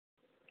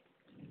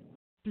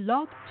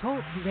Blog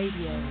Talk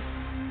Radio.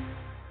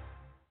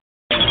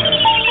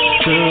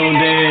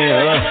 Tuned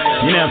in,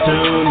 you now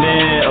tuned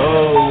in,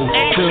 oh,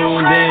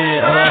 tuned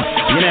in,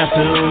 you now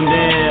tuned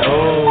in,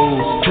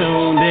 oh,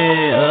 tuned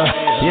in,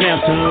 you now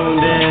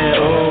tuned in,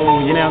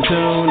 oh, you now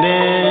tuned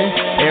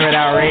in, Air It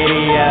Out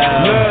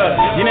Radio.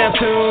 Look, you now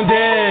tuned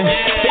in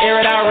to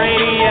Air It Out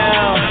Radio.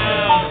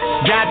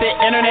 Got the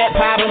internet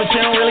poppin', but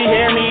you don't really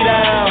hear me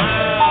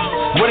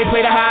though. Where they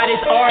play the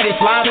hottest artists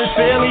live in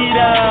Philly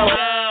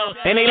though.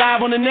 And they live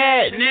on the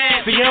net,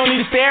 so you don't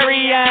need a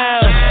stereo.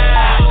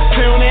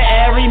 Tune in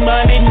every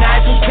Monday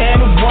night from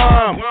 10 to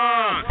 1.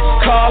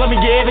 Call them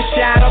and give a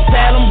shout out,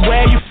 tell them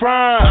where you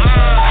from.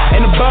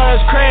 And the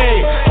buzz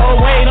crazy, oh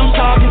wait, I'm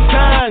talking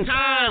tons.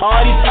 All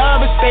these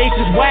other states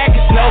is whack,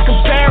 it's no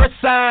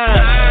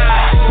comparison.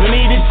 We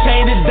need to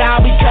change it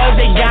down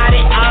because they got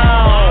it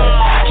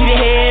on. Keep the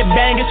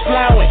headbangers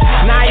flowing,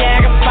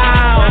 Niagara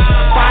Falls.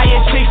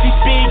 Fiyachick, she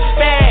speaks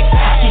facts,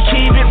 she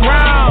keep it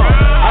wrong.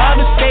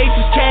 Other states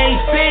just can't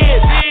see it,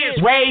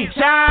 wait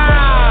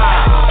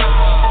time.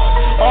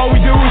 All we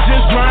do is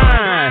just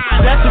grind,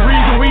 that's the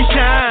reason we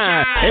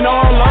shine. And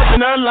all up in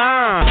the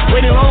line,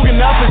 waiting long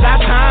enough is our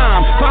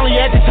time. Finally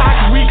at the top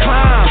cause we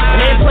climb.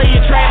 And they play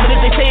your trap, but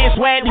if they say it's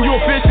swag, then you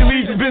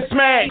officially just been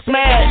smacked. You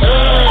now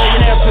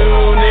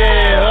tuned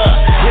in,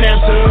 you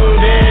now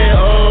tuned in,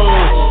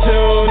 oh,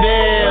 tuned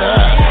in,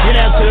 you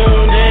now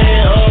tuned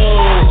in,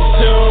 oh,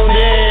 tuned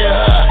in,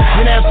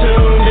 you now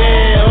tuned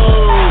in,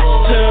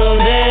 oh,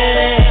 tuned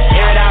in,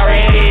 Air It Out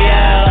Radio,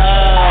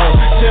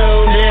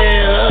 tuned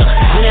in,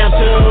 you now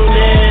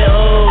tuned in,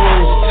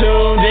 oh,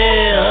 tuned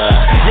in,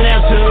 you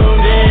now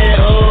tuned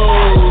in,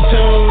 oh,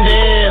 tuned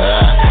in,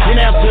 you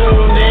now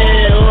tuned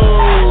in,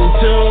 oh,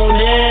 tuned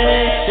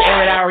in,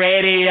 Air It Out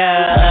Radio.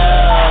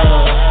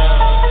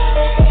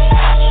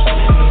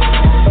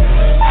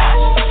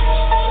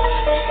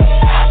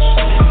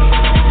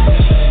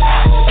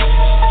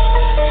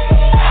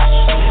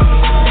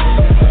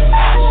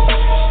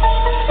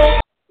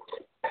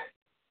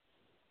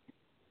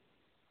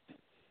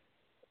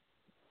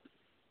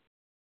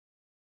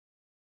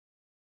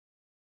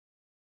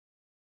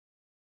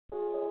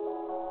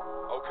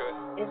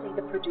 Is he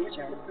the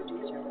producer?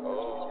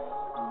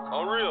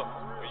 Unreal.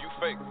 And you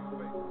fake.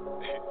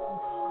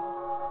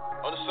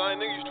 I'm the same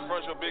nigga used to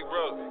front your big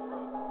brother.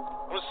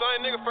 I'm the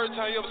same nigga first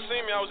time you ever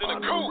seen me, I was in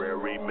the coupe.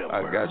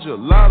 I got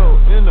gelato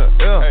in the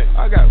air. Hey.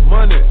 I got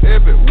money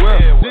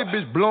everywhere. This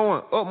bitch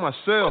blowing up my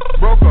cell.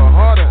 Broke her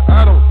heart and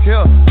I don't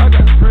care. I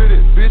got pretty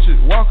bitches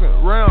walking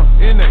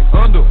around in they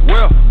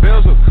underwear.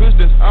 Bells of kush,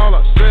 that's all I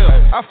sell.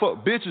 Hey. I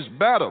fuck bitches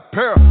by the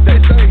pair. They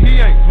say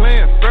he ain't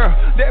playing fair.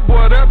 That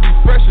boy that be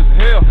fresh as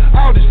hell.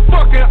 All this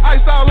fucking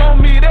ice all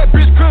on me. That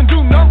bitch couldn't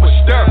do nothing but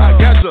stare. I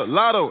got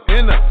gelato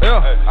in the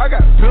air. Hey. I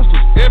got pistols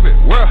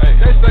everywhere. Hey.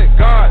 They say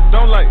God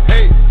don't like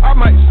hate. I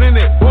might send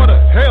that boy to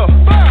hell.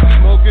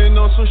 Smoking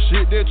on some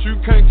shit that you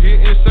can't get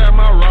inside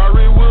my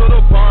Rari with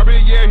a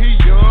Barbie. Yeah, he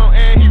young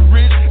and he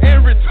rich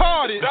and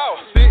retarded.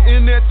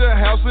 Sitting at the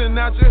house and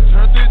I just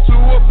turned it to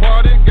a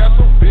party. Got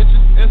some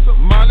bitches and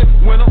some molly.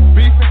 When I'm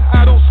beefing,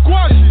 I don't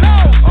squash it.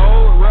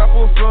 Old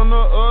rapper from the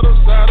other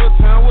side of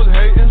town was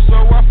hating, so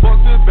I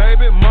fucked his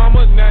baby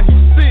mama. Now he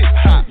sick.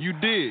 You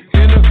did.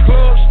 In the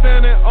club,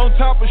 standing on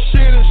top of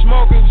shit and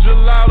smoking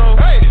gelato.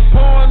 Hey,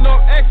 pouring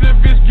up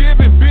activists,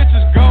 giving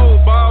bitches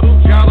gold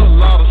bottles. Got a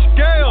lot of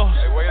scales.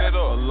 Hey, wait it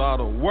up. A lot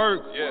of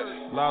work.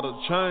 Yeah. A lot of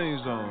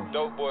chains on.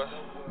 Dope boy.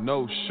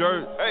 No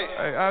shirt.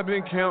 Hey, I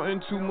been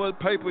counting too much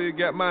paper, it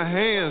got my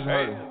hands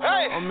hurt.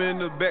 Hey. I'm in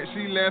the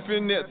backseat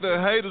laughing at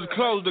the haters,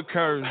 close the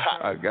curtain.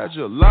 I got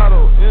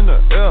gelato in the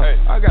air. Hey.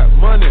 I got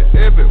money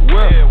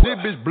everywhere. This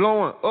bitch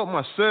blowing up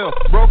my cell.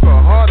 Broke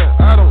her heart and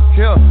I don't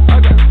care. I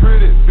got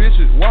pretty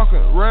bitches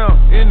walking around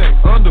in they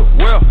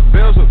underwear.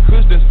 Bells of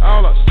kush, that's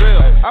all I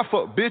sell. Hey. I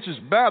fuck bitches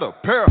by the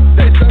pair.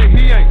 They say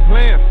he ain't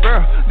playing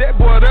fair. That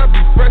boy that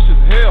be fresh as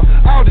hell.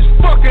 All this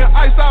fucking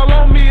ice all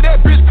on me.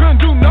 That bitch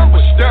couldn't do nothing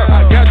but stare.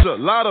 I got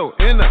gelato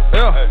in the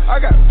air. Hey. I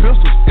got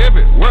pistols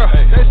everywhere.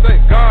 Hey. They say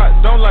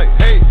God don't like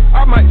hate.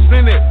 I might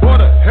send that boy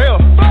to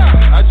hell.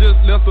 I just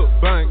left the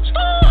bank.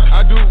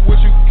 I do what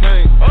you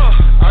can't.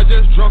 I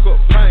just drunk a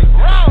paint.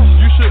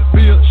 You should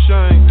be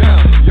ashamed.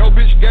 Yo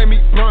bitch gave me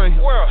brain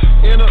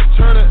in a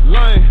turning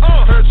lane.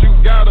 Heard you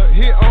got a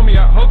hit on me.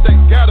 I hope they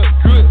got a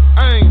good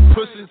aim.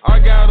 Pussy, I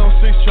got on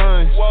 6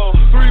 chains.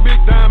 3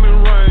 big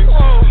diamond rings.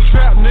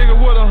 Trap nigga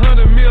with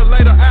 100 mil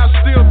later, I'll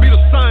still be the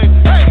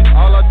same. Hey,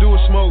 all I do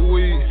is smoke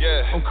weed.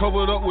 Yeah. I'm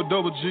covered up with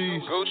double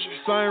G's. Gucci.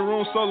 Same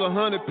room, sold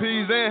 100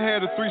 P's and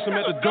had a threesome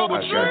at the double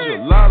G. I got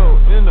gelato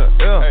in the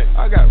air. Hey.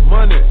 I got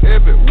money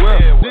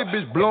everywhere. This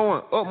bitch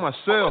blowing up my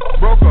cell.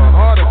 Broke her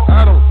heart and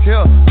I don't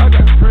care. I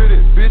got pretty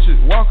bitches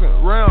walking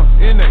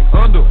around in they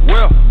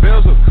underwear.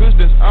 Bells of kush,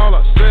 that's all I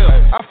sell.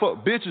 Hey. I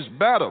fuck bitches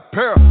by the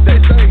pair. They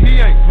say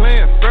he ain't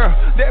playing fair.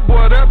 That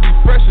boy that be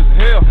fresh as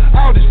hell.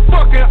 All this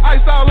fucking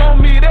ice all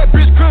on me. That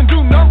bitch couldn't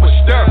do nothing but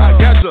stare. I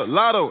got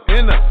gelato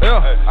in the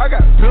air. Hey. I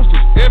got pistols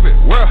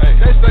everywhere. Hey.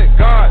 They say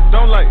God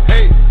don't like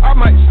hate. I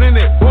might send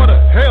that boy to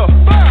hell.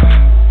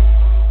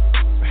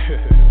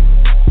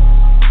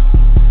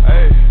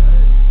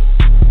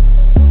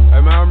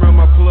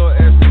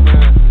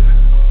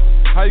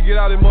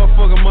 all that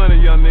motherfucking money,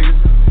 young nigga.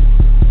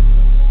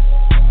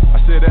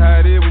 I said that how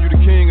it is when you the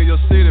king of your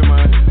city,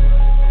 man.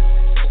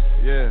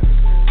 Yeah.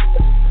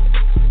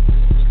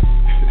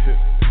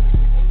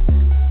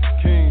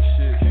 King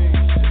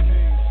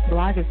shit.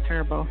 Blog is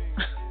terrible.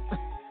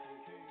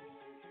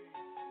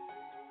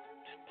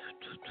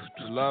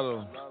 A lot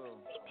of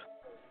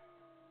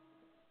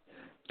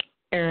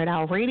Air It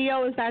Out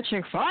Radio is that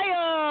chick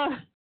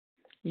fire.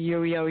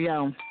 Yo, yo,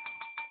 yo.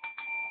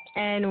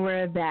 And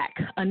we're back.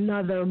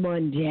 Another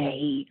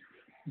Monday.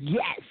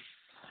 Yes.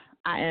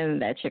 I am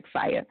that chick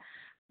fire.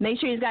 Make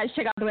sure you guys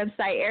check out the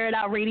website,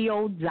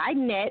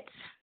 airitoutradio.net.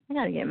 I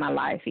got to get my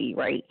live feed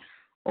right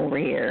over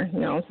here.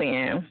 You know what I'm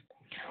saying?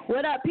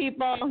 What up,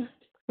 people?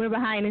 We're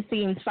behind the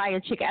scenes,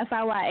 Fiyachick,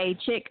 F-I-Y-A,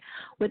 chick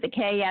with the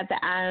K at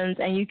the end.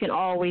 And you can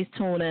always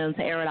tune in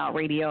to Air It Out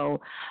Radio,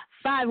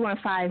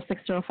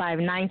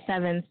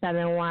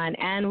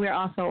 515-605-9771. And we're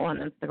also on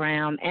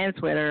Instagram and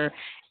Twitter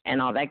and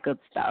all that good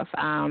stuff.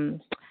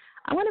 I'm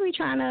going to be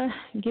trying to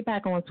get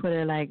back on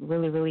Twitter, like,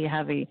 really, really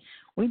heavy.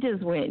 We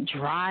just went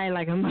dry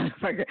like a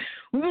motherfucker.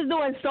 We was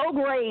doing so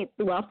great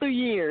throughout the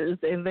years,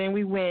 and then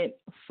we went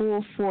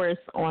full force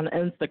on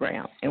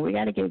Instagram. And we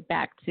got to get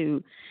back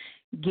to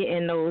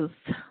getting those,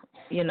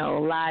 you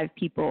know, live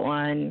people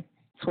on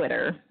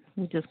Twitter.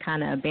 We just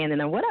kind of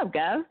abandoned them. What up,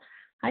 Gov?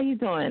 How you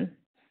doing?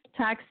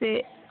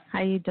 Toxic,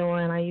 how you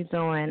doing? How you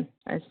doing?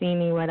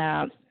 Arsini, what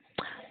up?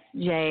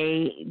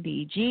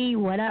 JDG,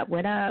 what up?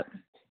 What up?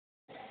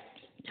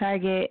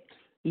 Target,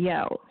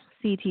 yo.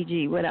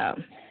 CTG, what up?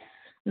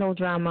 No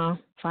drama,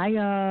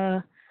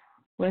 fire.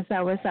 What's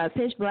up? What's up?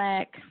 Pitch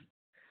Black,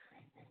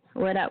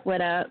 what up?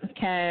 What up?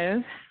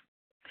 Kev.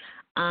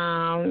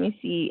 Let me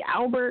see.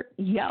 Albert,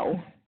 yo.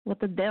 What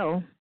the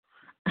deal?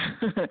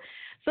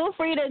 Feel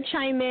free to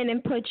chime in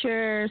and put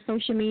your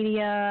social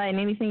media and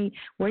anything,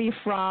 where you're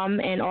from,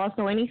 and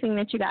also anything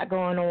that you got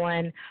going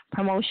on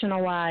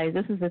promotional-wise.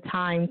 This is the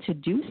time to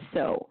do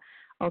so,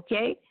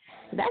 okay?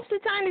 That's the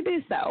time to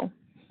do so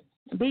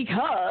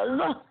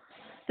because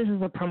this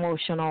is a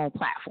promotional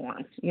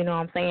platform. You know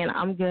what I'm saying?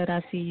 I'm good.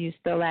 I see you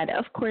still at it.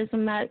 Of course,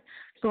 I'm not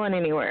going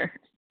anywhere.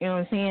 You know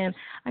what I'm saying?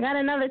 I got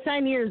another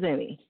 10 years in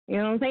me. You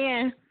know what I'm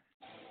saying?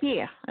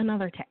 Yeah,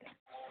 another 10.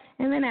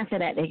 And then after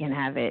that, they can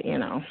have it, you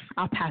know.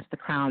 I'll pass the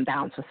crown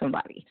down to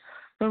somebody.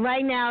 But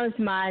right now, it's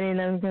mine,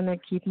 and I'm going to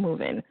keep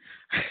moving.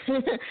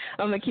 I'm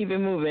going to keep it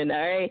moving, all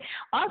right?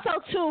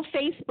 Also, too,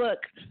 Facebook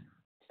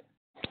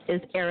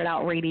is Air It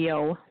Out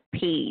Radio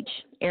page.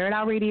 Air It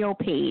Out Radio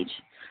page.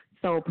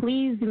 So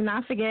please do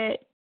not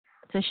forget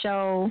to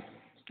show,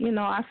 you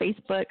know, our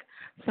Facebook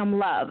some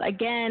love.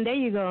 Again, there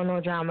you go, no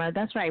drama.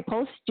 That's right.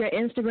 Post your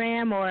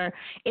Instagram or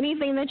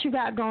anything that you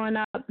got going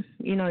up,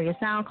 you know, your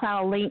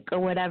SoundCloud link or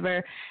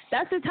whatever.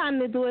 That's the time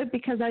to do it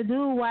because I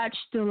do watch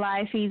the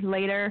live feeds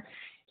later,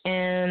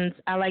 and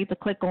I like to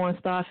click on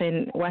stuff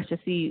and watch to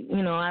see,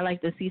 you know, I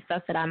like to see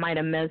stuff that I might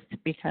have missed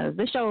because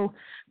the show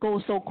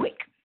goes so quick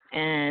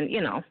and,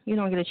 you know, you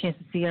don't get a chance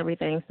to see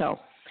everything. So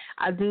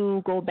I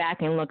do go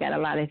back and look at a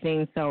lot of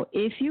things. So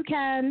if you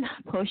can,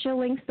 post your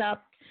links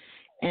up.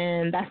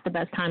 And that's the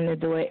best time to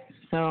do it.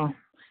 So,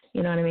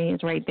 you know what I mean?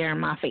 It's right there in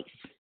my face.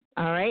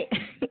 All right?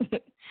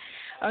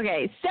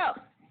 Okay, so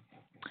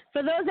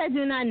for those that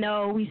do not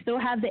know, we still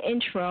have the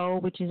intro,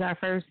 which is our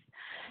first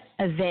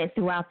event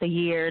throughout the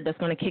year that's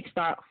going to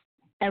kickstart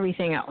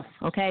everything else.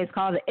 Okay, it's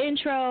called the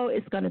intro.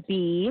 It's going to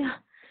be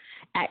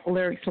at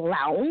Lyrics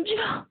Lounge.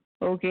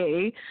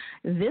 Okay,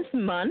 this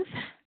month,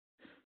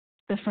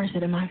 the first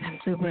of the month, I'm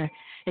super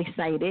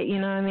excited.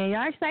 You know what I mean?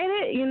 Y'all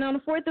excited? You know,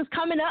 the 4th is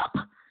coming up.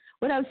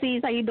 What up,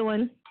 C's? How you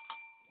doing?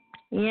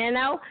 You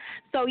know?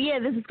 So, yeah,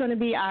 this is going to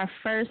be our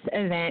first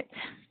event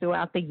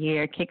throughout the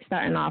year,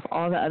 kickstarting off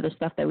all the other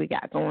stuff that we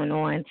got going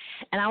on.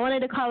 And I wanted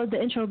to call it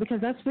the intro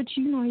because that's what,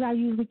 you know, y'all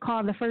usually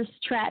call the first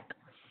track,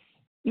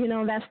 you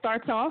know, that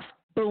starts off,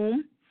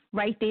 boom,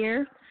 right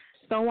there.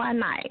 So why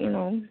not? You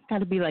know,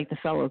 got to be like the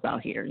fellows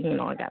out here. You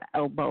know, I got to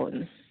elbow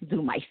and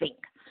do my thing.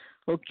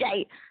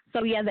 Okay,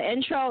 so yeah, the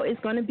intro is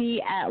going to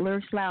be at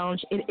Lyrics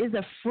Lounge. It is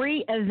a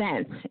free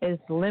event.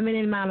 It's a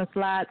limited amount of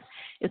slots.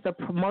 It's a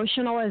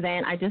promotional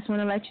event. I just want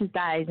to let you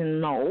guys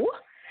know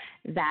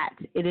that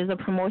it is a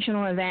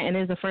promotional event and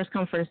it is a first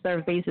come, first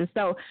served basis.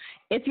 So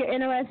if you're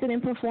interested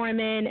in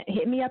performing,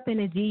 hit me up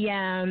in a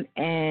DM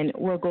and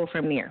we'll go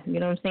from there. You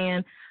know what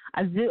I'm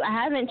saying? I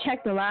haven't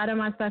checked a lot of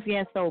my stuff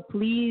yet, so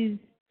please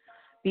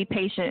be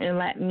patient and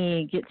let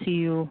me get to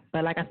you.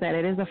 But like I said,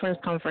 it is a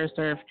first come, first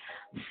serve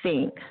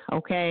thing,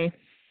 okay?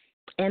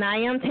 And I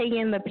am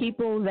taking the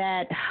people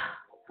that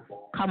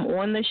come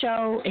on the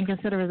show in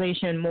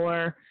consideration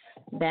more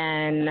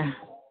than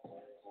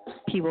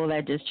people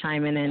that just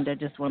chime in and that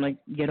just want to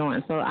get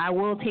on. So I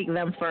will take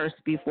them first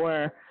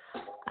before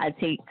I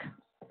take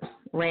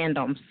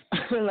randoms.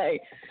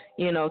 Like,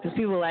 you know, because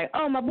people are like,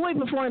 oh, my boy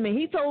performing.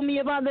 He told me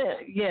about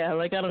that. Yeah,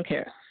 like, I don't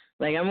care.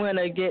 Like, I'm going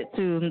to get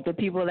to the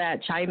people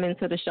that chime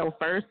into the show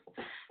first,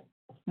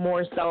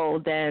 more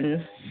so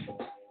than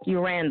you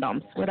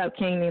randoms. What up,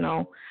 King? You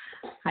know,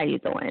 how you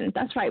doing?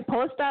 That's right.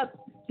 Post up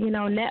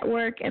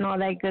network and all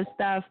that good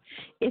stuff.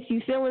 If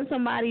you feeling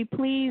somebody,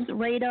 please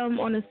rate them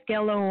on a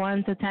scale of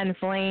 1 to 10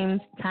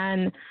 flames,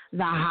 10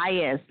 the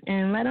highest,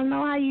 and let them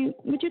know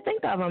what you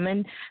think of them.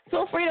 And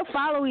feel free to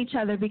follow each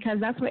other because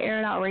that's what Air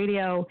It Out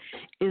Radio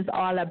is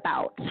all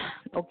about.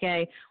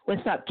 Okay,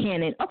 what's up,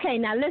 Cannon? Okay,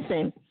 now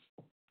listen,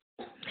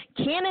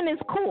 Cannon is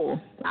cool.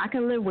 I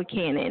can live with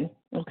Cannon.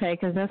 Okay,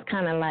 because that's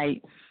kind of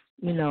like,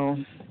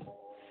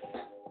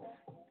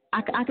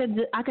 I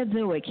could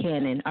deal with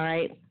Cannon, all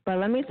right? But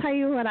let me tell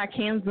you what I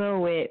can't deal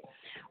with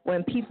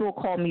when people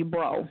call me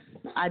bro.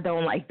 I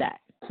don't like that.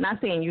 Not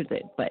saying you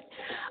did, but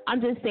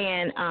I'm just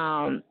saying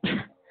I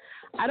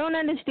don't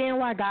understand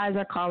why guys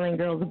are calling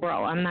girls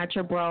bro. I'm not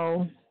your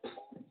bro.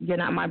 You're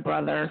not my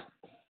brother.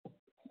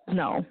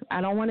 No, I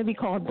don't want to be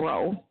called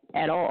bro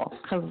at all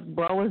because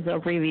bro is the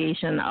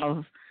abbreviation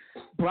of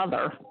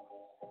brother,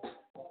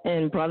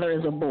 and brother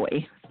is a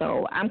boy.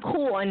 So I'm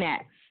cool on that.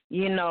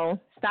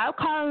 Stop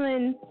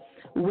calling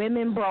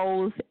women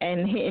bros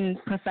and hitting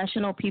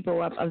professional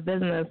people up of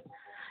business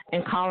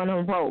and calling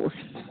them bros.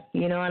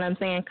 You know what I'm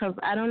saying? Because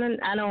I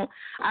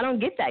don't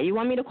get that. You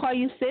want me to call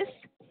you sis?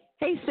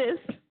 Hey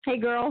sis, hey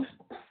girl.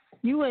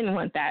 You wouldn't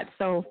want that.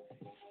 So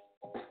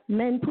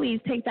men, please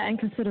take that in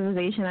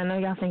consideration. I know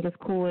y'all think it's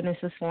cool and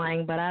it's a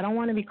slang, but I don't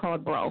want to be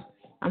called bro.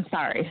 I'm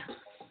sorry.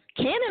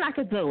 Cannon I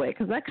could do it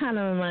because that kind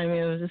of reminds me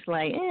of just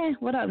like,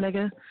 what up,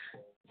 nigga?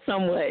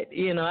 Somewhat,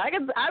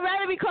 I'd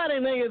rather be called a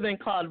nigga than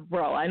called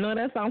bro. I know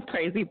that sounds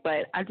crazy,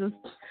 but I just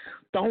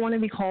don't want to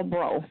be called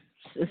bro.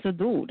 It's a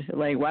dude.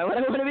 Like, why would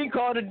I want to be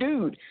called a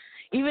dude?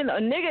 Even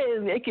a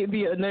nigga, it could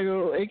be a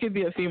nigga, it could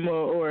be a female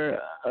or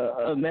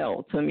a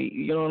male to me.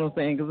 You know what I'm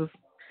saying? Because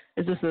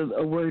it's just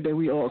a word that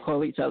we all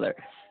call each other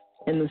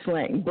in the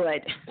slang.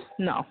 But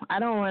no, I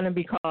don't want to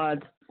be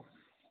called,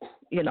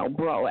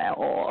 bro at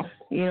all.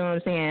 You know what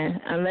I'm saying?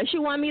 Unless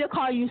you want me to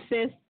call you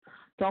sis.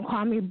 Don't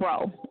call me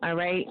bro, all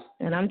right?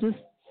 And I'm just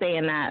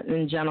saying that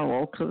in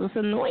general because it's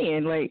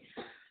annoying. Like,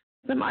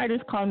 some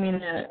artist called me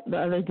the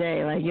other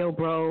day, like, yo,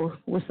 bro,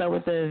 what's up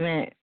with the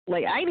event?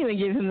 Like, I didn't even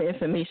give him the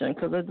information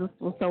because I just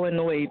was so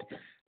annoyed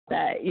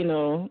that,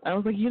 I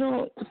was like, you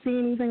don't see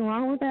anything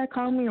wrong with that?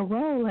 Call me a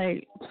bro.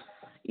 Like,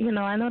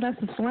 I know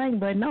that's a slang,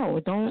 but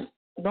no,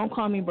 don't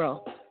call me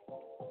bro.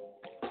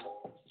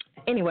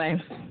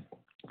 Anyway,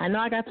 I know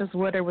I got this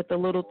water with the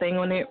little thing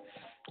on it.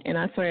 And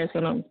I swear it's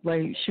going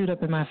to, shoot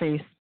up in my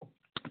face.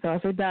 So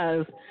if it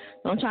does,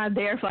 don't try to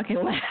dare fucking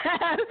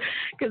laugh.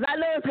 Because I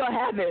know it's going to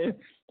happen.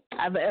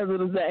 I'm able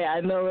to say I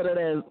know what it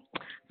is.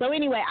 So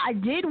anyway, I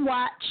did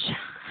watch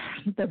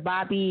the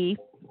Bobby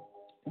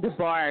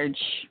DeBarge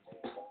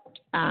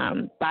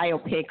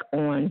biopic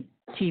on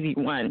TV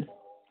One.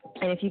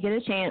 And if you get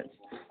a chance,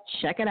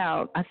 check it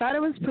out. I thought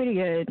it was pretty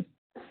good.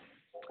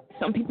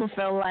 Some people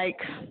feel like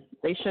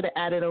they should have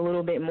added a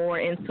little bit more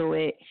into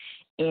it.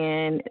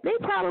 And they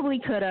probably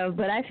could have,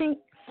 but I think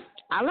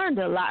I learned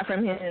a lot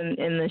from him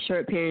in the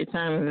short period of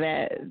time of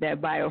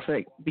that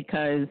biopic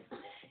because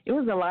it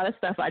was a lot of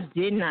stuff I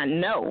did not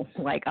know,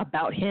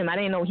 about him. I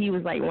didn't know he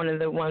was, one of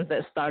the ones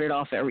that started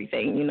off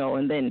everything,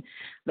 and then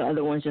the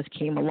other ones just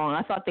came along.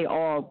 I thought they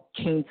all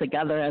came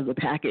together as a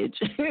package.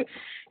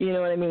 You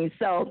know what I mean?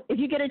 So if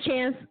you get a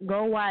chance,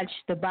 go watch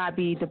the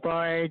Bobby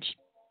DeBarge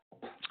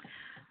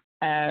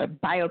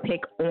biopic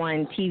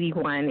on TV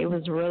One. It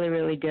was really,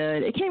 really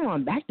good. It came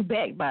on back to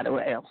back, by the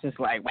way. I was just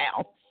like,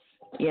 wow.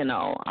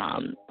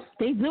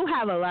 They do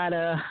have a lot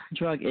of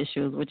drug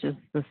issues, which is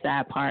the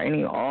sad part. And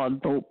they all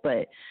dope,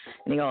 and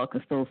they all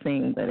can still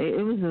sing. But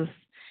it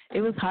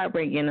was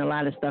heartbreaking, a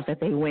lot of stuff that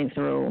they went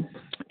through.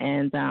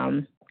 And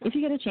if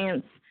you get a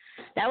chance,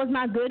 that was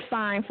my good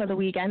find for the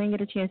week. I didn't get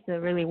a chance to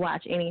really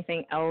watch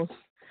anything else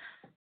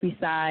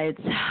besides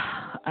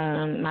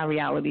my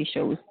reality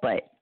shows,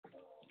 but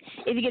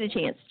if you get a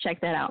chance,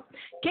 check that out.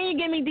 Can you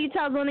give me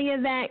details on the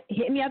event?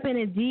 Hit me up in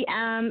a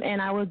DM,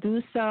 and I will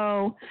do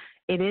so.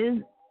 It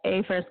is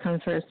a first-come,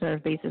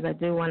 first-served basis. I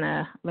do want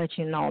to let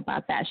you know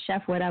about that.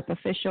 Chef, what up,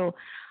 official?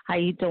 How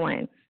you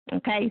doing?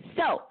 Okay,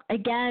 so,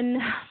 again,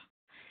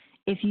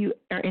 if you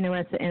are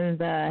interested in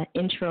the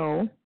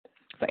intro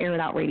for Air It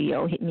Out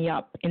Radio, hit me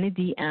up in a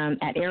DM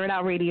at Air It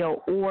Out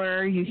Radio,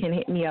 or you can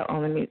hit me up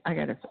on the I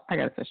gotta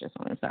switch this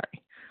on. I'm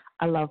sorry.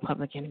 I love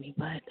Public Enemy,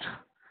 but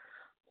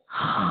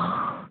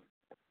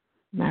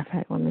matter of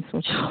fact, let me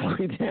switch all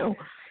the way down.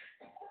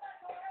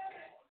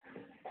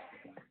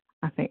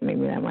 I think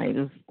maybe that might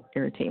just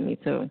irritate me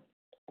too.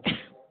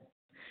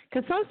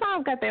 Because some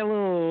songs got that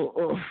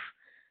little,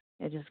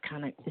 it just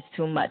kind of is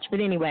too much. But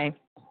anyway,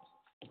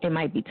 it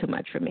might be too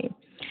much for me.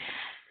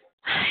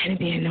 It'd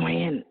be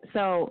annoying.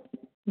 So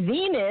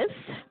Venus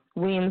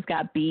Williams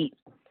got beat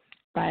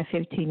by a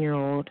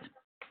 15-year-old.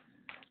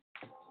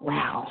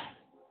 Wow,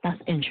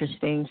 that's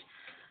interesting.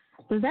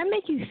 Does that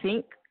make you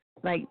think,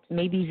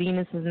 maybe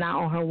Venus is not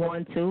on her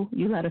 1-2?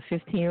 You let a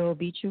 15-year-old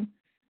beat you?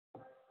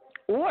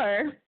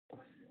 Or,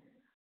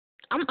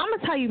 I'm going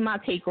to tell you my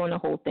take on the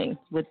whole thing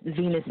with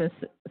Venus and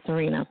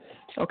Serena,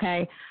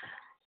 okay?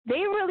 They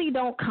really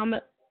don't come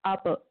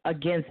up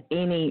against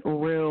any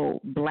real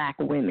black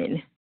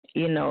women,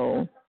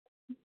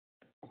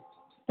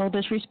 No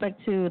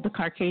disrespect to the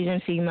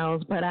Caucasian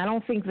females, but I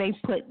don't think they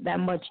put that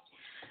much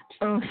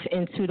oomph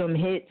into them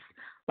hits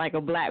like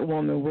a black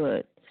woman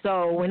would.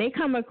 So when they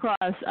come across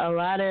a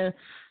lot of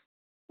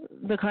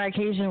the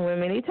Caucasian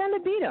women, they tend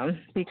to beat them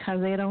because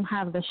they don't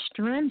have the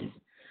strength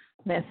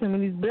that some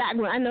of these black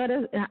women. I know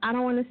that I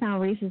don't want to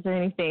sound racist or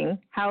anything.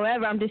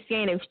 However, I'm just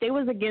saying if they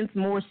was against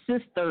more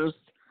sisters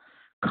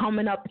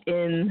coming up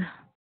in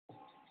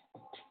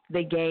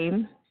the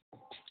game,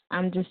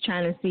 I'm just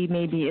trying to see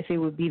maybe if it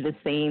would be the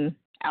same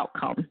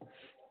outcome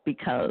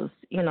because,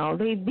 you know,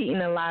 they've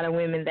beaten a lot of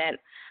women that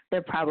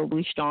they're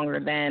probably stronger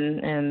than,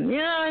 and you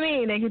know what I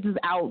mean? They could just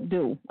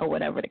outdo or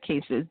whatever the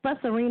case is.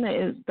 But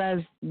Serena does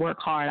work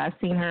hard. I've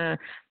seen her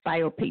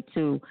biopic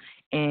too,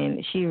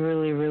 and she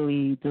really,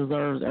 really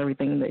deserves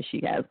everything that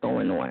she has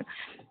going on.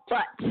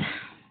 But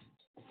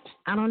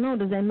I don't know.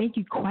 Does that make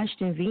you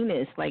question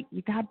Venus? Like,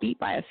 you got beat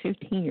by a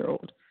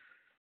 15-year-old.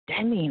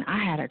 That mean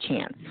I had a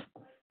chance.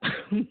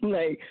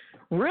 Like,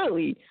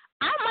 really?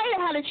 I might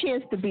have had a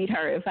chance to beat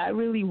her if I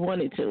really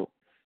wanted to.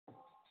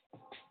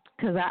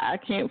 Because I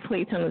can't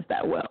play tennis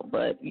that well.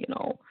 But, you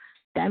know,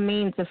 that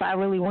means if I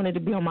really wanted to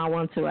be on my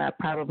 1-2, I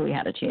probably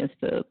had a chance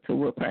to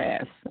whoop her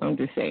ass. I'm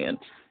just saying.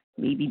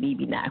 Maybe,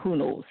 maybe not. Who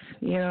knows?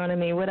 You know what I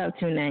mean? What up,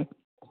 Nate?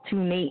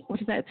 What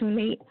is that,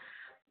 Nate?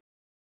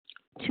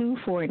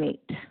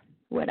 248.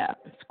 What up?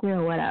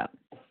 Squirrel, what up?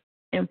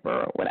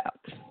 Emperor, what up?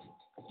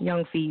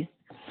 Young Feast.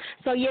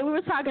 So, yeah, we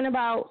were talking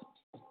about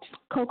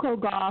Coco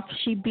Gauff.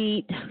 She's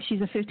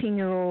a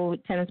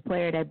 15-year-old tennis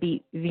player that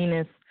beat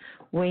Venus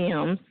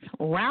Williams.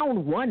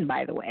 Round 1,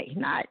 by the way,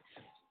 not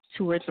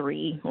 2 or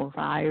 3 or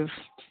 5.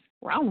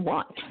 Round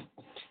 1,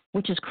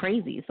 which is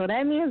crazy. So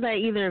that means that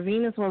either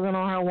Venus wasn't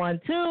on her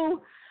 1-2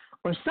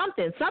 or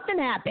something. Something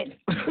happened.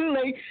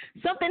 Like,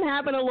 something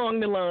happened along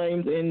the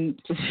lines, and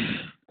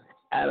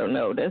I don't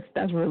know.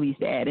 That's really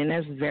sad, and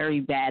that's very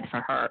bad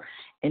for her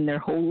and their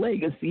whole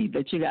legacy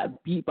that you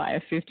got beat by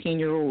a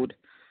 15-year-old.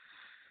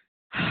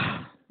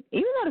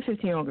 Even though the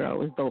 15-year-old girl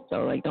was dope,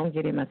 though. Like, don't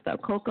get it messed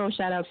up. Coco,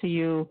 shout out to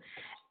you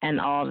and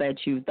all that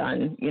you've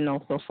done, you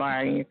know, so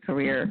far in your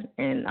career,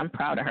 and I'm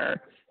proud of her.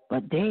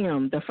 But,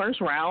 damn, the first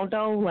round,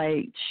 though,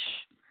 like,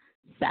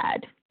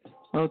 sad.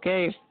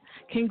 Okay?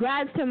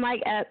 Congrats to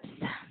Mike Epps.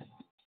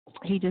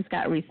 He just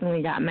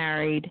recently got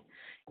married,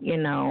 you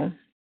know.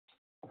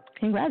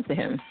 Congrats to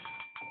him.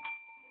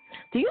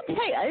 Do you take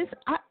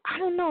I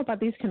don't know about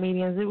these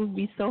comedians. It would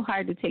be so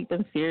hard to take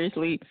them serious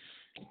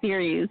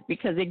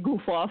because they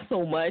goof off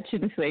so much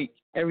and it's like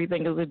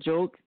everything is a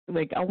joke.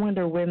 Like, I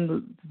wonder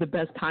when the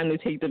best time to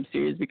take them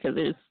serious because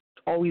they're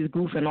always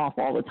goofing off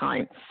all the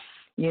time.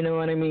 You know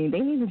what I mean?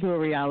 They need to do a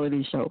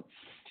reality show.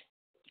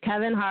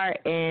 Kevin Hart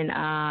and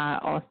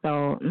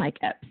also Mike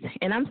Epps.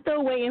 And I'm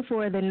still waiting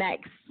for the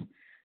next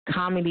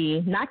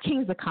comedy, not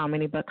Kings of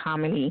Comedy, but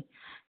comedy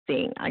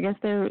thing. I guess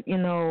they're, you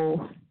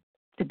know,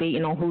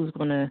 debating on who's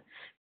going to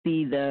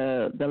be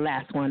the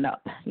last one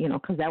up, you know,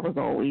 because that was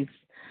always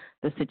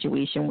the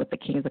situation with the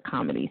Kings of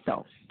Comedy.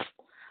 So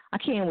I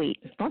can't wait.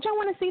 Don't y'all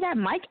want to see that?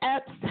 Mike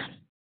Epps.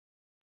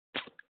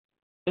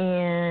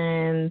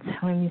 And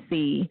let me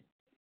see.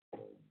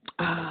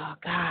 Oh,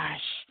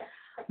 gosh.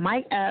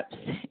 Mike Epps.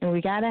 And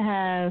we got to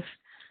have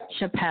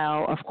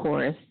Chappelle, of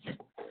course.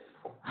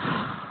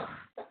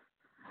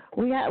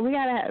 We got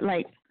to,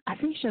 like, I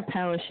think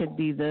Chappelle should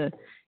be the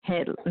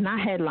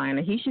not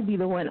headliner. He should be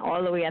the one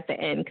all the way at the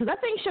end because I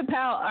think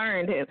Chappelle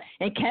earned him.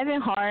 And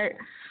Kevin Hart,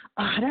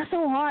 that's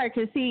so hard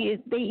because, see,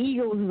 the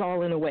egos is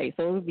all in the way.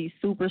 So it would be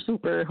super,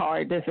 super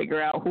hard to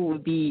figure out who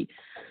would be,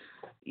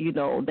 you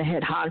know, the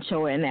head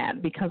honcho in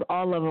that because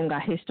all of them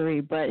got history.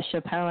 But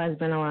Chappelle has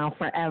been around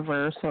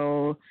forever.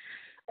 So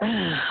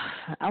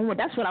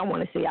that's what I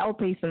want to see. I would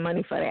pay some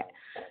money for that.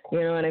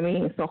 You know what I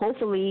mean? So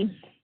hopefully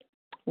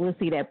we'll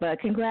see that. But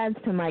congrats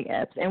to Mike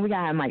Epps. And we got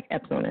to have Mike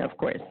Epps on there, of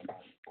course.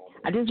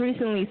 I just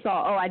recently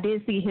I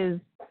did see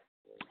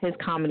his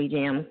comedy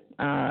jam,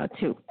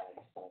 too,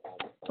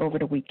 over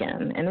the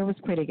weekend, and it was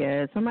pretty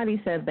good.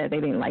 Somebody said that they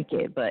didn't like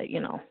it, but,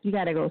 you know, you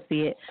got to go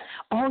see it.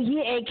 Oh,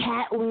 yeah, and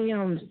Cat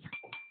Williams.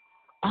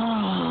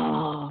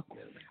 Oh,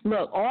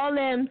 look, all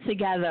them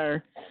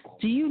together,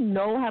 do you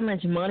know how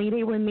much money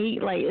they would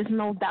make? Like, it's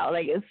no doubt,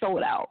 like, it's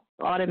sold out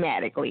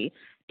automatically.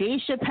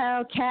 Dave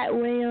Chappelle, Cat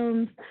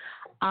Williams,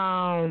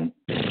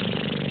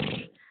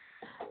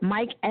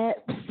 Mike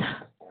Epps,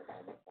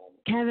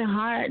 Kevin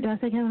Hart, did I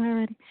say Kevin Hart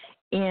already?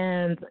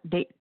 And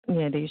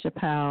Dave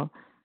Chappelle.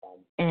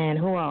 And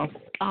who else?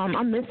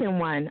 I'm missing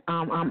one.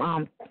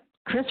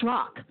 Chris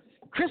Rock.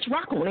 Chris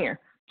Rock on there.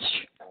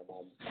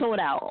 Sold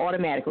out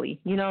automatically.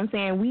 You know what I'm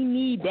saying? We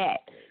need that.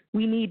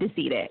 We need to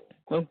see that.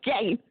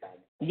 Okay?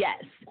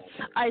 Yes.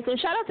 All right, so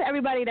shout out to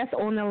everybody that's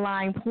on the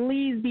line.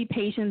 Please be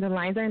patient. The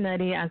lines are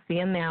nutty. I see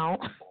them now.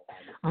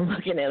 I'm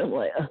looking at them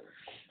like,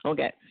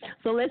 okay.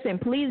 So listen,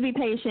 please be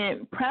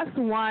patient. Press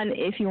 1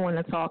 if you want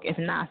to talk. If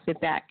not,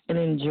 sit back and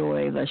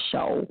enjoy the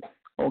show.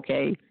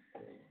 Okay?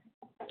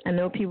 I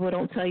know people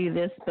don't tell you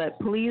this, but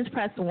please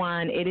press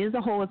 1. It is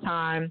the whole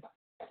time.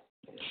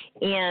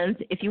 And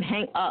if you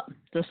hang up,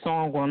 the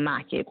song will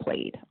not get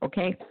played.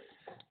 Okay?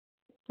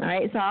 All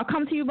right, so I'll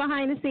come to you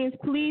behind the scenes.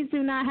 Please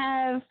do not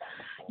have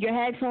your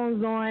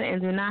headphones on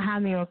and do not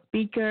have me on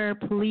speaker.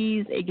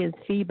 Please, it gives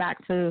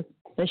feedback to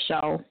the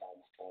show,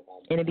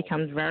 and it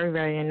becomes very,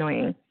 very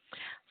annoying.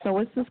 So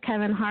what's this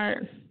Kevin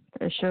Hart?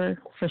 For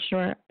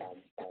sure.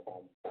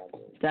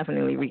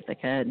 Definitely Rita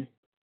Kid.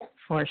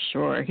 For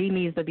sure. He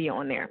needs to be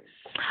on there.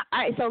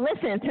 All right, so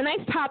listen,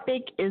 tonight's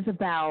topic is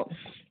about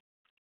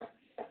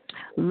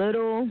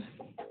Little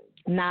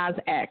Nas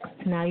X.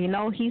 Now, you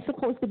know, he's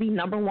supposed to be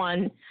number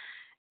one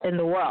in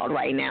the world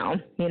right now,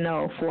 you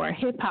know, for a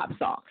hip-hop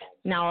song.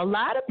 Now, a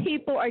lot of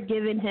people are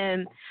giving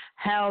him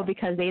hell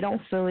because they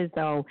don't feel as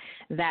though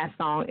that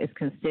song is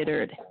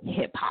considered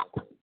hip-hop,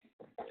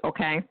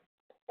 okay?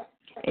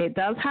 It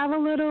does have a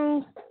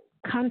little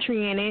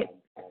country in it,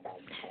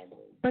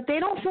 but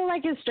they don't feel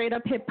like it's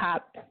straight-up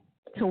hip-hop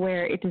to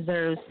where it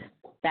deserves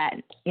that,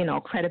 you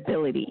know,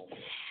 credibility.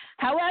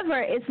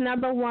 However, it's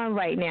number one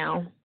right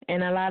now,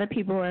 and a lot of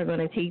people are going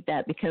to take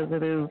that because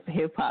it is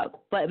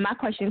hip-hop. But my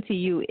question to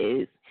you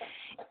is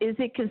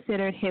it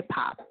considered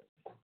hip-hop,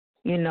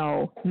 you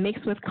know,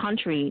 mixed with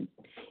country?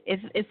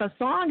 If a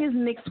song is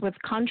mixed with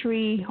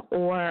country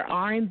or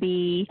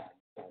R&B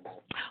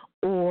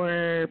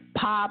or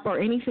pop or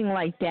anything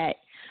like that,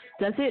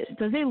 does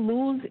it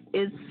lose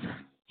its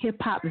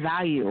hip-hop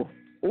value?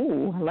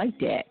 Ooh, I like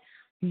that.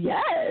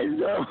 Yes.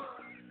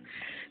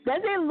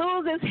 Does it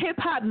lose its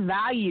hip-hop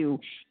value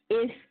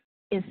if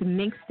it's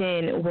mixed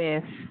in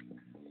with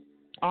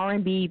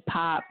R&B,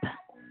 pop,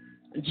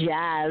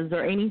 jazz,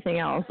 or anything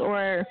else,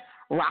 or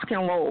rock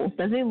and roll?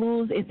 Does it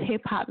lose its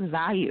hip-hop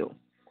value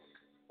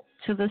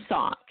to the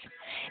song?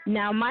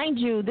 Now, mind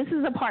you, this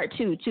is a part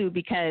two, too,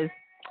 because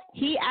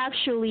he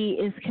actually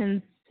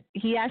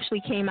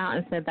came out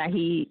and said that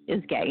he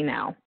is gay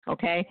now,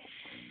 okay?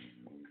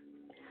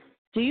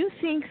 Do you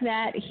think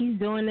that he's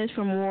doing this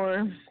for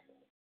more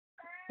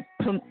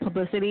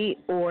publicity,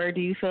 or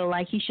do you feel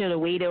like he should have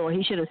waited, or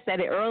he should have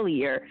said it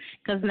earlier?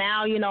 Because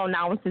now, you know,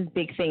 now it's this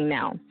big thing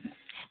now.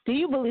 Do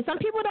you believe? Some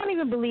people don't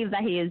even believe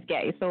that he is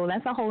gay, so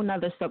that's a whole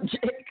nother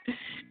subject,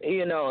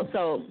 you know.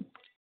 So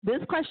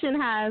this question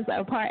has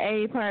a part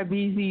A, part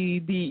B, C,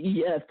 D,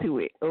 E, F to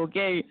it,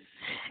 okay?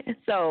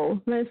 So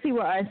let's see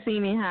what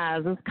Arsini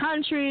has. It's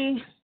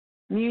country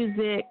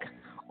music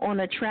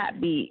on a trap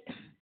beat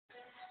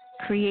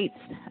creates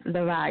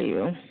the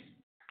value.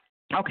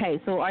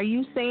 Okay, so are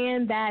you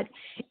saying that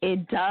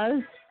it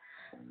does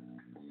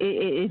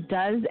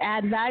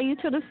add value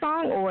to the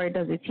song, or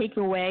does it take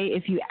away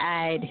if you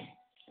add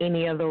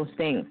any of those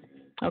things?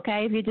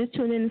 Okay, if you're just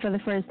tuning in for the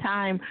first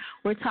time,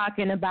 we're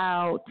talking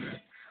about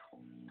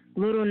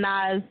Little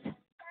Nas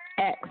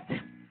X,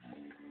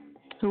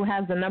 who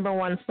has the number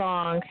one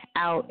song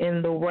out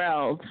in the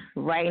world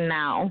right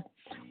now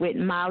with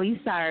Miley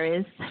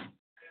Cyrus,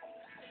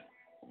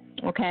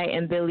 okay,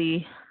 and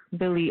Billy.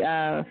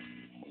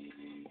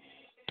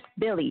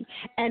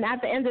 And at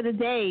the end of the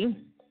day,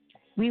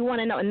 we want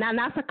to know, now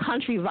that's a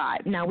country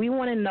vibe. Now we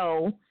want to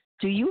know,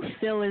 do you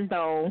feel as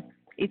though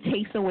it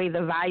takes away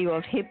the value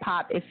of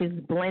hip-hop if it's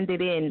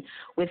blended in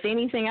with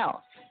anything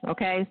else?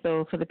 Okay,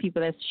 so for the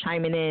people that's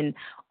chiming in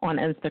on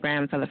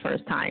Instagram for the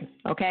first time,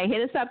 okay,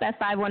 hit us up at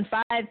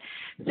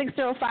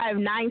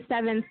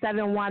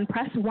 515-605-9771.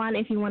 Press 1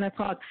 if you want to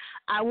talk.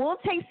 I will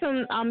take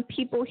some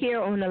people here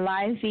on the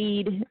live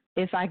feed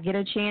if I get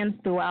a chance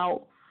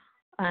throughout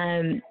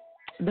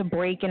the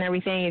break and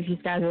everything. If you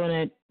guys want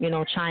to, you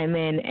know, chime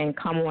in and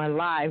come on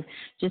live,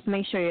 just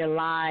make sure your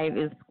live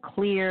is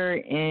clear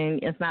and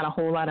it's not a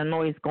whole lot of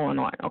noise going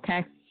on,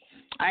 okay?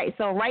 All right,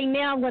 so right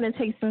now I'm going to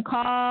take some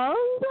calls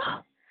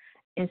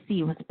and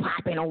see what's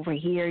popping over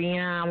here. You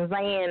know what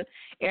I'm saying?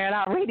 Air It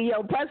Out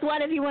Radio. Press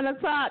 1 if you want to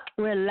talk.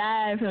 We're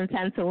live from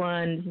 10 to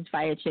 1. This is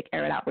Fiyachick,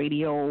 Air It Out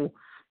Radio.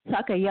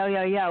 Tucker,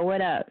 yo,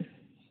 what up?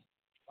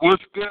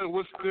 What's good?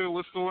 What's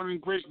going in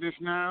greatness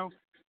now?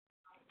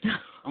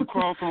 I'm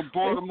calling from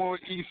Baltimore,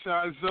 East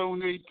Side,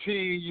 Zone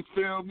 18. You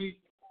feel me?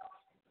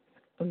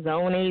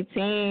 Zone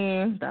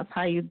 18. That's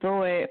how you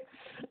do it.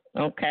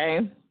 Okay.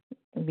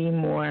 Be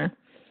more.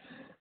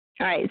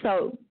 All right.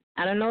 So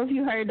I don't know if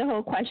you heard the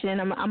whole question.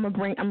 I'm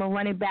gonna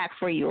run it back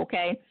for you.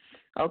 Okay.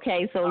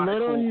 Okay. So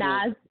Little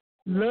Nas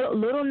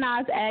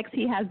X,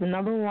 he has the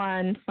number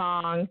one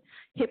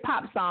hip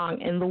hop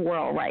song in the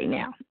world right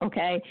now.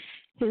 Okay.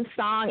 His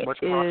song Much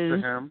props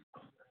to him.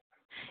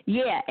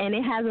 Yeah, and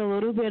it has a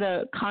little bit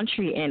of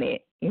country in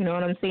it. You know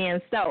what I'm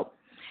saying? So,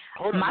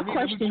 hold on, my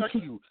question to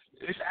you.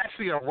 It's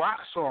actually a rock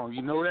song.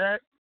 You know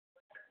that?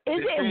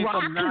 Is it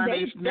rock?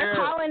 They're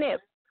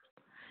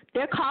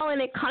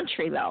calling it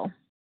country though.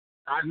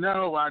 I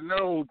know,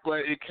 but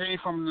it came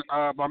from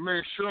my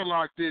man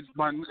Sherlock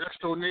my next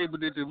door neighbor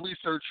did the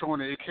research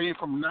on it. It came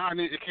from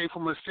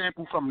a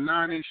sample from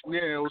 9 Inch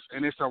Nails,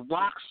 and it's a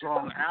rock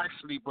song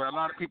actually, but a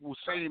lot of people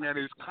saying that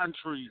it's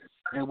country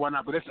and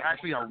whatnot, but it's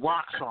actually a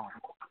rock song.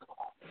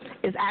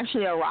 It's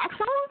actually a rock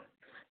song?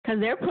 Because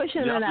they're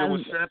pushing it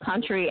as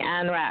country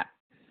and rap.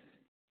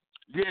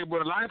 Yeah,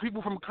 but a lot of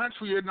people from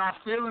country are not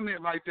feeling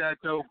it like that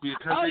though,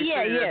 because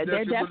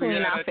they're definitely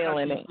not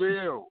feeling it.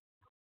 Feel.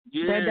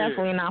 Yeah. They're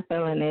definitely not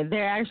feeling it.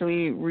 They're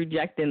actually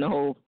rejecting the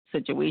whole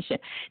situation.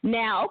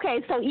 Now, okay,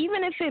 so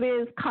even if it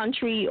is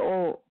country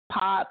or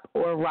pop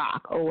or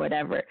rock or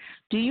whatever,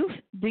 do you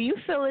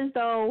feel as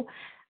though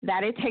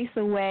that it takes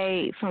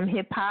away from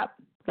hip hop,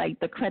 like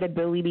the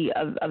credibility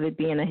of it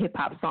being a hip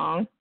hop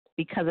song,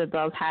 because it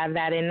does have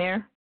that in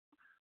there?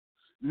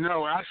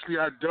 No, actually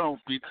I don't,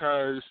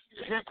 because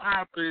hip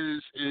hop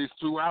is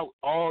throughout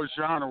all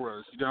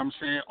genres. You know what I'm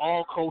saying?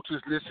 All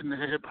cultures listen to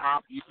hip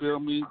hop, you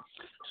feel me?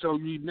 So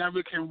you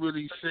never can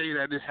really say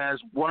that it has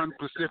one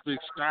specific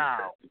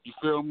style. You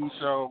feel me?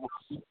 So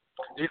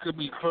it could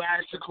be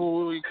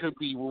classical, it could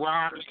be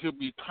rock, it could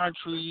be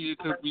country, it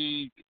could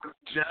be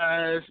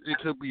jazz, it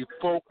could be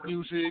folk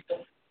music.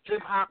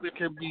 Hip-hop, it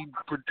can be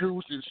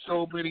produced in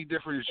so many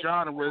different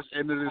genres,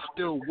 and it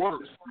still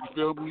works. You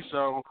feel me?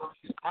 So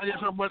I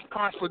give him much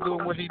props for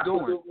doing what he's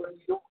doing.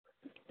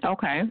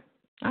 Okay.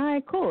 All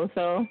right, cool.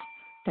 So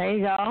there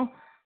you go.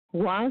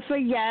 One for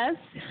yes,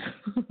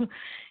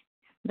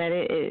 that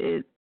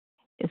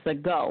it's a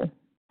go.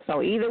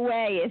 So either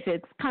way, if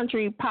it's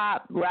country,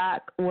 pop,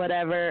 rock,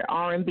 whatever,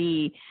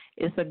 R&B,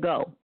 it's a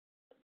go.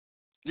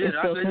 Yeah,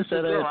 I think it's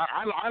a go.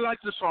 I like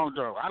the song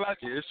though. I like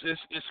it.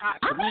 It's hot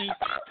to me.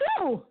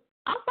 Too.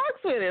 I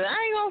fucks with it. I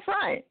ain't gonna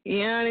front.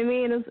 You know what I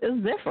mean?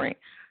 It's different.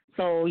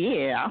 So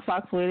yeah, I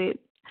fucks with it.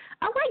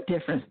 I like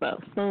different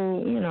stuff.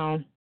 So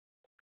it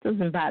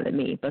doesn't bother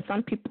me. But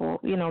some people,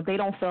 they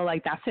don't feel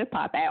like that's hip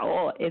hop at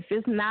all. If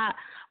it's not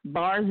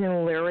bars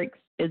and lyrics,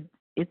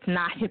 it's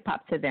not hip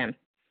hop to them.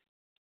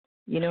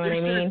 You know what I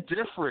mean? It's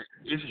different.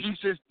 He's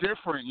just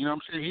different. You know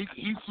what I'm saying?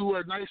 He threw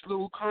a nice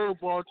little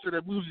curveball to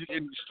the music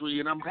industry,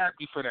 and I'm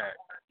happy for that.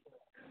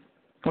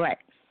 Right.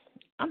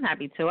 I'm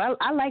happy too.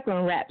 I like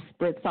when rap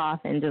splits off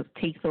and just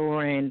takes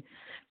over and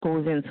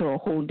goes into a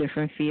whole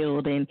different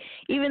field. And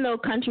even though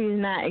country is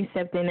not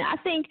accepting it, I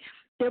think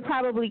they're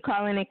probably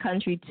calling it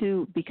country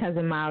too because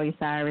of Miley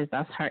Cyrus.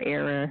 That's her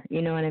era.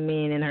 You know what I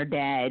mean? And her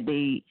dad,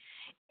 they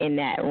in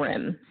that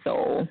rim.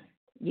 So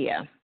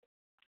yeah.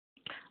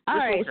 All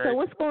right, okay. So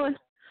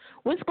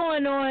what's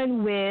going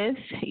on with,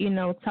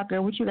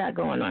 Tucker, what you got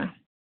going on?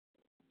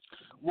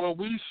 Well,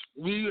 we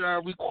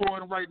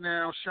recording right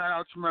now. Shout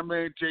out to my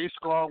man Jay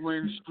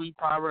Scarwin, Street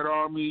Pirate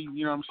Army.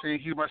 You know what I'm saying?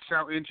 He's my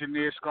sound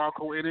engineer,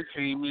 Scarco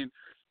Entertainment.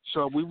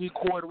 So we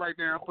record right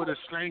now for the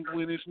Slang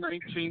Winners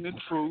 19 The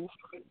Truth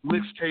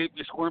mixtape.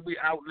 It's going to be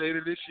out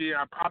later this year.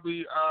 I'll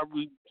probably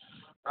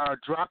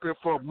drop it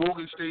for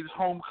Morgan State's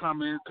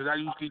homecoming, because I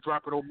usually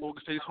drop it on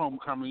Morgan State's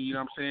homecoming, you know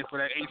what I'm saying, for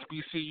that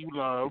HBCU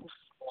love.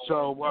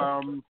 So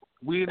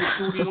we in the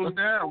studios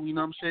now, you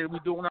know what I'm saying, we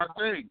doing our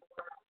thing.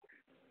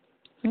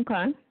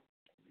 Okay.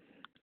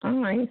 All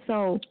right,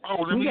 so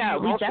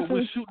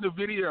we're shooting the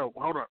video.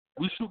 Hold on.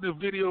 We shooting the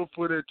video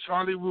for the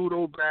Charlie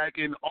Rudo bag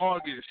in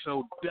August,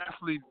 so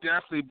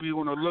definitely be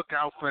on the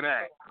lookout for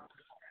that.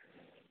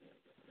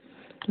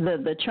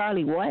 The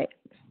Charlie what?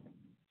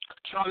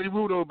 Charlie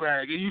Rudo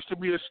bag. It used to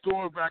be a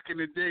store back in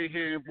the day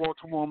here in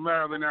Baltimore,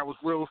 Maryland that was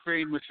real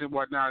famous and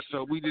whatnot,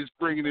 so we just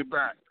bringing it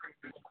back.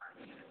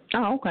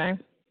 Oh, okay.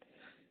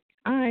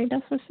 All right,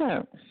 that's what's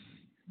up.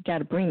 Got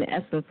to bring the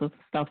essence of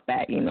stuff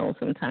back,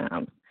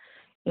 sometimes.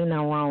 Ain't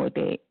nothing wrong with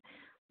it.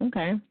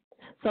 Okay.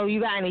 So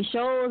you got any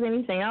shows,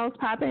 anything else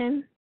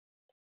popping?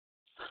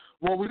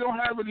 Well, we don't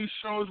have any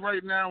shows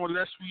right now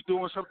unless we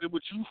doing something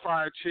with you,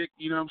 Fiyachick.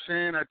 You know what I'm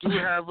saying? I do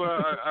have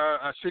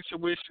a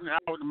situation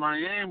out in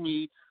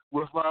Miami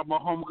with my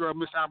homegirl,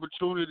 Miss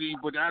Opportunity,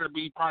 but that'll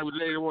be probably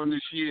later on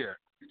this year.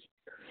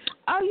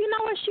 Oh, you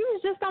know what? She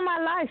was just on my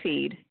live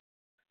feed.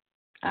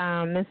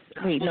 That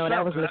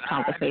was Miss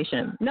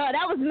Conversation. No,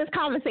 that was Miss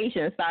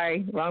Conversation.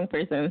 Sorry, wrong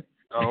person.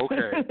 Oh,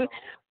 okay.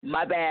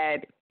 My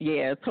bad.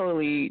 Yeah,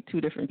 totally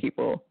two different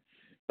people.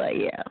 But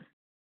yeah.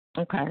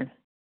 Okay.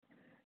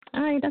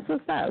 All right, that's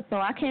what's up. So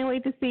I can't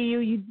wait to see you.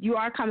 You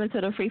are coming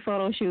to the free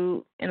photo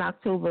shoot in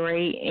October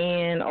 8,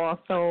 and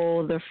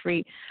also the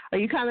free.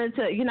 You're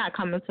not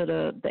coming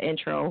to the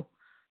intro.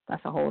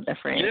 That's a whole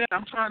different. Yeah,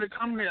 I'm trying to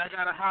come there. I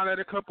gotta holler at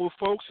a couple of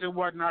folks and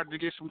whatnot to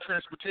get some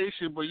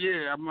transportation. But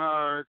yeah, I'm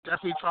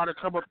definitely trying to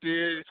come up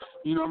there.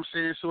 You know what I'm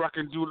saying? So I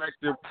can do like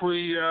the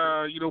pre,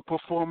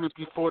 performance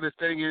before the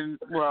thing, and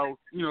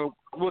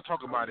we'll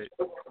talk about it.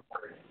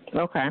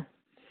 Okay.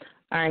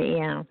 All right.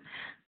 Yeah.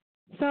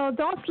 So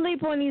don't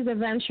sleep on these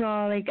events,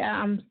 y'all. Like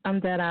I'm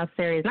dead ass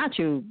serious. Not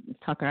you,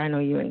 Tucker. I know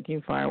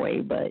you're far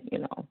away, but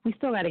we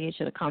still gotta get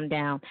you to come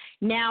down.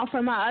 Now,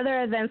 for my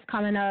other events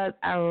coming up,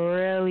 I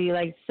really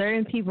like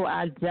certain people.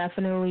 I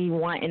definitely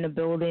want in the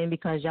building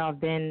because y'all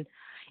been.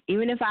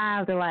 Even if I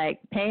have to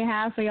pay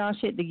half of y'all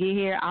shit to get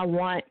here, I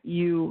want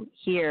you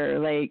here.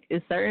 Like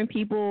it's certain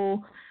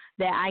people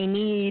that I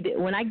need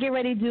when I get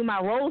ready to do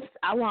my roast.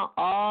 I want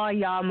all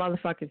y'all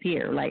motherfuckers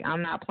here. Like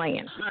I'm not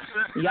playing.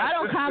 Y'all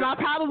don't come, I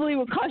probably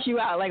will cuss you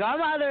out. Like all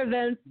my other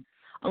events,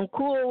 I'm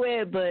cool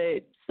with,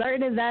 but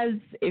certain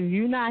events, if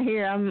you're not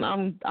here,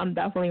 I'm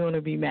definitely going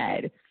to be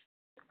mad.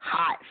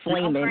 Hot,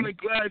 flaming. Yeah,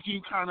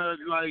 I'm kind of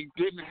glad you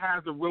didn't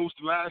have the roast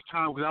last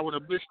time because I would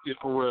have missed it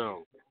for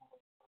real.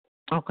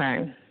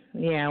 Okay.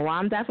 Yeah, well,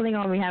 I'm definitely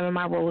going to be having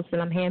my roast,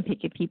 and I'm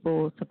handpicking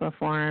people to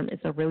perform.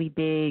 It's a really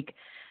big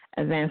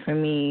event for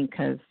me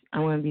because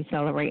I'm going to be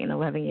celebrating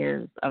 11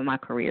 years of my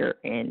career,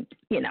 and,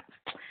 you know,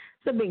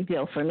 it's a big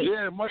deal for me.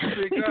 Yeah, much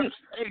big ups.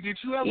 Hey, did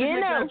you ever get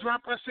that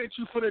drop I sent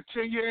you for the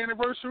 10-year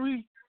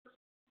anniversary?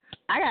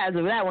 I got to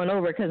do that one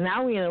over because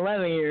now we in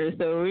 11 years,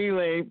 so we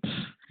like...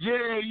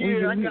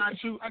 Yeah, I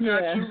got you.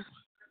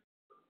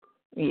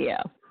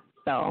 Yeah,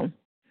 so...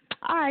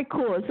 All right,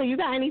 cool. So you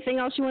got anything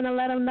else you want to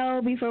let them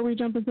know before we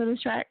jump into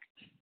this track?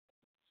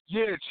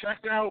 Yeah, check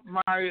out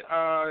my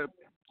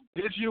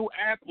digital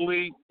app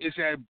link. It's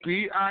at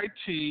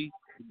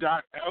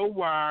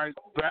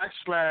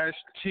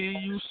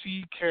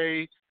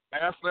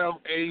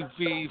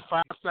bit.ly/TUCKFLAV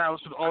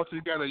 5000 all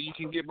together. You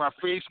can get my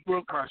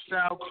Facebook, my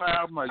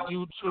SoundCloud, my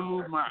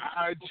YouTube, my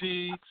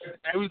IG.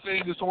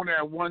 Everything is on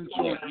that one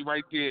joint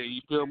right there.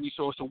 You feel me?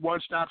 So it's a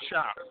one-stop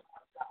shop.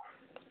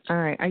 All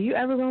right. Are you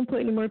ever going to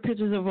put any more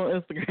pictures of on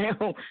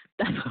Instagram?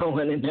 That's what I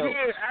want to know.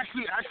 Yeah,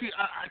 actually,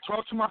 I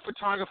talked to my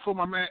photographer,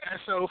 my man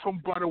SL from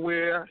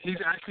Butterware.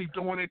 He's actually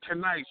doing it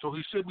tonight, so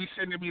he should be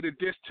sending me the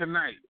disc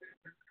tonight.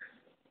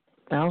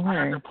 Okay.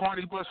 I got the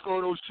party bus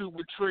photo shoot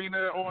with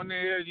Trina on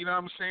there. You know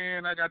what I'm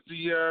saying? I got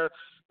the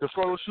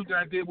photo shoot that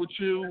I did with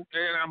you,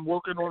 and I'm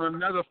working on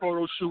another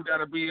photo shoot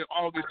that'll be in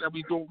August. That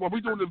we doing. Well, we're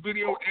doing the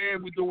video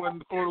and we're doing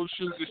the photo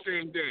shoot the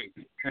same day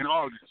in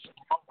August.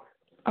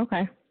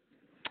 Okay.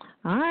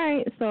 All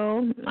right,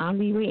 so I'll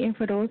be waiting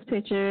for those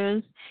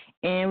pictures,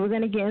 and we're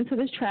going to get into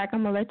this track.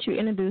 I'm going to let you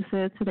introduce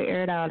it to the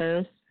Air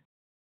Doubters.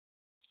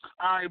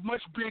 All right,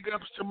 much big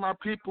ups to my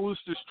peoples,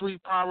 the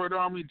Street Powered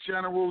Army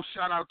General.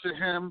 Shout out to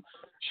him.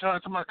 Shout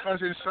out to my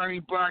cousin,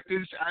 Sonny Black.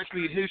 This is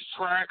actually his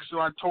track, so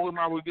I told him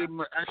I would give him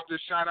an extra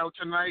shout out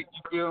tonight.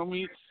 You feel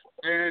me?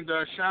 And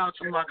shout out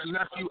to my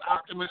nephew,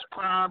 Optimus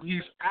Prime.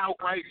 He's out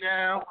right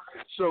now,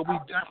 so we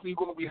definitely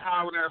going to be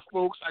hollering at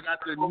folks. I got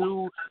the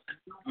new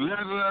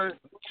leather,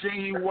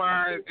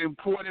 genuine,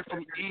 imported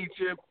from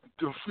Egypt,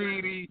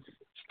 graffiti,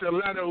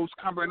 stilettos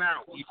coming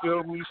out. You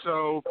feel me?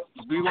 So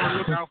we going to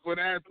look out for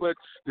that. But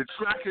the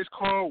track is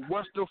called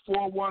What's the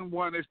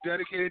 411? It's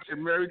dedicated to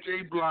Mary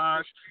J.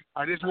 Blige.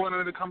 I just wanted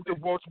her to come to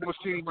Baltimore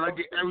City when I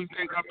get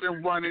everything up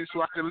and running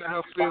so I can let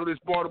her feel this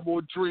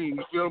Baltimore dream.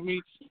 You feel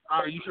me?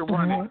 All right, you can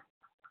run it.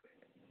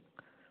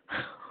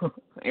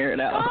 Air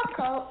it out.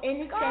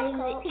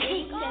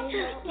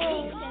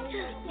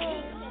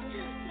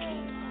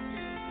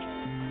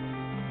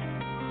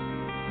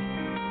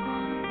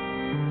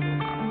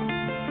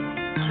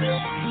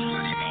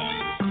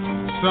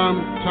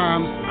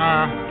 Sometimes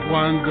I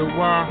wonder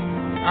why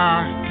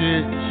I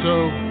get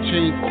so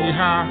chinky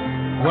high.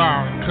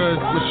 Why? Cause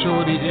my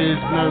shorty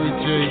is Mary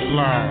J.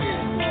 Blige.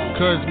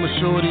 Cause my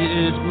shorty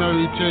is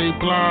Mary J.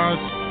 Blige.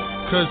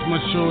 Cause my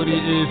shorty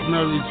is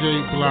Mary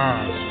J.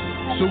 Blige.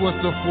 So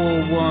what's the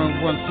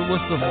 411? So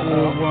what's the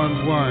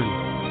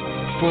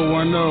 411?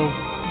 410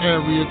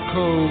 area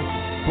code,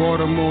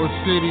 Baltimore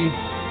City,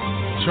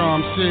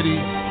 Charm City,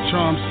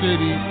 Charm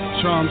City,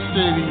 Charm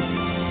City.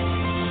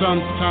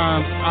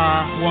 Sometimes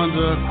I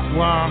wonder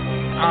why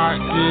I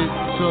get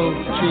so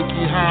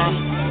cheeky high.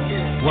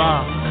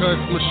 Why? Cause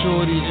my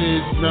shorty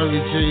is Mary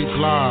J.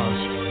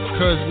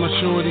 Blige. Cause my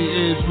shorty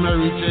is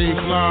Mary J.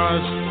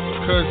 Blige.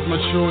 Cause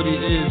my shorty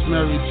is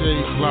Mary J.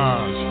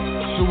 Blige.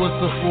 So what's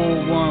the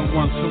 411?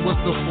 So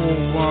what's the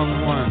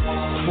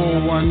 411?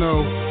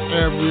 410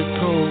 area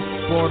code,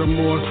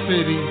 Baltimore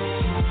City,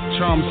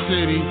 Charm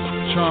City,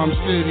 Charm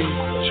City,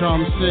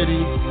 Charm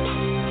City.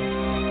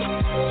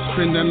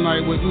 Spend the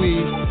night with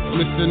me,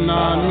 Mr.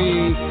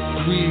 Nami,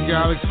 Weed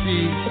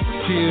Galaxy,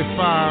 Tier 5.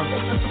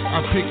 I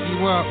pick you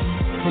up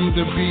from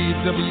the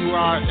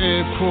BWI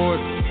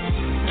Airport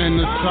and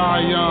the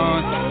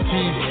Scion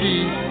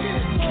TC,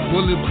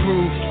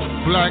 bulletproof,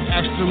 black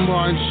Aston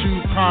Martin shoe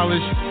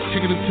polish.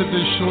 Taking it to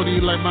the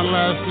shorty like my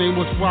last name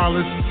was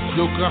Wallace.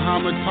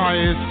 Yokohama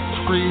tires,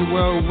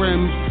 Sprewell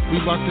rims. We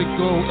about to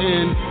go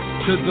in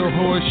to the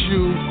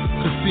Horseshoe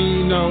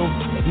Casino.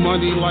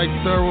 Money like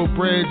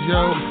thoroughbred,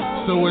 yo.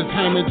 So it's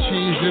ham and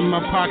cheese in my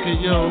pocket,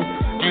 yo.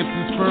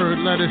 Anthony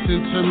lettuce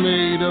and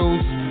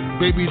tomatoes.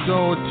 Baby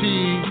doll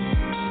tea,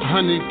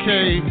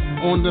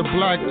 100K on the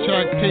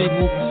blackjack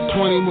table.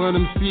 21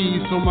 them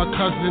C's, so my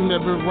cousin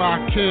never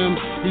rock him.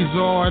 He's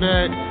all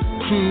that.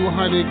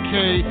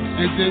 200K,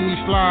 and then we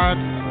slide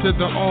to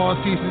the All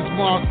Seasons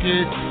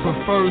Market. But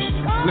first,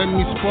 let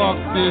me spark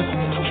this,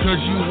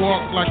 cause you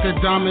walk like a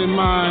diamond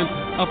mine,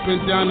 up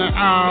and down the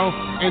aisle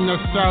in the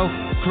South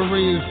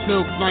Korean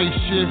silk night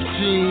shift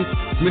jeans.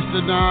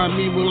 Mr.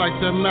 Nami would like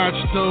to match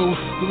those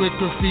with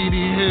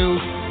graffiti hills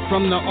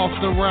from the Off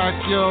the Rack,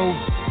 yo.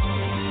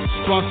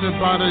 Sponsored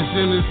by the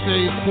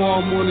Genesee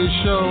Qual Morning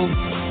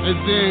Show. And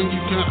then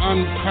you can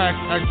unpack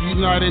at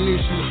United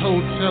Nations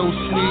Hotel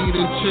Suite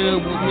and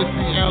chill with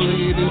Missy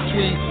Elliott and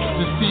tweet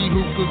to see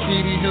who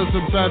graffiti hills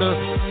are better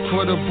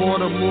for the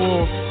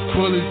Baltimore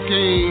Bullets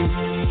game.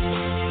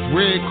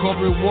 Red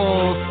carpet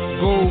walls,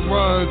 gold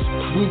rugs,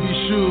 ruby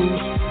shoes,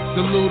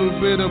 the little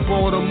bit of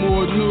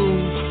Baltimore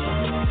news.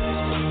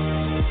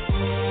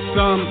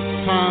 Some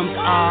Sometimes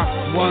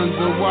I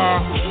wonder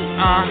why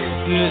I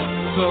get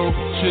so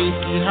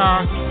shaky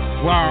high.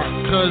 Why?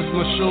 Cause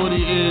my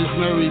shorty is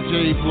Mary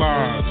J.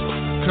 Blige.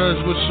 Cause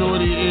my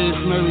shorty is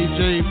Mary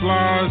J.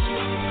 Blige.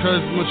 Cause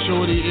my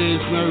shorty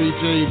is Mary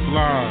J.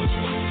 Blige.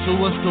 So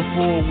what's the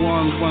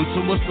 411?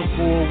 So what's the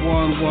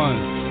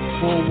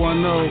 411?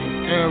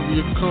 410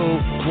 area code,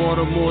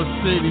 Baltimore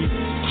City,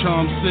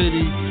 Charm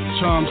City,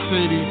 Charm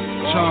City,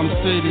 Charm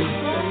City.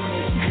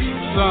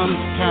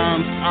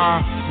 Sometimes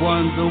I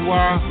wonder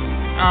why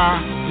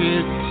I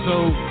get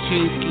so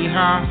cheeky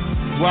high.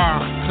 Why?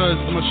 Cause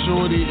my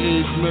shorty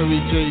is Mary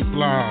J.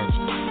 Blige.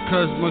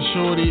 Cause my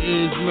shorty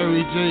is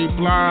Mary J.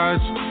 Blige.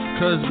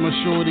 Cause my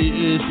shorty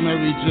is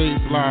Mary J.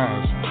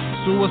 Blige.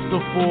 So what's the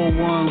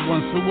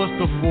 411? So what's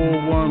the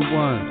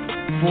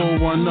 411?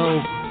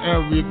 410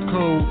 area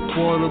code,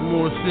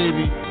 Baltimore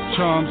City,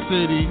 Charm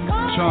City,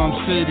 Charm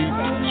City,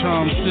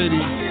 Charm City.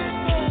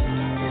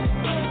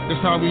 That's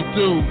how we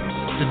do.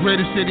 The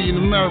greatest city in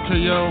America,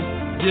 yo.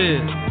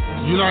 Yeah.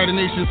 United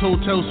Nations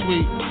Hotel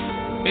Suite.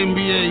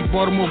 NBA,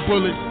 Baltimore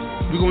Bullets.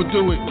 We gonna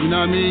do it, you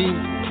know what I mean?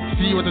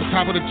 See you at the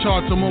top of the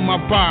charts. I'm on my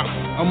bop.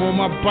 I'm on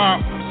my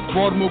bop.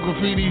 Baltimore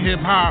graffiti hip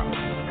hop.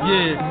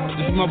 Yeah.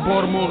 This is my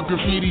Baltimore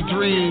graffiti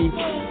dream.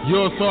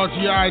 Your thoughts,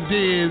 your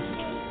ideas.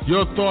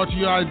 Your thoughts,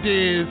 your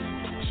ideas.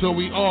 So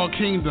we all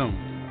kingdom.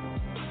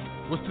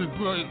 What's the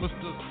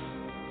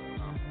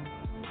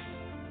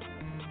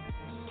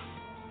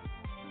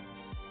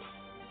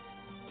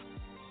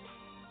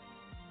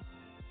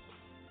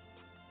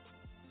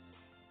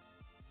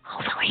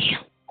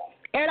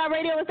Air It Out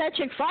Radio with that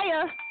chick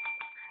Fire.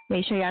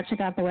 Make sure y'all check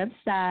out the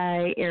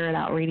website,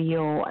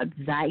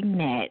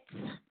 airitoutradio.net.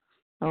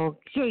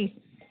 Okay.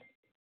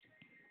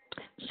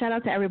 Shout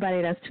out to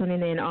everybody that's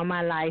tuning in on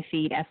my live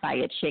feed at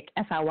Fiyachick,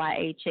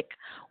 Fiyachick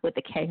with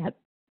the K at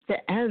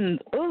the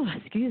end. Oh,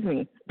 excuse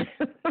me.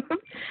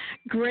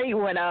 Great,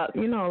 what up?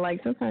 You know,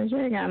 like sometimes you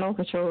ain't got no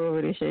control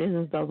over this shit.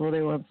 It just does what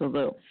it wants to do.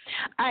 All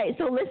right,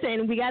 so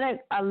listen, we got a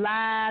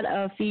lot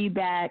of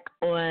feedback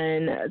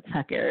on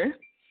Tucker.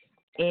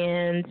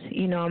 And,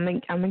 you know,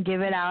 I'm gonna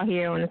give it out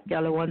here on a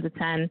scale of 1 to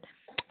 10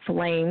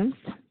 flames.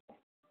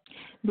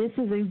 This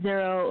is a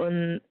 0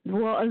 on,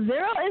 well, a 0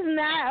 is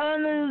not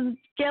on a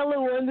scale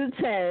of 1 to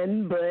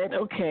 10, but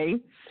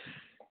okay.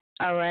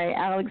 All right,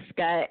 Alex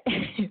Scott,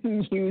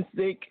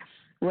 music.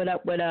 What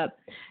up, what up?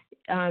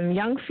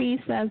 Young Fee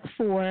says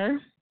 4.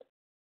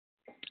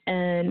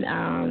 And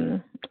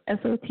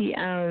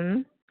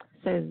SOTM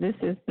says this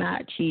is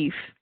not Chief.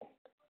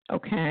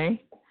 Okay.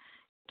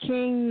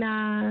 King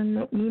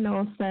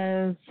Nino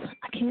says,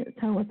 I can't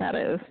tell what that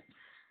is.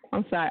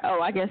 I'm sorry.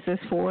 Oh, I guess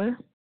it's 4.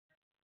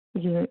 He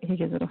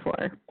gives it a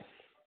 4.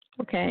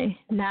 Okay.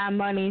 Not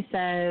Money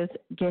says,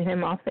 get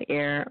him off the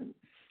air.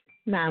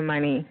 Not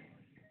Money.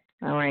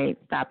 All right,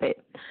 stop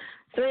it.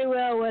 3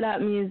 Will, what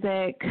up,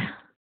 music?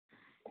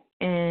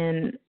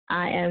 And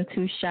I Am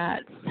 2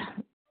 Shots.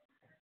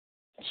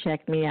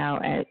 Check me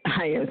out at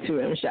I Am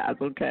 2M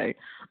Shots, okay?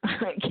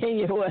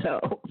 Kenya, what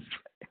else?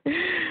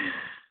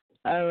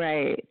 All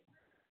right.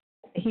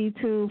 He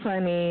Too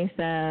Funny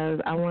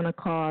says, I want to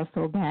call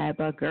so bad,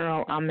 but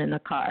girl, I'm in the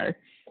car.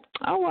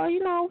 Oh, well,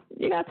 you know,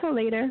 you got till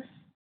later.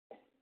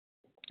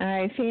 All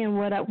right, Fian,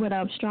 what up, what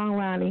up? Strong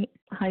Ronnie,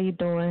 how you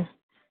doing?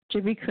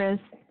 Jibby Chris,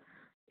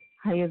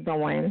 how you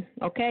doing?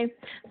 Okay,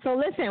 so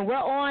listen, we're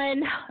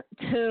on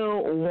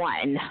to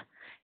 1.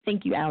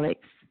 Thank you,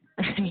 Alex.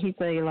 He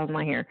said he loves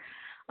my hair.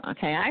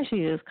 Okay, I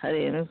actually just cut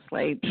it, and it's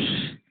like...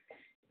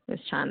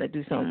 Just trying to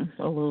do something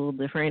a little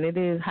different. It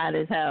is hot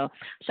as hell.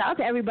 Shout out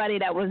to everybody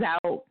that was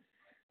out,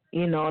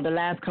 you know, the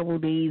last couple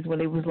of days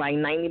when it was like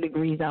 90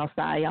 degrees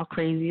outside. Y'all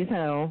crazy as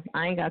hell.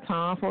 I ain't got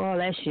time for all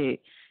that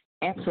shit.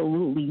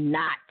 Absolutely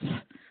not.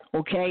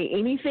 Okay?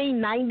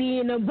 Anything 90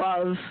 and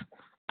above,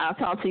 I'll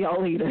talk to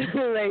y'all later.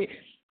 Like,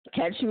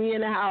 catch me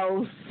in the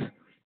house,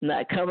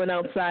 not coming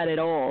outside at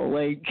all,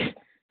 like,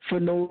 for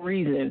no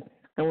reason,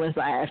 unless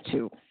I have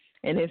to.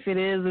 And if it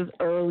is, it's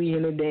early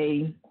in the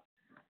day.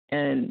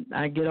 And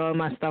I get all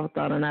my stuff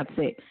done, and that's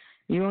it.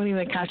 You won't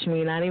even catch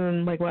me, not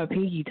even like my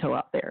pinky toe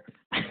out there.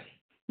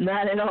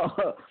 Not at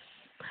all.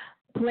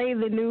 Play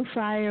the new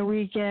Fire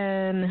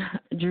Weekend,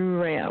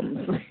 Drew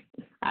Rams.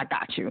 I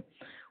got you.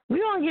 We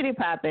gonna get it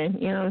popping,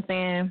 you know what I'm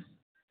saying?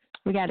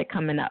 We got it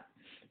coming up.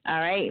 All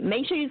right.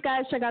 Make sure you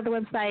guys check out the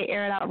website,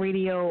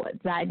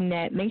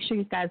 airitoutradio.net. Make sure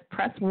you guys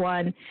press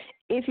 1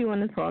 if you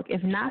want to talk.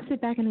 If not,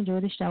 sit back and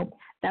enjoy the show.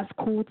 That's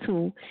cool,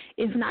 too.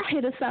 If not,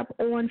 hit us up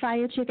on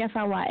Fiyachick,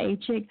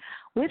 Fiyachick,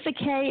 with the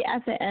K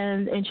at the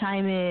end, and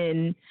chime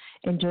in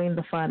and join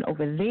the fun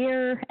over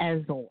there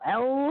as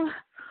well,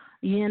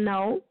 you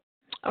know.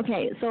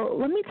 Okay, so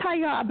let me tell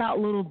y'all about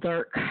Lil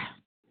Durk.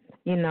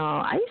 You know,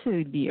 I used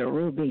to be a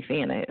real big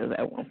fan of his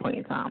at one point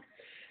in time,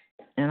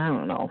 and I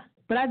don't know.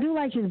 But I do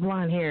like his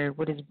blonde hair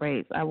with his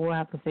braids. I will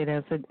have to say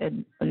that's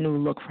a new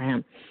look for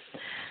him.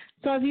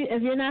 So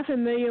if you're not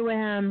familiar with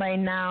him right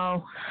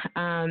now,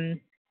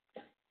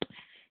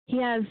 he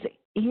has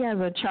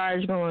a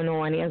charge going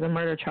on. He has a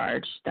murder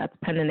charge that's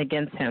pending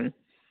against him,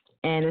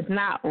 and it's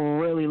not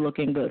really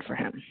looking good for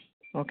him.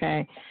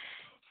 Okay,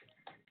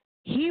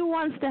 he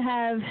wants to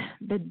have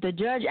the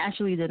judge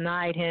actually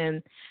denied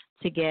him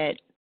to get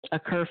a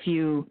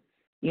curfew,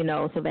 you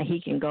know, so that he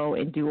can go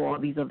and do all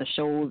these other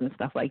shows and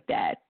stuff like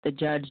that. The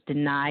judge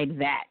denied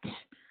that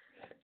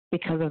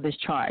because of this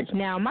charge.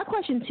 Now, my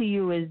question to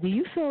you is, do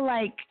you feel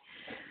like,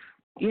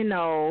 you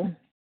know,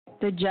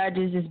 the judge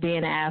is just being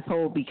an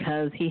asshole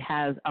because he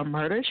has a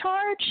murder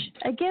charge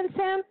against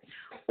him,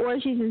 or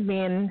is he just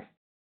being,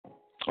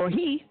 or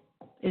he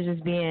is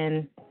just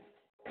being,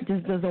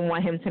 just doesn't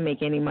want him to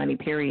make any money,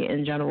 period,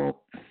 in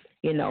general,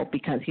 you know,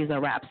 because he's a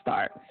rap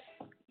star?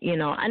 You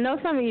know, I know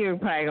some of you are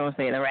probably going to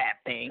say the rap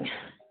thing,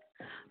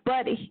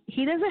 but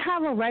he doesn't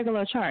have a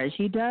regular charge.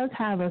 He does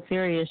have a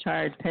serious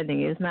charge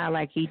pending. It's not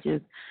like he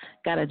just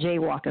got a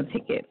jaywalking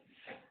ticket.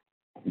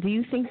 Do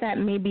you think that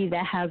maybe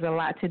that has a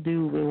lot to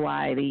do with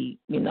why they,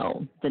 you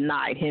know,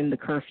 denied him the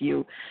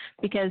curfew?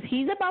 Because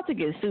he's about to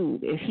get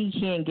sued if he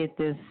can't get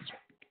this,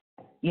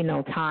 you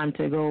know, time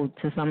to go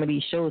to some of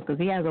these shows, because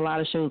he has a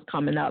lot of shows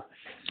coming up,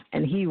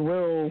 and he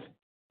will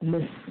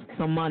miss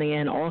some money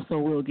and also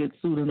will get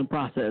sued in the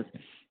process.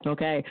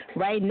 Okay?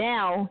 Right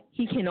now,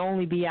 he can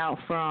only be out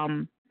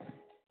from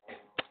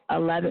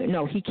 11.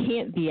 No, he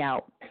can't be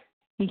out.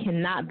 He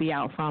cannot be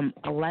out from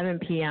 11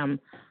 p.m.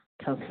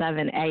 till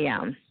 7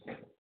 a.m.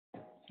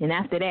 And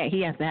after that,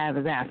 he has to have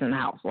his ass in the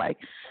house, like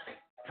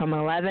from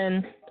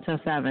 11 to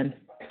 7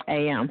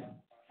 a.m.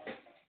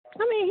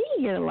 I mean, he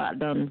can get a lot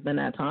done within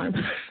that time.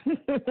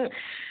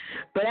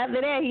 But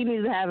after that, he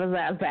needs to have his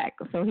ass back.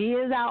 So he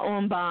is out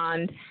on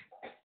bond.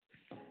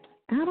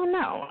 I don't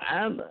know.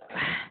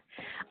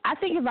 I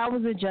think if I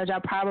was a judge, I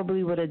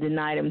probably would have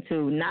denied him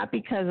too. Not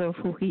because of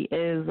who he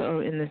is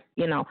or in this,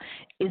 you know,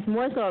 it's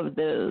more so of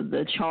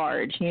the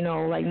charge. You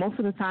know, like most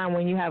of the time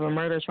when you have a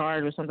murder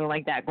charge or something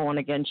like that going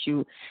against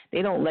you,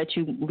 they don't let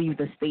you leave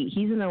the state.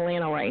 He's in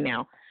Atlanta right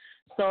now.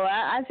 So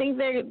I think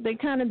they're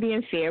kind of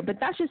being fair, but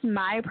that's just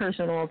my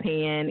personal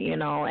opinion, you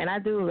know, and I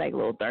do like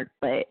Lil Durk,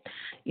 but,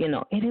 you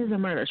know, it is a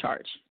murder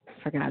charge,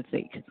 for God's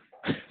sake.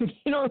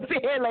 You know what I'm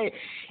saying? Like,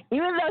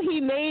 even though he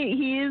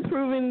is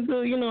proven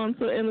to, you know,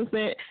 to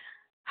innocent,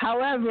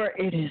 however,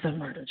 it is a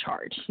murder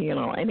charge, you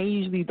know, and they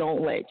usually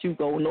don't let you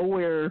go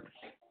nowhere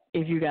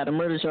if you got a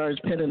murder charge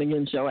pending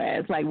against your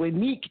ass. Like with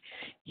Meek,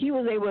 he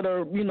was able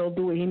to, you know,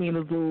 do what he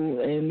needed to do,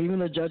 and even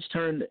the judge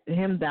turned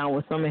him down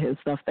with some of his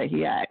stuff that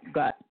he had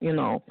got, you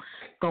know,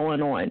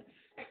 going on.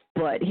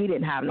 But he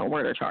didn't have no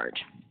murder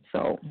charge.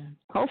 So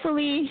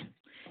hopefully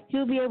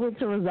he'll be able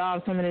to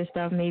resolve some of this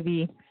stuff,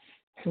 maybe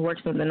work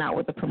something out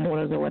with the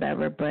promoters or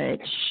whatever, but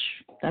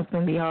that's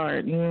going to be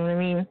hard. You know what I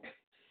mean?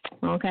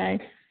 Okay?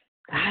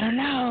 I don't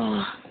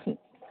know.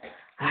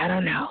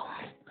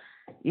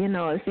 You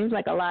know, it seems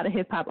like a lot of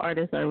hip-hop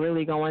artists are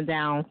really going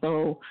down,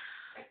 so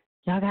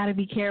y'all got to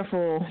be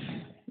careful.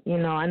 You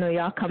know, I know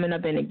y'all coming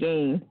up in the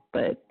game,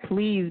 but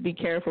please be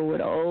careful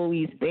with all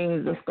these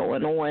things that's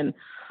going on.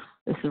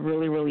 This is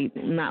really, really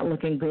not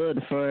looking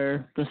good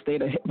for the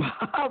state of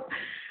hip-hop.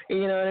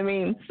 You know what I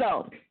mean?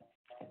 So,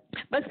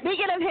 but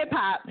speaking of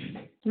hip-hop,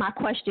 my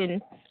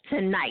question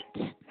tonight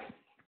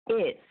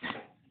is,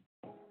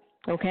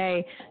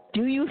 okay,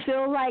 do you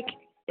feel like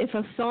if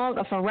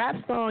a rap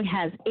song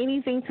has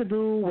anything to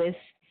do with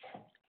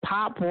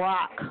pop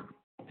rock,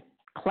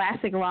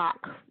 classic rock,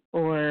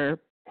 or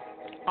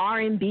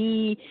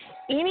R&B,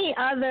 any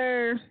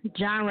other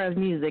genre of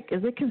music,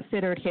 is it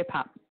considered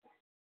hip-hop?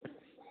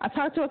 I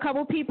talked to a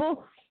couple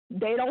people,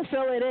 they don't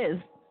feel it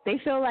is. They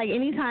feel like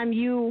anytime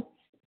you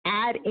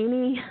add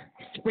any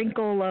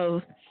sprinkle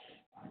of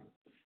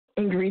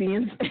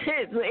ingredients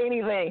to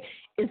anything,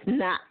 it's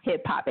not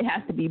hip-hop. It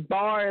has to be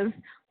bars,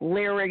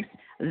 lyrics,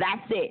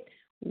 that's it.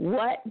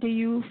 What do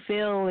you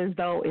feel as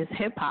though is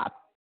hip-hop?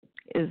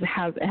 It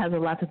has a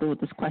lot to do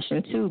with this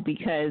question, too,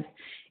 because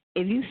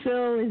if you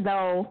feel as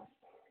though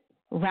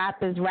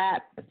rap is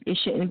rap, it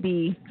shouldn't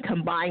be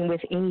combined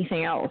with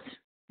anything else,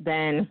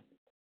 then,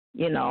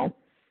 you know,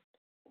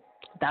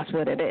 that's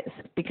what it is.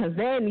 Because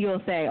then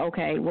you'll say,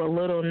 okay, well,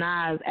 Lil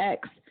Nas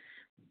X,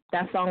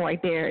 that song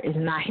right there is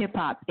not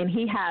hip-hop. And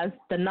he has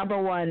the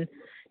 #1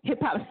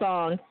 hip-hop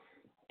song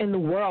in the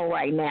world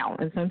right now,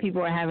 and some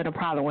people are having a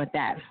problem with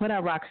that. What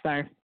up,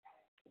 Rockstar?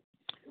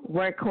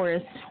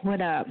 Workhorse,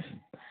 what up?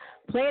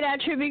 Play that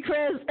tribute,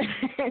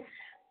 Chris.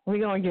 We're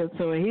going to get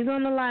to it. He's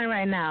on the line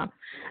right now.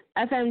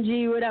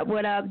 FMG, what up,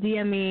 what up?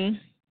 DME,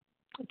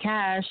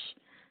 Cash,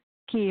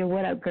 Kia,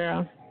 what up,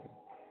 girl?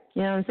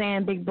 You know what I'm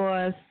saying? Big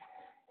Boss,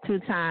 2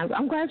 times.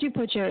 I'm glad you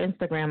put your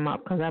Instagram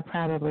up, because I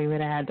probably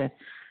would have had to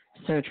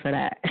search for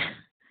that.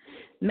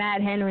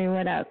 Matt Henry,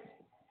 what up?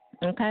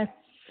 Okay.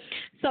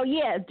 So,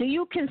 yeah, do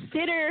you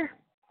consider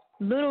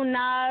Lil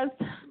Nas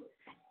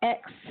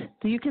X,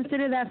 do you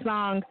consider that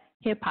song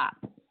hip-hop?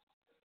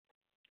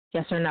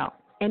 Yes or no?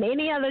 And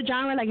any other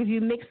genre, like if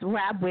you mix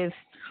rap with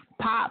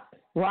pop,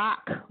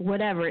 rock,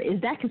 whatever, is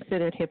that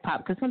considered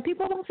hip-hop? Because some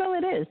people don't feel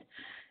it is.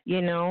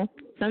 You know,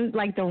 some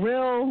like the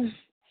real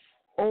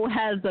old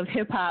heads of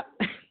hip-hop,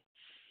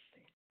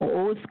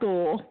 old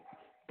school,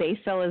 they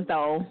feel as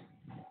though,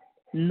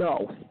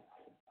 no,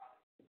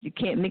 you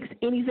can't mix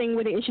anything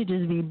with it. It should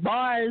just be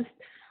bars,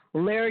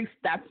 lyrics,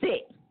 that's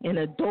it, and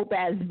a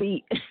dope-ass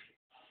beat.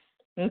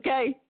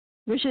 Okay?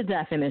 What's your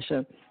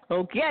definition?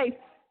 Okay.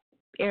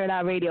 Air It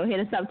Out Radio. Hit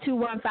us up,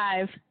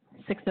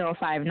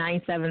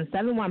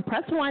 215-605-9771.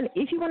 Press 1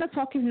 if you want to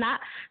talk. If not,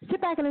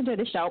 sit back and enjoy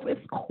the show. It's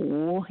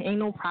cool. Ain't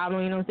no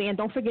problem. You know what I'm saying?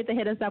 Don't forget to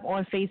hit us up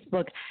on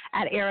Facebook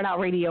at Air It Out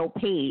Radio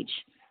page.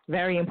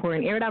 Very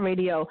important. Air It Out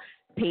Radio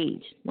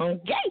page.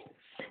 Okay?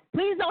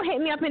 Please don't hit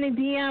me up in a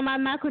DM.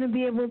 I'm not going to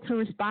be able to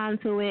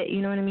respond to it,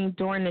 you know what I mean,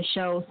 during the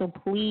show. So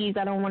please,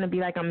 I don't want to be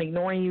like I'm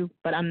ignoring you,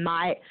 but I'm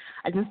not.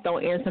 I just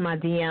don't answer my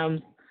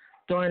DMs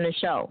during the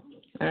show.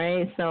 All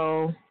right?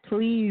 So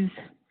please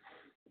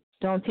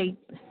don't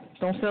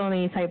feel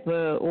any type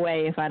of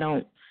way if I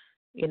don't,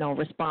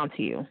 respond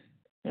to you.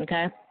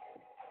 Okay?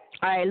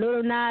 All right,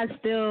 Lil Nas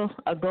still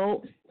a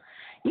GOAT.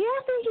 Yeah,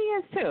 I think he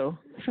is too.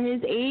 For his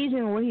age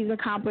and what he's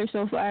accomplished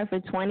so far for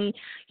 20.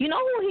 You know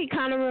who he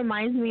kind of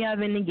reminds me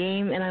of in the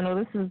game? And I know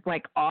this is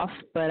like off,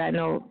 but I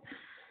don't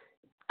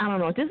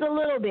know, just a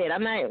little bit.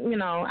 I'm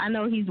not, I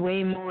know he's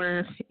way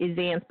more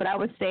advanced, but I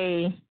would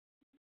say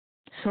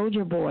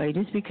Soulja Boy,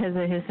 just because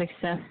of his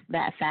success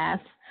that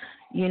fast.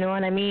 You know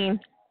what I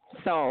mean?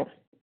 So,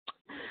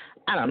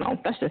 I don't know.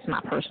 That's just my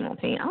personal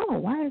opinion. I don't know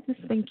why this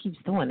thing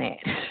keeps doing that.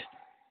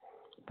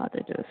 About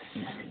to just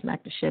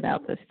smack the shit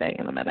out this thing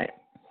in a minute.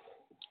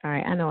 All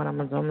right, I know what I'm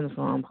going to do. I'm just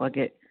going to unplug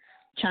it.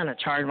 I'm trying to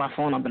charge my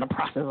phone up in the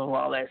process of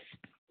all this.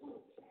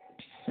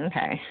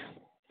 Okay.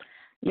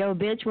 Yo,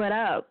 bitch, what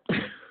up?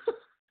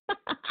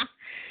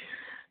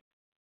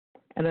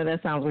 I know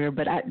that sounds weird,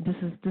 but this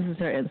is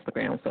her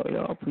Instagram, so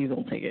y'all please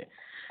don't take it.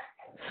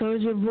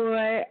 Soulja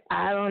Boy,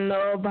 I don't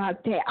know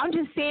about that. I'm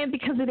just saying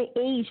because of the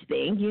age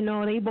thing. They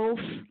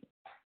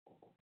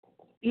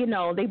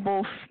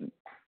both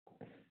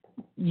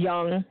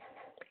young,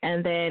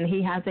 and then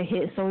he has a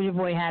hit. Soulja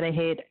Boy had a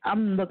hit.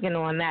 I'm looking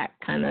on that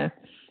kind of,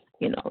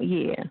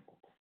 yeah.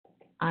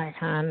 I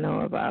kind of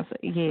know about it,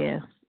 yeah.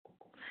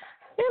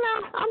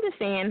 I'm just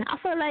saying. I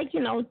feel like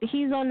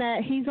he's on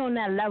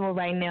that level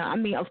right now. I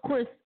mean, of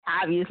course,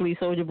 obviously,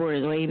 Soulja Boy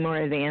is way more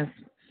advanced,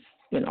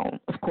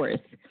 of course,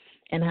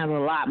 and have a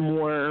lot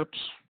more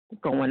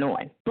going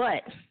on.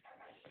 But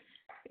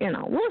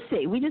we'll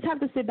see. We just have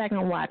to sit back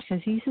and watch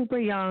because he's super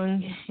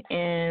young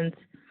and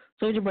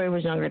Soulja Boy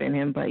was younger than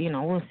him, but,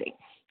 we'll see.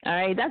 All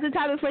right, that's the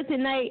topic for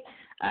tonight.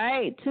 All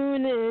right,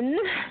 tune in.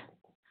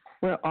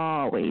 We're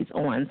always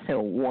on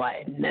till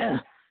 1.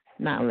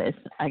 Not unless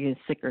I get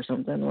sick or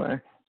something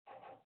or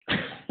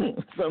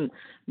some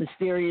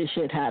mysterious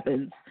shit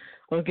happens.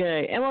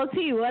 Okay, MOT,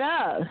 what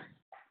up?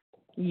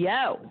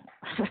 Yo.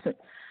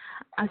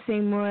 I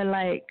sing more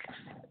like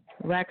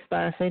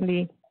Rockstar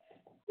Cindy.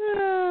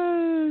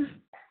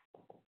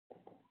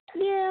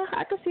 Yeah,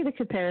 I can see the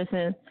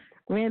comparison.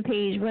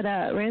 Rampage, what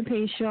up?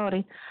 Rampage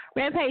Shorty.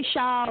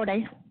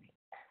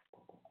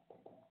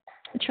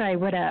 Trey,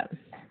 what up?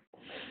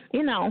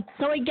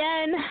 So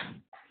again,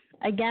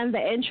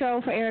 the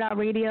intro for Air It Out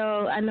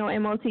Radio, I know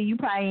MOT, you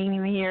probably ain't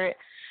even hear it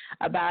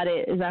about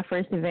it. It's our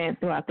first event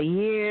throughout the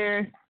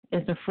year.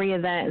 It's a free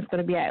event. It's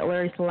going to be at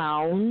Lyrics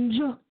Lounge.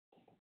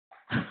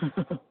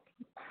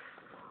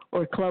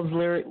 Or Club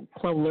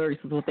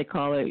Lyrics is what they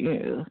call it.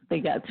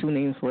 They got 2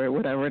 names for it,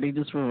 whatever. They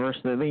just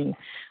reversed the name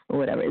or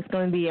whatever. It's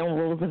going to be on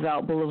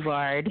Roosevelt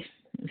Boulevard,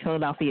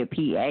 Philadelphia,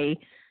 PA.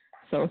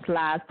 So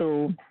slide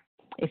through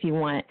if you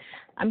want.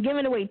 I'm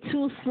giving away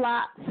 2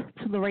 slots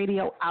to the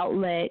radio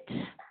outlet.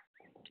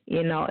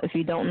 If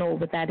you don't know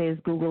what that is,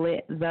 Google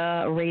it.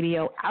 The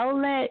radio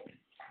outlet.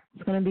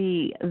 It's going to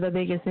be the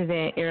biggest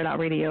event Air It Out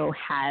Radio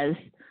has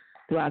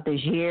throughout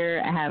this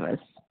year. I have a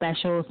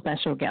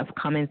special guest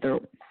coming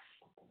through.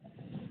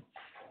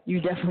 You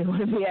definitely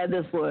want to be at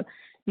this one.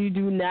 You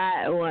do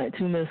not want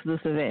to miss this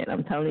event.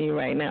 I'm telling you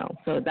right now.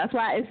 So that's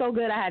why it's so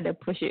good I had to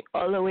push it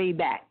all the way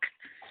back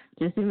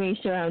just to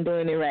make sure I'm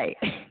doing it right.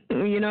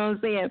 You know what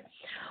I'm saying?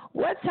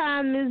 What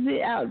time is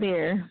it out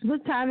there?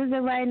 What time is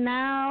it right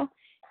now?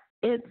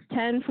 It's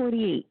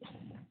 10:48.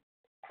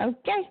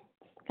 Okay.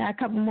 Got a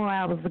couple more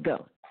hours to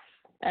go.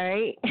 All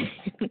right.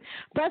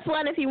 Press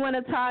 1 if you want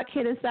to talk.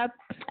 Hit us up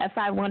at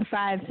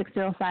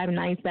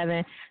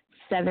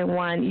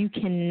 515-605-9771. You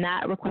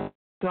cannot request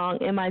a song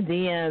in my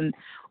DM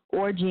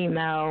or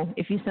Gmail.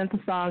 If you sent the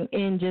song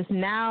in just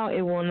now,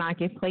 it will not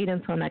get played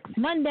until next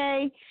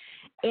Monday.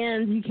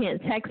 And you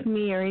can't text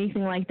me or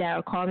anything like that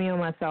or call me on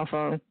my cell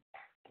phone,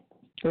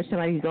 which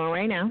somebody's doing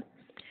right now,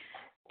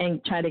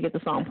 and try to get the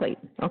song played.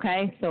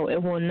 Okay? So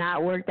it will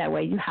not work that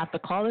way. You have to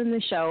call in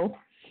the show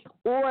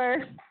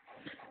or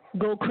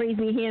go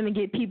crazy ham and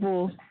get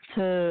people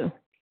to,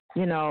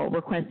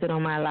 request it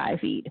on my live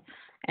feed.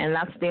 And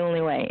that's the only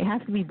way. It has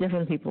to be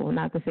different people,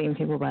 not the same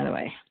people, by the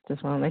way.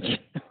 Just want to let you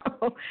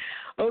know.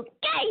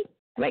 Okay.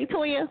 Right,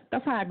 Toya?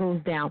 That's how it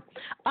goes down.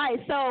 All right,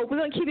 so we're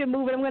going to keep it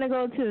moving. I'm going to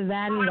go to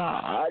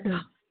Vanguard,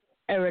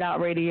 Air It Out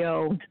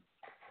Radio.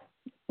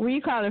 Where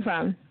you calling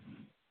from?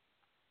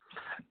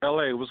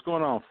 L.A. What's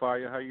going on,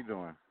 Fire? How you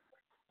doing?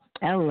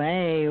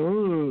 L.A.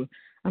 Ooh.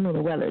 I know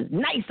the weather's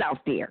nice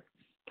out there.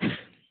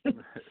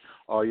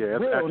 Oh, yeah. It's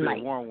real actually nice.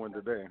 A warm one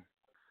today.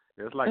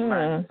 It's like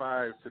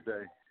 95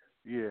 today.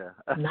 Yeah.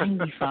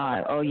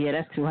 95. Oh, yeah,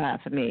 that's too high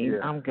for me. Yeah.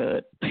 I'm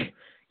good.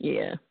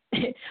 Yeah.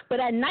 But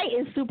at night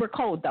it's super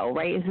cold, though,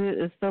 right? Is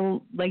it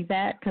still like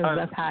that? Because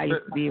that's how I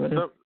used to be.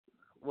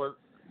 Well,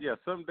 yeah,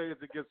 some days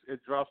it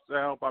drops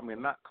down. I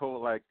mean, not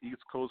cold like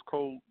East Coast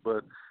cold,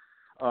 but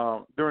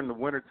during the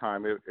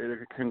wintertime, it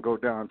can go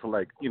down to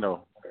like,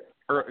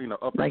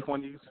 upper like,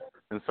 20s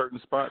in certain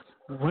spots.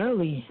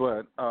 Really?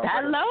 But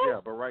that low? Yeah,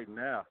 but right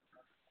now,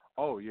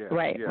 oh yeah,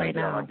 right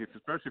now, like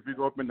especially if you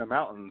go up in the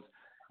mountains,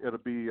 it'll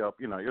be it'll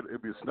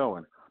be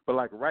snowing. But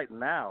like right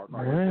now,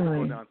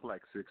 it'll go down to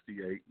like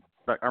 68,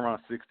 like around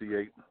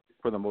 68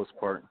 for the most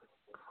part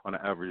on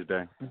an average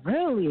day.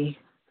 Really?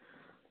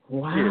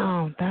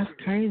 Wow, that's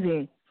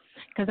crazy.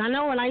 Because I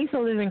know when I used to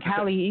live in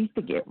Cali, it used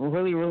to get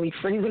really, really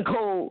freezing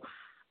cold,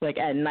 like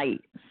at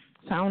night.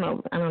 So I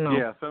don't know.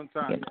 Yeah,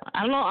 sometimes.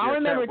 I don't know. I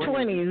remember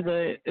 20s,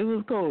 but it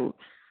was cold.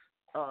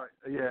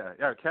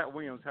 Yeah. Cat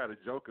Williams had a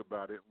joke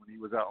about it when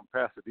he was out in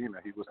Pasadena.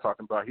 He was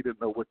talking about he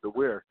didn't know what to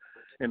wear.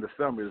 In the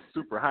summer, it's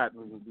super hot,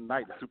 and the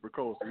night is super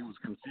cold, so he was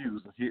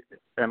confused.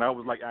 And I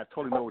was like, I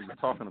totally know what he was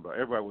talking about.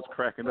 Everybody was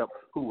cracking up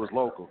who was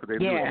local because they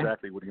knew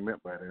exactly what he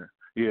meant by that.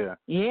 Yeah.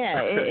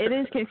 Yeah, it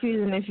is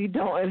confusing if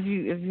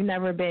you've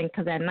never been,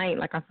 because at night,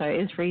 like I said,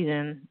 it's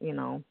freezing.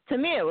 To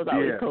me it was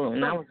always cool,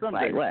 and I was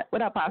like,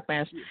 what up, Pop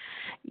Smash?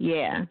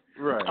 Yeah.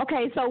 Right.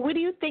 Okay, so what do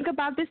you think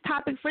about this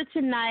topic for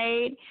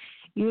tonight?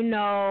 You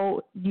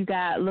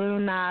got Lil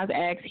Nas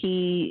X.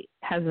 He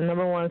has the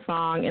 #1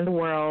 song in the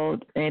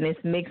world, and it's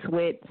mixed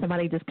with,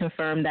 somebody just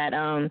confirmed that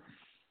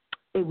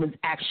it was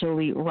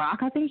actually rock,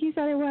 I think he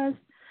said it was.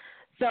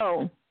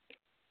 So,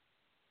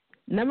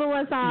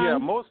 #1 song. Yeah,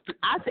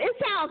 it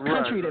sounds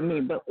country to me,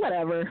 but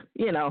whatever,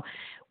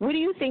 What do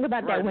you think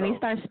about that when they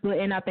start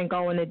splitting up and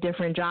going to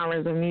different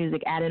genres of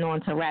music, adding on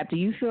to rap? Do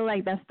you feel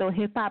like that's still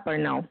hip-hop or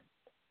no?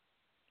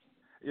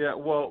 Yeah,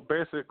 well,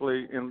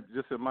 basically, in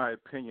my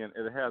opinion,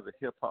 it has a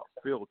hip hop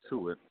feel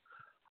to it,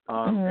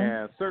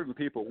 and certain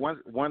people,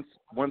 once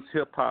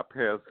hip hop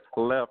has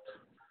left,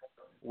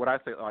 what I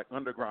say like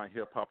underground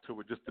hip hop to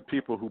it, just the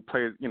people who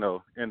play, in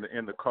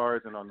the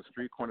cars and on the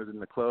street corners in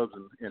the clubs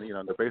and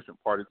in the basement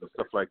parties and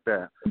stuff like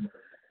that,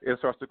 it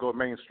starts to go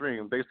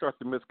mainstream. They start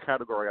to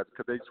miscategorize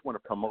because they just want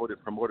to promote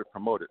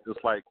it.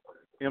 It's like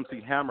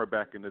MC Hammer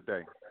back in the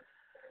day.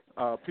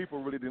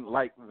 People really didn't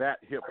like that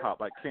hip hop.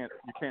 Like, you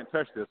can't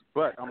touch this.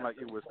 But I'm like,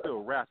 it was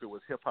still rap. It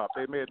was hip hop.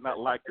 They may not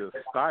like the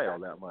style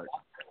that much,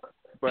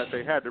 but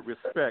they had to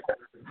respect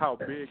how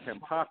big and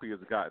poppy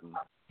it's gotten.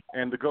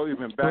 And to go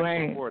even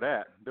back before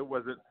that, there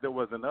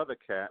was another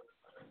cat.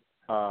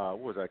 What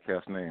was that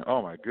cat's name?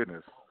 Oh my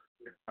goodness!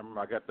 I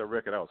remember I got the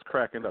record. I was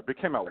cracking up. It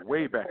came out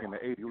way back in the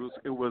 '80s.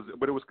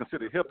 But it was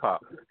considered hip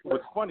hop. It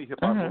was funny hip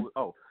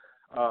hop.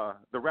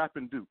 The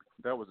Rapping Duke.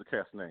 That was the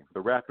cat's name. The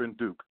Rapping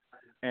Duke.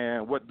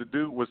 And what the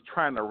dude was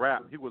trying to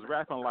rap, he was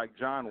rapping like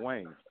John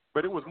Wayne,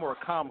 but it was more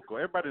comical.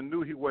 Everybody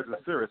knew he wasn't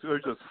serious. It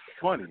was just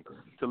funny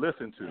to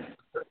listen to.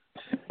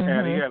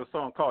 And he had a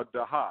song called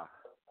 "Daha,"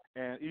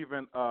 and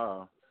even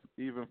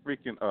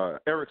freaking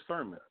Eric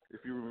Sermon,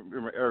 if you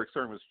remember Eric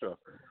Sermon's stuff,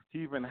 he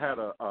even had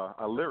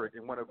a lyric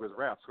in one of his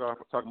raps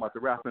talking about the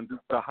rapping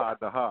 "Daha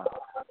Daha."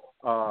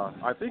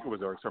 I think it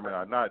was Eric Sermon.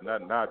 I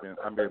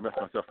may have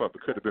messed myself up.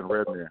 It could have been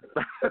Redman.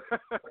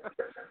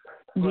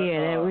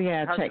 Yeah, we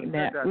gotta check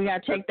that. We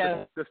gotta check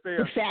the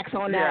facts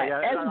on that.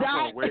 I'm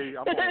going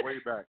way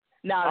back.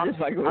 No, I'm just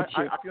fucking with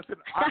you.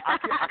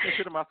 I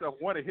consider myself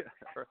one of hip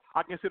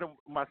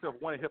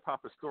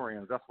hop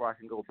historians. That's why I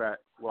can go back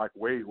like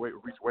reach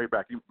way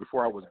back even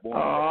before I was born.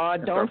 Oh,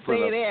 don't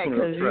say that,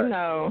 because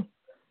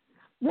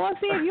Well,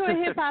 see, if you're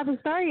a hip hop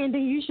historian,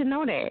 then you should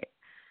know that.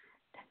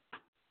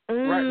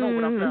 Right. No,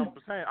 what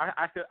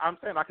I'm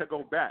saying I could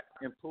go back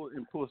and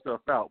pull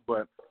stuff out,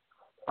 but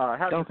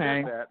having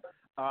said that.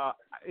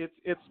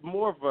 It's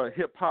more of a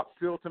hip hop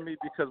feel to me,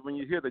 because when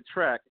you hear the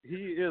track, he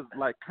is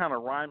like kind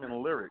of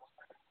rhyming lyrics,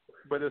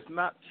 but it's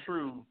not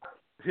true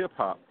hip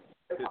hop.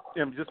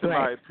 In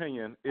my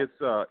opinion, it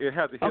has a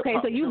hip hop. Okay,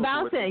 so you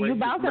bouncing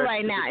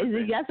right now. Is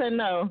it yes or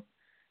no?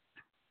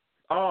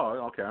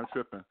 Oh, okay, I'm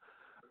tripping.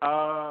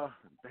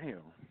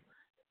 Damn,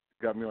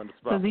 got me on the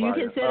spot. So do you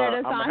consider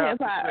this song hip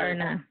hop or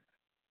not?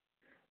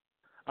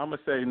 I'm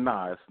gonna say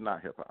nah, it's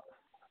not hip hop.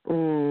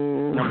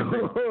 Ooh.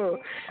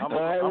 I'm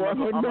gonna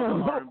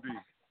R&B.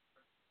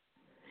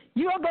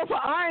 You gonna go for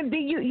R&B?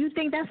 You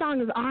think that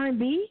song is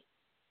R&B?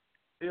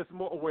 It's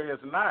more where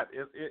it's not.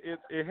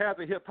 It has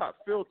a hip hop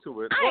feel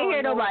to it. I ain't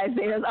hear nobody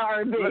say it's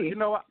R&B. Look, you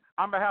know what?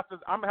 I'm gonna have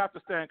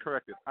to stand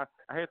corrected. I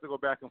hate to go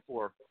back and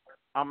forth.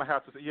 I'm gonna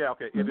have to say,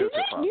 okay, it is hip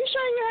hop. You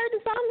sure you heard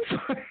the song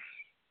before?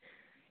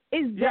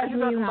 It's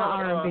definitely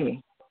not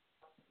R&B.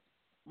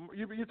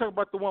 You talk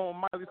about the one with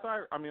Miley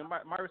Cyrus? I mean,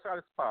 Miley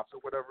Cyrus Pops or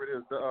whatever it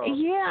is.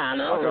 Yeah, I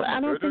know. I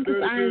don't think it's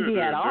R&B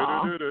at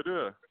all.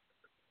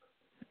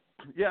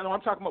 Yeah, no, I'm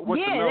talking about what's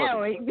the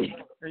melody.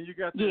 And you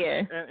got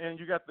and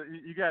you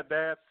got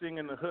Dad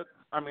singing the hook.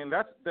 I mean,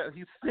 that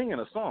he's singing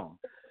a song,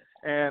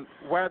 and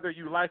whether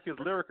you like his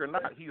lyric or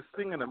not, he's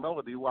singing a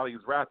melody while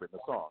he's rapping the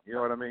song. You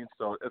know what I mean?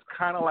 So it's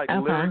kind of like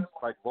lyrics,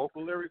 like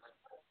vocal lyrics,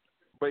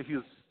 but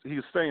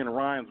he's saying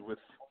rhymes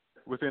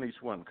within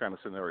each one kind of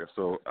scenario.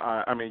 So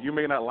I mean, you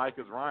may not like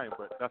his rhyme,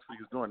 but that's what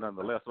he's doing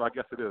nonetheless. So I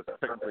guess it is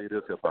technically it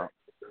is hip hop.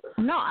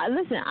 No,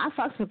 listen, I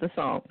fucks with the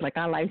song. Like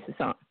I like the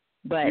song,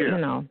 but Yeah. you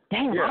know,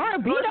 damn Yeah.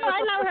 R&B though.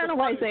 I never heard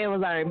nobody say it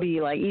was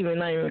R&B. Like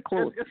not even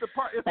close. It's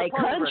a like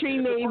party country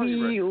record.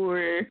 maybe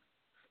or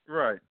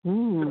right.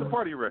 Ooh. It's a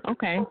party record.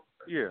 Okay.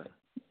 Yeah.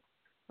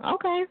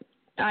 Okay.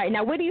 All right.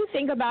 Now, what do you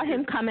think about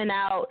him coming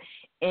out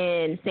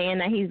and saying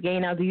that he's gay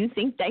now? Do you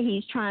think that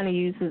he's trying to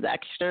use his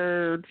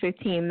extra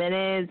 15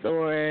 minutes,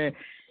 or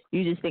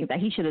you just think that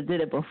he should have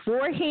did it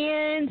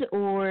beforehand,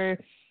 or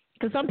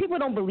because some people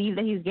don't believe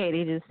that he's gay,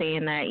 they're just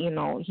saying that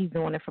he's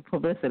doing it for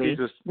publicity.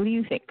 What do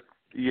you think?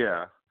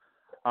 Yeah.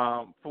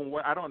 From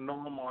what I don't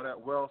know him all that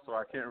well, so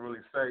I can't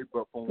really say.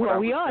 But from what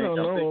we all don't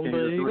know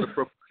him,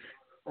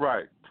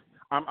 right.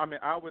 I mean,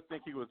 I would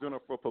think he was doing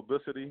it for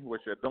publicity,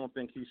 which I don't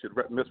think he should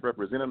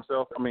misrepresent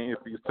himself. I mean, if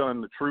he's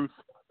telling the truth,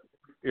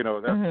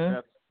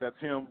 that's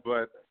him.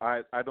 But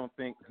I don't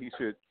think he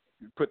should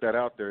put that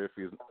out there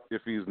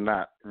if he's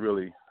not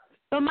really.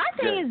 But my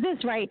thing is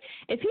this, right?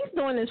 If he's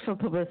doing this for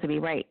publicity,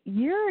 right?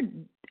 Your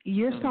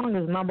song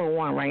is number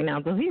one right now.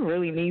 Does he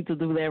really need to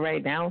do that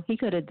right now? He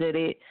could have did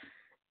it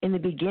in the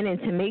beginning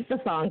to make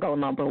the song go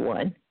number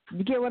one.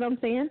 You get what I'm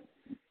saying?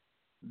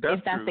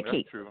 That's true.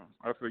 That's true.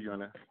 I feel you on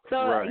that. So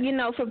right.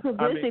 For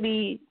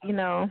publicity, I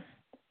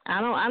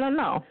don't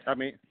know. I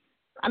mean,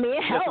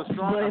 it helps,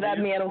 but I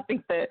don't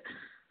think that.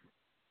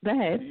 Go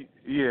ahead.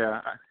 Yeah,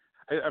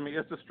 I mean,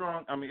 it's a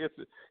strong. I mean,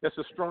 it's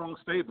a strong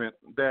statement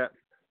that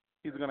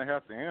he's going to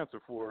have to answer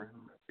for,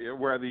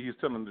 whether he's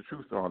telling the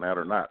truth on that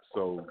or not.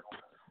 So,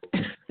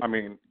 I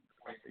mean,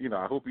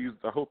 I hope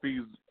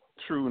he's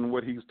true in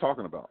what he's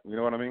talking about. You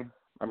know what I mean?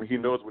 I mean, he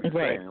knows what he's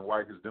saying and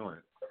why he's doing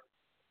it.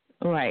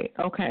 Right.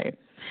 Okay.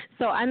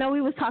 So I know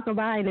we was talking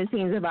behind the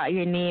scenes about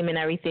your name and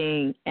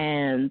everything,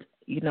 and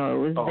it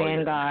was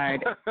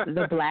Vanguard,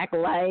 the black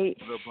light.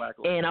 The black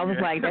light. And I was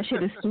like, that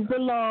shit is super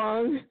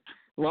long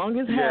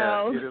as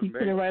hell. You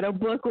could write a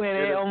book with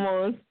it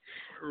almost.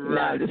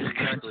 Right. No,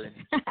 exactly.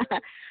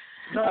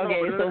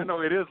 Okay. No,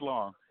 it is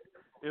long.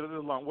 It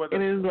is long.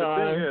 It is long.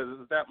 The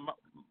thing is that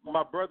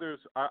my brothers,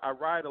 I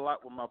ride a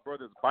lot with my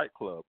brother's bike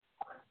club,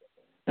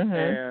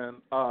 and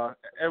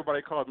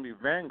everybody calls me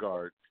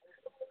Vanguard.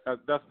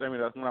 That's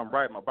when I'm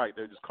riding my bike,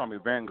 they just call me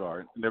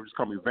Vanguard. They just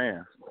call me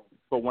Van.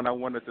 But when I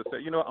wanted to say,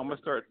 I'm gonna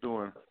start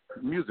doing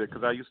music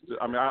because I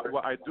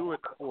do it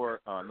for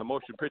the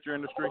motion picture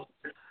industry.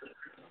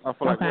 I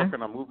feel like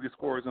working on movie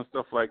scores and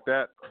stuff like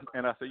that.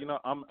 And I said,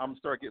 I'm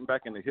start getting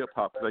back into hip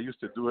hop because I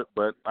used to do it,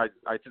 but I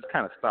just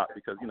kind of stopped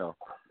because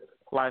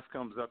life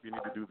comes up, you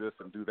need to do this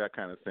and do that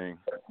kind of thing.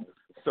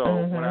 So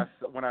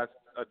when I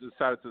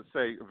decided to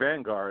say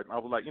Vanguard, I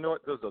was like, you know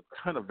what? There's a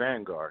ton of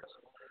Vanguards.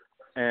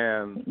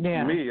 And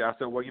me, I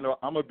said, well,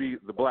 I'm going to be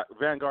the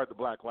Vanguard, the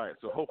black light.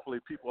 So hopefully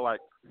people are like,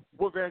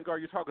 what Vanguard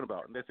are you talking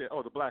about? And they say,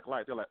 oh, the black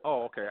light. They're like,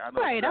 oh, okay. I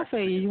know. Right, exactly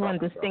I feel you want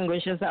to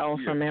distinguish yourself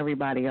from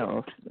everybody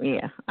else.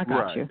 Yeah, I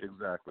got you. Right,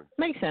 exactly.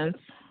 Makes sense.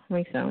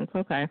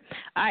 Okay.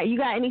 All right, you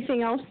got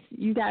anything else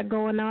you got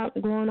going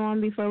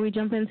on before we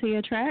jump into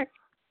your track?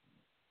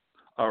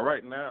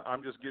 Right now,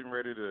 I'm just getting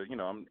ready to,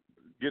 I'm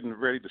getting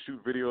ready to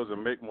shoot videos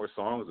and make more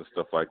songs and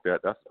stuff like that.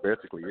 That's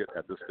basically it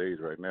at this stage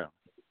right now.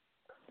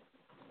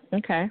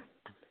 Okay.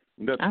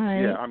 All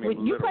right. Yeah, I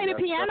mean, you play the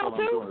piano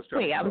too?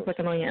 Wait, I was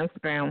looking on your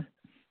Instagram.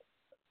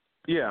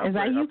 Yeah. Is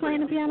that you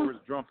playing the piano?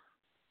 Drum.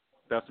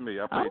 That's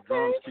me. I play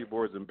drums,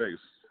 keyboards, and bass.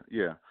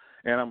 Yeah.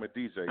 And I'm a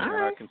DJ.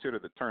 I consider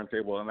the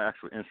turntable an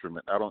actual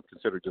instrument. I don't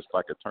consider just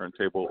like a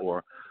turntable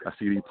or a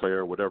CD player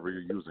or whatever you're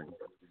using.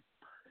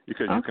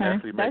 Because you can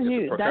actually make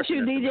it. That's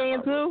you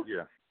DJing too?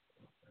 Yeah.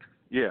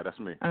 Yeah, that's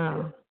me.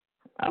 Oh.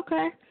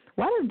 Okay.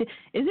 Why is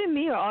it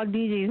me or all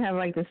DJs have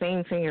like the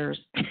same fingers?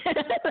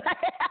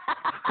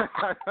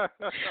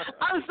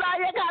 I'm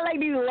sorry, I got like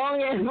these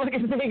long ass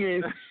fucking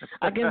fingers.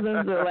 I guess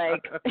those are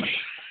like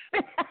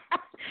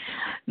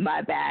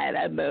my bad.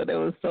 I know that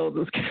was so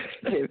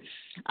disgusting.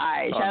 All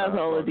right, shout out to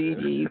all the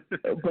DJs.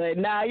 But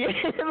now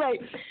like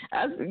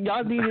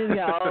y'all DJs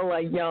got all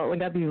like y'all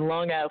got these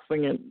long ass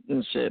fingers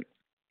and shit.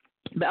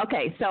 But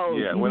okay, so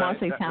you want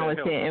to say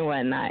talented and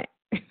whatnot.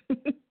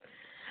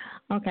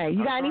 Okay,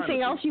 you got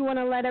anything else you want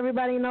to let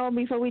everybody know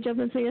before we jump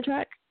into your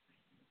track?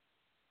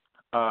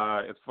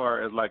 As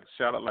far as like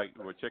shout out,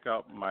 check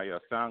out my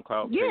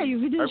SoundCloud page. Yeah, you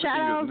can do shout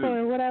outs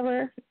or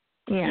whatever.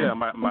 Yeah,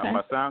 my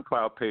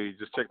SoundCloud page.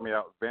 Just check me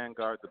out,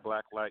 Vanguard the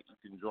Black Light.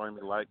 You can join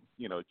me,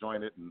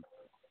 join it and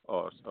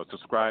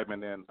subscribe,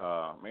 and then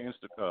my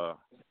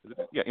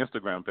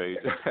Instagram page,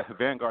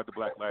 Vanguard the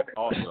Black Light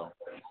also.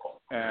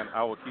 And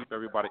I will keep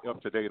everybody up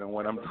to date on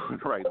what I'm doing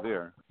right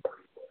there.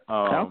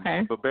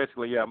 But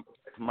basically,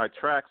 my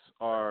tracks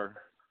are.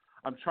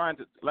 I'm trying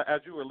to,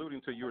 as you were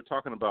alluding to, you were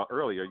talking about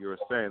earlier. You were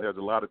saying there's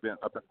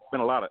been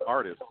a lot of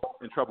artists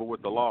in trouble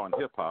with the law in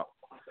hip hop.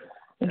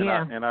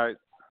 And I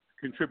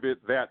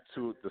contribute that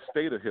to the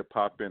state of hip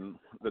hop and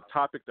the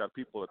topic that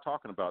people are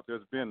talking about.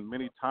 There's been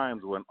many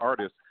times when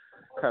artists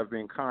have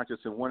been conscious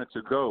and wanted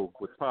to go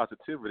with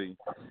positivity,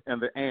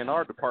 and the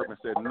A&R department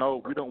said,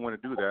 no, we don't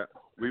want to do that.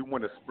 We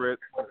want to spread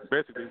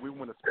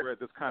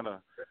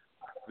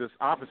this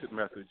opposite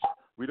message.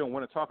 We don't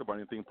want to talk about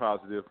anything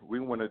positive. We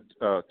want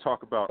to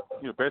talk about,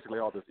 basically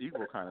all this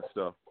evil kind of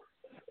stuff.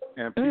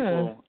 And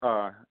people,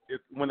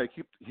 when they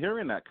keep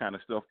hearing that kind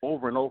of stuff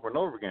over and over and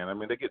over again, I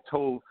mean, they get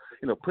told,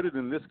 put it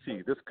in this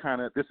key, this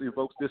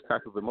evokes this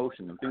type of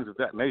emotion and things of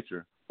that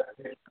nature.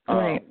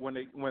 Right. When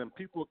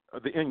people,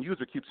 the end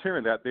user keeps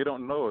hearing that, they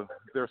don't know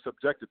they're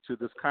subjected to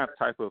this kind of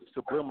type of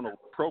subliminal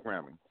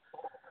programming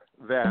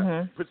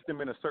that puts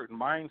them in a certain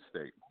mind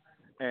state.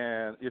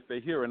 And if they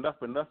hear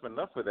enough of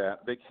that,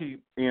 they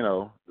keep,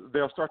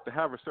 they'll start to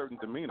have a certain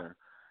demeanor.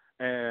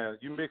 And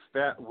you mix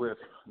that with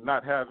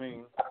not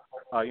having,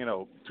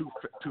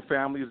 two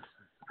families,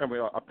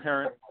 a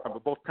parent,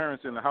 both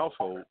parents in the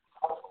household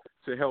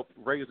to help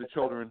raise the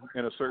children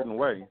in a certain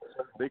way.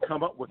 They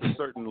come up with a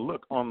certain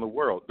look on the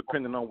world,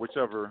 depending on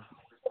whichever.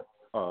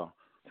 I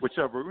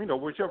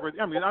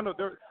mean, I know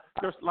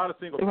there's a lot of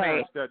single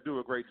parents that do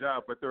a great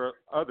job, but there are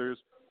others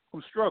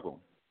who struggle.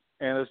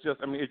 And it's just,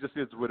 it just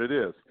is what it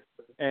is.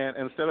 And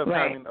instead of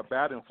having a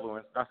bad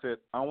influence, I said,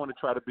 I want to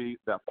try to be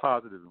that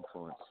positive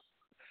influence.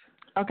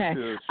 Okay.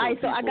 All right,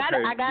 so I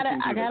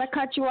gotta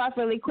cut you off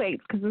really quick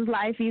because this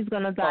live feed's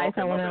gonna die.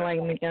 So I want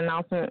to make an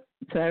announcement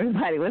to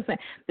everybody. Listen,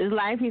 this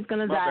live feed's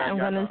gonna die. I'm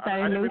gonna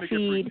start a new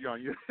feed.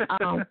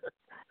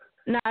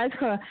 No, it's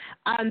cool.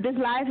 This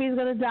live feed's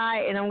gonna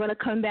die, and I'm gonna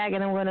come back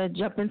and I'm gonna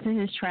jump into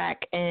his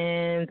track,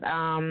 and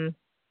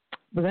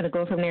we're gonna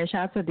go from there.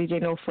 Shout out to DJ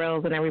No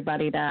Frills and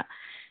everybody that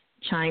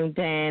chimed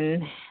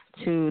in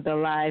to the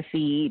live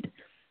feed.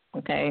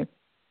 Okay.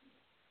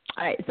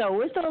 All right, so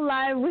we're still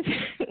live with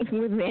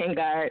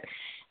Vanguard.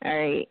 All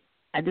right,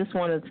 I just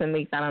wanted to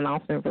make that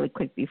announcement really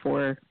quick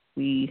before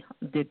we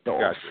dipped off.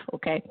 Gotcha.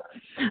 Okay.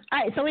 All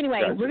right, so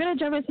anyway, we're going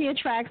to jump into your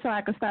track so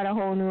I can start a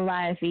whole new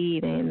live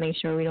feed and make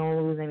sure we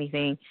don't lose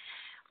anything,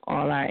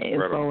 all our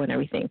info and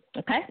everything.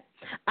 Okay?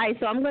 All right,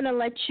 so I'm going to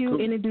let you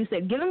introduce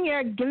it. Give them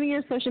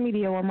your social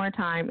media one more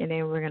time, and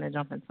then we're going to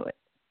jump into it.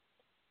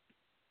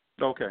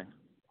 Okay.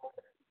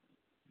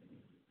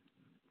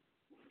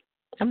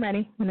 I'm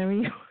ready whenever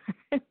you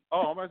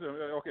Oh,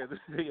 okay. This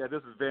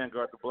is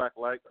Vanguard, the Black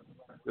Light.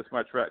 This is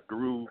my track,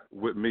 Groove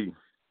With Me.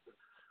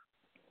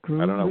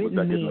 Groove I don't know, with was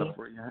that me. good enough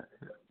for you?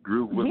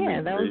 Groove With Me.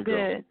 Yeah, that was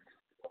good.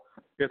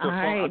 It's a all song,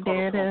 right, I call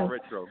there it it is.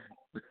 retro.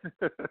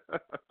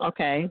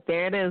 Okay,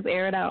 there it is.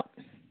 Air it out.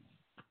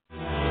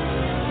 Okay,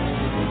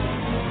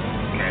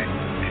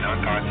 you're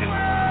not conscious.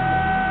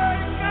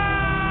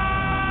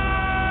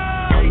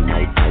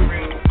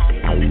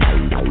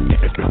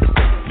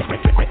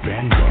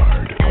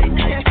 Vanguard.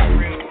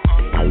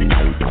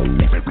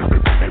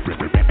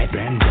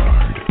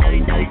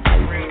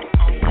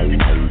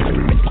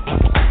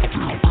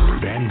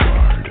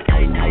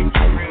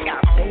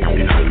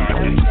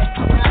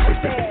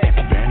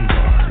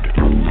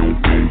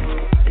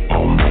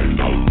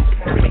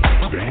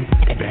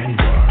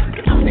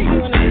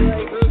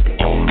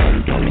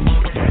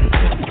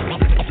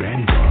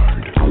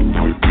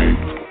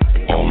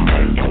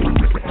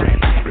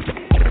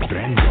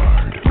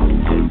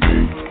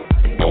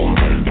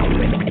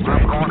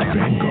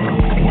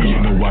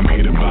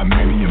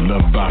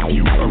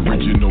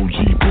 Original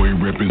G-boy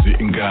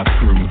representing God's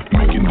crew,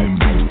 making them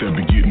beats that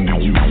be getting to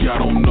you.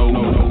 Y'all don't know,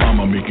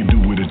 I'ma make it do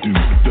what it do.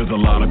 There's a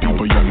lot of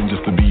people yearning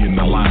just to be in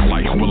the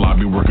limelight. Well, I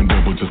be working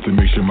double just to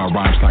make sure my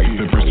rhyme sight.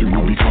 The pressure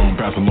will be calm,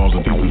 passing laws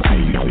of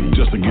decency,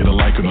 just to get a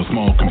like on a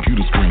small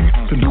computer screen.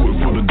 To do it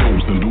for the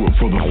dose and do it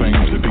for the fame.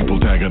 So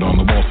people tag it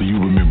on the wall so you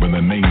remember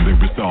the name.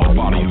 Every style,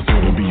 body, and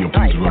soul to be a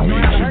pleaser of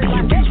man. Should be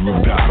a pleaser of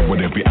God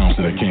with every ounce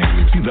that I can.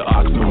 See the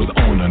ox know his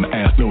own and the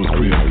ass know his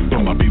crib.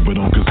 But my people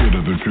don't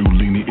consider the true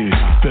leany-ish.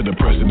 They're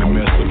depressing and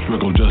mess up,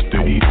 struggle just to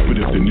eat. But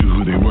if they knew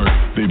who they were,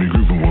 they'd be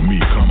grooving with me.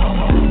 Come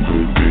on.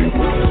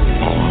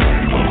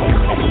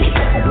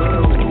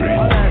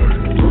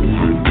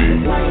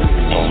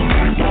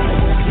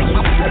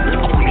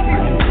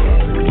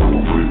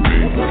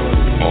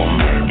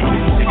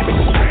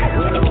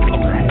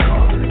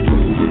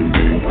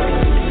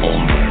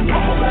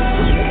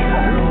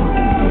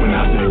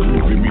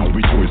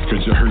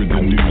 Cause you heard the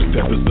news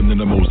that the Son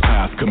of the Most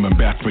High is coming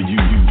back for you.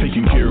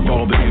 Taking care of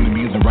all the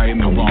enemies and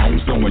righting the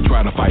wrongs. Someone try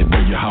to fight,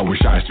 but Yahweh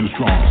Shai is too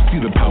strong. See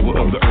the power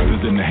of the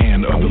earth is in the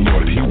hand of the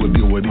Lord. He will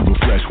deal with evil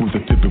flesh with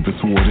the tip of his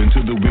sword.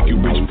 Into the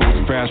wicked rich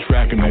folks fast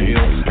tracking the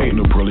hill. Ain't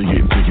no pearly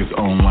gate tickets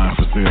online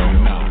for sale.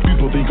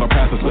 People think our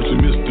past is such a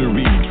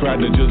mystery. Try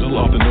to jizzle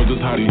off the noses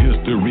how the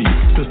history.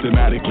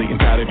 Systematically,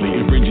 emphatically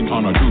infringing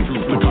on our truth.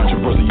 The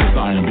controversy is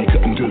iron be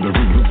cutting to the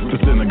root. The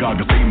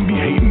synagogue of Satan be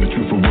hating the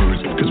truth of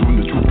words. Cause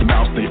when the truth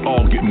pronounced, they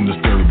all getting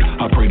disturbed.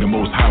 I pray the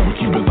Most High will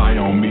keep his eye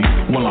on me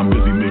while I'm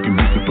busy making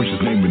beats to push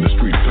his name in the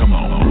streets. Come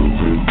on.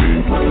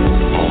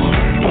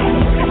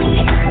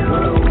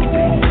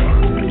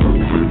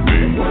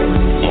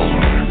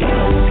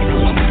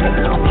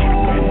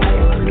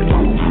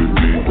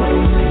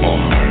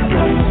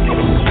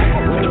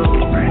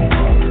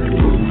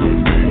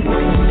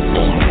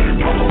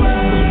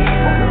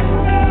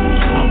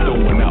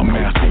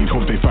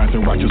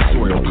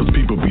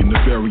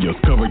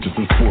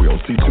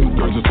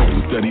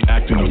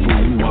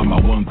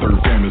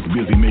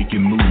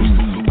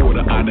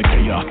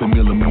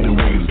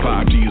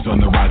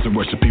 to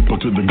rush the people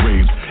to the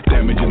graves.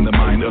 Damaging the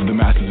mind of the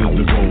masses is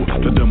the goal.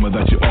 The dumber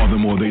that you are, the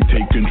more they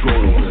take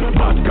control.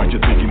 Bots got you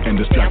thinking and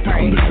distracted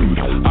from the truth.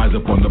 Eyes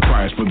up on the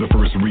prize for the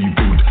first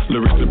reboot.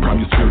 Lyrics to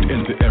prime your spirit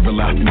into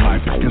everlasting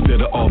life.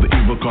 Instead of all the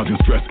evil causing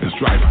stress and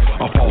strife.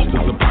 A false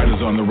sense of pride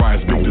is on the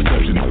rise, big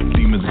deception.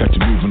 Demons got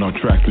you moving on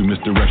track through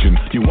misdirection.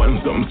 You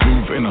wanting something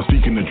smooth and I'm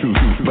speaking the truth.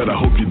 But I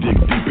hope you dig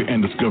deeper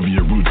and discover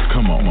your roots.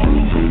 Come on.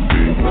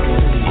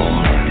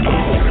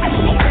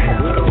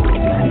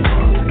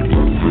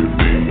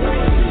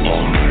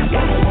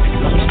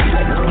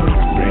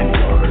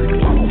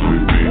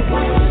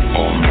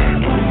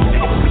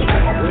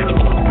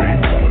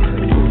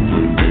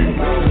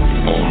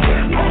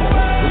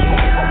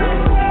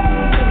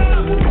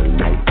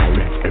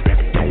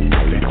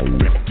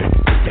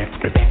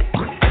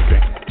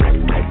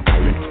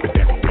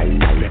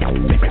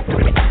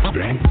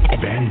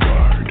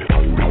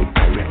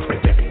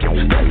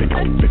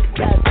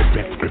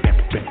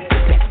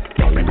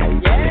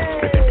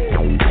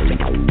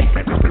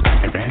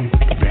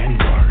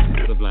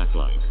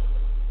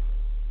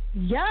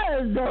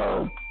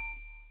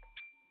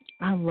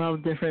 I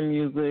love different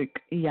music.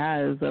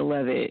 Yes, I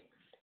love it.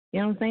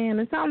 You know what I'm saying?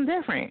 It's something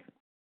different.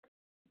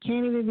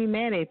 Can't even be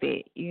mad at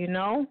it, you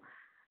know?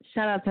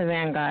 Shout out to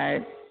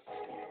Vanguard.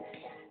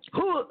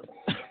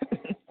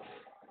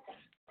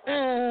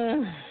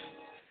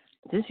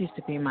 This used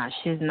to be my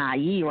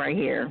shiznai right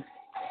here.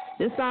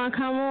 This song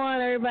come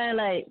on, everybody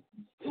like...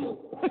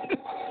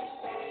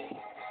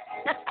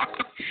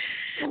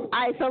 All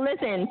right, so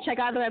listen, check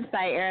out the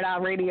website,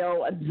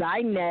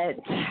 airitoutradio.net.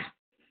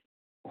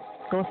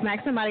 Go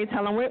smack somebody,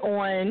 tell them we're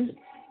on.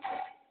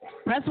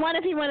 Press 1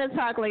 if you want to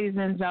talk, ladies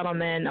and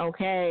gentlemen,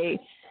 okay?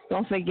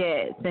 Don't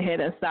forget to hit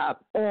us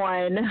up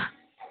on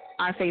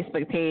our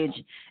Facebook page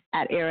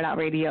at Air It Out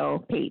Radio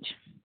page.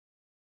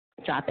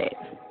 Drop it.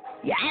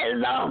 Yes!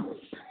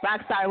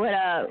 Rockstar, what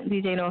up?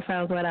 DJ No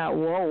Friends, what up?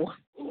 Whoa.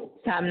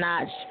 Top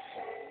notch.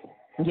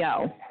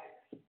 Yo.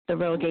 The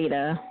Real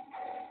Gator.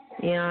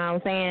 You know what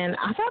I'm saying?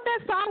 I thought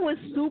that song was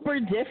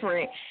super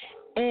different.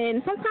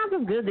 And sometimes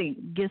it's good to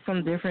get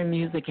some different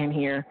music in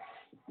here.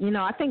 You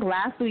know, I think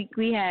last week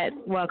we had,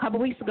 well, a couple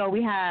weeks ago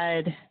we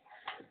had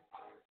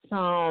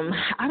some,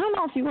 I don't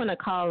know if you want to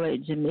call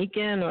it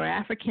Jamaican or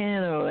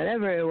African or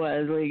whatever it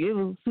was. Like, it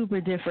was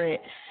super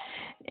different.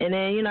 And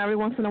then, you know, every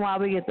once in a while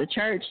we get the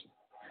church,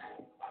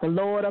 the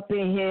Lord up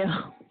in here.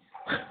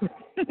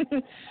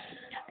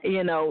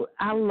 You know,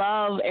 I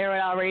love Air It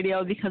Out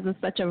Radio because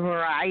it's such a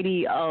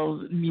variety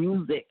of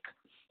music.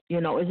 You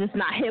know, it's just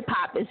not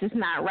hip-hop. It's just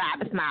not rap.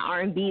 It's not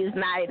R&B. It's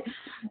not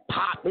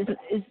pop.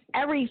 It's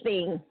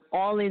everything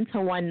all into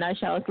one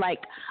nutshell. It's like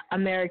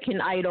American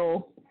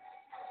Idol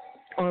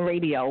on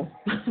radio.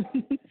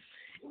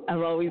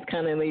 I've always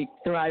kind of like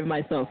thrived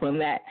myself on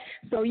that.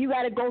 So you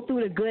got to go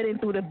through the good and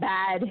through the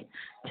bad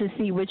to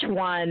see which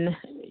one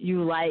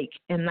you like.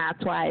 And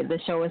that's why the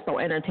show is so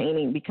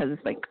entertaining, because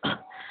it's like,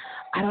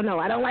 I don't know.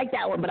 I don't like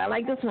that one, but I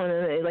like this one.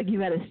 And like, you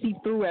got to see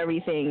through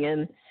everything,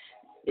 and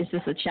it's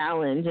just a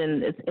challenge,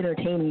 and it's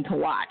entertaining to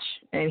watch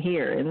and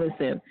hear and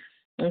listen.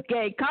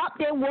 Okay,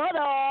 Compton, what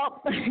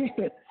up?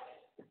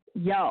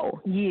 Yo,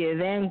 yeah,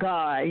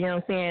 Vanguard, you know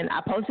what I'm saying?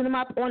 I posted him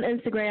up on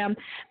Instagram.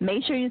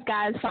 Make sure you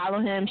guys follow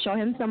him, show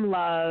him some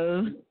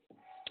love.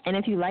 And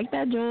if you like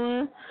that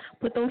joint,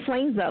 put those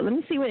flames up. Let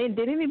me see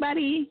did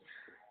anybody,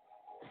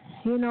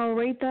 you know,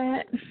 rate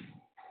that?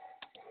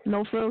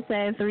 No Frill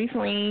said 3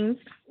 flames.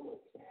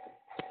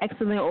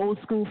 Excellent old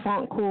school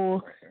funk,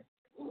 cool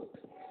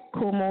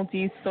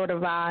multi sort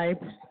of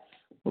vibe.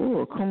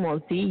 Ooh, cool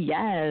multi,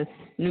 yes.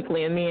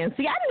 Nuclear Man.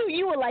 See, I knew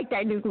you would like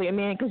that Nuclear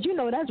Man, because you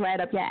know that's right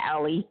up your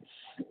alley.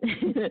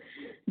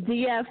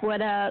 DF,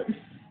 what up?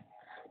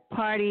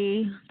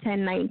 Party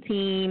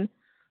 1019.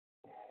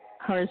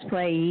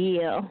 Horseplay,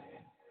 yeah.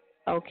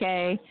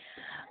 Okay.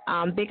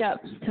 Big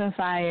up to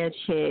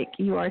Fiyachick.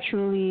 You are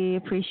truly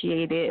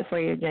appreciated for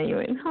your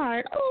genuine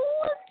heart. Oh,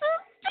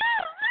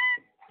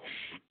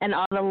 and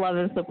all the love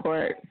and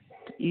support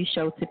you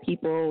show to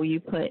people you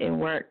put in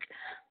work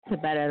to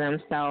better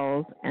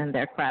themselves and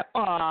their crap.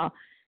 Oh,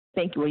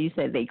 thank you. Well, you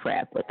said they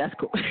crap, but that's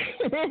cool.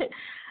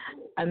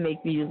 I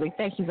make music.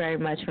 Thank you very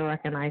much for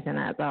recognizing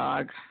that,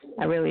 dog.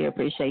 I really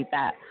appreciate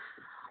that.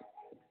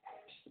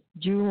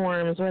 Drew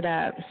Worms, what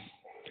up?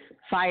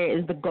 Fire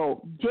is the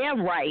GOAT.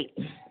 Damn right.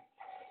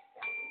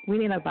 We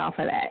need a bow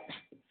for that.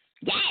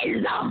 Yes!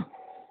 You know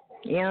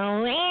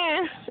what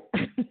I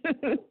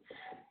mean?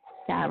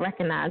 Gotta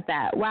recognize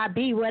that.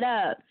 YB, what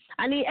up?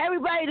 I need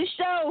everybody to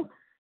show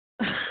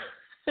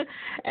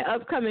an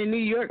upcoming New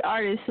York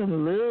artist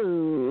some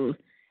love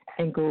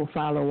and go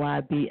follow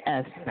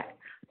YBS.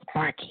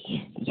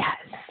 Sparky, yes.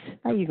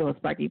 There you go,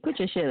 Sparky. Put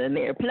your shit in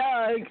there.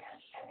 Plug.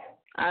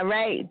 All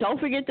right. Don't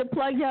forget to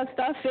plug your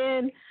stuff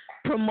in,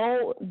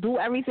 promote, do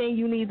everything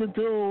you need to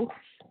do.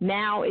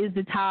 Now is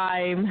the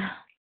time.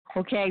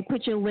 Okay,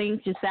 put your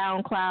links, your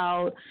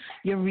SoundCloud,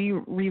 your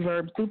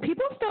reverb. Do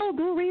people still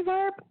do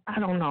reverb? I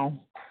don't know.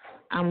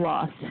 I'm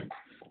lost.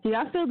 Do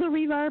y'all still do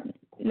reverb,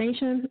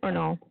 Nation, or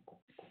no?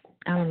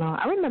 I don't know.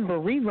 I remember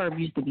Reverb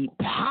used to be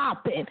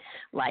popping.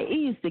 Like, it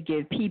used to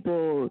give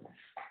people,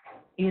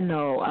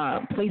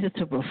 places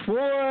to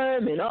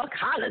perform and all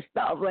kind of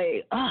stuff.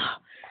 Like,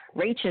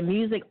 rate your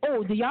music.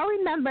 Oh, do y'all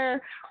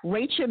remember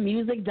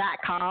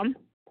rateyourmusic.com?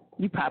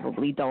 You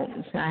probably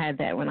don't. I had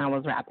that when I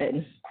was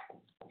rapping.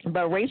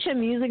 But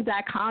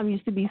rateyourmusic.com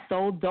used to be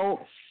so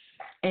dope.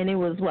 And it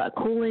was,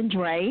 Cool and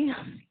Dre.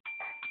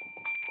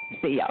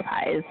 See, y'all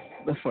guys,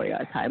 before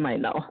y'all time, I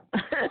know.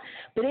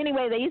 But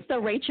anyway, they used to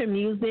rate your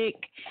music,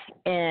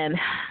 and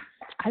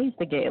I used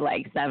to get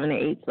like 7 or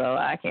 8, so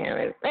I can't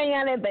really say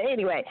on it. But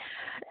anyway,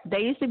 they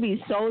used to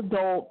be so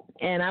dope,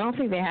 and I don't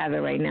think they have it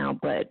right now,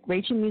 but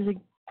Rate Your Music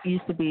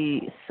used to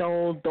be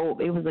so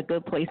dope. It was a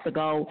good place to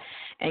go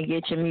and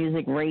get your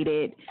music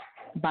rated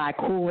by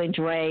Cool and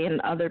Dre and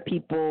other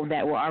people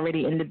that were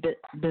already in the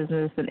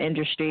business and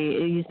industry.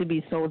 It used to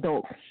be so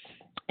dope,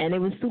 and it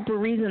was super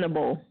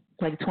reasonable,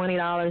 like $20,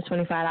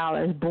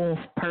 $25, boom,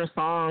 per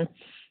song.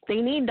 They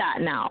need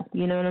that now,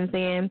 you know what I'm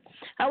saying?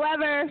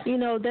 However,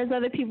 there's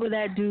other people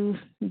that do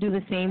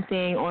the same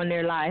thing on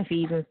their live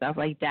feeds and stuff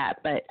like that,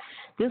 but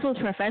this was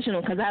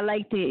professional because I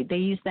liked it. They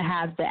used to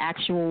have the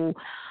actual,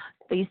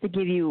 they used to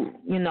give you,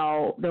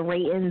 the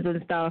ratings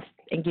and stuff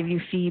and give you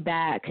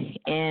feedback,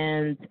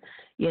 and,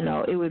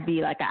 it would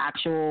be like an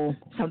actual,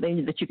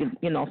 something that you could,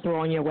 throw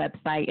on your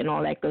website and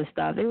all that good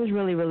stuff. It was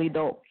really, really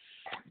dope.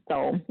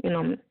 So,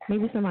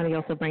 maybe somebody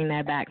else will bring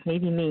that back.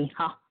 Maybe me,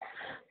 huh?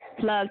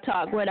 Plug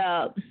Talk, what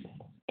up?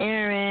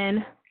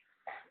 Aaron,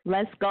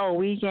 let's go.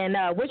 Weekend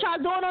up. What y'all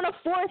doing on the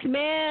 4th,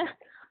 man?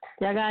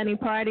 Y'all got any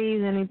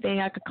parties, anything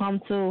I could come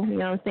to? You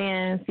know what I'm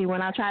saying? See,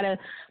 when I try to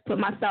put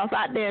myself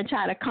out there and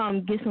try to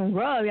come get some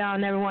grub, y'all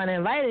never want to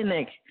invite a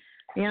nigga.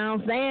 You know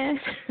what I'm saying?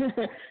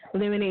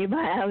 Eliminated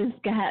by Alice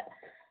Scott.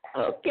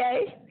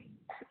 Okay.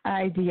 All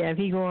right, DF,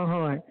 he going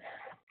hard.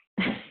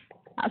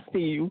 I see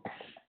you.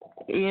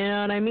 You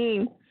know what I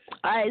mean?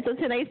 All right, so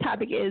today's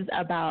topic is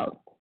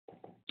about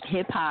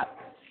hip-hop.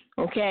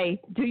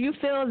 Okay, do you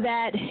feel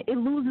that it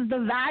loses the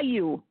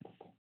value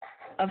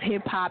of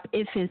hip-hop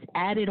if it's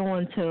added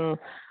on to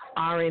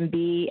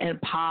R&B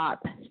and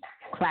pop,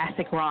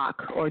 classic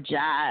rock, or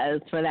jazz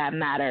for that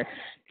matter?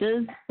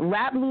 Does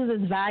rap lose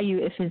its value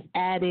if it's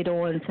added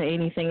on to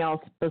anything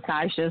else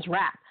besides just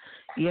rap?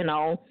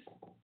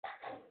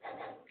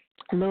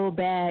 Lil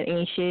Bad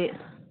ain't shit.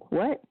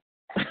 What?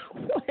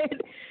 What?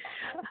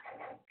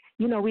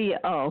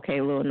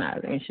 Okay, Lil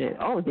Nas ain't shit.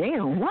 Oh,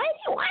 damn. Why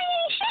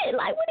ain't shit?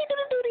 Like, what did he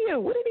do to you?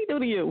 What did he do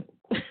to you?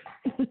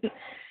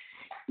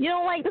 You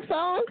don't like the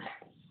song?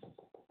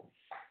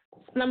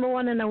 It's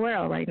 #1 in the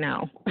world right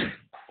now.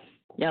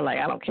 Y'all like,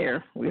 I don't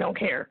care. We don't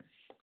care.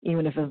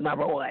 Even if it's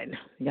 #1.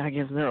 Y'all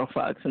give 0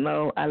 fucks.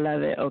 No, I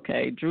love it.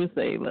 Okay, Drew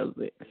say he loves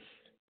it.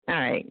 All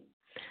right.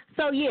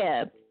 So,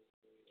 yeah.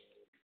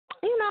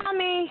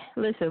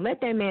 Listen,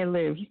 let that man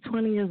live. He's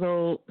 20 years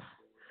old.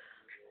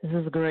 This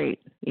is great.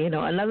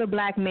 Another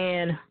black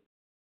man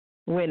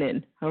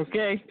winning,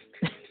 okay?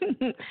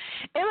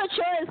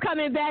 Immature is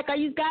coming back. Are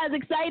you guys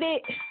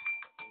excited?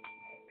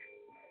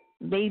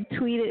 They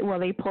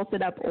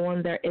posted up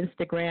on their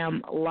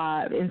Instagram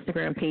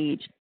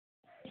page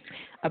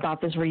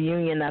about this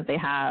reunion that they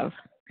have.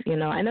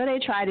 I know they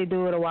tried to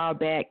do it a while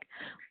back,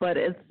 but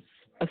it's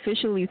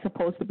officially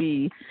supposed to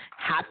be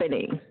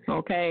happening,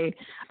 okay?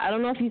 I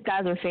don't know if you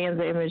guys are fans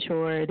of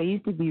Immature. They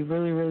used to be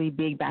really, really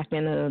big back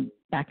in the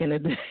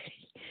day.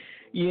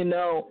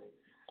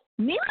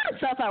 Me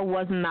myself, I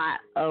was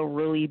not a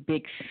really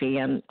big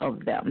fan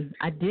of them.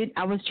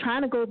 I was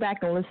trying to go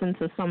back and listen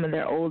to some of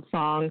their old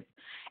songs,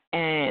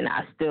 and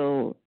I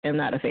still am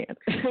not a fan.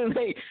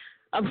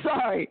 I'm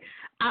sorry.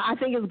 I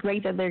think it's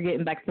great that they're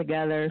getting back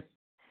together,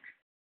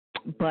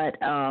 but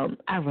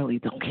I really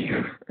don't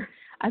care.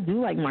 I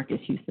do like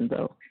Marcus Houston,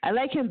 though. I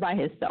like him by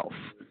himself.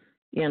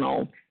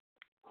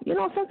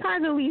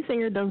 Sometimes the lead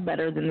singer does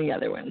better than the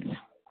other ones.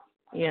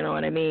 You know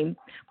what I mean?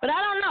 But I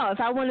don't know if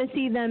I want to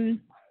see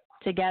them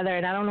together,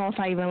 and I don't know if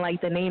I even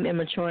like the name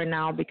Immature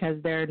now because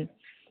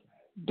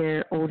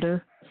they're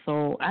older.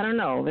 So I don't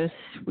know.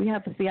 We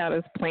have to see how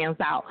this plans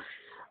out.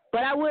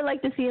 But I would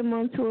like to see them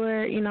on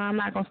tour. I'm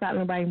not gonna stop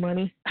nobody's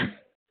money.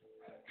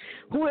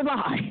 Who am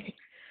I?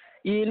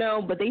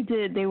 But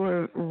they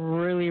were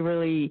really,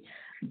 really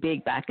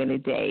big back in the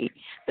day.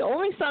 The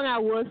only song I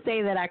would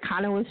say that I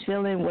kind of was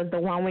feeling was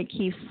the one with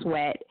Keith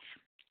Sweat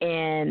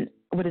and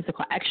what is it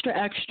called? Extra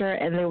Extra,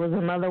 and there was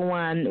another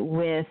one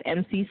with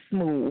MC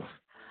Smooth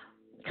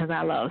because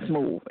I love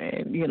Smooth,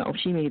 and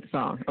she made the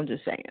song. I'm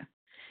just saying.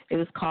 It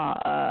was called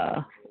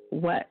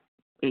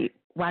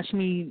Watch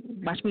Me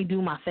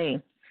Do My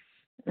Thing,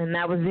 and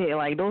that was it.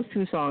 Like those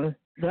 2 songs.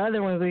 The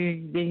other ones they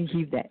didn't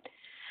keep that.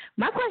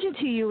 My question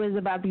to you is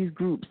about these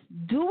groups.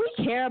 Do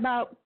we care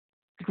about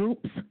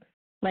groups?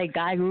 Like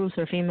guy groups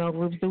or female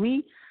groups, do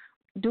we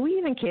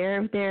even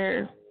care if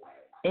they're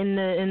in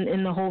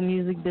the whole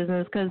music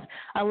business? Because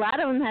a lot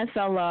of them have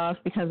fell off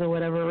because of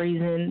whatever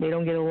reason. They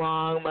don't get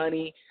along,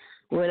 money,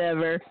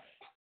 whatever.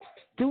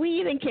 Do we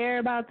even care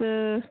about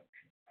the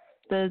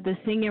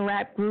singing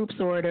rap groups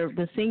or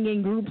the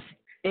singing groups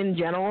in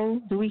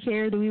general, do we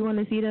care? Do we want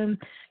to see them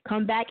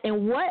come back?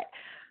 And what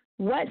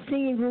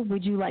singing group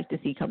would you like to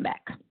see come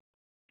back?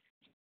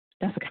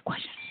 That's a good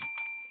question.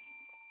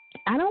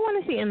 I don't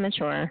want to see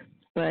Immature,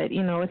 but,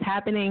 it's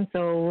happening,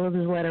 so we'll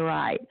just let it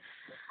ride.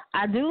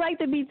 I do like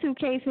the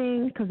B2K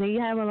thing because they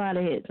have a lot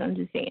of hits. I'm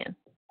just saying.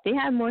 They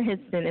have more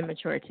hits than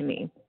Immature to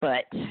me,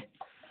 but,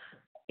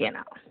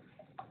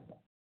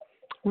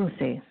 we'll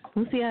see.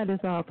 We'll see how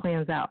this all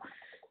plans out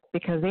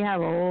because they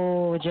have a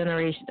whole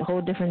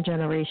different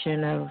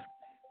generation of,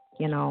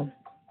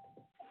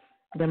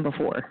 than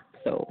before.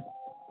 So,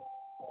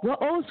 what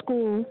old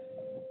school,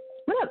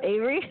 what up,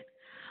 Avery?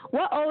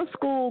 What old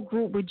school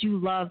group would you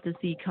love to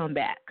see come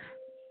back?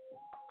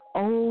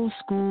 Old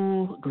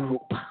school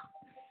group.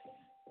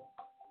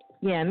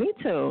 Yeah, me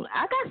too.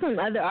 I got some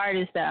other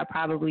artists that are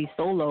probably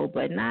solo,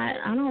 but I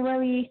don't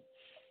really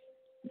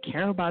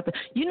care about them.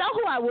 You know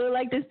who I would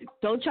like to see?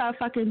 Don't y'all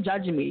fucking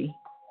judge me.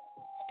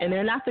 And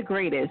they're not the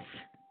greatest.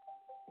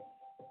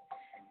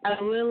 I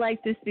would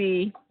like to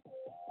see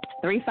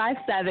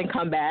 357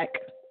 come back.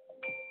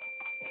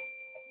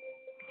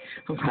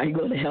 I'm probably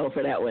going to hell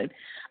for that one.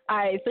 All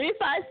right,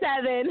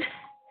 357.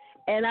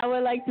 And I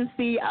would like to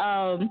see,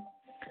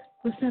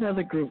 what's that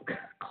other group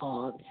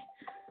called?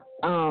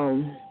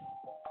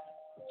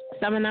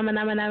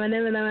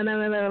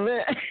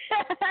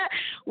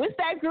 What's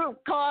that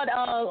group called?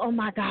 Oh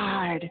my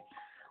God,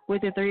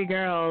 with the three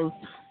girls.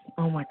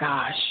 Oh my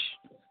gosh,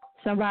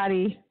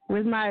 somebody.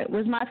 Where's my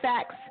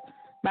facts?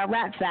 My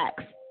rap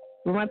facts.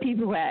 Where my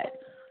people at?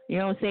 You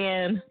know what I'm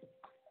saying?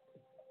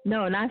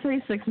 No, not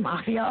 36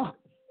 Mafia.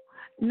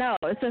 No,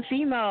 it's a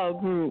female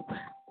group.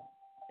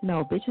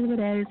 No, bitches with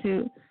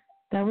attitude.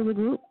 That was a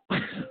group.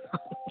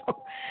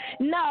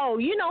 No,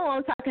 you know what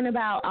I'm talking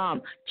about.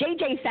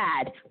 JJ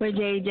Fad. We're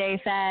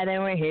JJ Fad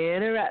and we're here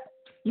to rap.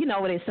 You know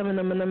what it's some of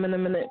them.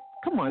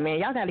 Come on, man.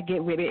 Y'all got to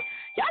get with it.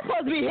 Y'all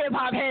supposed to be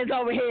hip-hop heads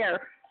over here.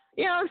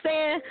 You know what I'm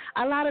saying?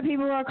 A lot of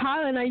people are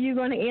calling. Are you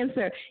going to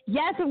answer?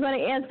 Yes, I'm going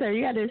to answer.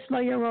 You got to slow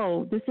your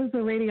roll. This is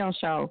a radio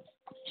show.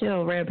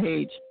 Chill,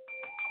 Rampage.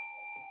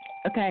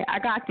 Okay, I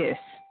got this.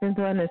 Been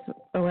doing this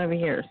 11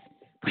 years.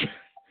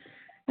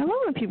 I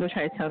love when people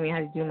try to tell me how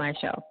to do my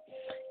show.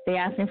 They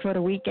asking for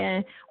the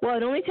weekend. Well,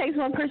 it only takes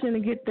one person to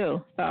get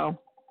through. So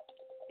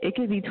it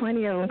could be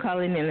 20 of them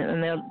calling in,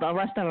 and the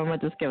rest of them will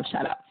just give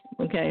shout-outs.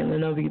 Okay, and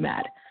then they'll be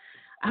mad.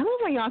 I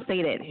love when y'all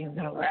say that.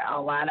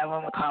 A lot of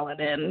them are calling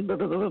in.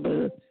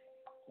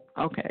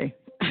 Okay.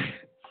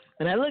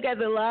 When I look at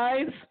the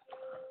live,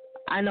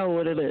 I know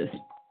what it is.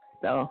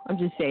 So I'm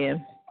just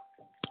saying.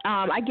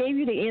 I gave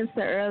you the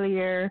answer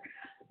earlier.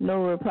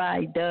 No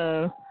reply.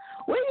 Duh.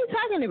 What are you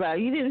talking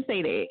about? You didn't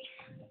say that.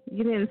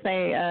 You didn't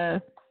say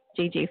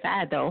JJ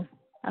Fad, though.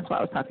 That's what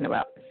I was talking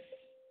about.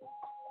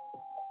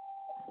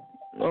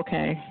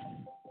 Okay.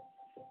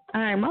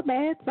 All right, my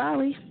bad.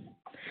 Sorry.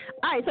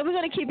 All right, so we're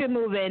going to keep it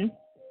moving.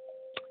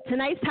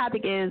 Tonight's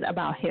topic is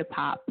about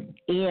hip-hop.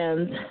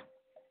 And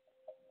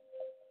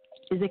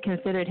is it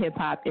considered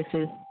hip-hop if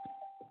it's,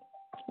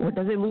 or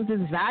does it lose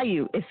its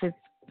value if it's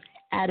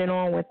added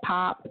on with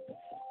pop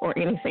or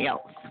anything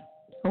else?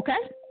 Okay?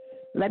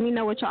 Let me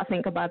know what y'all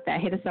think about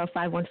that. Hit us up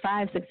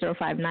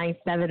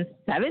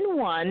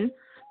 515-605-9771.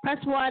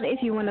 Press 1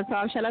 if you want to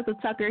talk. Shout out to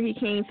Tucker. He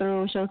came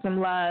through. Show some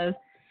love.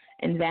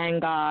 And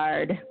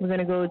Vanguard. We're going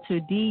to go to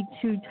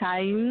D2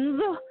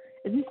 Times.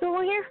 Is he still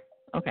on here?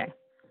 Okay.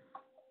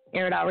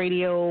 Air It Out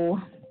Radio.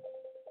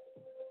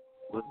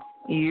 What's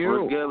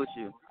You. good with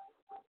you?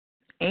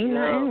 Ain't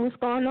nothing. What's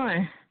going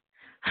on?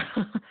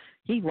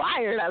 He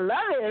wired. I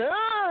love it.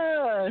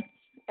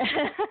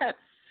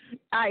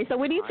 All right. So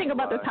what do you think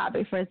about the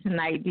topic for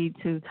tonight,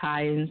 D2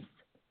 Times?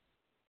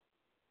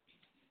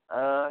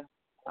 I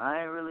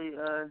ain't really,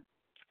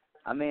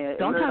 I mean,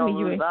 Don't tell me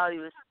you ain't.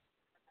 Value.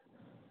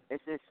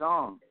 It's his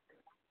song.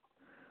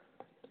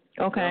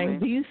 Okay. You know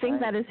do you think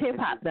that is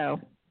hip-hop, though?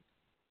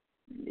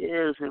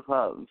 Yeah, it's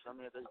hip-hop. You feel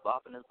me? If it's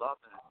bopping, it's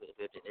bopping.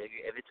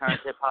 If it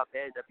turns hip-hop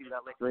heads, that people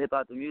that like to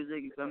hip-hop the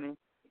music, you feel me?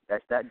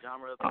 That's that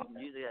genre of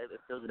music. It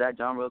feels that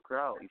genre of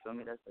crowd. You feel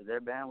me? That's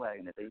their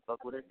bandwagon. If they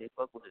fuck with it, they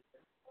fuck with it.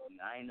 I mean,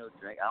 I ain't no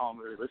Drake. I don't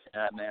really listen to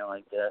that man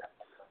like that.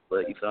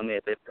 But you feel me?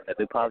 If it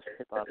pops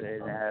hip-hop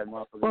heads and have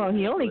motherfuckers. Well,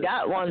 he only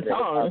got one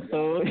song,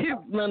 so he's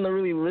nothing to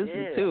really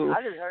listen to.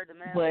 I just heard the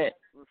man was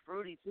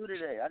Fruity too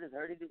today. I just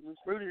heard it was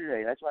Fruity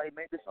today. That's why he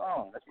made the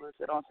song. That's what it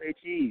said on Say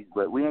Cheese.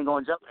 But we ain't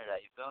gonna jump into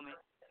that. You feel me?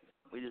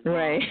 We just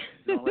gonna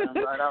let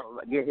him start out,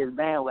 get his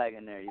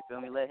bandwagon there. You feel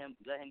me? Let him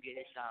get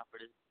his shine for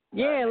this.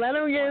 Yeah, let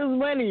him get his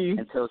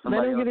money. Until let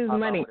somebody him get his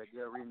money. With a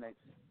good remix,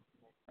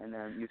 and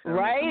then you feel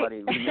me?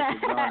 Somebody remix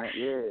it on it.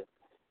 Yeah.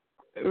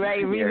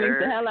 Right, remix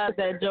the hell out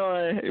that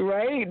joint.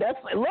 Right, that's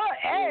look.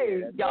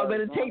 Hey, y'all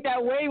better take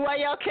that way while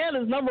y'all can.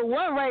 It's number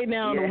one right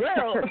now in the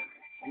world.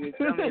 You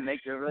feel me?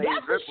 Make the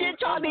that's the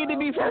shit y'all need to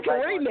be fucking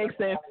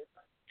remixing.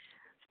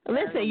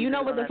 Listen, you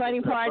know what the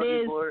funny part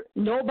is?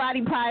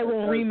 Nobody probably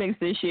won't remix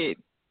this shit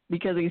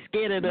because he's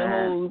scared of the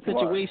whole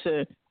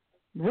situation.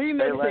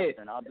 Remix it.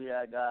 I'll be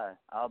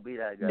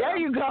that guy. There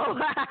you go.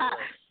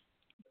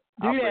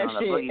 I'll that put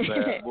on shit. a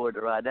boogie board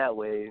to ride that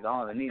wave. I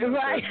don't even need no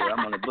Right. surfboard.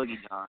 I'm on the boogie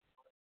John.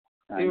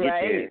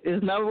 Right.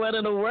 There's no one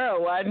in the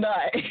world. Why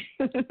not?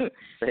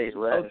 Say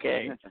less.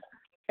 Okay.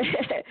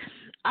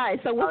 All right.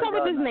 So what's up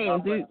with this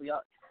name, dude?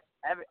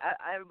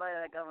 Everybody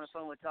that got on the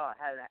phone with y'all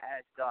hasn't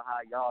asked y'all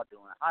how y'all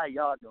doing. How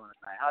y'all doing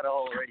tonight? How the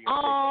whole radio?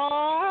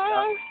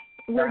 Aww.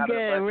 We're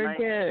good. We're night?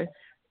 good.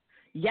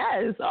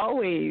 Yes,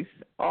 always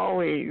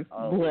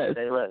blessed.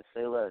 Say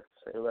less.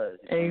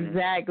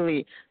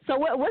 Exactly. So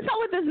what's up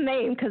with this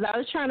name? Because I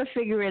was trying to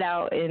figure it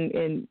out,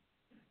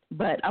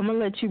 but I'm gonna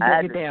let you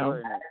break it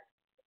down.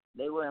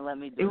 They wouldn't let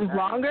me do it. It was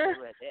longer?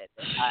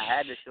 I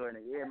had to shorten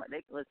it. Yeah,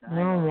 listen.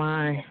 Oh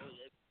my.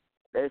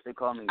 They used to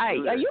call me. Are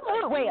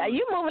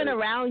you moving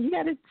around? You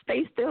gotta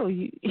stay still.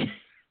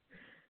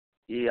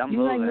 Yeah, I'm you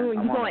moving.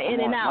 You're going in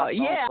and out.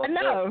 Yeah, I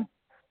know.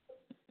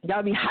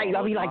 Y'all be hyped.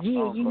 I'll be like,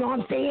 yeah, you know what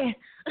I'm saying?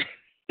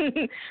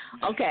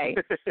 Okay,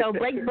 so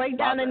break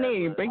down the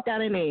name. Break down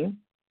the name.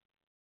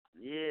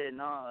 Yeah,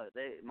 no,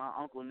 my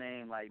uncle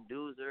named like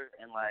Doozer,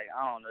 and like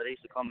I don't know, they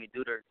used to call me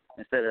Dooder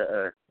instead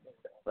of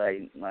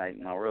like my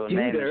real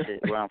name and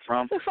shit, where I'm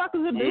from. What the fuck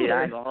is a Dooder? Yeah,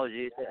 I ain't gonna hold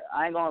you.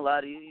 I ain't gonna lie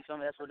to you. You feel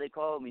me? That's what they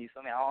call me. You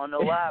feel me? I don't know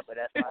why, but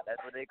that's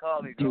what they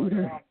call me.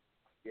 Dooder.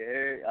 You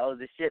heard? I was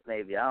the shit,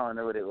 maybe. I don't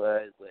know what it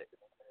was, but.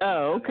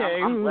 Oh,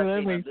 okay. I'm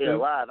blessed to be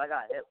alive. I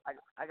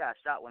got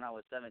shot when I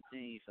was 17.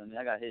 You feel me?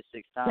 I got hit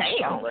 6 times.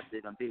 Damn. I'm blessed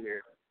to be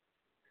here.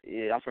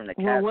 Yeah, I'm from the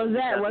Well,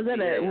 castle. was it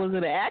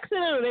an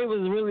accident or they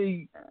was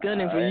really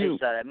gunning for you? They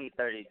shot at me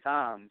 30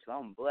 times, so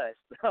I'm blessed.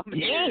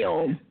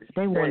 Damn.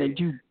 They wanted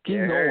you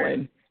get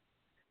going.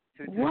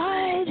 What?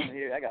 I'm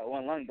here. I got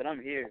one lung, but I'm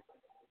here.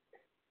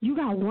 You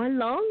got one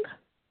lung?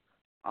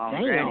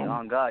 Damn. Granny,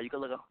 on God. You can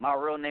look up. My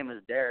real name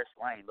is Darius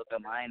Wayne. Look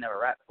up. I ain't never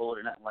rap pulled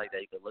or nothing like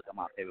that. You can look up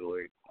my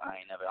paperwork. I'm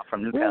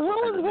from Newcastle.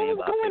 What was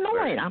going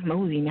on? I'm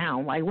nosy now.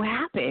 Like, what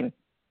happened?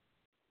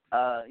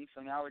 You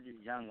feel me? I was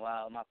just young,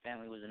 wild. My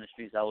family was in the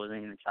streets. I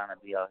wasn't even trying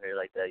to be out here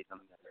like that. You feel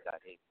me? I just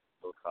got hit.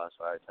 Little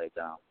crossfire type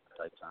time.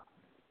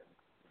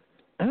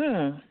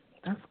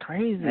 That's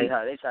crazy. They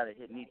tried to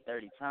hit me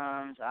 30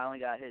 times. I only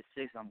got hit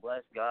 6. I'm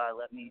blessed. God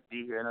let me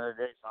be here another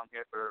day, so I'm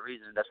here for a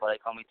reason. That's why they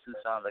call me 2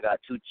 times. I got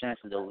 2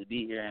 chances to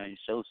be here and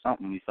show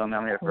something. You feel me?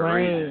 I'm here for a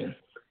reason.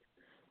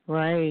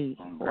 Right.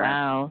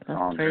 Wow.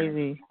 That's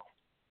crazy.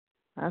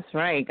 That's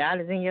right. God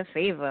is in your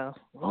favor.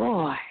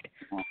 Lord.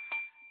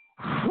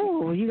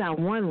 Whew, you got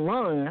one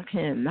lung. I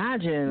can't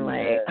imagine.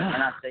 Like,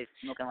 and I stay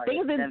smoking like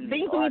things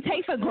we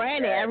take for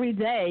granted every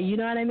day. You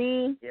know what I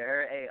mean?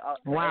 Yeah.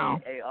 Wow.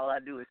 All I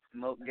do is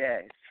smoke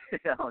gas.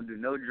 I don't do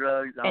no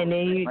drugs. And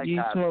then you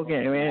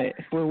smoking, man,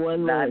 with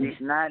one lung.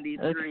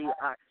 93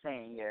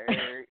 octane. You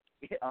heard?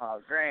 Oh,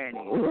 granny.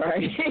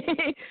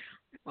 Right.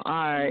 All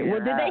right. Yeah.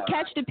 Well, did they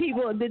catch the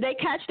people? Did they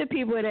catch the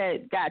people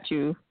that got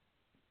you?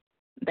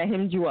 That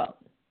hemmed you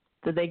up?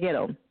 Did they get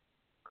them?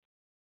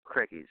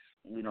 Crickets.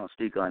 We don't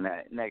speak on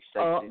that. Next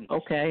section. Oh,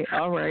 okay.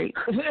 All right.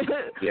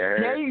 Yeah.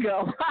 There you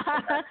go.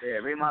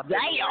 Read my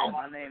Damn.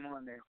 my name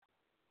on there.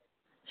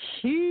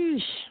 Sheesh.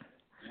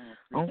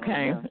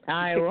 Okay. All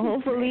right. Well,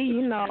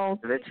 hopefully,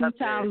 2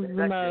 times is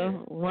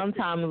enough. 1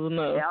 time is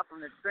enough. Yeah, I'm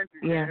from the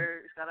trenches. Yeah.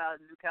 Shout out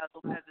to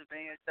Newcastle,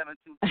 Pennsylvania,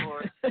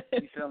 724.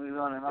 You feel me?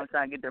 I'm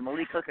trying to get there.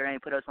 Malik Hooker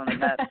ain't put us on the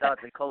map south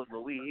of the coast,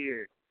 but we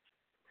here.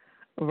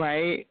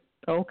 Right.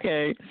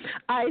 Okay.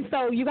 All right,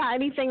 so you got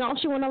anything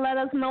else you want to let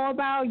us know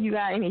about? You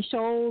got any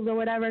shows or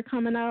whatever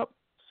coming up?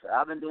 So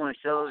I've been doing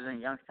shows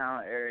in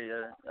Youngstown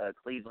area,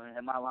 Cleveland.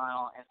 Hit my line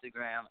on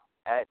Instagram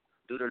at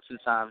Dooder 2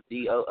 times,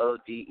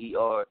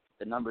 DOODER,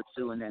 the number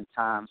 2, and then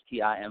times,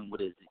 TIM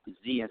with a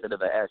Z instead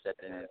of an S at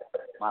the end.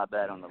 My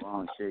bad on the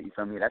wrong shit. You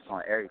feel me? That's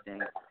on everything.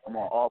 I'm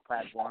on all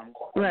platforms.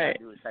 Right. All I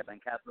do is type in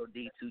capital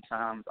D 2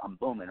 times. I'm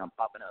booming. I'm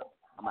popping up.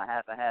 I'm a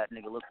half and half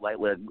nigga, look white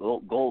with a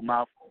gold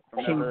mouth.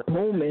 She's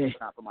booming.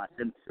 Trying to put my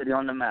city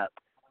on the map.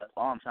 That's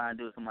all I'm trying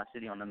to do is put my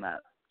city on the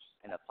map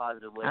in a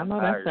positive way. I know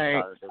that's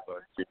right.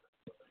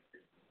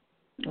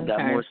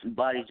 Got more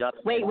body drops.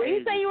 Wait, where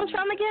you say you was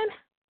from again?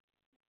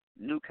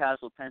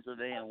 Newcastle,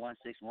 Pennsylvania,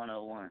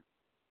 16101.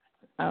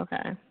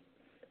 Okay.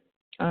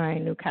 All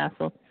right,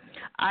 Newcastle.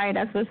 All right,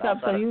 that's what's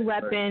up. So you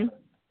repping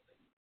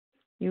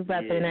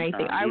everything.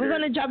 All right, we're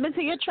going to jump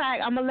into your track.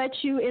 I'm going to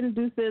let you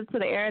introduce it to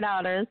the Air It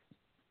Outers.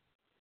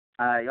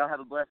 All right, y'all have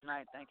a blessed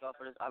night. Thank y'all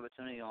for this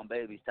opportunity on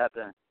Babies. Tap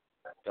in.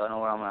 Y'all know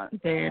where I'm at.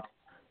 There.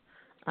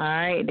 All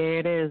right, there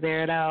it is.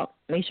 Air It Out.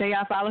 Make sure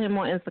y'all follow him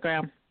on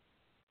Instagram.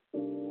 2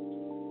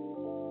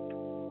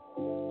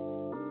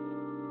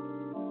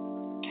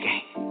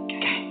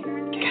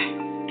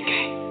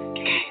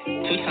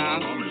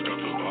 times.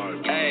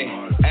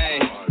 Hey,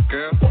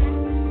 girl.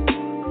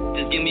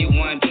 Just give me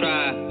 1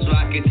 try so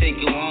I can take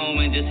you home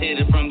and just hit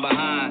it from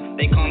behind.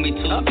 They call me 2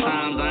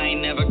 times. I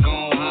ain't never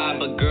gone high,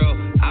 but girl,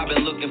 I've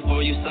been looking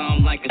for you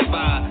something like a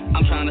spy.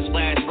 I'm trying to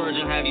splash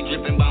Virgin, have you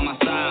dripping by my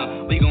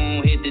side. We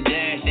gon' hit the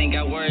dash, ain't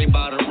got worried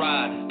about a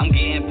ride. I'm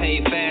getting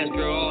paid fast,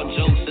 girl, all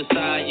jokes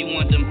aside. You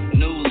want them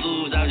new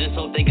lubes, I just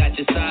hope they got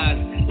your size.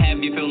 Have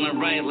have you feeling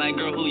right, like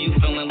girl, who you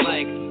feeling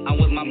like? I'm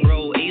with my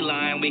bro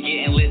Eli and we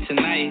getting lit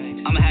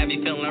tonight. I'ma have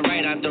you feeling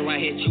right after I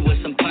hit you with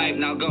some pipe.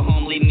 Now go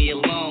home, leave me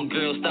alone,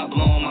 girl, stop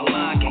blowing my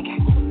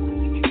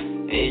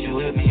line. Is you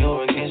with me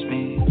or against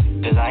me?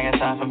 Cause I ain't got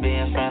time for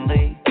being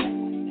friendly.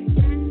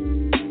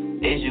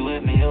 Is you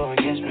with me or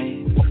against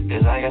me?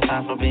 Cause I got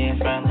time for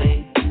being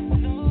friendly.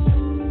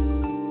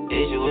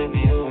 Is you with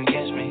me or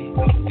against me?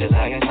 Cause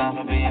I got time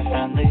for being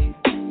friendly.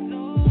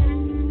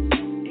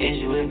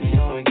 Is you with me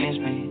or against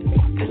me?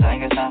 Cause I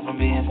ain't got time for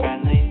being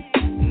friendly.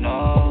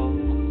 No.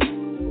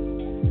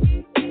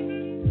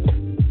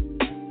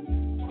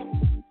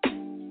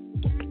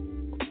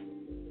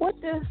 What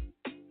the?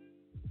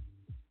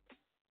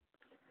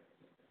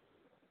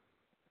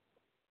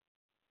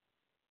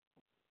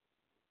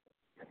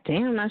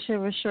 Damn, I'm not sure it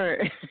was short.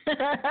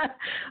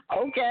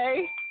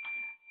 Okay.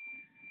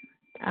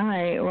 All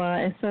right,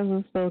 well, it says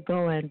it's still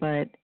going,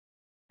 but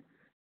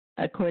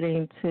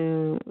according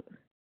to,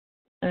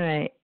 all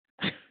right,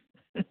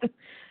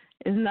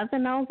 there's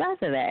nothing else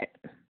after that.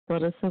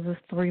 But it says it's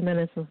 3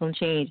 minutes and some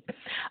change.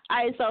 All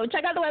right, so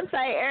check out the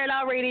website,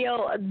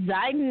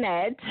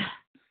 airitoutradio.net.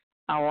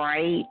 All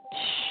right.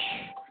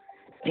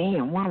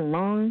 Damn, one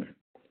long.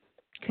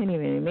 Couldn't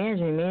even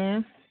imagine,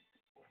 man.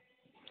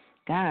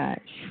 God.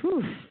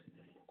 Whew.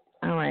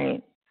 All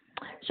right.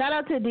 Shout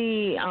out to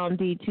D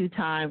 2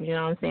 times, you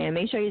know what I'm saying?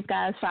 Make sure you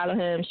guys follow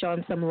him, show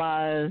him some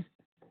love.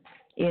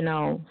 You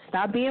know,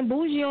 stop being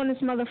bougie on this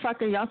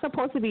motherfucker. Y'all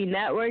supposed to be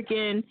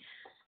networking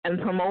and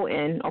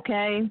promoting,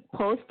 okay?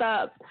 Post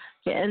up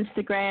your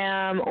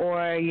Instagram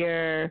or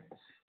your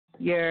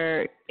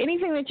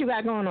anything that you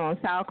got going on,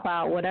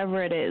 SoundCloud,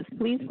 whatever it is.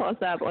 Please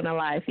post up on the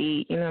live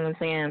feed, you know what I'm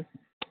saying?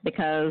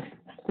 Because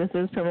this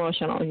is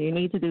promotional. You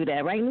need to do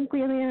that, right,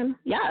 Nuclear Man?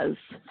 Yes.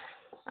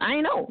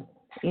 I know.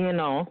 You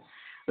know.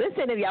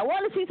 Listen, if y'all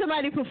want to see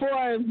somebody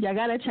perform, y'all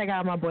got to check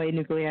out my boy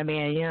Nuclear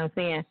Man, you know what I'm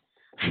saying?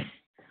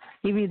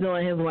 He be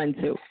doing his one,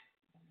 too.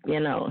 You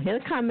know,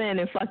 he'll come in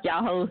and fuck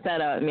y'all whole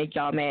setup and make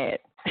y'all mad.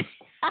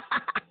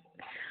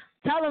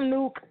 Tell him,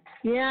 Nuke.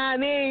 You know what I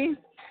mean?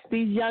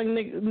 These young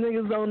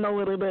niggas don't know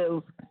what it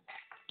is.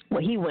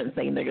 Well, he wouldn't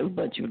say niggas,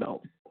 but you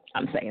know,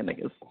 I'm saying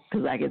niggas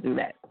because I can do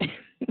that.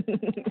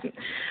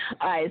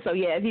 All right, so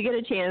yeah, if you get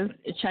a chance,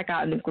 check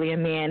out Nuclear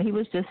Man. He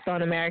was just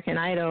on American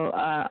Idol.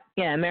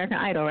 American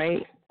Idol,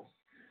 right?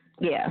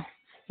 Yeah,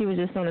 he was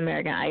just on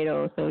American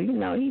Idol. So you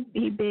know,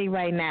 he big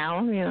right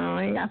now. You know,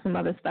 he got some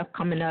other stuff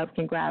coming up.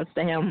 Congrats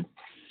to him.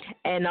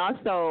 And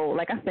also,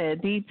 like I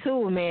said,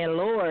 D2, man,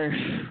 Lord,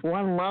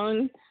 one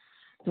lung,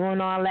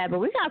 doing all that. But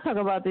we got to talk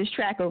about this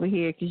track over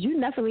here because you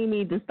definitely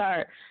need to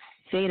start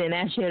fading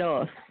that shit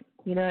off.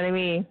 You know what I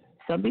mean?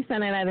 Don't be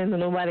sending that into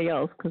nobody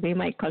else because they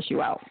might cuss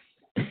you out.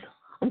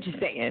 I'm just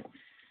saying.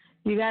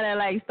 You got to,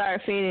 like,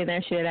 start fading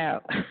that shit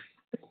out.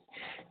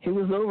 It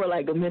was over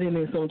like a minute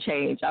and some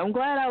change. I'm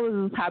glad I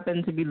was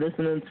happen to be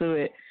listening to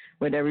it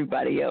with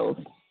everybody else.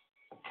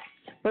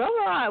 But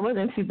overall, it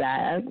wasn't too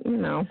bad, you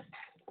know.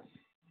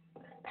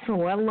 For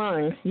one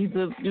lung, you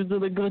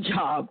did a good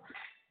job.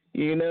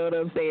 You know what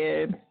I'm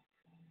saying?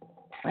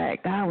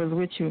 Like, God was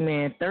with you,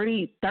 man.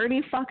 30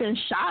 fucking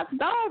shots,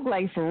 dog?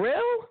 Like, for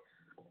real?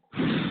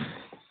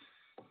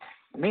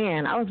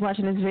 Man, I was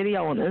watching this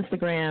video on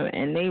Instagram,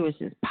 and they was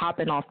just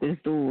popping off this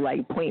dude,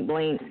 like, point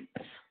blank,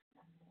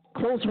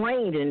 close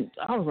range, and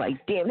I was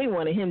like, damn, they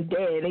wanted him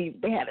dead.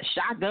 They had a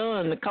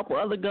shotgun and a couple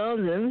other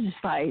guns, and it was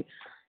just like,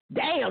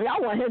 damn,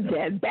 y'all want him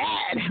dead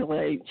bad.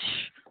 Like,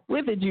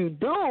 what did you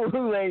do?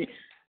 Like,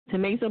 to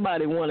make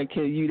somebody want to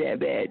kill you that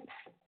bad,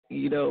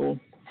 you know,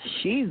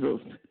 Jesus.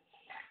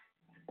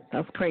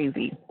 That's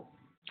crazy.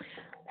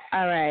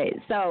 All right,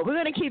 so we're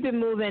going to keep it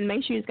moving.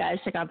 Make sure you guys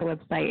check out the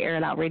website,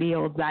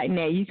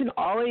 airitoutradio.net. You can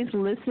always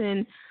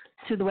listen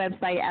to the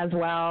website as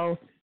well.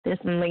 There's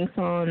some links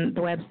on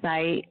the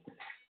website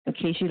in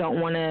case you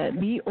don't want to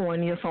be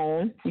on your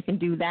phone. You can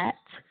do that.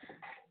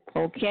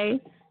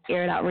 Okay,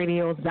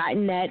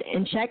 airitoutradio.net.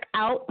 And check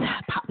out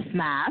Pop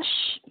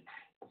Smash.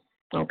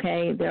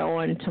 Okay, they're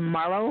on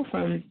tomorrow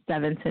from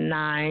 7 to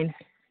 9.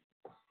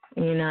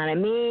 You know what I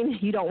mean?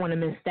 You don't want to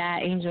miss that.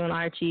 Angel and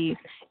Archie,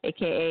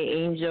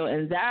 a.k.a. Angel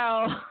and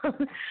Daryl.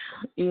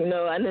 You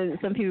know, I know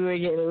some people are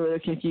getting a little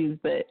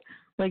confused, but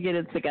we'll get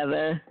it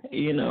together,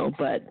 you know.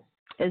 But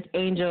it's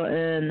Angel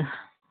and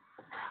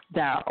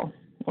Daryl,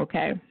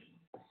 okay?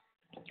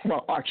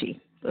 Well,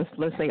 Archie.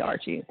 Let's say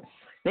Archie.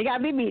 They be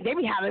having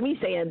me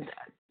saying,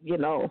 you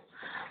know,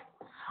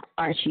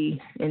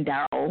 Archie and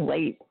Daryl,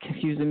 like,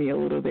 confusing me a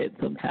little bit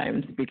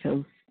sometimes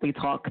because they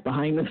talk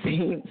behind the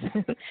scenes.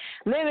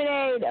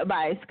 Lemonade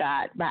by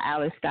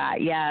Alex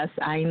Scott. Yes,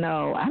 I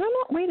know. I don't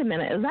know. Wait a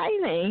minute. Is that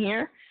even in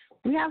here?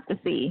 We have to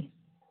see.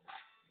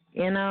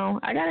 You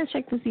know, I got to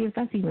check to see if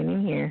that's even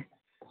in here.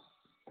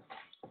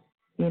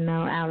 You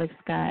know, Alex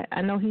Scott.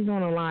 I know he's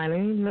on the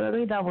line. Let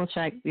me double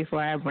check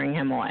before I bring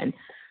him on.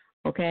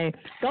 Okay.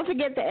 Don't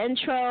forget the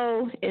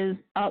intro is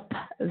up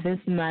this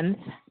month.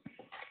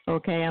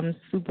 Okay, I'm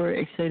super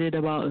excited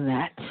about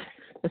that.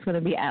 It's going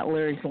to be at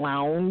Lyrics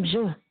Lounge.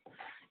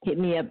 Hit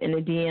me up in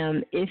the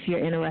DM if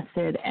you're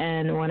interested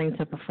and wanting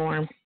to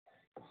perform.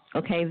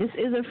 Okay, this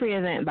is a free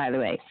event, by the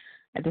way.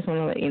 I just want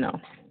to let you know.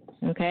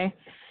 Okay.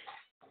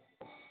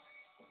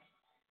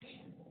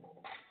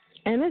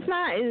 And it's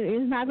not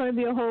going to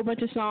be a whole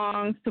bunch of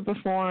songs to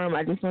perform.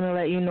 I just want to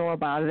let you know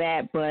about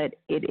that. But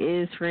it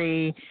is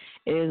free.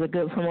 It is a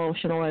good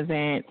promotional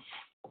event,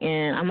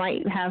 and I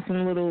might have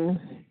some little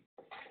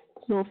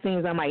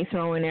things I might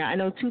throw in there. I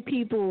know 2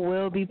 people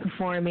will be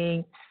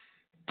performing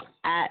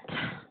at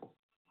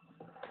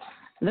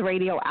the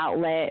radio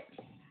outlet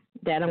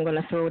that I'm going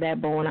to throw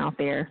that bone out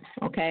there.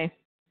 Okay.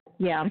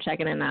 Yeah, I'm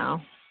checking it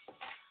now.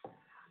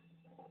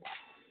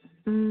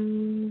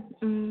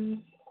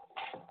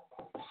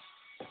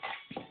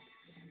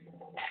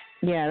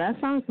 Yeah, that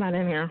song's not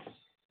in here.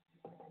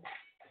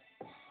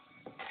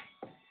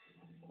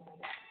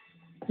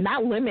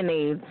 Not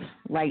Lemonade.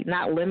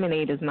 Not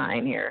Lemonade is not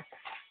in here.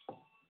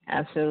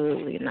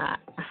 Absolutely not.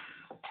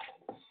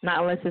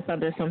 Not unless it's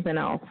under something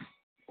else.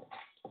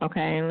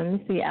 Okay, let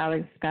me see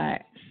Alex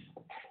Scott.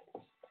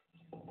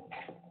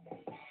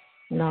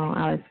 No,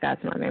 Alex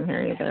Scott's not in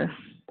here either.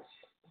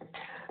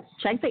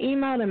 Check the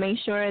email to make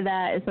sure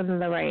that it's under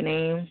the right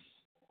name.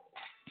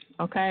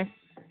 Okay?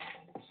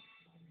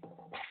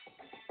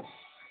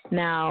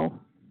 Now,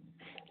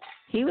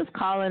 he was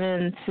calling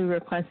in to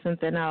request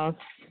something else.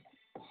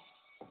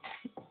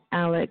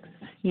 Alex,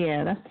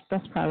 yeah,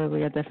 that's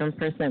probably a different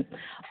person.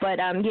 But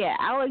yeah,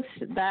 Alex,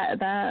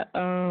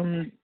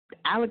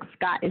 Alex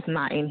Scott is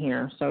not in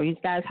here, so you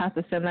guys have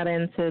to send that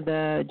into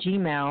the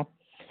Gmail.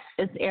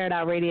 It's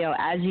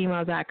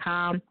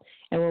airitoutradio@gmail.com,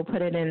 and we'll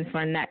put it in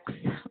for next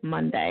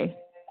Monday.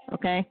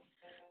 Okay,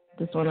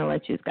 just want to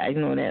let you guys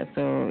know that,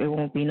 so it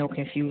won't be no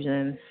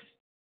confusion.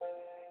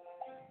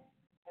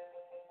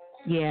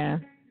 Yeah,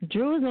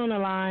 Drew is on the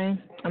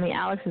line.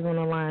 Alex is on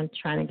the line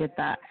trying to get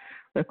that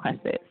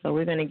requested. So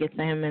we're going to get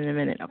to him in a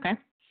minute, okay?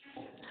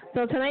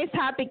 So tonight's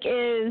topic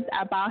is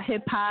about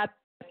hip-hop,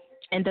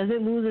 and does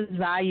it lose its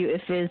value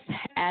if it's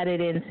added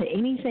into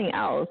anything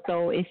else?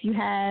 So if you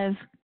have,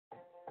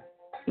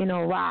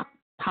 rock,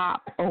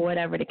 pop, or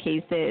whatever the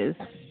case is.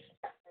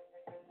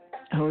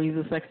 Oh, he's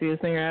the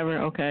sexiest singer ever?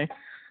 Okay,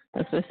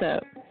 that's what's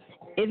up.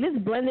 If it's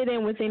blended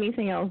in with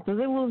anything else, does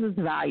it lose its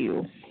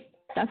value?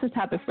 That's the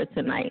topic for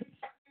tonight,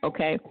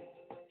 okay?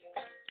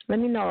 Let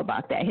me know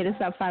about that. Hit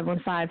us up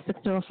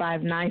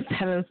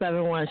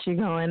 515-605-9771. She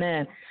going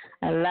in.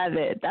 I love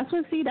it. That's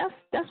where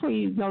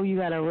you know you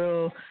got a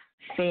real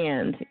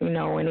fan,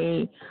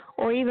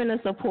 or even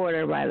a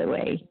supporter, by the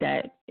way,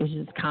 that is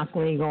just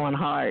constantly going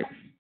hard,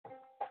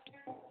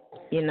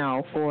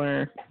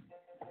 for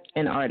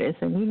an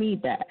artist, and we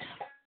need that.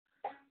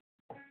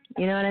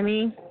 You know what I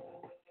mean?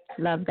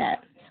 Love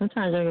that.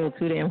 Sometimes I go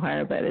too damn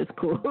hard, but it's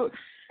cool.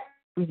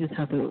 We just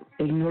have to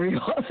ignore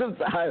y'all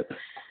sometimes.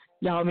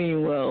 Y'all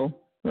mean well.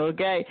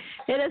 Okay.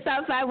 Hit us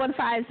up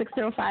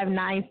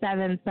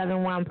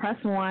 515-605-9771.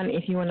 Press 1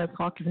 if you want to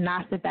talk. If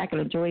not, sit back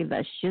and enjoy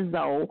the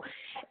shizzle.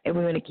 And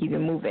we're going to keep it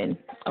moving.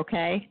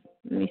 Okay?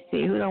 Let me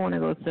see. Who do I want to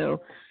go to?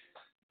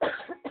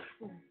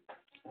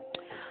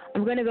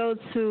 I'm going to go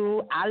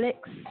to Alex,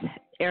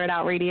 Air It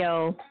Out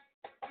Radio.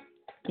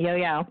 Yo,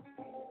 yo.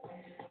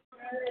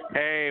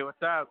 Hey,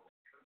 what's up?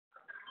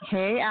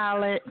 Hey,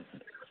 Alex.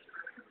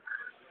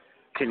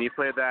 Can you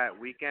play that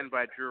Weekend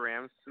by Drew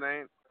Rams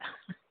tonight?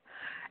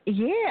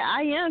 Yeah,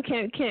 I am.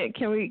 Can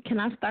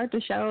I start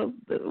the show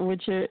with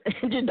your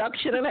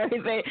introduction and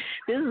everything?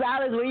 This is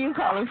Alex. Where are you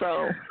calling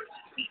from?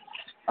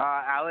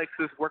 Alex,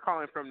 we're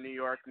calling from New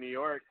York.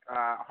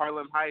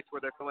 Harlem Heights,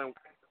 where they're filming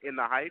In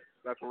the Heights.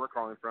 That's where we're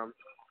calling from.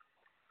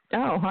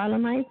 Oh,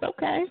 Harlem Heights.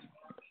 Okay.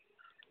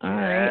 All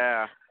right.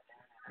 Yeah.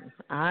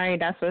 All right,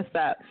 that's what's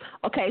up.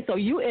 Okay, so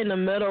you in the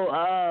middle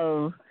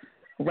of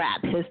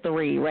rap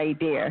history right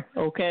there.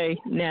 Okay,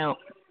 now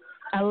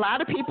a lot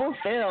of people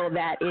feel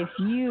that if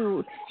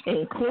you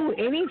include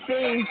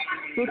anything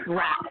with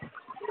rap,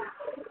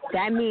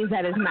 that means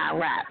that it's not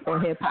rap or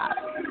hip hop.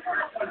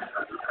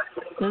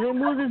 Does it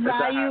lose its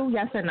value?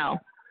 Yes or no?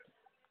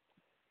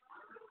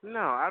 No,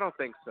 I don't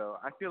think so.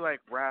 I feel like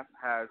rap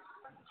has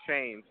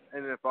changed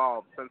and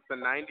evolved since the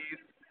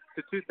 90s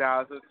to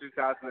 2000,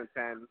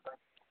 2010.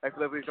 I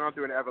feel like we've gone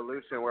through an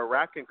evolution where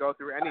rap can go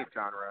through any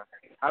genre.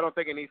 I don't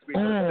think it needs to be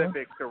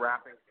specific to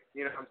rapping.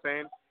 You know what I'm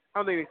saying? I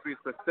don't think it needs to be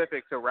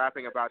specific to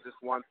rapping about just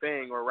one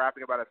thing or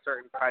rapping about a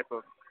certain type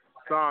of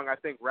song. I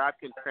think rap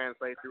can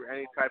translate through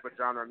any type of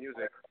genre of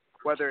music,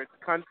 whether it's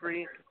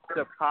country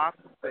to pop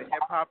to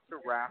hip hop to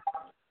rap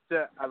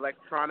to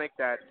electronic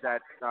that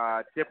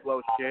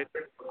Diplo shit.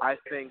 I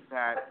think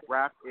that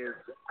rap is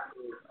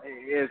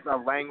a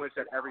language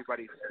that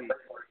everybody speaks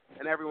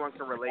and everyone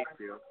can relate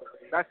to.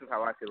 That's just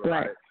how I feel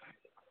about it.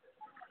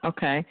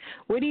 Okay.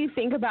 What do you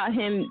think about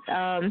him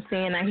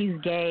saying that he's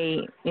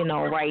gay,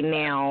 right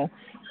now,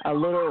 a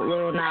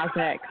little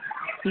NASX?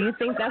 Do you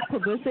think that's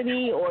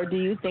publicity, or do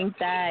you think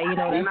that,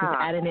 that's just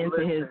added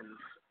into his...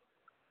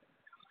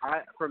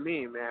 For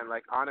me, man,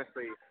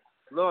 honestly,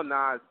 Lil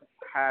Nas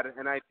had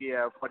an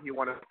idea of what he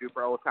wanted to do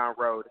for Old Town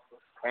Road,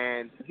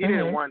 and he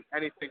didn't want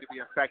anything to be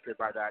affected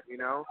by that,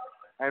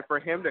 And for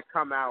him to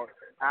come out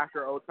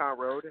after Old Town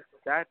Road,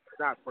 that's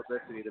not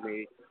publicity to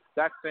me.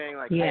 That's saying,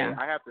 like, Yeah.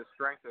 hey, I have the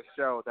strength to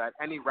show that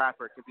any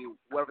rapper can be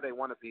whatever they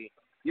want to be.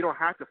 You don't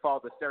have to follow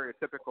the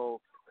stereotypical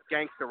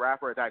gangster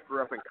rapper that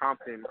grew up in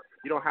Compton.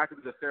 You don't have to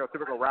be the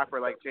stereotypical rapper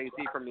like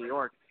Jay-Z from New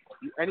York.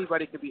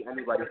 Anybody can be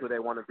anybody who they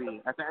want to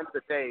be. At the end of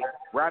the day,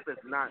 rap is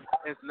not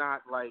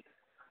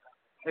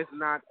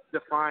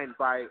defined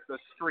by the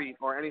street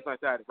or anything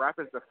like that. Rap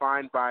is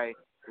defined by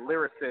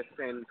lyricists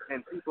and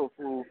people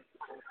who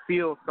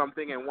feel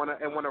something and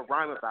wanna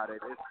rhyme about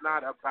it. It's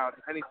not about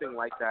anything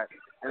like that.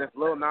 And if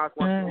Lil Nas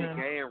wants to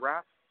be gay and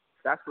rap,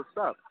 that's what's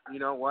up. You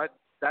know what?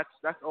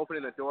 That's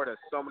opening the door to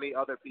so many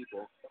other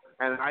people,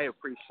 and I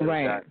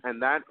appreciate that.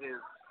 And that is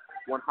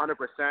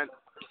 100%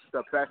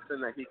 the best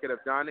thing that he could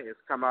have done is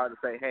come out and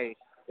say, hey,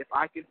 if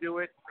I can do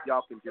it,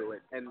 y'all can do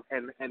it, and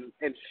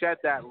shed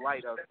that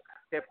light of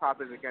hip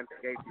hop is against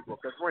gay people,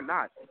 because we're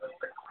not.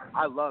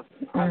 I love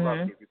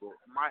gay people.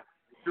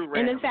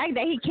 And the fact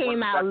that he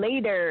came out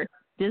later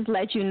just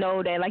let you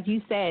know that, like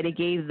you said, it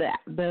gave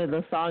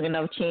the song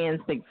enough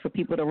chance for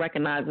people to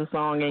recognize the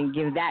song and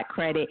give that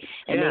credit,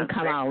 and then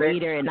come out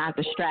later and not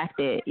distract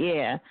it.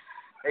 Yeah.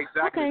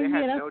 Exactly. Okay, they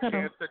had no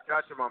chance to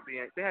judge him on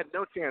being. They had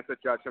no chance to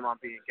judge him on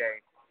being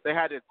gay. They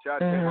had to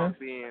judge him on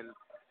being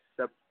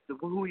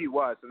who he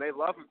was, and they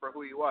love him for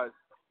who he was.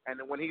 And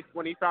when he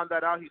found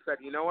that out, he said,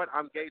 "You know what?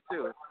 I'm gay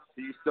too.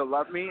 Do you still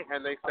love me?"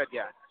 And they said,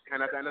 "Yes."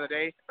 And at the end of the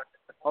day,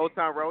 Old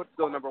Town Road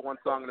still #1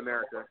 song in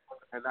America,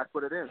 and that's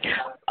what it is.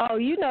 Oh,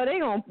 you know they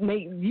gonna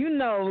make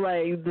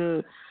like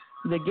the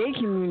gay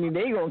community,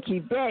 they gonna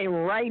keep that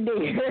right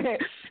there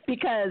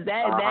because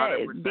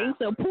that they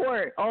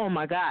support. Oh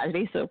my gosh,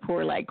 they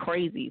support like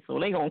crazy, so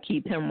they gonna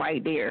keep him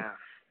right there. Yeah.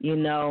 You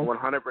know,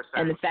 100%.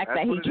 And the fact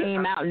that he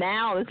came out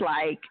now, it's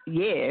like,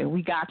 yeah,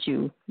 we got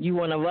you. You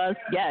one of us?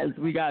 Yes,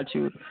 we got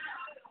you.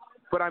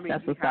 But I mean,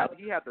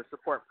 he had the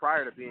support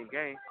prior to being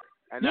gay.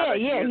 And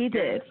he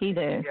did.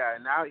 Yeah,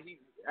 and now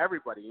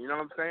everybody. You know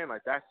what I'm saying?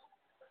 Like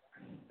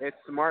it's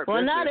smart.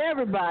 Well, business, not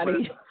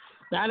everybody.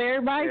 Not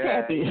everybody's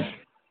happy.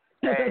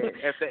 Hey,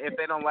 if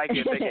they don't like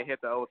it, they can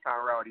hit the Old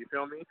Town Road. You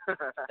feel me?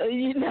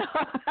 You know.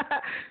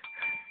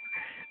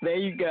 There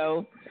you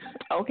go.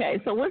 Okay,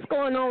 so what's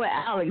going on with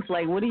Alex?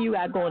 Like, what do you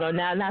got going on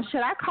now? Now,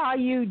 should I call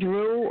you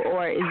Drew,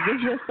 or is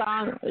this your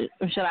song,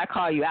 or should I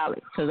call you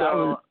Alex? Because I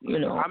was,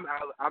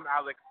 I'm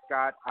Alex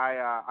Scott.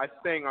 I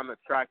sing on the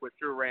track with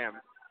Drew Rams.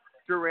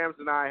 Drew Rams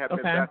and I have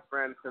been best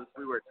friends since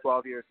we were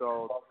 12 years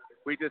old.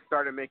 We just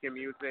started making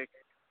music.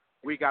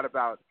 We got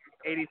about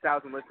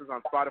 80,000 listens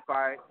on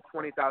Spotify,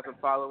 20,000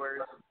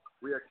 followers.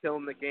 We are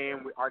killing the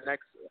game. Our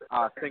next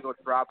single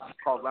drops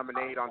called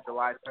Lemonade on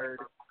July 3rd.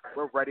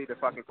 We're ready to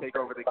fucking take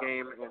over the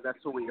game, and that's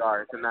who we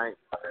are tonight.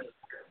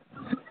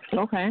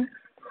 Okay.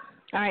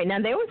 All right. Now,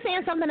 they were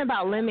saying something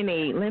about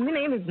Lemonade.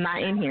 Lemonade is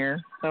not in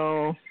here,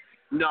 so.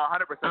 No,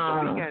 100%. The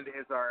Weeknd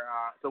is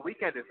the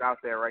Weeknd is out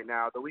there right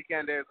now. The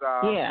Weeknd is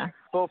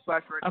full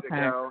flesh ready to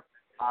go.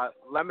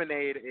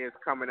 Lemonade is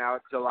coming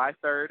out July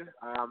 3rd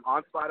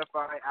on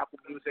Spotify, Apple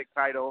Music,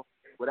 Tidal,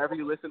 whatever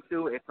you listen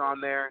to, it's on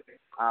there.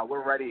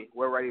 We're ready.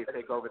 We're ready to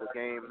take over the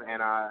game.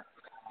 And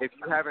if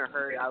you haven't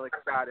heard Alex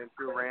Scott and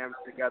Drew Rams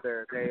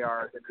together, they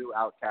are the new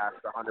Outcast,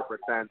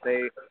 100%.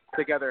 They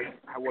together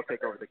will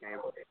take over the game.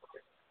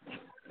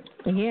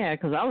 Yeah,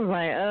 because I was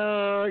like,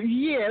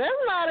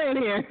 that's not in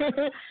here.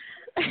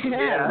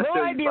 Yeah,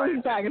 no idea what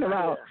he's talking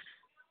about.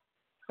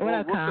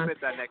 We'll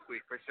submit that next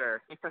week for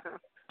sure.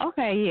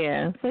 Okay,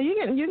 yeah. So you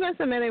can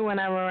submit it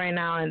whenever right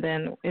now, and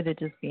then it'll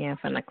just be in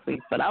for next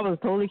week. But I was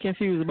totally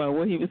confused about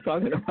what he was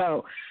talking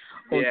about.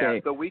 Okay. Yeah,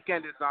 the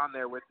Weeknd is on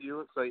there with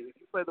you. So if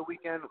you play the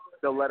Weeknd,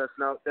 they'll let us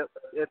know.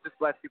 It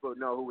just lets people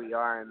know who we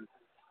are. And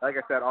like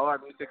I said, all our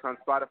music's on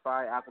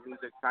Spotify, Apple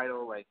Music,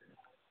 Tidal.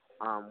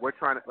 We're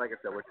trying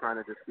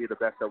to just be the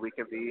best that we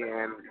can be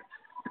and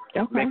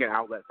make an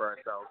outlet for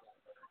ourselves.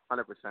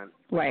 100%.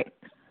 Right.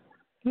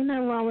 You're not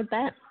wrong with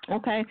that.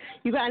 Okay.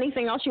 You got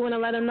anything else you want to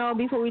let them know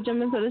before we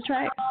jump into the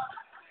track?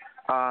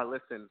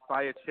 Listen,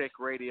 Fiyachick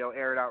Radio,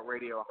 Air It Out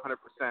Radio,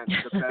 100%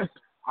 the best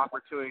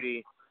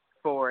opportunity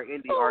for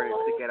indie artists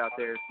to get out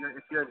there.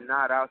 If you're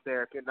not out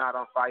there, if you're not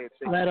on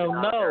Fiyachick, let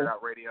them know. Air It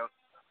Out Radio,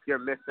 you're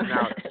missing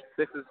out.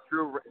 This is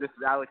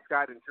Alex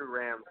Scott and Drew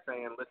Rams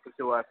saying, listen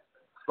to us,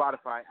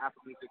 Spotify,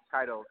 Apple Music,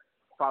 Tidal.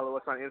 Follow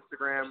us on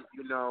Instagram.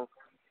 You know,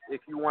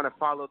 if you want to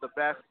follow the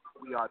best,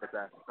 we are the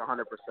best,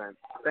 100%.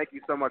 Thank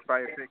you so much,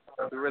 Fiyachick.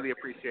 We really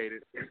appreciate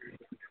it.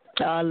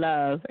 All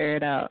love. Air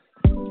it out.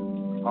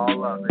 All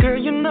love.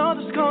 Girl, you know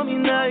this gon' be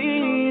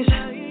nice.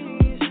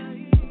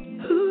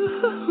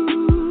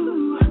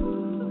 Ooh,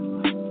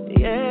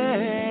 yeah.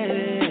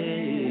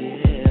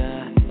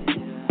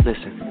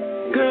 Listen.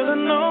 Girl, I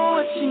know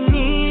what you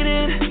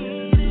needed.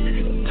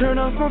 Turn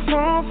off my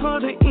phone for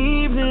the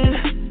evening.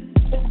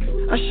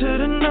 I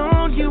should've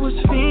known you was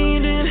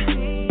feeding.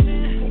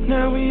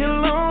 Now we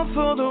alone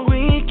for the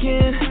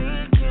weekend.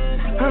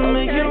 I'm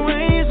making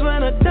waves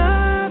when I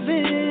dive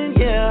in,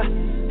 yeah.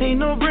 Ain't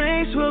no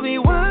breaks, we'll be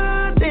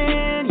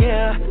wildin',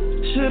 yeah.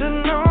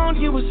 Should've known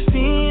you was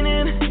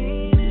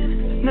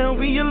fiendin'. Now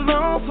we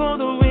alone for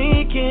the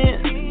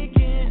weekend.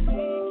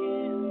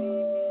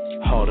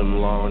 All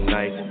them long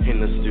nights in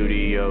the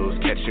studios,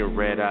 catching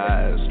red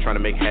eyes, trying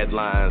to make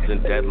headlines and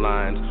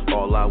deadlines.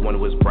 All I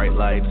wanted was bright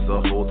lights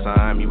the whole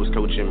time. He was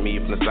coaching me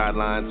from the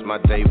sidelines. My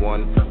day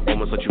one,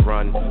 almost let you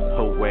run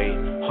away.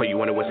 All you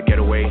wanted was a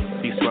getaway,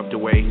 be swept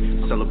away.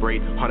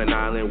 Celebrate on an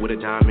island with a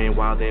diamond,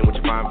 wild in with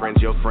your fine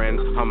friends, your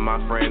friends, I'm my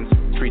friends.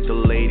 Treat the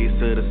ladies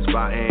to the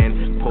spot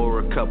and pour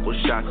a couple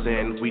shots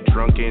in. We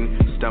drunken,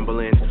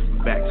 stumbling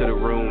back to the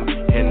room,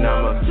 and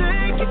I'ma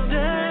take it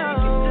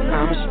down.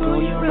 I'ma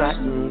spoil you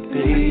rotten,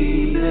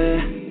 baby.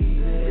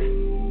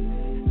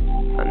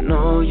 I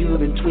know you've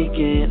been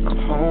tweaking. I'm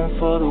home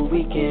for the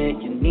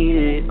weekend. You need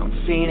it, I'm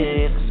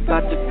fiending. It's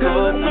about to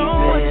go deep in. I know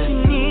what you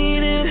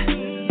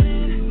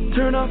needed.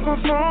 Turn off my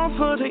phone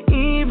for the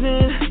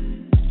evening.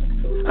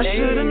 I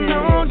should've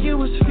known you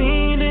was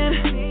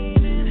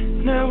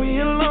fiending. Now we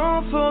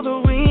alone for the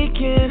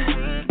weekend.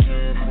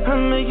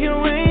 I'm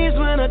making waves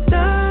when I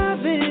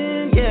dive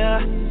in,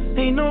 yeah.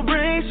 Ain't no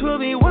breaks, we'll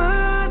be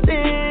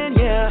wildin',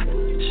 yeah.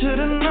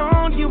 Should've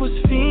known you was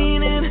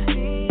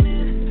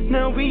fiending.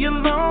 Now we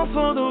alone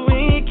for the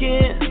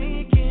weekend.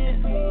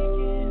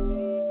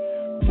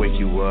 Wake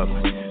you up,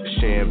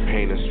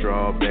 champagne and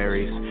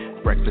strawberries.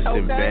 Breakfast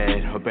in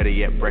bed, or better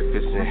yet,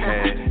 breakfast in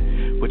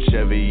head.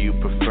 Whichever you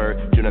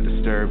prefer, do not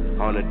disturb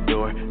on the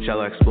door. Shall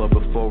I explore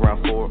before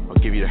round 4? I'll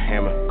give you the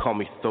hammer, call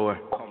me Thor.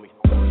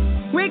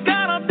 We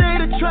got all day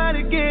to try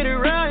to get it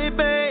right,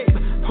 babe.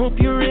 Hope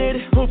you're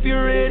ready, hope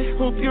you're ready,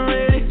 hope you're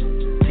ready.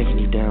 Taking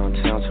you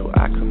downtown so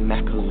I can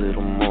mac a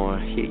little more.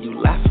 Hear you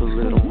laugh a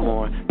little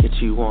more. Get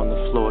you on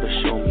the floor to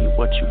show me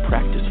what you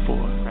practice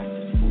for.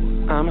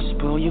 I'ma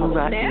spoil you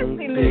rotten,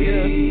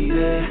 baby.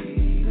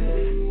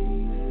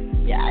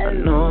 I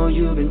know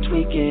you've been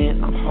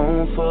tweaking. I'm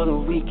home for the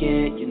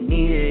weekend. You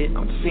need it,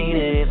 I'm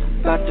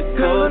fiending. About to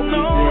go deep in. I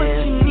know what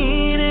you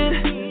needed.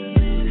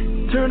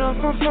 Turn off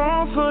my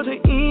phone for the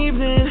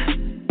evening.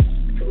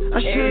 I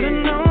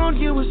should've known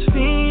you was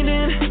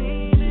fiending.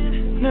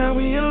 Now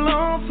we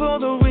alone for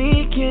the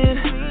weekend.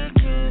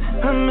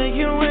 I'm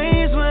making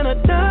waves when I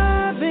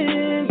dive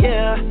in,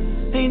 yeah.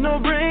 Ain't no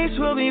breaks,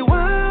 we'll be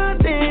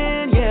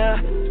wildin',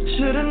 yeah.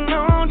 Should've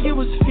known you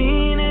was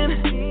fiending.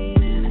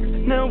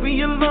 Now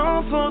we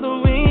alone for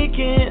the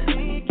weekend.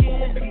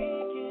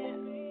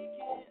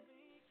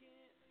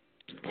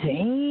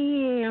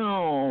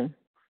 Damn.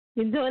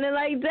 You doing it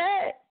like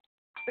that?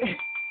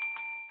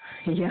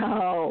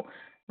 Yo,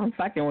 I'm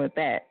fucking with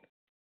that.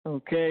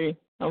 Okay?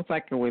 I'm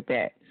fucking with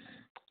that.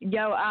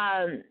 Yo,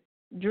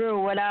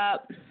 Drew, what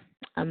up?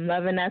 I'm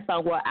loving that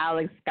song with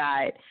Alex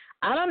Scott.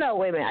 I don't know.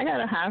 Wait a minute. I got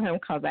to have him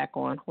come back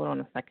on. Hold on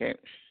a second.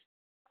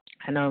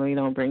 I normally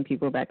don't bring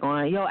people back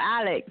on. Yo,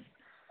 Alex.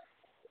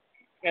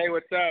 Hey,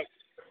 what's up?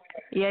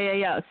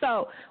 Yeah.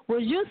 So,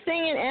 was you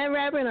singing and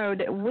rapping, or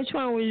which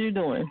one were you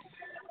doing?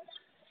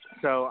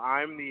 So,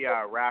 I'm the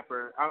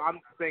rapper. I'm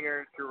the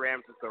singer. Drew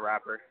Rams is the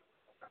rapper.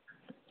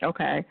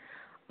 Okay.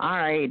 All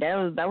right. That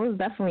was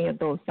definitely a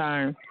dope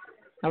song.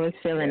 I was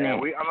feeling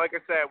that. Like I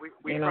said,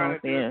 we trying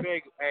to do it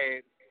big.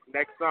 Hey,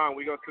 next song,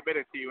 we going to submit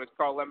it to you. It's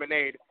called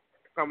Lemonade.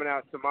 It's coming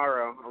out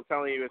tomorrow. I'm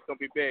telling you, it's going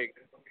to be big.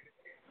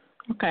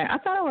 Okay. I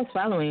thought I was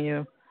following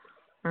you.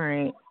 All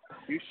right.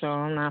 So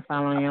I'm not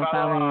following you. I'm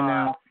following you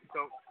now.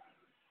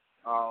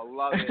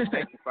 Love it.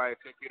 Thank you,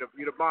 Fiyachick.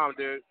 You the bomb,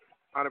 dude.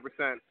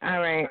 100%. All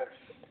right.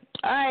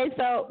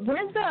 So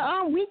where's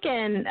the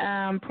weekend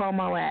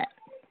promo at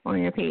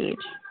on your page?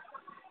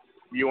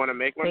 You want to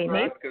make one for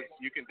us? Because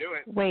you can do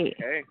it. Wait.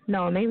 Hey.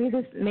 No, maybe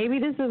this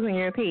isn't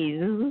your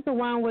page. Is this the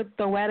one with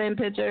the wedding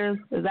pictures?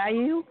 Is that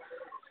you?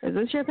 Is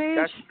this your page?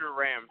 That's Drew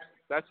Rams.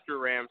 That's Drew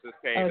Rams'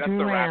 page. Oh, that's Drew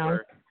the Rams.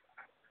 rapper.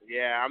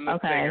 Yeah, I'm the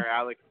singer,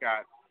 Alex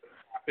Scott.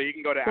 So you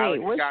can go to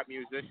Alex Scott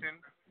Musician.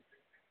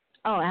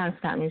 Oh, Alex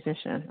Scott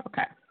Musician.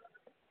 Okay.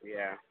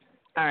 Yeah.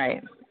 All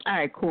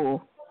right,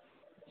 cool.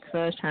 So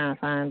I was trying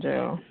to find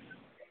your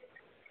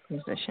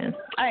musician.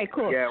 All right,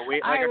 cool. Yeah,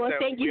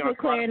 thank you for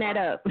clearing that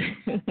up.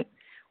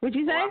 What'd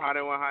you say?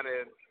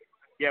 100.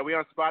 Yeah, we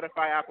on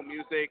Spotify, Apple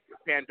Music,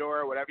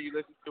 Pandora, whatever you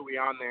listen to, we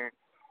on there.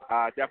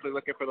 Definitely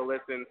looking for the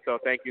listen. So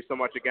thank you so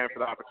much again for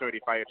the opportunity,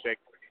 Fiyachick.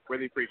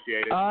 Really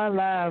appreciate it. All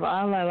love.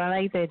 I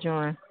like that,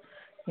 John.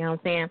 You know what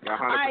I'm saying? 100%.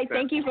 All right,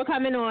 thank you for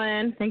coming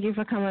on.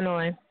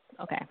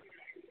 Okay.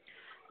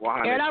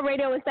 100. Air It Out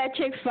Radio is that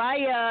chick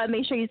Fire.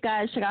 Make sure you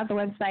guys check out the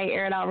website,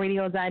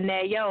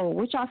 airitoutradio.net. Yo,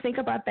 what y'all think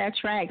about that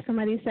track?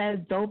 Somebody says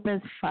dope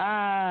as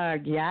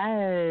fuck.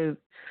 Yes.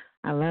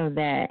 I love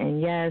that.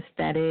 And yes,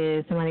 that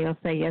is. Somebody else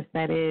say, yes,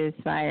 that is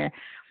fire.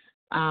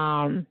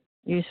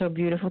 You're so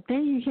beautiful.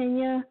 Thank you,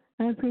 Kenya.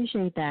 I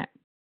appreciate that.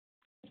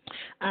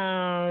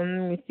 Let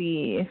me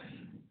see.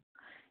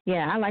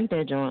 Yeah, I like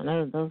that joint.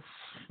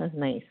 That's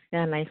nice.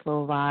 Got a nice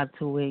little vibe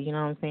to it. You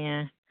know what I'm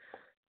saying?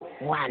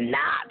 Why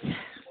not?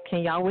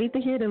 Can y'all wait to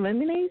hear the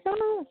Lemonade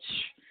song?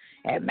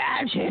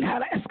 Imagine how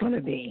that's going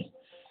to be.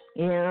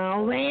 You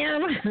know what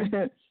I'm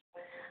saying?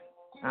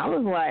 I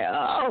was like,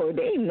 oh,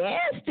 they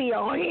nasty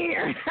on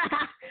here.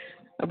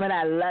 But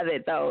I love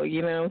it, though.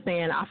 You know what I'm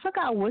saying? I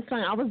forgot what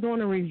song. I was doing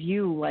a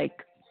review,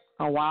 like,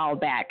 a while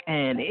back,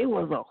 and it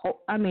was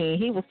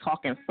he was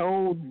talking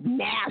so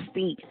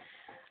nasty.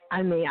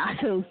 I mean, I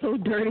feel so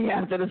dirty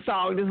after the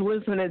song just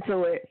listening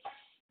to it.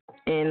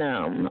 And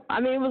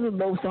it was a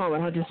dope song,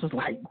 and I just was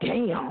like,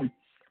 damn.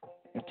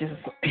 It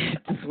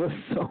just was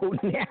so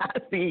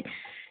nasty.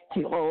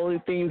 All the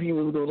things he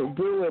was gonna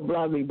do and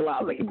blah blah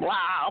blah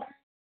blah.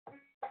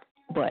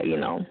 But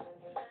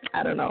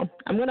I don't know.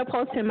 I'm gonna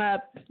post him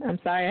up. I'm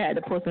sorry I had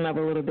to post him up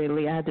a little bit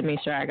late. I had to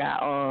make sure I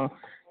got all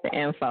the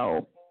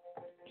info.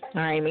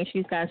 All right, make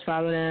sure you guys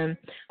follow them,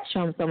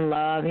 show them some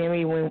love.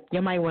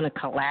 You might want to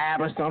collab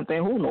or something.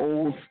 Who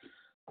knows?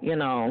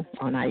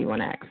 Oh, now you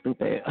want to act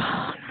stupid.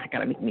 I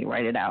gotta make me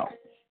write it out.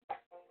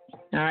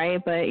 All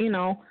right, but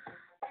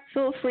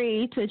feel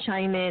free to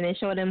chime in and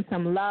show them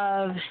some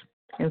love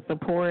and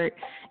support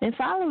and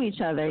follow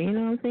each other. You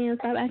know what I'm saying?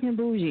 Stop acting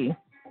bougie.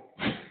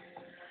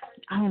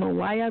 I don't know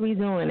why y'all be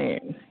doing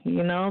it.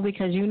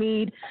 Because you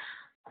need.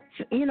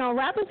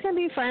 Rappers can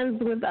be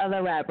friends with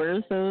other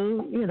rappers,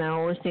 so,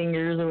 or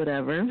singers or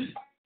whatever.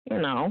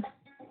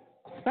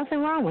 Nothing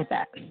wrong with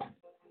that.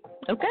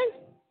 Okay?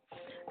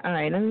 All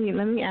right, let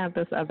me add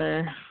this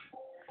other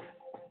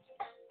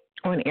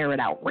on Air It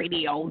Out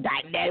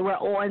Radio.net. We're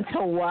on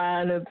to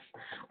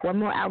one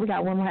more hour. We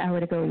got one more hour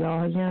to go,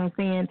 y'all. You know what I'm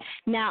saying?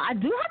 Now, I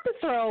do have to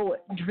throw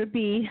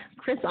Drippy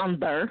Chris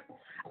under.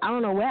 I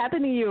don't know what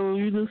happened to you.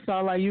 You just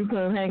felt like you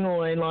couldn't hang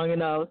on long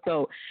enough.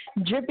 So,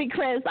 Drippy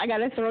Chris, I got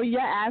to throw your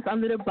ass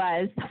under the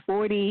bus,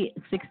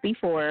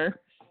 4064.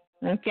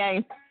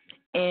 Okay?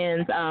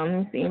 And,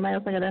 let's see, anybody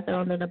else I got to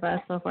throw under the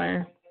bus so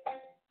far?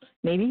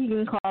 Maybe you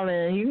can call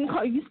in. You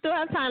still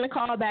have time to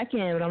call back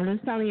in, but I'm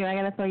just telling you, I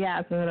got to throw your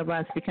ass under the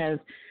bus because,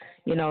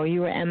 you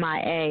were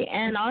MIA.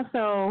 And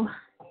also,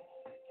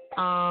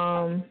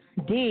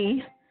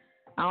 D,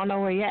 I don't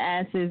know where your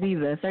ass is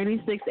either,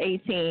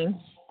 3618.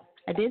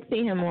 I did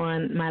see him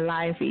on my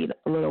live feed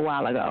a little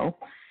while ago,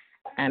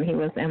 and he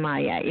was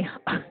MIA.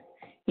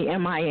 He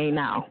MIA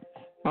now.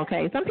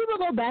 Okay, some people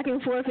go back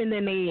and forth, and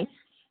then they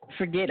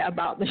forget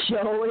about the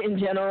show in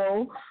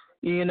general,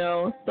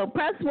 So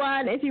press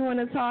 1 if you want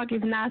to talk.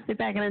 If not, sit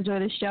back and enjoy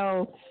the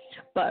show.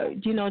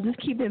 But, just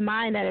keep in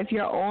mind that if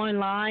you're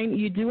online,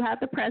 you do have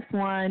to press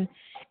 1,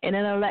 and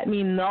it'll let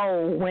me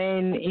know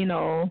when,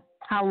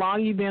 how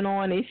long you've been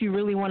on. If you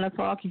really want to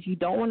talk. If you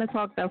don't want to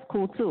talk, that's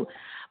cool, too.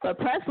 But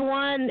press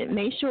 1,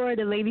 make sure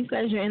the lady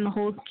says you're in the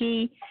host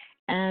key,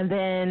 and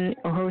then,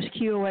 or host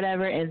queue or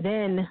whatever, and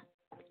then,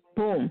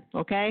 boom,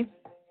 okay?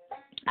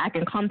 I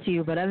can come to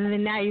you. But other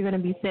than that, you're going to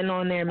be sitting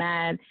on there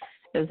mad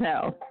as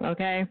hell,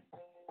 okay?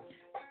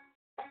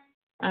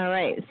 All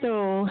right,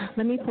 so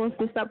let me post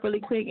this up really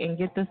quick and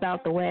get this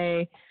out the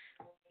way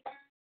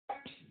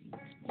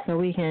so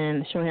we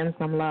can show him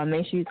some love.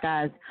 Make sure you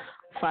guys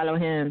follow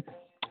him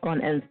on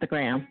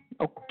Instagram,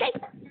 okay?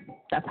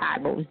 That's how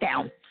it goes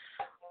down.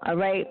 All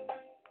right,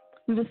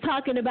 we was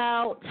talking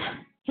about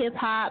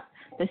hip-hop,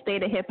 the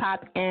state of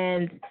hip-hop,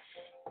 and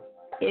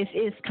if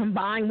it's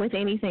combined with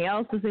anything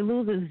else, does it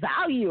lose its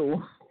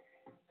value?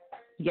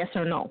 Yes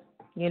or no?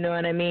 You know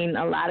what I mean?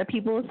 A lot of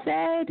people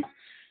said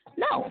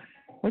no,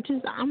 which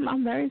is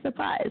I'm very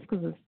surprised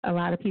because a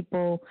lot of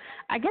people,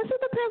 I guess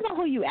it depends on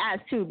who you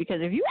ask, too,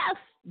 because if you ask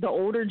the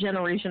older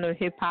generation of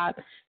hip-hop,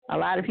 a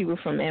lot of people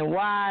from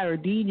NY or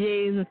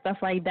DJs and stuff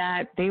like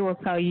that, they will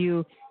tell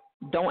you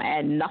don't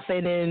add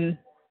nothing in.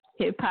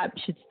 Hip-hop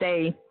should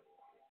stay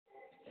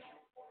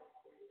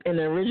in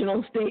the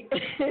original state,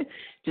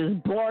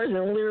 just bars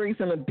and lyrics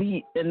and a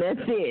beat, and that's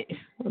it.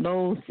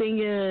 No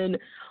singing,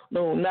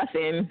 no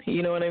nothing,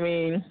 you know what I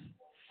mean?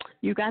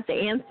 You got the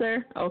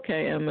answer?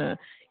 Okay, I'm a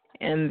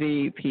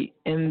MVP,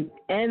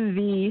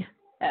 MVF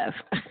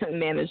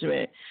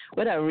management.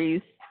 What up,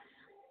 Reese?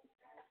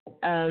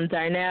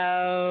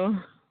 Darnell,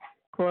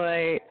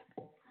 Croy,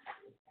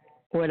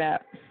 what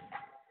up?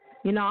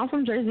 I'm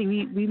from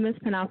Jersey. We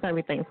mispronounce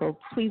everything, so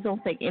please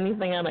don't take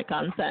anything out of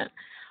content,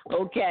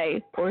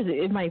 okay? Or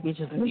it might be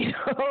just me.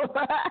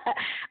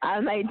 I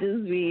might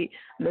just be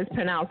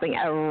mispronouncing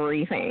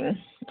everything,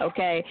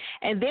 okay?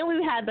 And then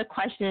we had the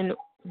question,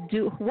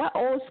 what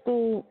old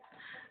school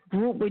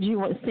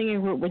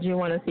singing group would you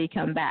want to see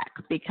come back?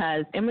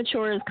 Because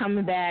Immature is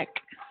coming back,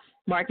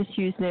 Marcus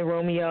Houston,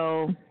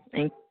 Romeo,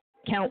 and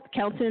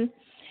Kelton.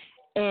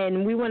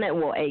 And we want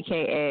to,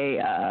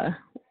 a.k.a.,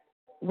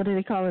 what do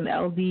they call it,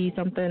 LD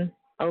something,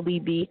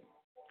 LDB.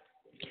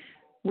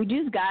 Would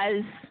you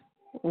guys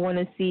want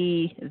to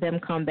see them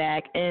come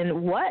back?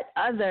 And what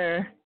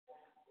other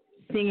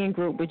singing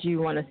group would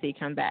you want to see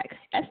come back?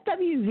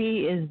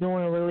 SWV is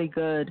doing really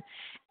good.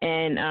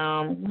 And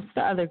what's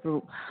the other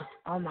group?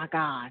 Oh, my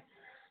God.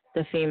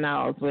 The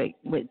females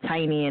with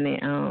Tiny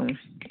and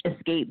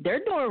Escape.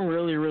 They're doing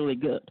really, really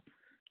good,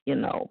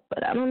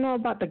 But I don't know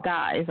about the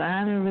guys. I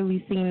haven't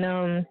really seen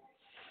them.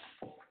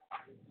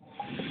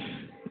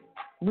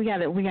 We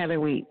gotta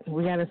wait.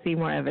 We gotta see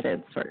more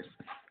evidence first.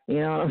 You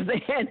know what I'm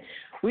saying?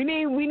 We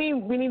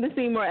need to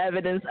see more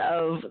evidence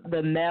of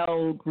the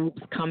male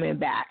groups coming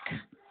back.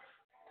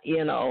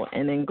 you know,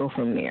 and then go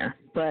from there.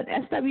 But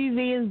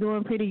SWV is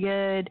doing pretty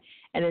good,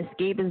 and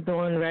Escape is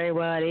doing very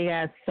well. They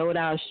got sold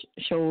out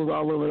shows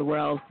all over the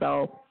world,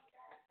 so,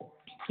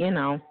 you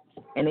know,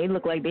 and they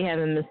look like they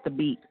haven't missed a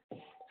beat.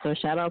 So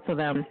shout out to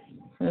them.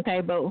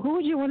 Okay, but who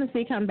would you want to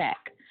see come back?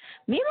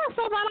 Me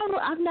myself,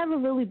 I've never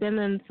really been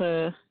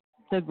into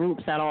the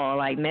groups at all,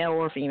 like male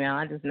or female.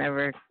 I just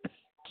never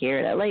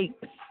cared. I like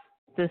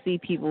to see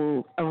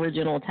people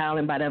original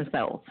talent by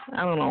themselves.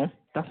 I don't know.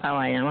 That's how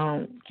I am. I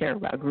don't care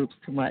about groups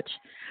too much.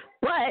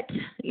 But,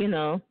 you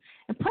know,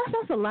 and plus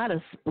that's a lot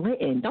of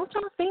splitting. Don't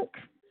y'all think?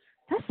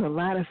 That's a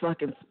lot of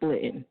fucking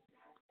splitting.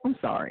 I'm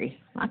sorry.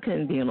 I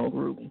couldn't be in no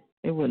group.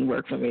 It wouldn't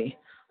work for me.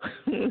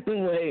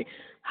 Like,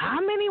 how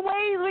many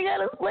ways we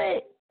gotta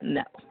split?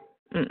 No.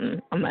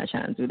 I'm not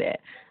trying to do that.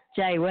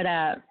 Jay, what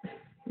up?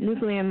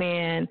 Nuclear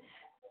Man,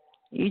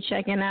 you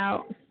checking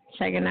out?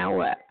 Checking out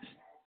what?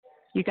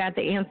 You got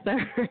the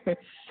answer?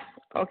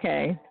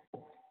 Okay.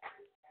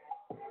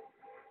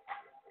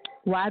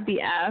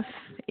 YBF,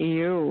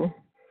 you.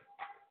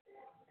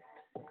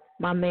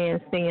 My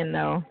man singing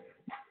though.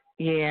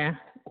 Yeah.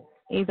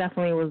 He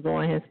definitely was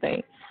doing his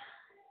thing.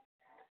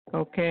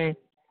 Okay.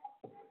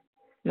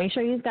 Make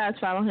sure you guys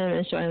follow him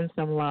and show him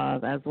some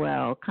love as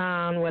well.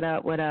 Khan, what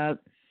up, what up?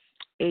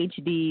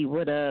 HD,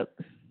 what up?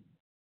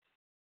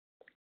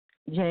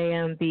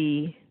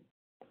 JMB,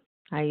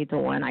 how you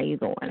doing? How you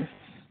doing?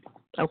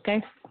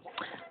 Okay.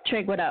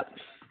 Trig, what up?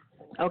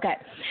 Okay.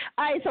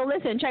 All right, so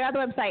listen, check out the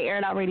website,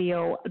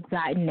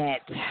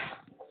 airitoutradio.net.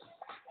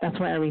 That's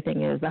where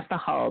everything is. That's the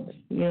hub.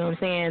 You know what I'm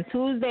saying?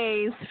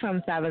 Tuesdays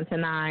from 7 to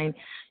 9,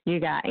 you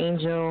got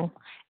Angel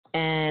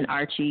and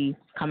Archie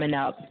coming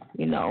up,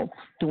 you know,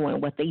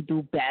 doing what they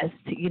do best.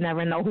 You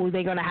never know who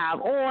they're going to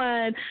have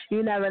on.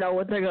 You never know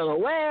what they're going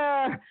to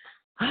wear.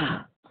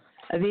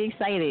 I'd be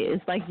excited.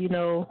 It's like, you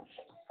know,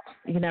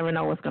 you never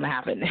know what's going to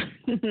happen.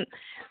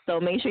 So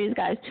make sure you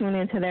guys tune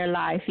into their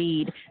live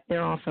feed.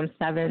 They're on from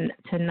 7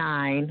 to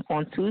 9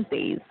 on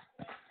Tuesdays,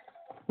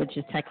 which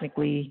is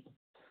technically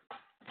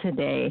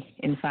today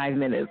in 5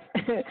 minutes.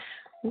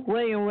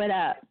 William, what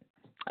up?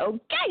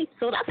 Okay,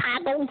 so that's how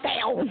it goes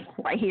down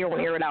right here on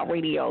Air It Out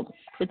Radio.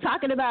 We're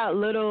talking about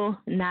Lil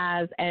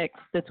Nas X,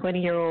 the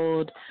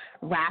 20-year-old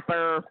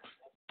rapper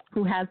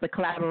who has the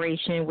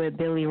collaboration with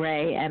Billy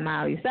Ray and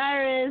Miley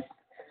Cyrus.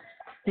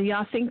 Do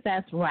y'all think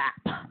that's rap?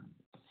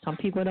 Some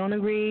people don't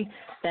agree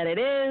that it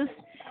is.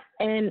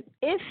 And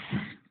if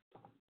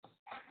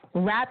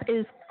rap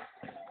is,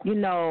 you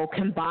know,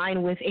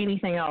 combined with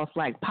anything else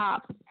like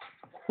pop,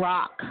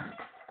 rock,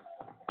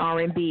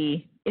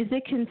 R&B, is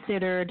it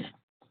considered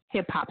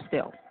hip-hop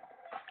still?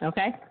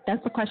 Okay?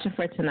 That's the question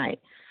for tonight.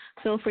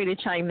 Feel free to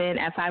chime in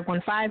at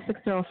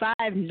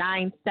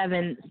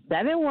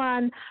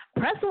 515-605-9771.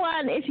 Press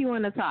 1 if you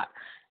want to talk.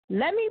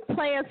 Let me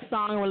play a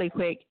song really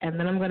quick, and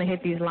then I'm going to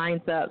hit these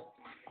lines up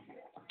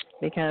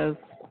because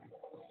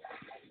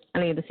I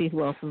need to see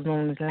who else is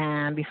on this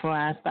line before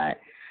I start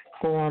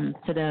going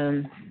to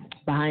them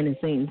behind the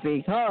scenes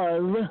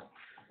because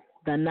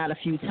done that a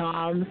few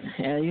times,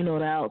 and you know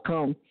the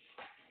outcome.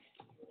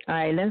 All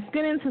right, let's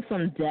get into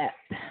some depth.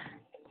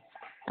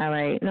 All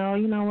right, no,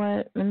 you know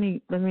what? Let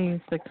me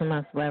stick to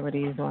my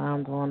celebrities while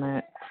I'm doing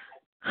that.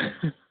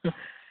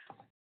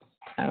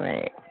 All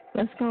right,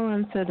 let's go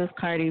into this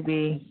Cardi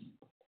B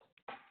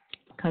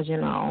because, you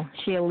know,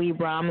 she a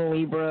Libra, I'm a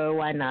Libra,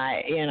 why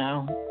not, you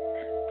know,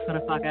 for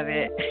the fuck of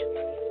it.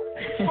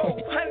 Oh,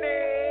 honey.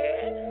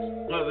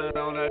 What's that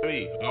on that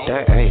beat?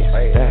 That ass,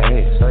 that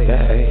ass, that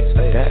ass,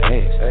 that ass, that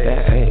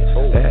ass,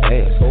 that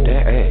ass,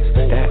 that ass,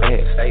 that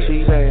ass.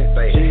 She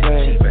bad, she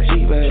bad, she bad,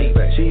 she bad, she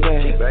bad, she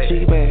bad,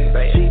 she bad,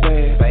 she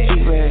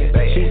bad.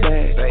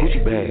 Gucci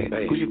bag,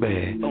 Gucci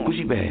bag,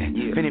 Gucci bag,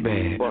 Fendi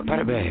bag,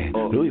 Prada bag,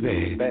 Louis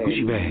bag,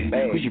 Gucci bag,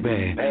 Gucci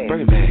bag,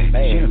 Birkin bag.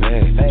 She in a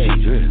bag, she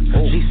drip,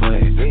 she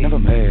swag,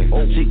 never mad,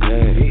 she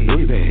glad.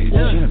 Louis bag,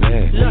 she in a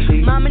bag. Look,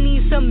 mama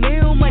needs some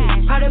meal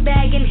money, Prada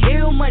bag and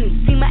heel money.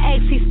 See my ex,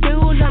 he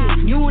still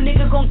love me. You a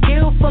nigga gon'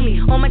 kill for me.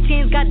 All my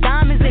chains got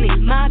diamonds in it.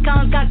 My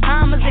accounts got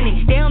commas in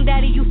it. Damn,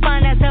 daddy, you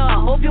fine as hell.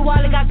 I hope your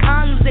wallet got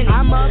condoms in it.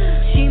 I'm up,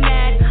 she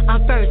mad.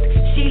 I'm first,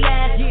 she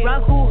last.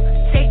 Rock who,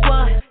 take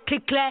what?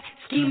 Click clack,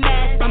 ski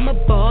mask. I'm a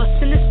boss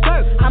in a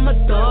skirt. I'm a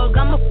dog,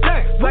 I'm a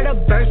flirt. Write a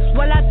verse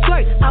while I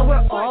twerk. I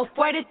wear all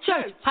white at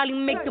church. Probably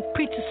make the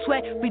preacher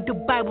sweat. Read the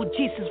Bible,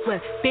 Jesus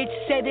wept. Bitch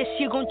said that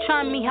she gon'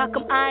 try me. How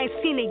come I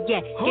ain't seen it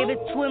yet? Gave it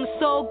to him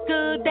so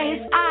good that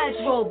his eyes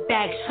rolled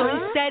back. So he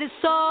said it's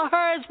all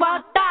hers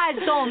while thighs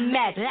don't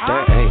match. That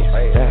ass,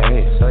 that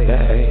ass, that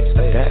ass,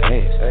 that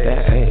ass,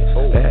 that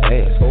ass, that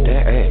ass,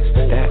 that ass,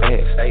 that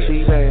ass.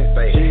 She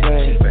bad, she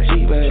bad, she bad,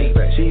 she bad,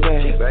 she bad, she bad,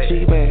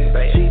 she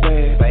bad, she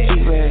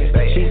bad.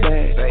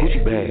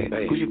 Gucci bag,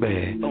 Gucci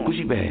bag,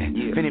 Gucci bag,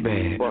 Fendi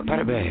bag,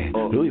 Prada bag,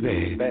 Louis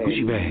bag,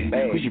 Gucci bag,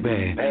 Gucci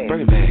bag,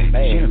 Birkin bag.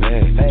 She in a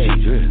bag,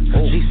 she drip,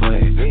 she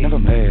swag, never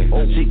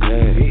mad, she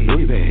glad.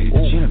 Louis bag,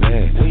 she in a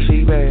bag, she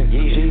bad,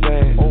 she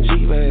bad, she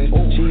bad,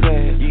 she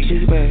bad, she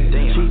bad, she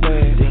bad, she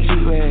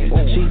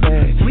bad, she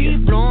bad. We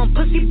blowin'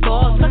 pussy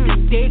balls, suck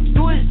his dick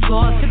through his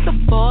drawers, hit the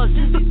balls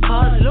just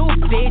because, little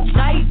bitch,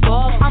 how you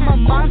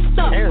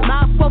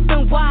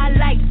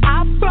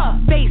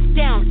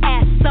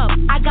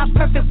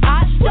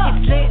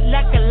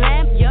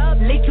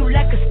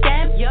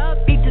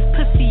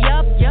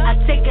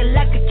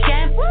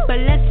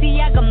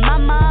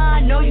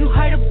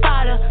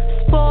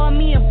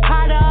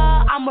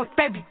worth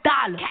every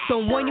dollar.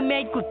 Don't want you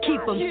man, you could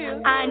keep them.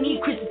 I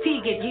need Chrissy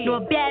Teigen. Know a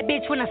bad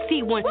bitch when I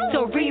see one.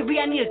 So Riri,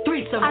 I need a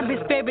threesome. I'm his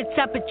favorite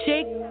type of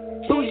chick.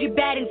 Bougie,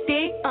 bad and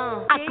thick.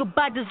 I could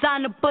buy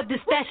designer, but this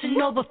fashion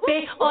over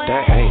fit. Or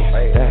that ass,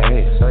 that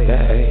ass,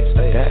 that ass,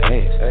 that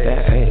ass,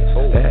 that ass,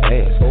 that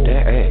ass,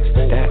 that ass,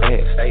 that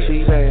ass.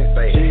 She bad,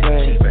 she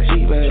bad, she bad,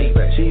 she bad,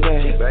 she bad,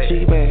 she bad,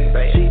 she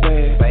bad, she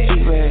bad.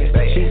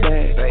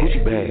 Gucci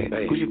bad,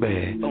 Gucci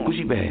bad,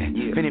 Gucci bad,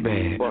 Fendi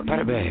bad,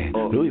 Prada bad,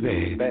 Louis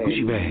bad,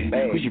 Gucci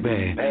bad, Gucci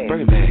bad,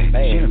 Birkin bad.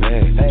 She in a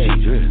bag, she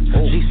drip,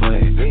 she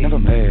swag, never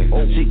mad,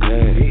 she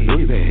glad.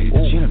 Louis bad,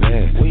 she in a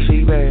bag,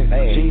 she bad,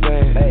 she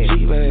bad.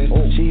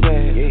 She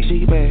bad,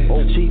 she bad, she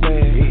bad, she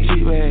bad, she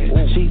bad,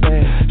 she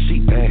bad, she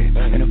bad,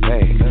 in a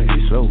bag, hit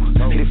it slow,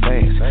 hit it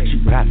fast, she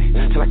ride me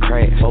till I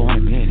crash,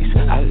 400 minutes,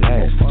 I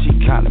last, she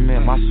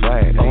compliment my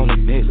swag, all the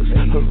niggas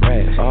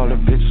harass, all the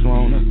bitches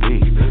wanna be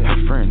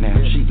her friend now,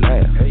 she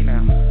laugh,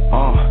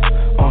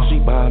 she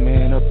buy me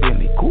in a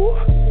Bentley, cool,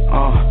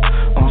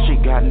 she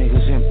got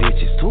niggas and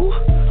bitches too,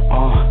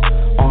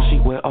 she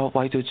wear all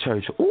white to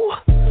church, ooh,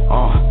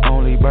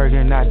 only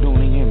Birkin, not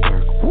Dooney and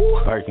Burke,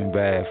 ooh, Birkin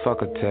bad,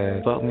 fuck a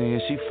tag, fuck me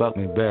and she fuck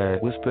me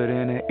bad, whispered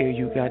in the ear,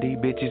 you got these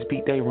bitches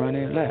beat, they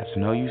running laps,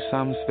 know you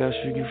something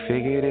special, you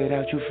figured it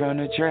out, you from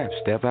the trap,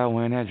 step out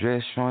when that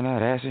dress showing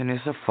that ass and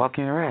it's a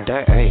fucking rap,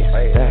 that ass,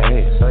 that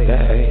ass, that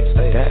ass,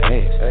 that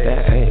ass, that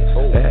ass,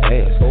 that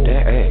ass,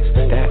 that ass,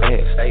 that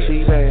ass,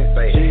 she bad,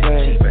 she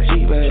bad, she bad,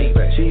 she bad, she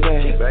bad, she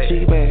bad, she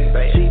bad,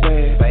 she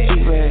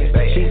bad,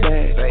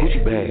 Gucci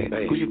bad,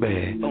 Gucci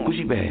bad,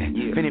 Gucci bad,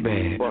 Fendi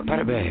bad,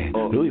 Prada bad,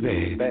 Louis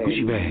bad,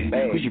 Gucci bad,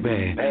 Gucci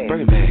bad,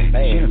 Birkin bad,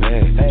 she in a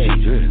bag, she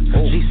drip,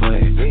 she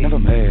swag, never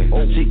mad,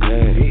 she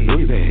glad,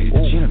 Louis bad,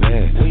 she in a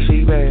bag,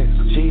 she bad,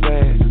 she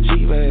bad,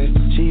 she bad,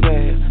 she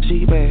bad,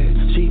 she bad,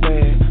 she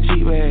bad,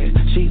 she bad,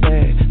 she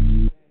bad.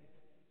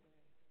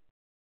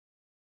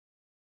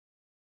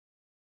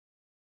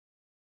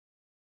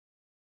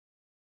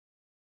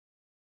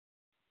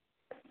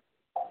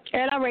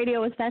 Air It Out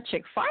Radio is that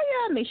chick fire.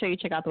 Make sure you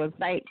check out the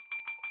website.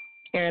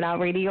 Air It Out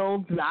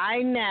Radio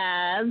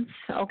NASX.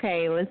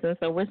 Okay, listen,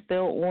 so we're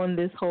still on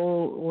this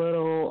whole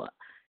little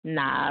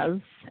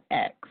NASX.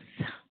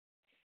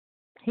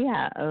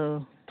 Yeah, a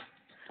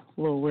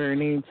little weird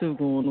name too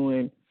going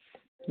on.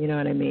 You know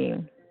what I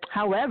mean?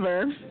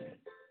 However,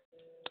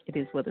 it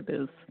is what it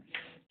is.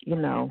 You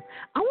know,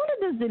 I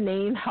wonder, does the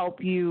name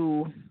help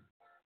you?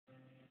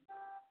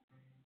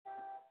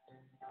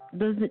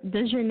 Does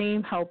your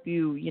name help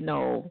you, you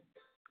know,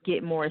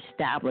 get more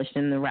established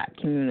in the rap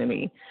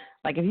community?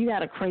 Like, if you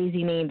got a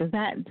crazy name, does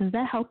that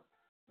help?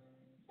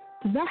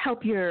 Does that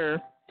help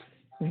your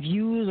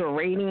views or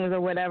ratings or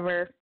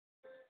whatever?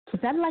 Is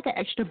that like an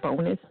extra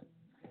bonus?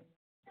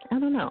 I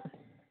don't know.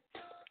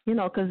 You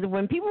know, because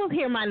when people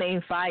hear my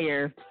name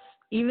Fire,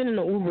 even in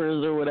the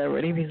Ubers or whatever,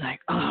 they be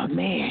like, "Oh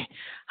man,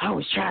 I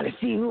was trying to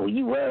see who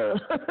you were."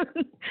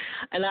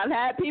 And I've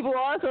had people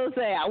also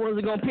say, "I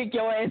wasn't gonna pick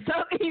your ass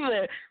up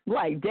either."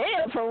 Like,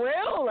 damn, for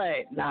real?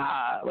 Like,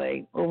 nah,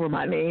 like over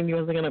my name, you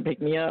wasn't gonna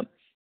pick me up.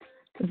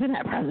 Isn't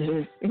that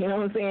prejudice? You know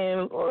what I'm saying?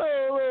 A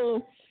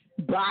little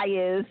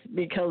biased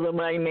because of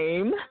my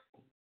name.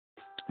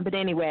 But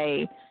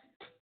anyway,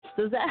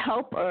 does that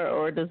help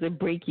or does it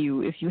break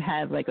you if you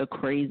have like a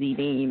crazy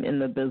name in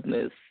the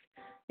business?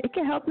 It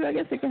can help you. I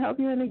guess it can help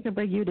you and it can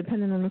break you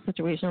depending on the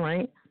situation,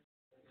 right?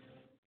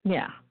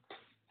 Yeah.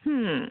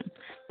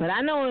 But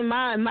I know in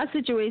my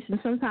situation,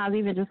 sometimes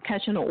even just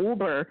catching an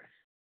Uber,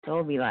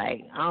 they'll be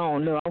like, I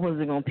don't know, I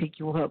wasn't going to pick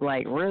you up.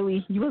 Like,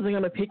 really? You wasn't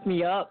going to pick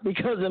me up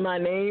because of my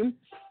name?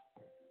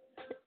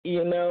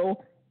 You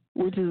know,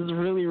 which is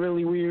really,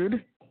 really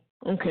weird.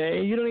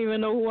 Okay, you don't even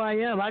know who I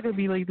am. I could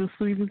be like the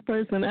sweetest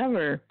person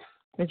ever.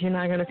 But you're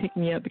not going to pick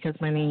me up because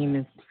my name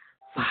is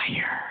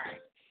Fire.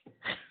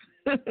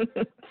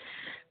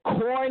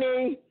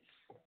 Corny.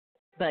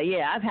 But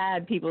yeah, I've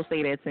had people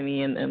say that to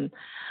me and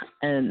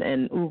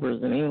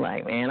Ubers, and they're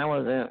like, man, I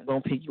wasn't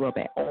gonna pick you up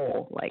at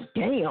all. Like,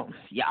 damn,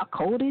 y'all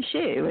cold as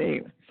shit.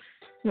 Like,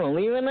 you gonna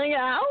leave a nigga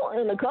out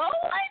in the cold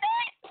like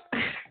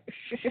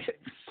that?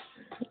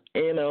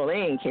 You know, they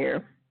ain't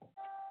care.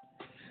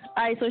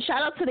 All right, so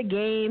shout out to the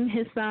game.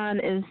 His son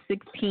is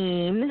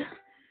 16.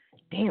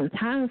 Damn,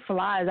 time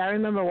flies. I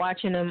remember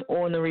watching him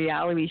on the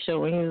reality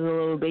show when he was a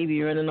little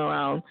baby running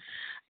around,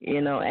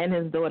 you know, and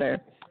his daughter.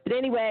 But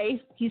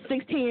anyway, he's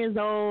 16 years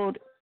old,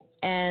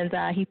 and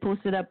he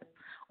posted up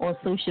on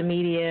social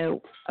media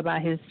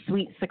about his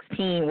sweet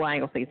 16. Well, I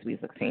ain't going to say sweet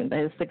 16, but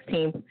his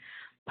 16th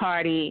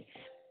party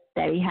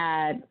that he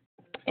had.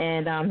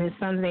 And his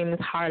son's name is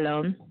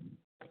Harlem,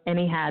 and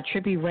he had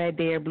Trippie Red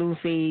there,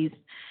 Blueface,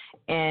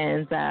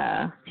 and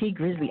T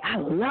Grizzly. I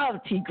love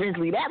T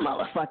Grizzly, that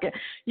motherfucker.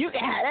 You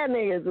can have that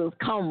nigga just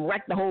come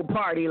wreck the whole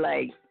party.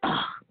 Like,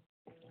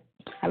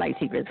 I like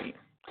T Grizzly.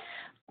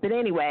 But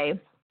anyway,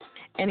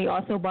 and he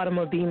also bought him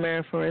a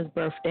Beamer for his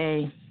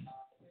birthday,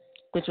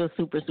 which was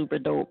super, super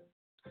dope.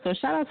 So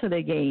shout out to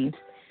the game,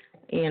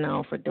 you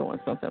know, for doing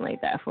something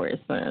like that for his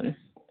son.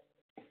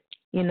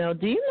 You know,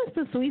 do you miss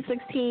the Sweet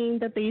 16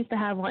 that they used to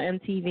have on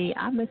MTV?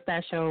 I miss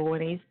that show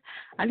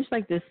I just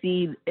like to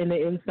see in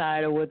the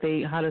inside of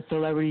how the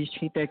celebrities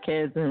treat their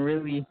kids and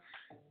really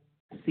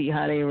see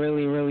how they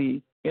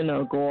really, you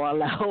know, go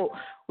all out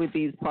with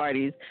these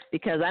parties.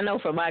 Because I know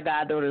for my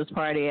goddaughter's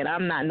party, and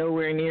I'm not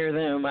nowhere near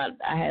them, I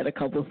had a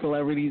couple of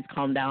celebrities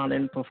come down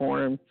and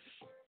perform,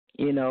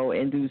 you know,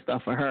 and do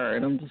stuff for her.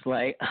 And I'm just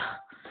like,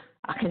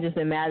 I can just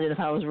imagine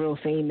if I was real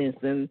famous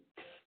and,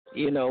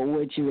 you know,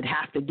 what you would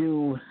have to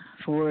do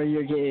for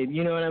your kid.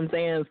 You know what I'm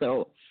saying?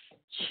 So,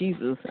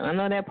 Jesus. I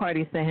know that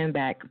party set him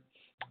back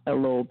a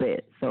little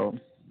bit. So,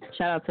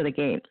 shout out to the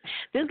game.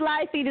 This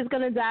live feed is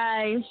going to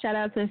die. Shout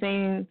out to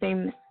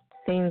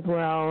Fame's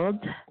World.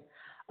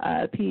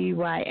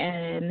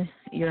 PYN,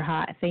 you're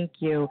hot. Thank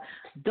you.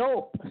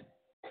 Dope.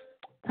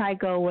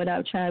 Tycho, what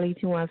up? Charlie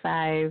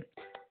 215.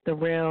 The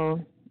Real.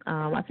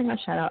 I think I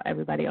shout out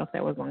everybody else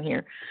that was on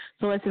here.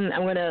 So listen,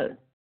 I'm going to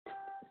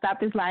stop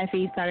this live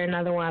feed, start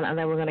another one, and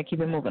then we're going to keep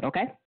it moving,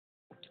 okay?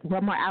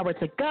 One more hour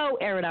to go.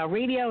 Air It Out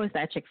Radio. It's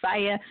that chick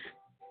fire.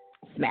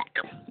 Smack.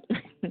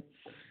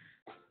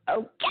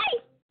 Okay.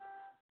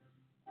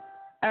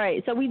 All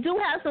right, so we do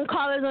have some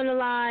callers on the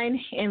line,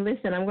 and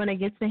listen, I'm going to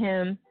get to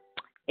him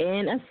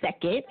in a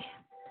second.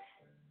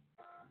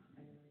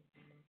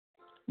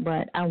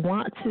 But I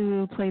want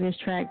to play this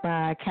track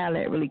by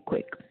Khaled really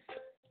quick.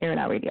 Air It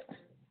Out Radio.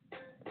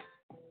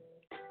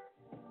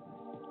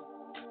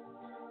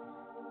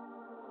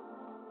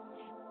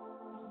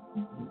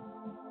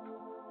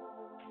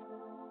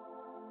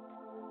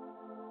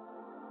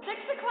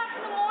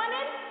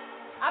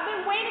 I've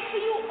been waiting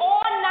for you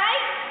all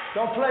night.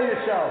 Don't play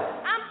yourself.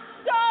 I'm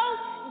so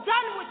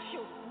done with you.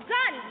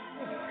 Done.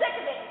 Sick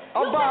of it.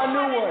 I'll buy a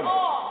new one.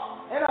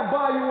 And I'll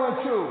buy you one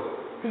too.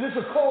 Because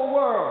it's a cold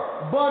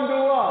world.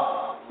 Bundle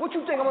up. What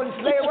you think? I'm going to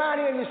just lay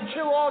around here and just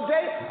chill all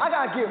day? I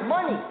got to get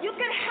money. You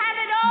can have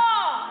it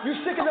all. You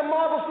sick of the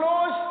marble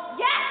floors?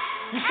 Yes.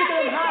 You sick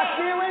of them high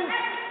ceilings?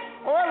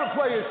 Or ever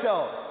play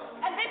yourself?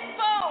 And this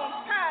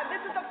phone, this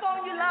is the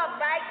phone you love,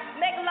 right?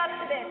 Make love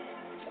to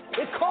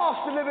this. It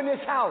costs to live in this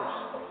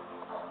house.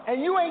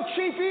 And you ain't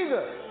cheap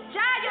either.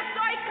 Ya yo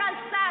estoy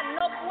cansada,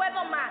 no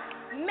puedo más.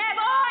 Me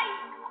voy.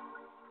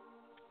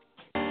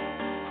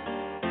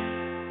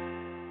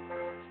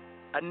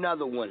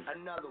 Another one.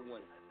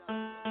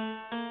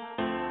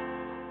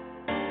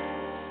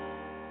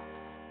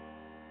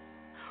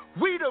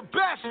 We the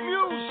best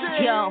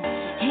music. Yo,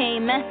 he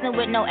ain't messing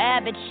with no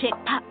average chick.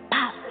 Pop,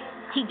 pop.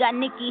 He got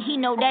Nicky, he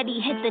know that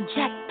he hit the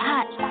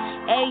jackpot.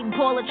 A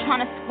baller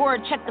tryna score,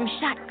 check them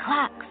shot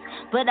clocks.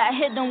 But I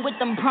hit them with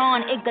them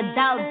brawn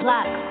Iguodala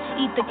blocks.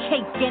 Eat the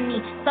cake,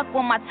 gimme, suck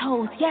on my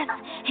toes, yes.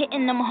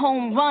 Hitting them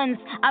home runs,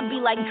 I be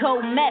like,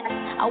 go Mets.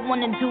 I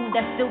want a dude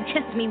that still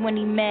kiss me when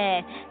he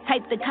mad.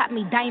 Type that caught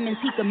me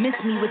diamonds, he could miss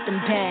me with them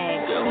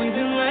bags. Girl, we've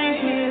been right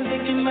here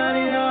thinking about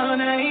it all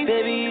night.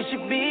 Baby, you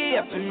should be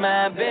up in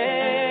my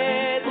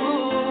bed.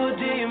 Ooh,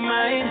 do you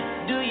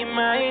mind? Do you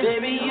mind?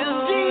 Baby, you,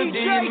 do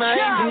you mind?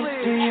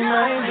 Do you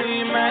mind? Do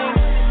you mind?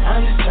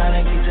 I'm just trying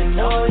to get to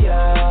know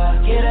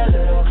ya. Get a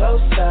little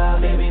closer,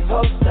 baby,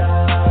 post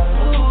up.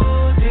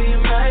 Ooh, do you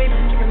mind?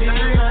 Do you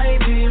mind?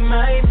 Do you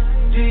mind?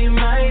 Do you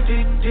mind? Do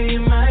you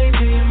mind?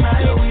 Do you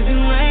mind? Girl, we've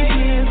been right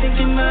here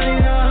thinking about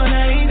it all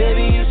night.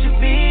 Baby, you should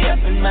be up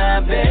in my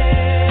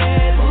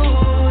bed.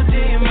 Ooh, do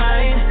you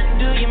mind?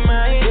 Do you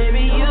mind?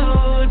 Baby,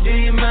 you, do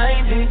you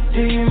mind?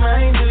 Do you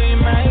mind? Do you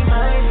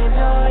mind?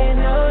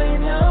 You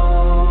know,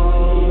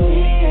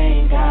 he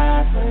ain't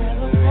got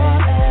forever.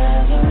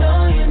 You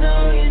know.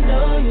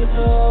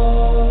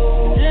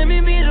 Let me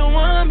be the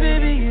one,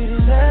 baby, you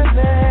deserve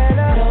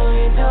better.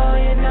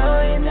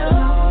 You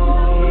know.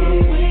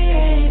 We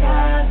ain't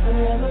got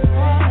forever.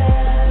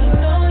 You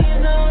know.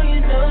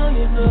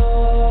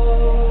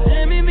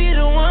 Let me be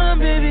the one,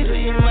 baby, do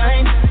you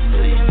mind?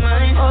 Do you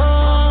mind?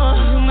 Oh,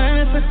 do you mind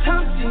if I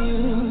talk to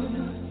you?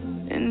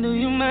 And do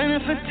you mind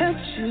if I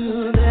touch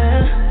you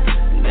there?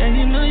 Then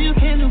you know you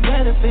can do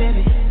better,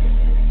 baby.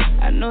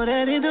 I know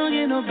that it don't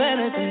get no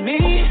better than me.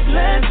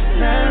 Let's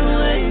not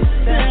waste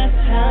that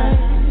time.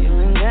 You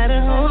ain't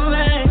gotta hold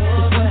back.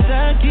 Cause once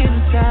I get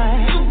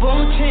inside, you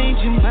won't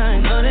change your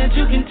mind. Know that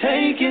you can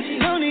take it.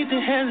 You don't need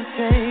to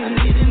hesitate. I'm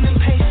getting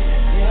impatient.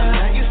 Yeah, I'm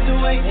not used to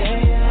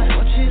waiting. I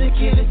want you to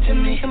give it to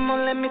me. Come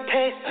on, let me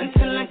taste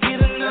until I get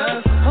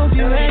enough. Hope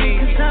you're ready,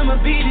 cause I'ma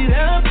beat it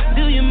up.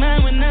 Do you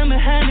mind when I'm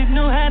behind it?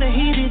 Know how to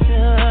heat it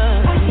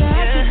up. I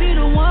have to be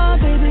the one,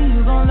 baby.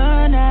 You gon'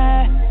 learn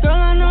that. Girl,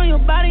 I know your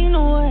body,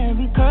 know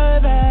every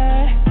curve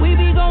at. We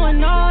be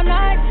going all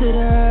night to the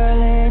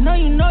early.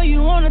 Know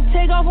you wanna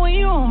take off when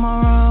you on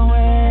my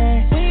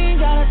runway. We ain't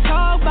gotta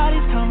talk about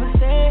these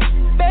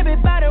conversations. Baby,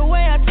 by the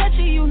way I touch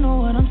you, you know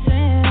what I'm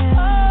saying.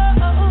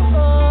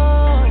 Oh,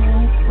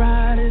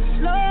 ride it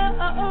slow.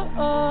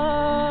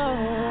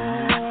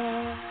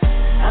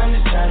 I'm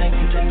just trying to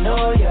get to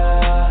know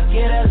ya.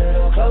 Get a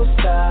little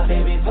closer,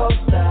 baby,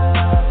 post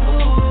up.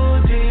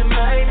 Ooh, do you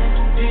mind?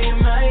 Do you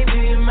mind? Do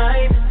you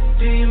mind?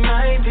 Do you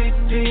mind?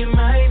 Do you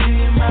mind? Do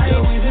you mind?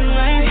 Yo, we've been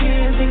right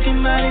here thinking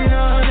about it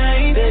all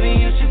night. Baby,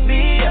 you should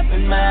be up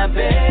in my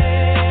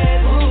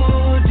bed.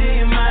 Ooh, do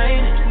you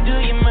mind? Do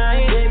you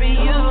mind? Baby,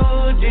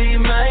 you, do you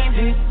mind?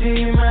 Do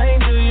you mind?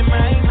 Do you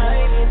mind?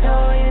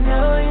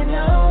 You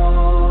know,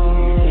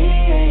 he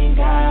ain't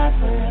got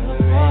forever.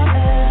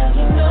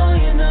 You know.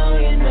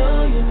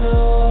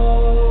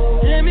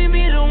 Let me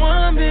be the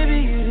one, baby,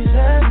 you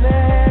deserve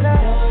better.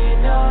 You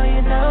know,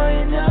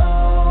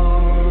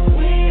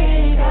 we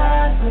ain't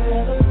got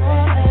forever.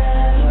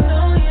 You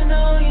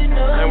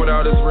know. And with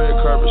all this red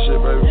carpet shit,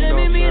 baby, Let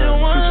me be the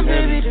one,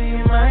 baby, do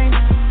you mind?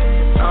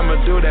 I'ma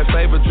do that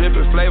favor,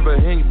 dripping flavor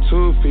in your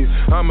two-piece.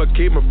 I'ma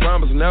keep my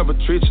promise, never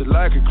treat you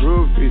like a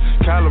groupie.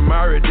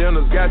 Calamari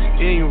dinners got you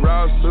eating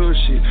raw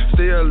sushi.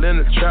 Still in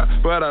the trap,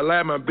 but I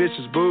like my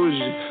bitches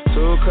bougie.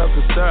 2 cups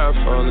of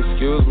styrofoam,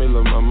 excuse me,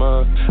 lil'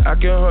 mama. I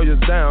can hold you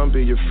down,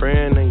 be your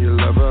friend and your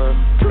lover.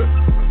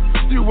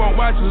 You won't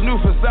watch the new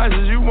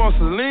Versace, you want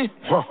Celine?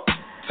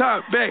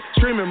 Top back,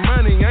 streaming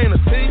money, ain't a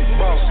team.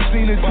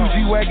 Seen the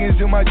 2G wagons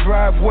in my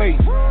driveway.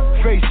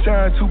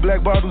 FaceTime, 2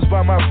 black bottles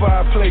by my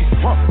fireplace.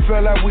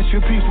 Fell out with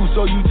your people,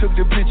 so you took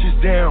the pictures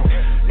down.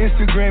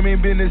 Instagram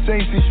ain't been the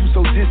same since you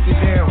so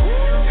distant now.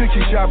 Took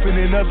you shopping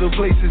in other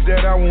places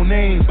that I won't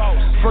name.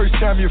 First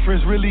time your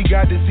friends really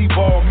got to see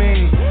ball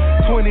main.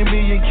 20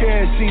 million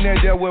cash, seen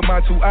that there with my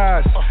 2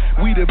 eyes.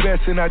 We the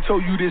best, and I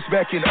told you this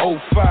back in 05.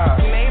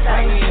 I'm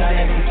trying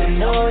to get to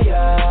know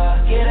ya.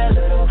 Get a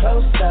little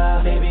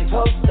closer, baby,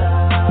 post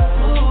up.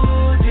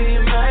 Ooh, do you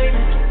mind?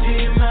 Do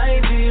you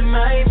mind? Do you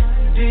mind?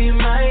 Do you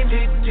mind?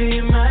 Do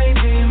you mind?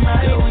 Do you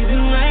mind? Yo, we've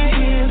been right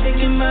here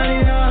thinking about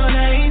it all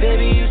night.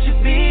 Baby, you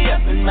should be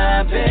up in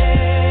my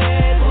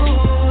bed.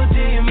 Ooh, do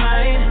you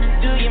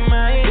mind? Do you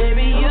mind?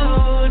 Baby,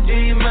 you, do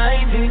you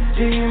mind?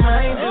 Do you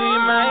mind? Do you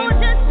mind? Oh,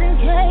 just in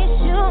case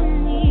you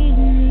need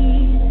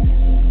me,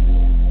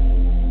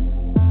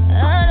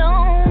 I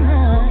don't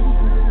mind.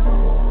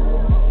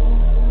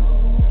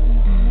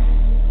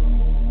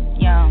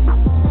 Yo,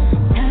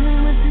 tell them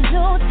what to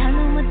do, tell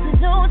them what to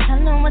do,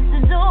 tell them what to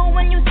do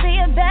when you see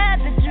a bad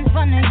bitch in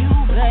front of you,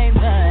 baby.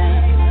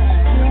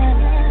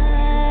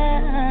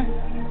 Yeah,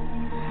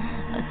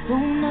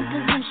 assume the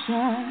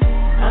position.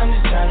 I'm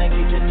just trying to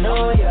get to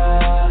know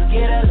ya.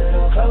 Get a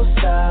little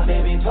closer,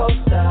 baby,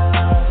 post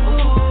up.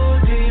 Ooh,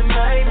 do you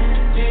mind?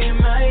 Do you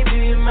mind? Do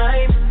you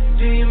mind?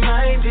 Do you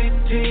mind?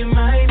 Do you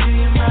mind? Do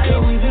you mind? Yo,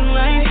 we've been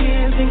right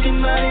here thinking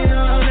about it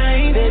all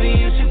night. Baby,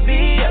 you should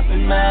be up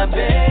in my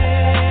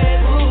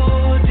bed.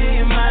 Ooh, do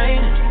you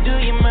mind? Do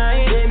you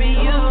mind? Baby,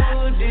 you,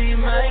 do you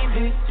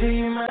mind? Do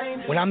you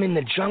mind? When I'm in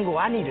the jungle,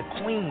 I need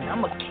a queen.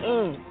 I'm a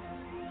king.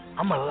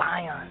 I'm a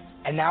lion.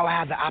 And now I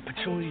have the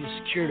opportunity to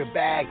secure the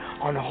bag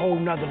on a whole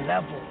nother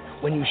level.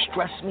 When you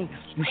stress me,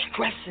 you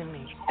stressing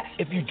me.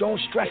 If you don't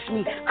stress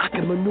me, I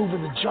can maneuver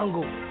the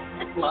jungle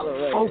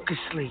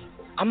focusly.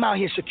 I'm out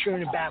here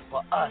securing the bag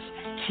for us.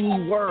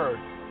 Key word,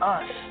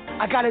 us.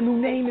 I got a new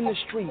name in the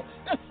street.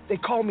 They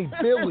call me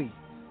Billy.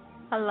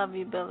 I love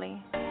you,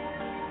 Billy.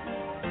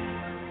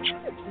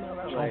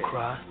 Don't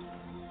cry.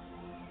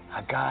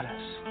 I got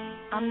us.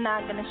 I'm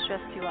not gonna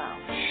stress you out.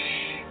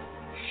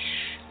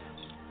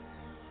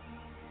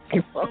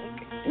 Oh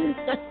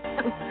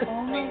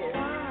my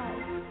God,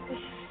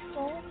 it's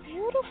so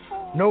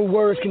beautiful. No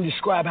words can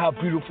describe how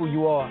beautiful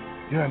you are.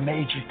 You're a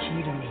major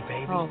key to me,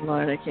 baby. Oh,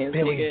 Lord, I can't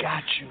Billy take it.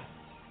 got you.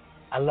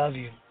 I love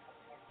you.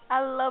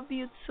 I love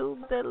you too,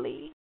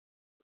 Billy.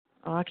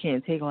 Oh, I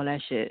can't take all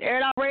that shit. Air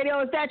It Out Radio,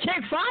 it's that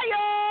chick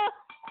fire!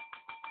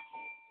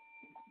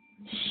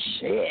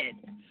 Shit.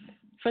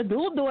 For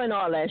dude doing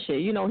all that shit,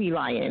 you know he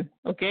lying,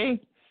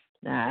 okay?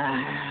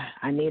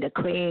 I need a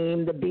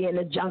queen to be in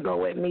the jungle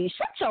with me.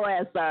 Shut your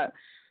ass up.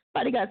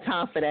 Nobody got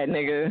time for that,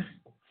 nigga.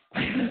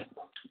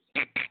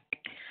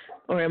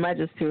 Or am I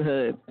just too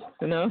hood,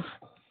 you know?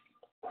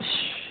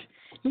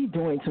 He's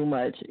doing too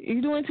much.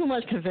 He's doing too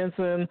much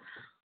convincing.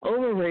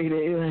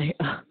 Overrated. Like,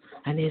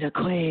 I need a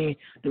queen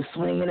to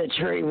swing in a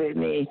tree with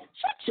me.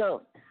 Shut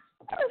your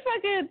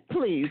fucking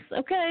please,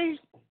 okay?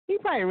 He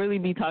probably really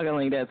be talking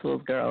like that to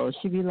his girl.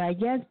 She'd be like,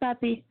 yes,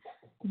 papi.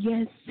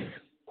 Yes.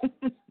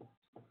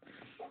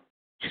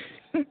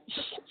 Shut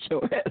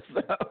your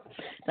ass up.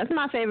 That's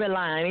my favorite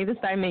line. I need to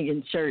start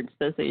making shirts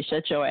that say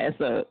shut your ass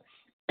up.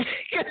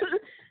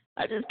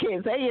 I just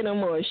can't say it no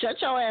more.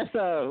 Shut your ass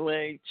up.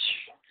 Like,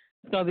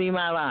 it's going to be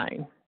my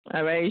line.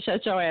 All right?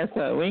 Shut your ass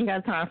up. We ain't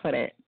got time for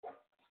that.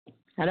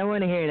 I don't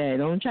want to hear that.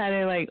 Don't try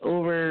to, like,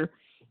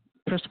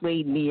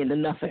 over-persuade me into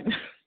nothing.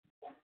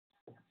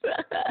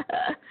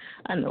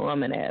 I know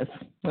I'm an ass.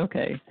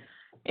 Okay.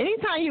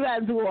 Anytime you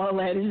gotta do all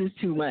that, it's just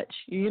too much.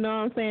 You know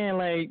what I'm saying?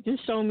 Like,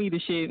 just show me the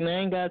shit, and I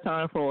ain't got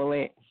time for all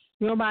that.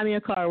 You don't buy me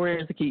a car,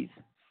 where's the keys?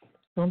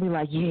 Don't be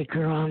like, yeah,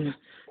 girl, I'm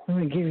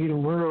gonna give you the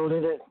world.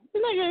 And you're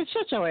not gonna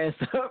shut your ass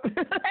up.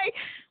 Like,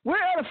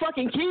 where are the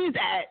fucking keys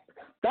at?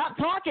 Stop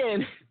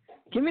talking.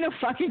 Give me the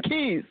fucking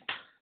keys.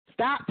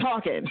 Stop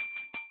talking.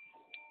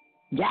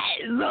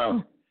 Yes.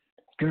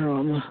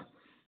 Girl,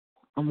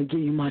 I'm gonna give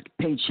you my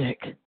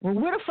paycheck. Well,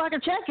 where the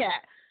fucking check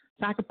at?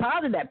 So I can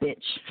powder that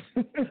bitch.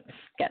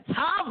 Got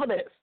time for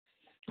this.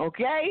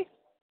 Okay?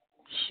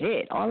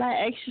 Shit, all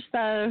that extra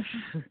stuff.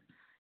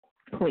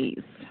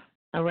 Please.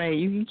 All right,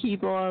 you can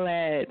keep all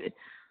that.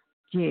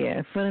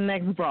 Yeah, for the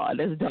next broad.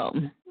 That's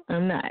dumb.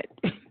 I'm not.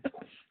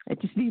 I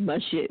just need my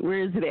shit.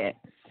 Where is it at?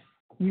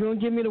 You gonna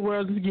give me the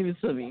world, just give it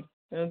to me.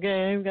 Okay,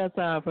 I ain't got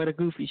time for the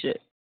goofy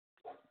shit.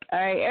 All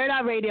right, Air It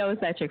Out Radio is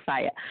Fiyachick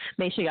Fire.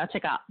 Make sure y'all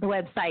check out the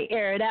website,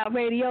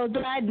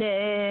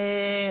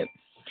 airitoutradio.net.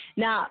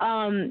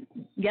 Now,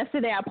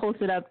 yesterday I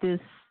posted up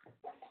this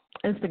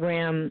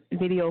Instagram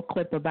video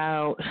clip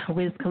about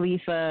Wiz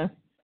Khalifa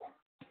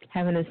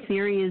having a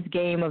serious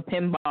game of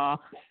pinball,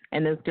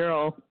 and this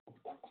girl,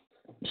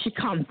 she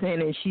comes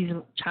in and she's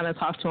trying to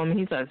talk to him, and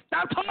he says,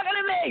 "Stop talking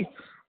to me!"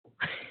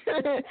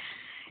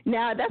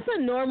 Now, that's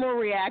a normal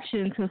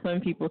reaction to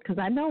some people, because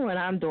I know when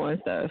I'm doing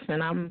stuff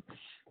and I'm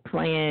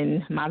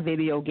playing my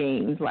video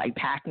games like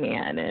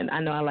Pac-Man, and I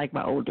know I like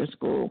my older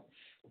school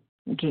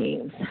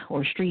games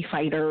or Street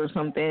Fighter or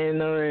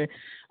something or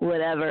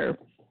whatever,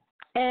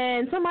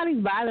 and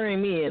somebody's bothering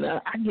me, and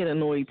I get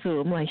annoyed too.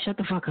 I'm like, shut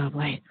the fuck up,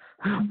 like,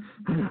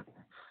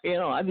 you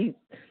know, I be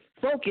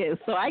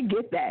focused, so I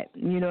get that,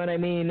 you know what I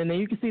mean? And then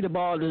you can see the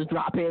ball just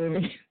drop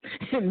in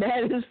and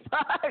mad as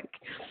fuck.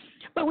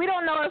 But we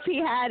don't know if he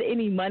had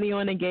any money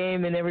on the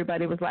game, and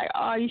everybody was like,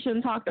 oh, you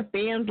shouldn't talk to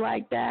fans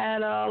like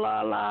that,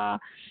 la.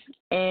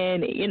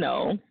 And, you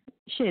know,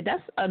 shit,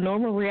 that's a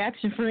normal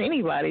reaction for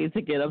anybody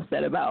to get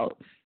upset about,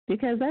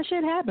 because that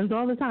shit happens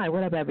all the time.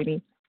 What up,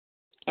 Ebony?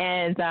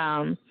 And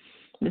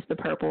Mr.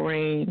 Purple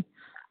Rain,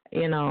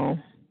 you know,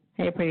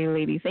 hey, pretty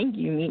lady, thank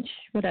you, Meech.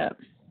 What up?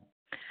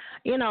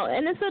 You know,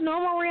 and it's a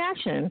normal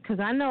reaction, because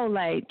I know,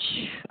 like,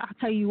 I'll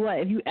tell you what,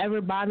 if you ever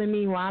bother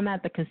me while I'm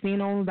at the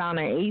casino down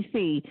at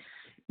AC,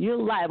 you're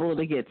liable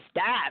to get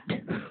stabbed.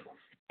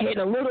 And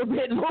a little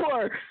bit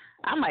more,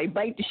 I might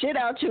bite the shit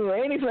out you or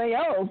anything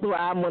else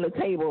while I'm on the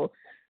table.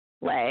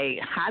 Like,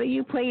 how do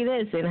you play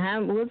this and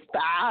how what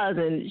styles,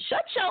 and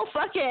shut your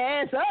fucking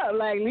ass up.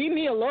 Like, leave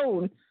me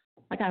alone.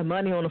 I got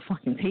money on the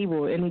fucking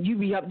table, and then you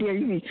be up there,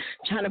 you be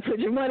trying to put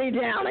your money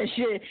down and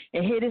shit,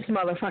 and here this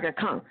motherfucker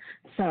come.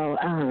 So,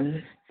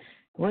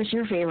 what's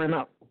your favorite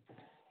note?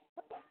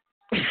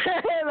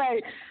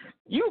 Like,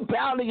 you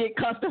bound to get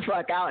cussed the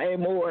fuck out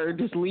and more.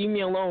 Just leave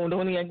me alone.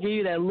 Don't even give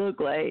you that look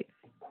like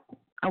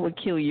I would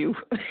kill you.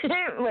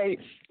 Like,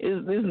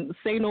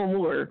 say no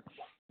more.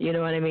 You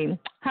know what I mean?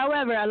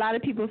 However, a lot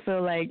of people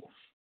feel like,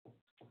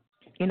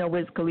 you know,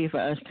 Wiz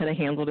Khalifa could have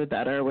handled it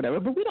better or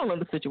whatever, but we don't know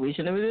the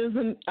situation. It is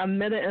a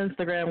meta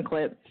Instagram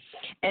clip,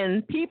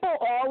 and people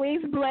always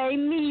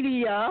blame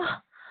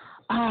media.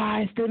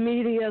 It's the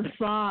media's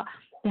fault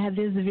that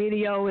this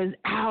video is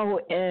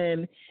out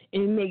and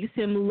it makes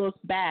him look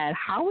bad.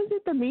 How is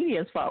it the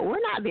media's fault? We're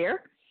not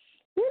there.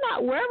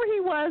 Wherever he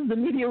was, the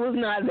media was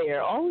not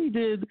there. All we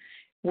did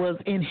was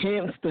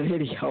enhance the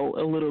video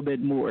a little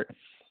bit more.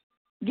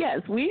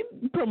 Yes, we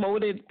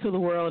promoted to the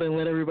world and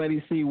let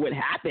everybody see what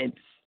happened.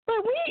 But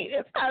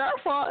it's not our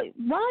fault.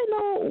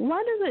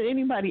 Why doesn't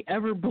anybody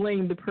ever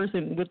blame the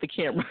person with the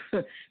camera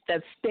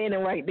that's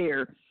standing right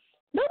there?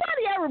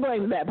 Nobody ever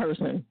blames that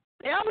person.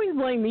 They always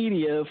blame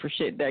media for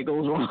shit that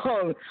goes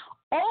wrong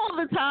all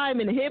the time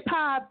in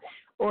hip-hop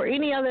or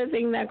any other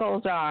thing that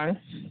goes wrong.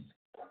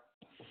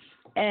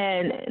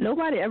 And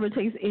nobody ever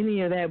takes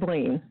any of that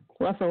blame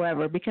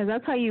whatsoever, because I'll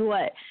tell you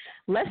what,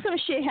 let some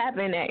shit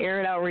happen at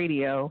Air It Out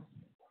Radio.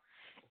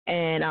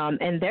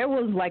 And there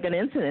was like an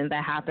incident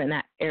that happened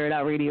at Air It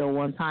Out Radio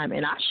one time,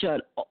 and I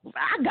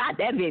got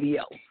that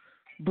video.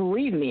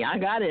 Believe me, I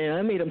got it, and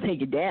I made them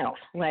take it down.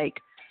 Like,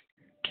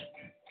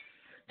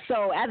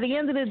 so at the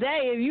end of the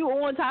day, if you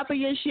on top of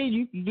your shit,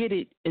 you can get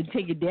it and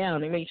take it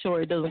down and make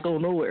sure it doesn't go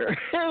nowhere.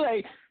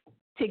 Like,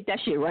 take that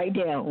shit right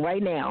down,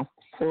 right now,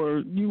 or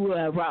you will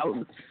have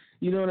problems.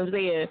 You know what I'm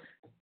saying?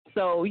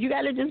 So you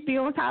got to just be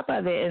on top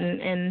of it,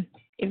 and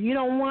if you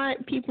don't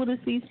want people to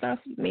see stuff,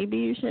 maybe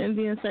you shouldn't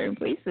be in certain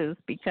places,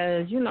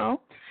 because, you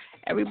know,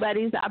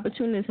 everybody's the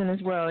opportunist in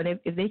this world. And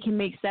if they can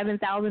make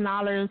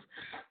 $7,000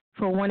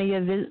 for one of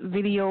your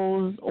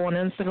videos on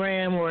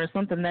Instagram or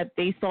something that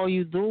they saw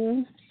you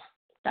do,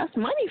 that's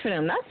money for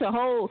them.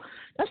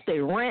 That's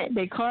their rent,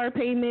 their car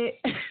payment.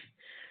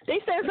 They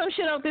send some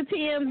shit up to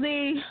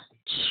TMZ.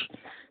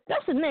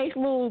 That's a nice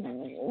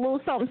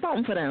little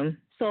something for them.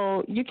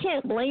 So you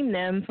can't blame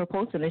them for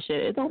posting this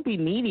shit. It don't be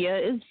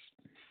media.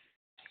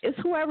 It's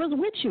whoever's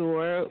with you,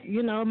 or,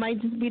 you know, it might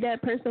just be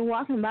that person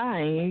walking by,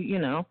 and, you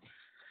know,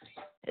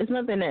 it's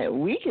nothing that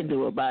we can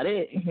do about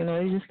it. You know,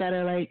 you just got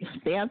to, like,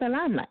 stay out the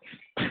limelight.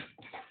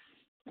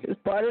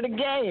 It's part of the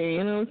game,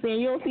 you know what I'm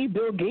saying? You don't see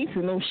Bill Gates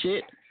in no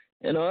shit,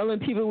 and all the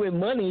people with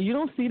money, you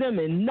don't see them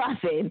in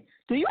nothing.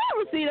 Do you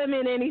ever see them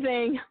in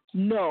anything?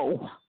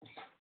 No.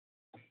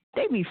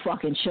 They be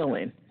fucking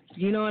chilling.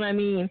 You know what I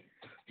mean?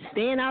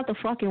 Staying out the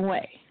fucking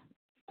way.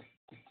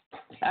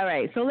 All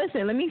right, so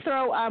listen, let me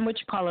throw what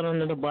you call it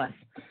under the bus.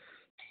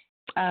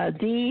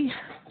 D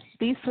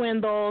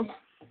Swindle,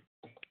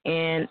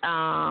 and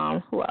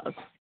who else?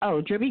 Oh,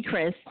 Drippy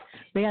Chris.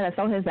 They gotta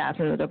throw his ass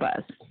under the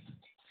bus.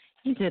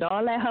 He did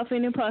all that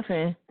huffing and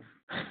puffing.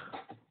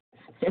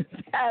 His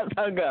ass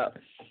hung up.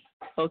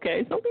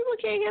 Okay, some people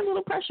can't handle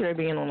the pressure of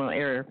being on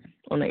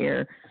the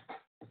air.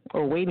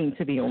 or waiting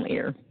to be on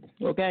air.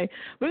 Okay?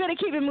 We're going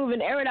to keep it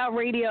moving. Air It Out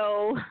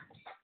Radio.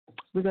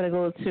 We're going to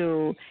go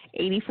to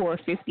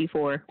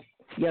 8454.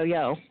 Yo,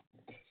 yo.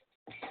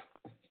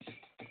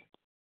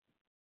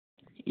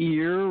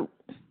 You.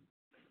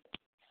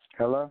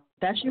 Hello?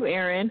 That's you,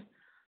 Aaron.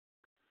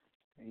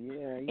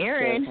 Yeah, you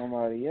Aaron. said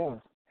somebody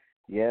else.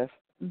 Yes.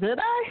 Did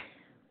I?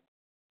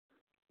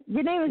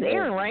 Your name is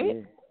Aaron,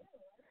 right?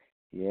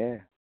 Yeah,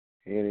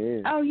 it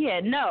is. Oh, yeah.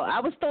 No, I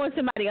was throwing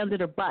somebody under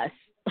the bus.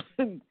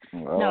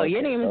 No,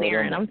 your name is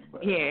Aaron.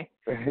 Yeah.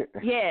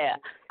 Yeah.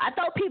 I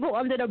thought people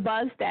under the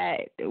bus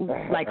that,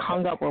 like,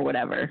 hung up or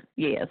whatever.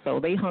 Yeah, so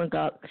they hung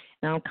up,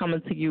 and I'm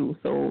coming to you.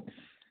 So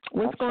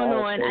what's going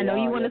on? I know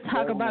you want to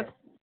talk about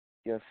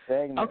your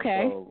segment.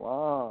 Okay. So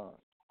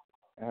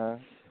long.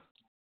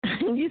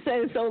 You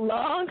said it's so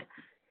long?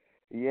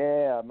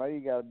 Yeah, I know you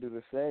got to do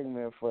the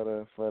segment for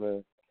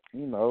the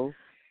you know.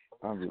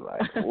 I'll be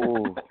like,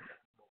 ooh.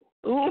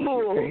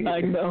 Ooh,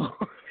 I know.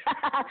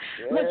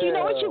 Yeah. Look, you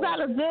know what you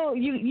gotta do.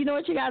 You know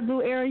what you gotta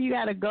do, Aaron. You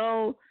gotta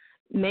go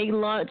make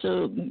lunch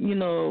or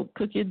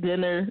cook your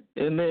dinner,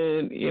 and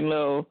then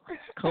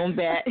come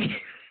back,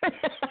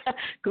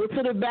 go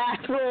to the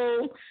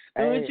bathroom,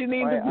 do what you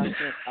need to do.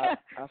 I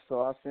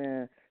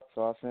send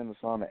the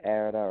song to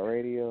Air It Out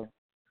Radio.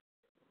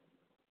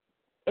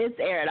 It's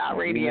Air It Out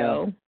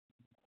Radio.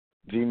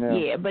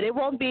 Gmail. Yeah, but it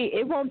won't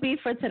be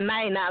for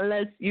tonight, not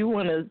unless you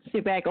want to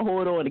sit back and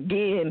hold on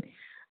again.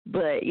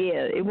 But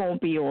yeah, it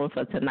won't be on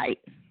for tonight.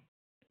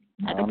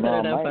 I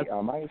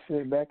might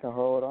sit back and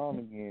hold on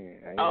again.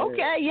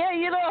 Okay, yeah,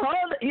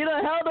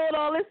 held on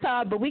all this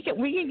time, but we can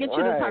get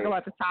you to talk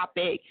about the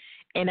topic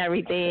and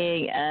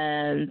everything,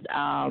 and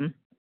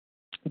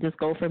just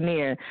go from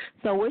there.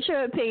 So, what's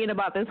your opinion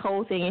about this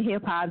whole thing in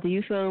hip hop? Do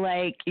you feel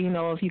like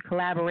if you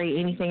collaborate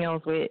anything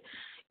else with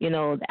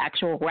the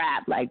actual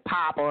rap like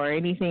pop or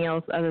anything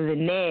else other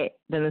than that,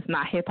 then it's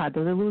not hip hop?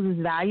 Does it lose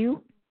its value?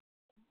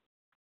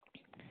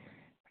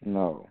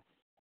 No,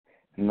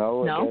 it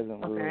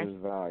doesn't lose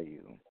its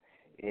value.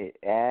 It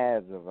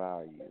adds a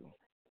value.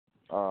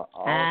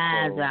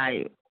 Adds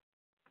value.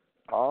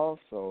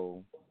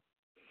 Also,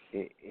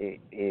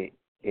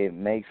 it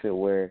makes it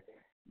where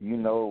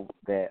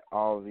that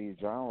all of these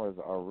genres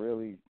are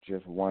really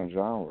just one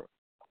genre,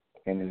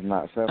 and it's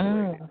not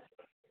separated.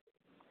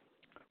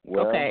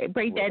 Well, okay,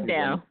 break that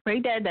down.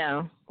 Break that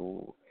down.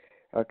 Cool.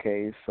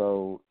 Okay,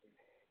 so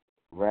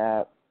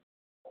rap,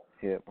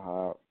 hip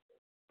hop,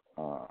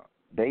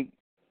 they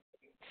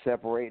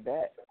separate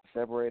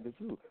the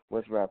two.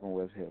 What's rap and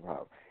what's hip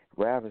hop?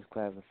 Rap is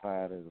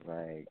classified as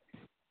like,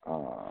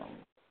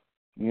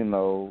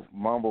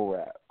 mumble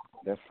rap.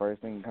 That's the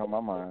first thing that comes to my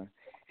mind.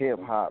 Hip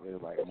hop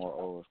is like more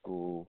old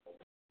school,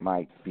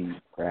 mic beat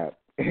rap.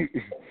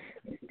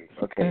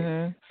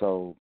 Okay,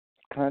 so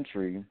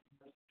country,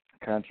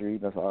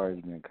 that's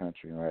always been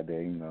country right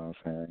there, you know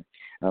what I'm saying?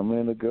 I'm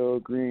in the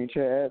gold green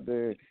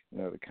chapter,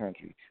 the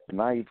country. But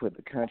now you put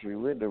the country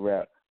with the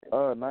rap.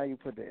 Oh, now you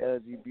put the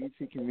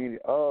LGBT community.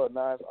 Oh,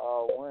 now it's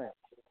all one.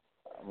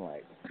 I'm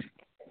like,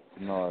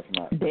 no, it's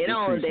not. They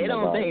don't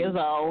think it's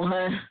all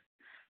one.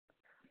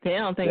 They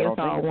don't think it's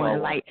all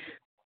one. Like,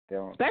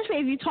 especially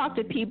if you talk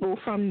to people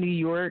from New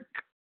York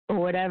or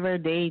whatever,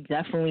 they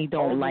definitely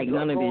don't like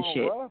none of this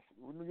shit. Rough.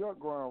 New York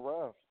going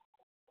rough.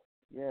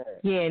 Yeah.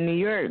 Yeah, New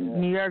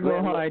York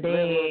go hard.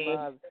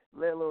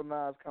 Let Lil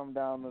Nas come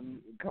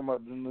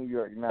up to New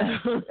York now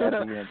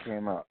after he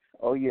came out.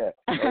 Oh yeah,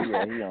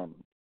 he on.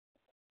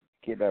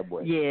 Get that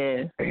boy.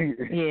 Yeah,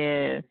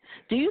 yeah.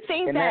 Do you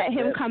think that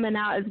him coming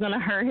out is gonna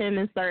hurt him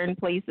in certain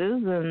places,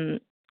 and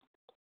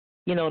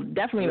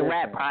definitely the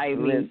rap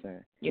probably.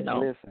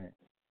 Listen.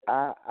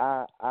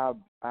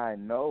 I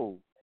know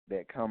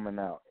that coming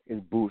out is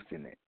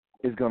boosting it.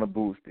 It's gonna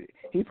boost it.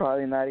 He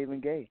probably not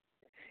even gay.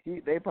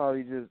 They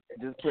probably just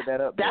put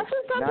that up. That's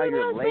what some people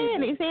are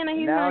saying. They're saying that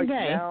he's not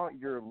gay. Now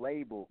you're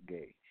labeled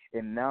gay,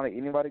 and now that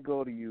anybody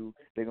go to you,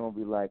 they're gonna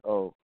be like,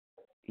 oh,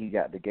 he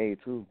got the gay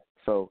too.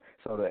 So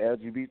the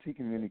LGBT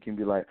community can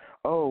be like,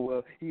 oh,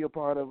 well, he a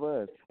part of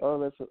us. Oh,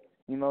 that's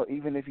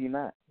even if he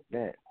not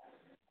that.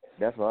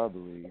 That's what I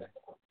believe.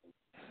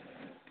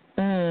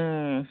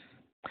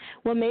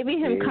 Well, maybe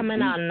him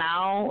coming out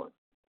now,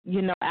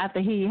 after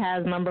he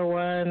has number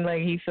one,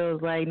 like he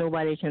feels like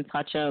nobody can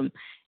touch him.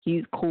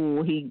 He's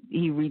cool.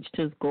 He reached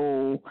his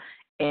goal,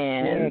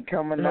 and it ain't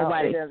coming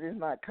nobody. Out. It's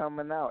not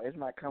coming out. It's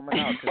not coming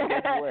out. Cause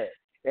guess what?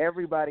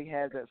 Everybody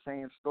has that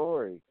same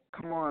story.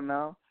 Come on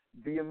now.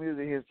 Do your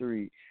music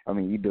history. I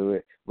mean, you do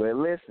it. But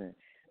listen,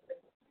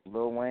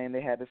 Lil Wayne,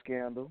 they had the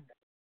scandal.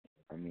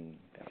 I mean,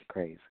 that was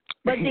crazy.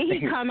 But did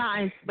he come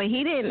out? But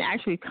he didn't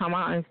actually come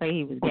out and say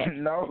he was gay.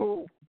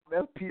 No,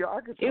 that's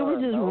PR. It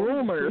was just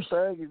rumors.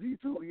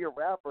 He a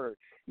rapper.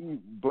 He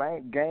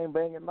game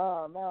banging.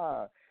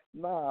 Nah.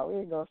 We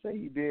ain't gonna say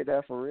he did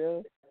that for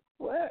real.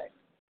 What?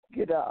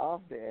 Get that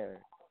off the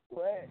air.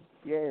 What?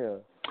 Yeah.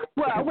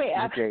 Well, wait.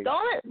 Okay.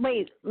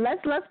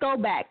 Let's go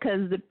back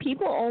because the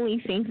people only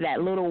think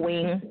that Lil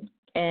Wayne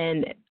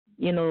and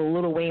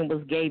Lil Wayne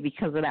was gay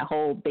because of that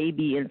whole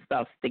baby and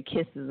stuff, the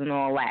kisses and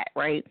all that,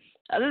 right?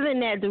 Other than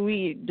that, do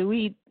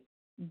we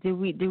did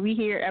we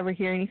ever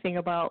hear anything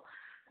about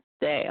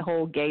that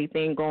whole gay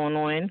thing going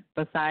on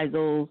besides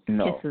those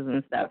kisses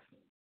and stuff?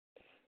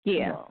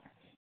 Yeah. No.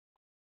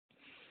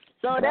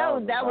 So that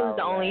was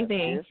the only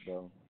thing.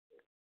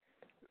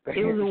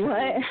 It was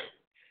what?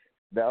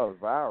 That was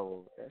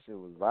viral. That shit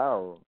was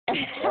viral.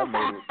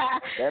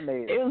 That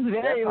made it was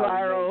very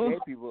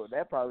viral.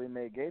 That probably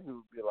made gay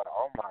people be like,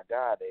 "Oh my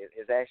God,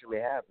 it's actually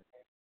happening."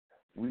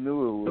 We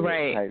knew it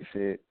was type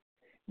shit.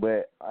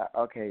 But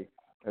okay,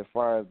 as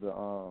far as the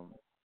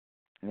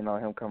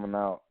him coming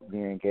out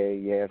being gay,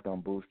 yeah, it's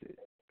gonna boost it.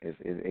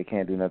 It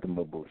can't do nothing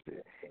but boost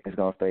it. It's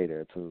gonna stay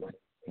there too.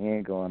 He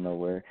ain't going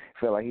nowhere.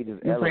 Feel like he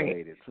just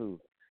elevated too.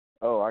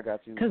 Oh, I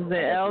got you. Because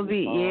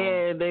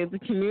the the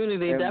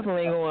community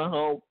definitely gonna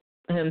help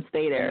him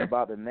stay there.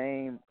 About the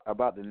name,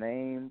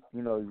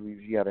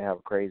 you got to have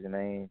a crazy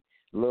name.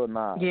 Lil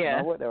Nas. Yeah.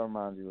 Now, what that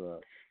reminds you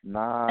of?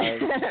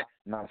 Nas,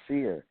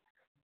 Nasir.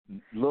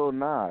 Lil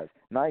Nas.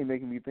 Now you're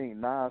making me think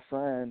Nas'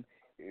 son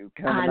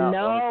coming out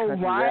on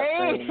country rap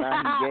thing.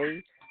 Now he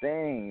gay.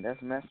 Dang,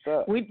 that's messed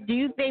up. Do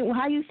you think?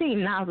 How you think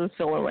Nas is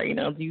feeling right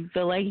now? Do you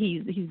feel like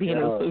he's being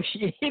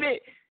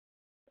associated?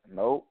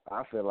 Nope,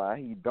 I feel like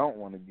he don't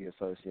want to be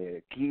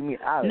associated. Keep me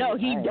out of it. No,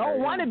 he don't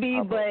want to be,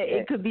 but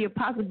it could be a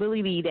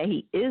possibility that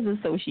he is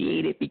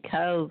associated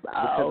because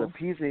a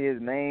piece of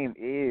his name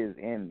is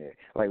in there.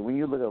 Like when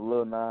you look at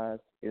Lil Nas,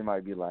 it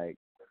might be like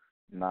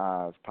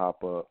Nas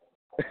pop up.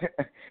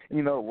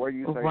 Where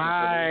you searching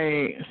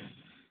right.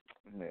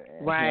 Man,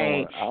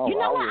 right. You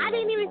know what? I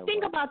didn't even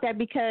think about that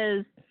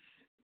because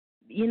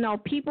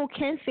people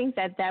can think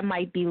that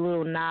might be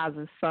Lil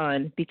Nas'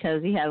 son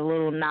because he has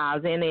Lil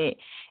Nas in it.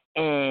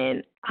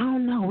 And I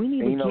don't know. We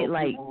need to get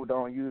like people who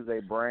don't use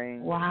their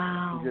brain.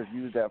 Wow. You just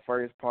use that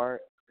first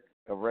part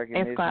of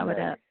recognition. And follow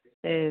that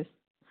is.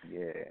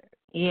 Yeah.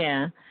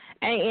 Yeah.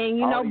 And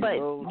you know, but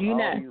you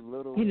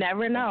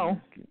never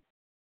know.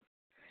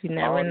 You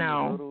never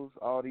know.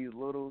 All these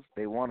littles,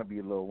 they want to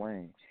be Lil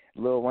Wayne.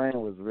 Lil Wayne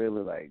was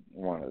really like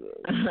one of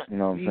those. You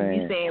know what I'm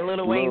saying? You saying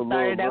Lil Wayne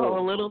started that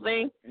whole little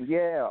thing?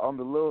 Yeah, on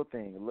the little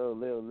thing,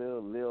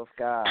 Lil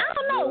Sky. I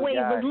don't know. Wait,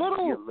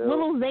 was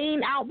Little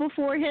Zane out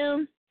before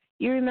him?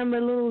 You remember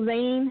Little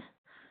Zane?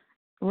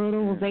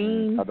 Little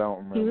Zane? I don't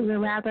remember. He was a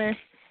rapper.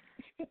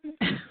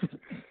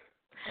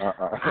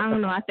 I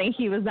don't know. I think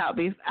he was out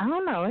before. I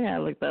don't know. We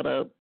gotta look that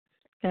up.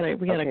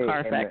 We got a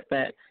car facts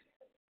that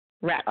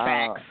rap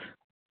facts.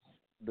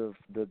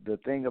 The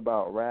thing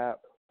about rap,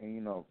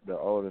 and the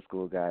older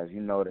school guys,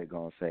 they're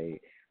gonna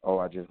say, "Oh,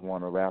 I just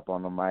want to rap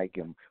on the mic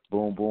and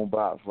boom boom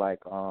bops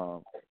like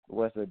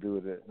what's the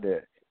dude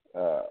that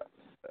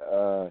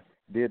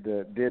did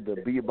the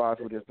beatbox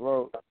with his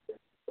throat."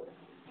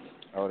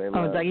 Oh,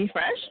 Dougie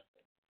Fresh?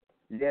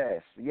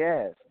 Yes.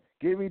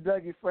 Give me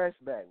Dougie Fresh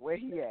back. Where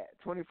he at?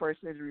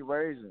 21st century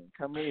version.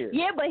 Come here.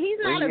 Yeah, but he's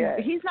not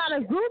a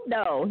group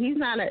though. He's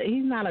not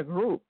a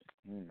group.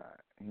 He's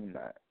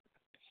not.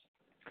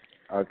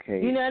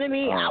 Okay. You know what I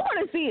mean? I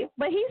want to see it,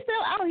 but he's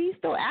still out. He's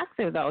still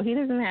active though. He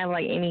doesn't have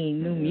like any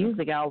new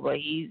music out, but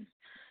he's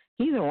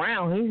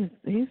around.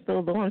 He's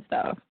still doing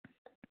stuff.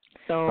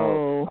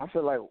 So I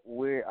feel like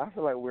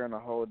we're in a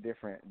whole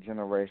different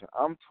generation.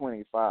 I'm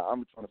 25.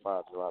 I'm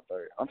 25 July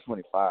 3rd. I'm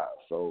 25,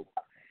 so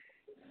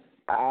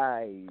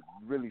I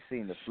really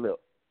seen the flip.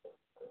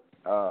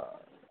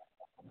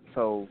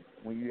 So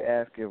when you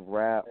ask if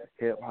rap,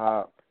 hip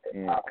hop,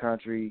 and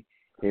country,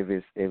 if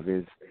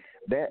it's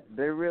that,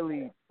 they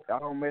really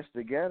all mess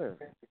together.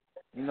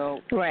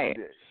 Right.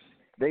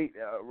 They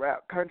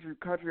rap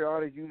country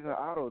artists using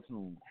auto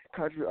tune,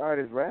 country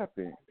artists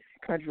rapping,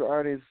 country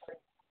artists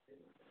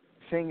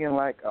singing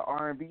like an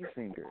R&B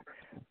singer.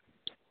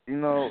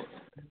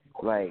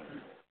 Like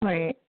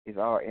right. It's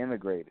all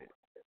integrated.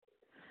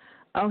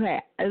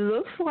 Okay, it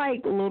looks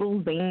like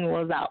Little Zane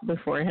was out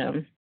before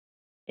him.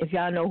 If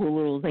y'all know who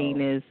Little Zane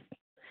is,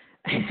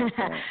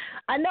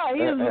 I know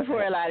he was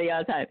before a lot of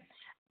y'all time.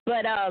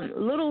 But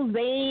Little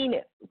Zane,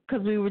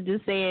 because we were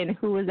just saying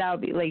who was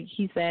out, like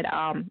he said,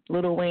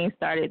 Little Wayne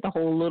started the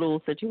whole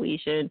little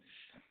situation,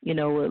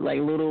 with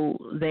like Little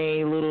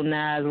Zane, Little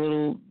Nas,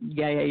 Little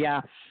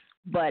yeah.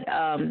 But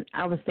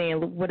I was saying,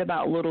 what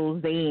about Little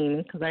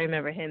Zane? Because I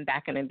remember him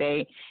back in the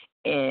day,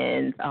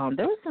 and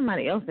there was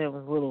somebody else that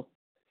was little.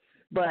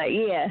 But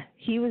yeah,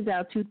 he was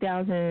out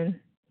 2000.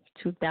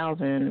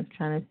 I'm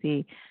trying to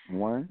see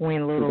when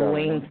Little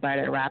Wayne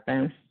started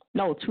rapping.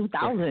 No,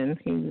 2000.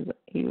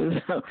 He was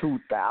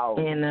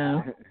 2000.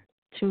 In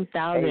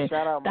 2000. Hey,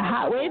 shout out the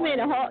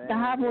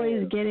Hot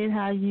Boys Get It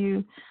How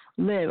You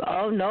Live.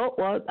 Oh no,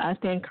 well I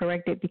stand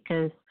corrected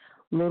because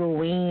Little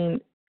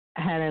Wayne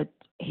had a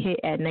hit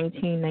at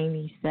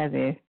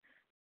 1997.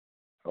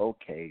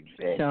 Okay,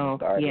 so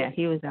yeah,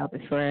 he was out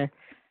before.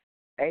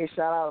 Hey,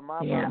 shout out to my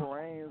Purple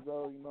Rains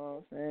though. You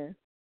know what I'm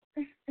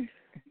saying?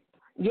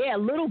 Yeah,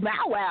 Little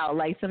Bow Wow.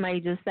 Like somebody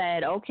just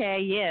said, okay,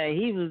 yeah,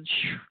 he was.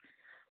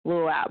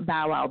 Little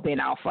Bow Wow been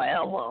out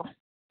forever,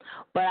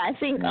 but I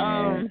think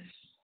I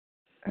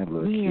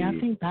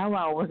think Bow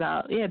Wow was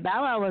out. Yeah,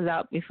 Bow Wow was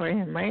out before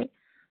him, right?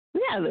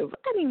 Yeah,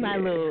 I think my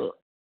little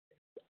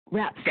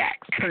rap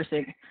facts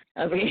person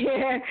over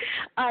here.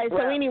 All right,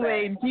 so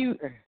anyway,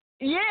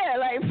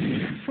 like,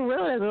 for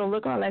real, they're going to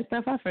look all that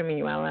stuff up for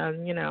me while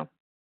I'm,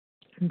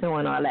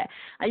 doing all that.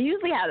 I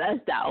usually have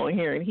that style on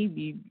here, and he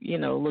be,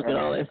 looking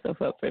all that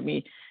stuff up for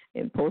me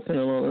and posting it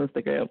on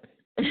Instagram.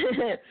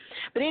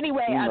 But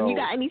anyway, you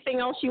got anything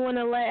else you want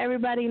to let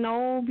everybody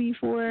know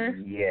before?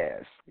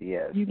 Yes.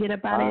 You get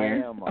up out of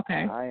here?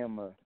 Okay. I am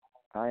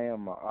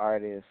an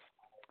artist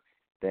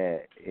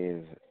that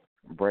is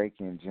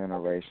breaking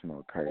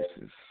generational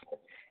curses.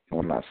 And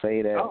when I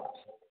say that,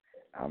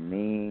 I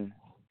mean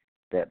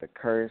that the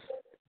curse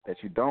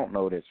that you don't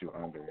know that you're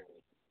under,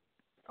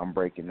 I'm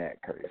breaking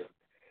that curse.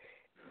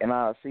 And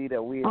I see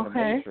that we in the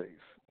Matrix.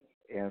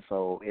 And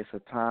so it's a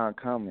time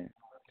coming.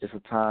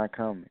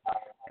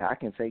 I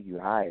can take you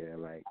higher.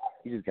 Like,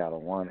 you just gotta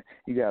want it.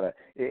 You gotta.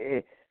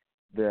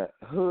 The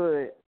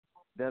hood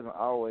doesn't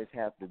always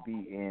have to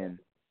be in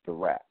the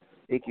rap.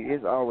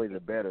 It's always a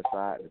better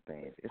side to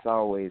things. It's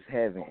always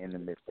heaven in the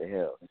midst of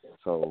hell.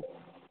 So,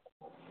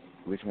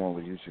 which one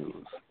would you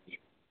choose?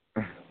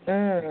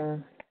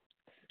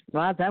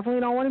 Well, I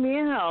definitely don't want to be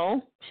in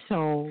hell.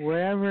 So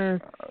whatever,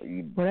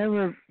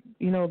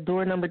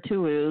 door number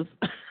 2 is,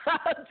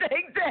 I'll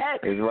take that.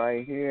 It's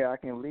right here. I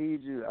can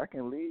lead you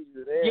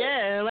there.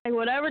 Yeah, like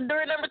whatever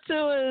door number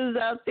 2 is,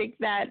 I'll take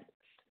that.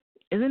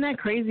 Isn't that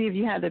crazy if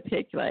you had to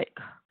pick, like,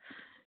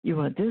 you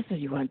want this or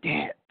you want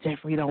that?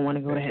 Definitely don't want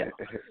to go to hell.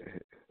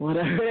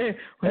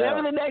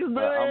 Whatever the next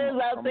door is,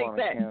 I'll take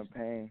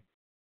that.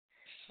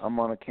 I'm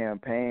on a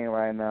campaign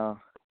right now.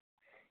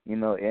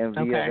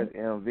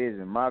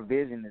 Envision. My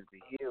vision is to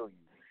heal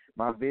you.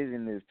 My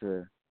vision is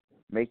to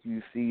make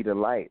you see the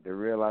light, the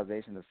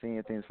realization of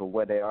seeing things for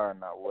what they are,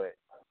 not what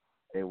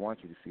they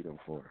want you to see them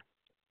for,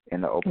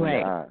 and to open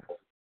your eyes.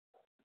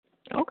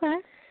 Okay.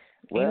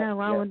 Well, ain't nothing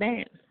wrong with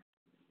that.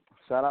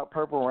 Shout out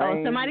Purple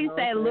Rain. Somebody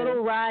said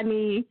Little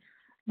Rodney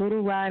C.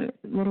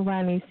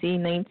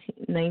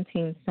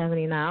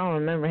 1979. I don't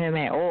remember him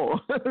at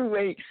all.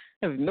 Wait,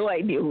 I have no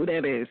idea who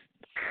that is.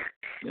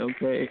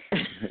 Okay.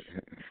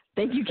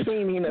 Thank you,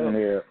 King.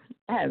 Yeah.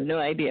 I have no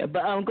idea.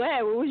 But go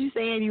ahead. What was you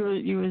saying?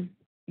 You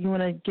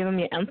want to give them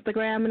your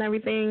Instagram and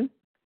everything?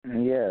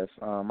 Yes.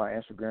 My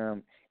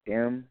Instagram,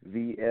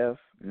 MVF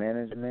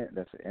Management.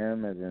 That's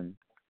M as in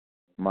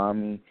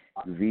mommy,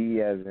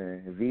 V as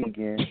in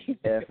vegan,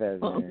 F as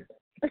in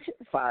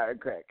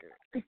firecracker.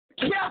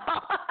 As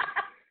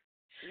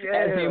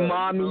in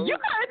mommy. You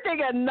gotta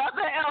think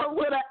another L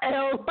with an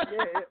L.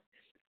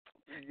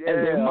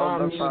 Yeah,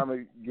 mommy. I'm trying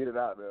to get it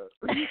out there.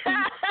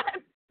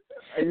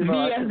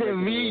 V as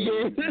in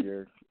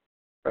vegan.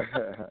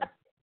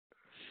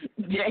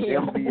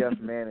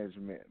 MVF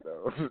Management,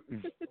 though.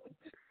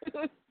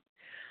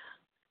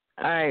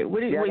 All right,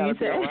 what you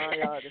say?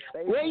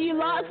 Where you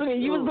lost me?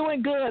 You was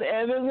doing good.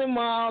 M as in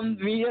mom,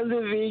 V as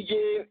in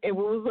vegan, and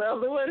what was the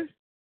other one?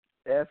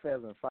 F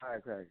as in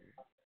firecracker.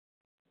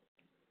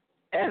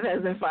 F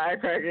as in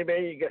firecracker. There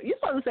you go. You're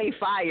supposed to say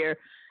fire.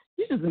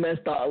 You just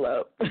messed all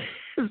up.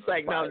 It's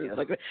like, no, I'm just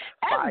like,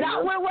 that's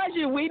not what was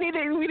you. We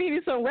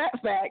needed some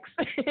rap facts.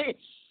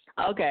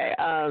 Okay.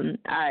 All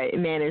right,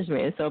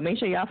 management. So make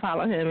sure y'all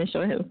follow him and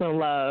show him some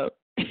love.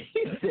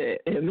 He said,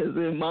 "M as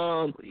in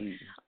mom." Please.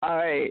 All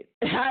right.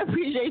 I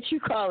appreciate you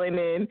calling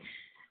in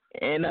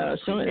and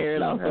showing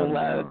Aaron off some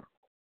love.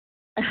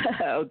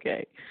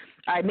 Okay.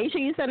 All right. Make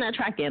sure you send that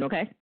track in.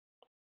 Okay.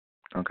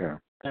 Okay.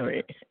 All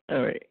right.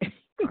 Air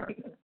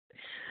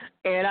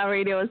It Out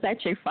Radio is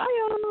at your fire.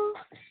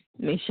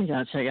 Make sure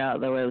y'all check out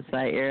the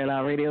website,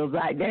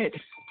 airitoutradio.net.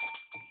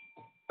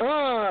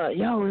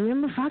 Yo,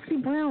 remember Foxy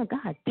Brown?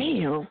 God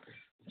damn.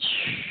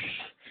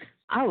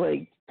 I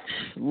would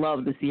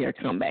love to see her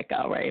come back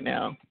out right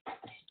now.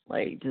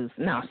 Like,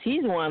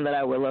 she's one that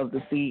I would love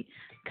to see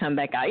come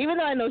back out. Even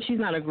though I know she's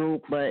not a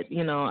group, but,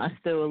 I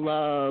still would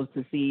love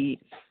to see,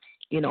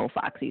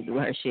 Foxy do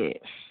her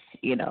shit.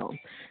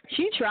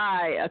 She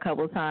tried a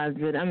couple times,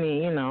 but I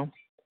mean,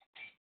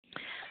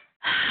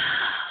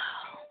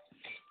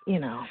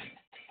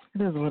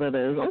 it is what it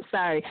is. I'm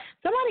sorry.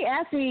 Somebody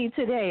asked me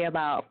today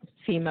about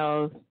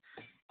females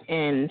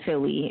in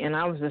Philly, and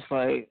I was just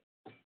like,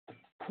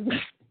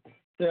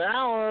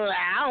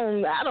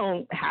 I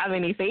don't have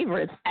any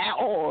favorites at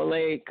all.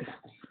 Like,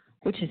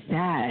 which is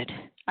sad.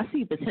 I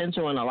see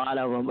potential in a lot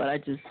of them, but I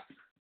just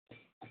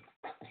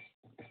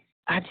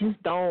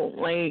don't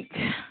like.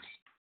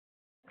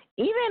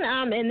 Even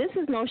and this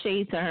is no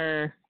shade to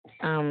her.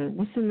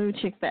 What's the new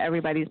chick that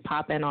everybody's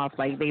popping off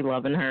like they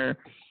loving her?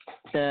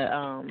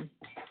 The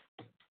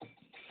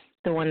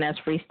one that's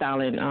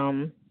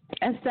freestyling.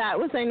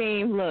 What's her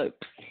name? Look,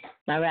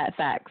 my rap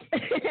facts.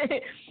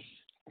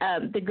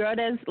 The girl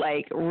that's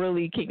like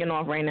really kicking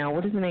off right now.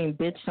 What is her name?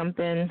 Bitch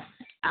something.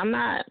 I'm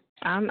not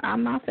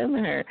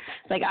feeling her.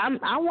 Like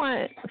I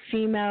want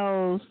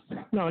females.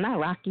 No, not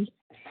Rocky.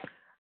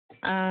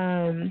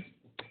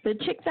 The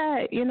chick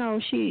that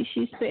she's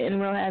spitting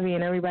real heavy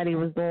and everybody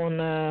was doing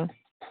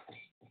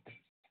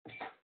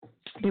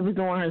they was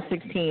doing her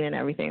 16 and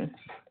everything.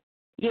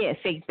 Yeah,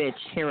 fake bitch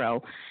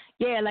hero.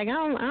 Yeah, like I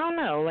don't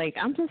know. Like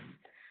I'm just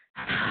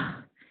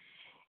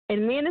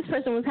And me and this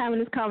person was having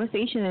this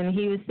conversation, and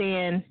he was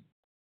saying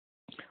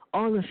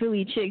all the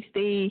Philly chicks,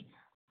 they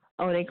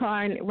call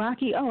her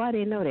Rocky. Oh, I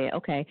didn't know that.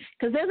 Okay.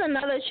 Because there's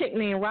another chick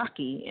named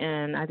Rocky,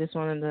 and I just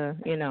wanted to,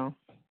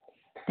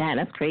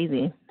 that's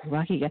crazy.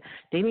 Rocky,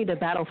 they need to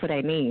battle for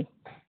that name.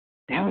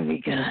 That would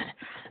be good.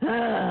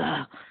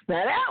 Now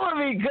that would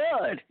be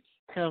good.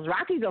 Because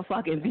Rocky's a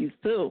fucking beast,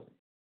 too.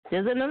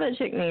 There's another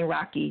chick named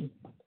Rocky.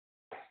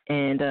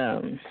 And,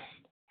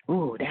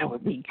 that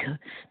would be good.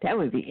 That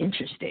would be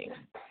interesting.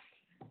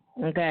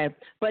 Okay.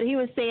 But he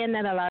was saying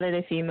that a lot of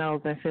the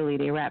females in Philly,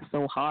 they rap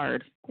so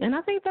hard. And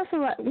I think that's a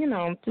lot,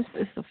 just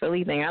it's a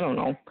Philly thing. I don't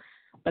know.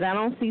 But I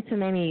don't see too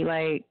many,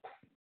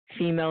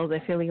 females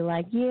in Philly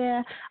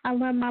yeah, I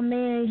love my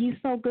man. He's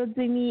so good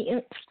to me.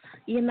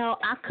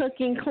 I cook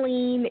and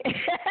clean. I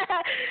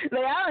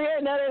don't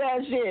hear none of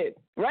that shit.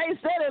 Right?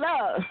 Set it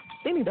up.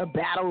 They need to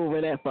battle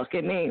over that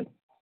fucking name.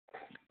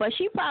 But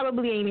she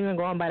probably ain't even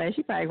going by that.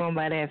 She probably going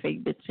by that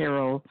fake bitch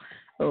hero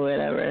or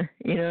whatever.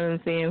 You know what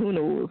I'm saying? Who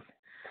knows?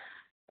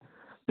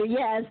 But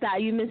yeah, Sty,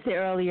 you missed it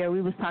earlier.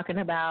 We was talking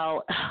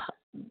about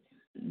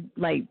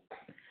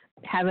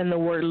having the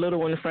word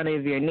little in front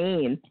of your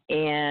name,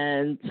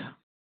 and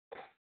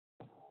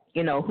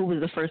who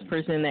was the first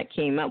person that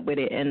came up with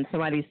it. And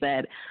somebody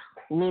said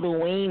Lil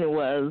Wayne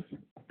was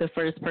the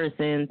first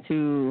person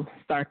to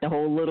start the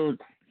whole little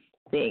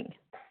thing.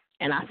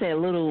 And I said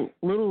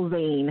Little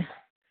Zane,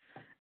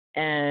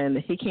 and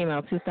he came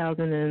out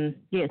 2000.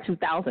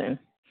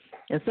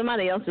 And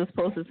somebody else just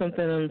posted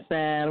something and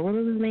said, what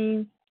was his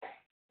name?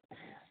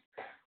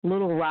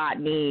 Little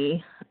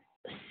Rodney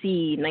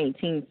C,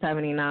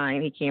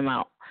 1979. He came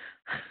out.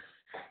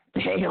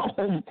 Damn.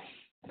 I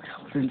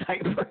was in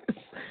diapers.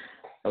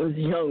 I was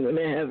young when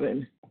that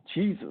happened.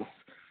 Jesus.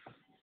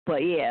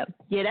 But yeah,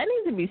 that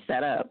needs to be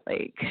set up.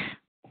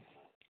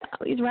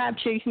 All these rap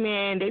chicks,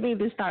 man, they need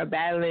to start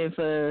battling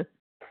for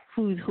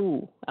who's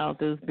who out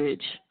this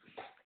bitch.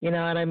 You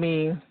know what I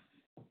mean?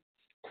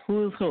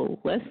 Who's who?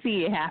 Let's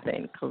see it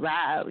happen. Because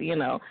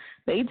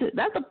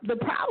that's the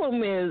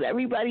problem is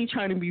everybody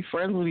trying to be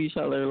friends with each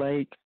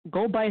other.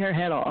 Go bite her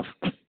head off.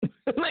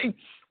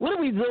 What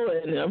are we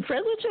doing? I'm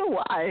friends with you?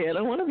 Why? I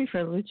don't want to be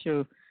friends with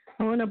you.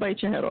 I want to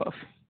bite your head off.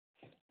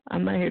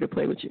 I'm not here to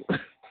play with you. I'm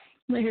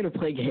not here to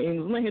play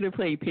games. I'm not here to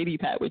play pity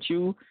pat with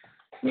you.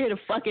 I'm here to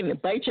fucking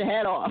bite your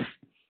head off.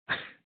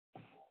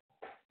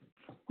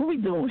 What are we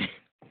doing?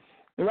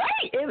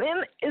 Right?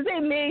 Is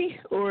it me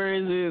or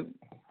is it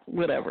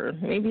whatever?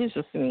 Maybe it's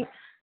just me.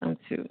 I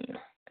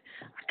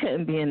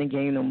couldn't be in the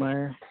game no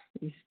more.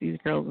 These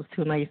girls was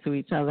too nice to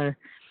each other.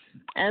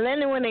 And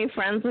then when they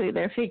friends with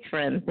their fake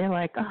friends, they're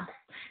like, oh,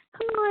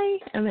 hi.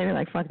 And then they're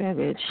like, fuck that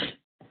bitch.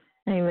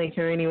 I ain't like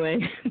her anyway.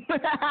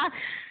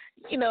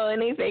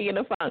 And they faking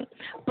the funk.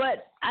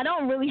 But I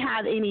don't really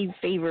have any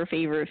favorite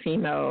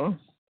female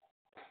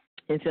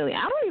in Philly.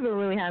 I don't even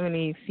really have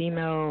any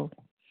female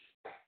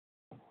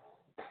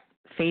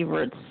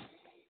favorites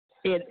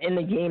in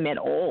the game at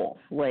all.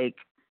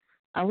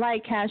 I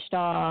like Cash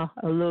Doll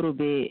a little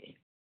bit.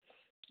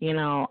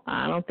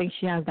 I don't think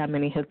she has that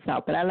many hits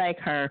out, but I like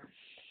her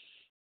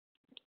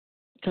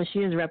because she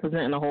is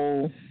representing the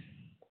whole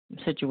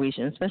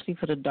situation, especially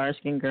for the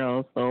dark-skinned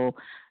girls, so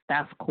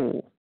that's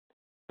cool.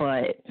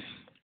 But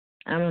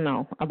I don't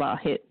know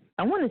about hits.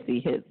 I want to see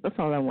hits. That's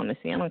all I want to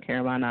see. I don't care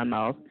about nothing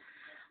else.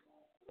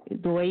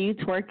 The way you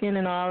twerking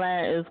and all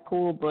that is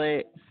cool,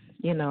 but,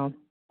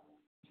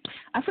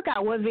 I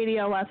forgot what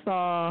video I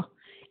saw,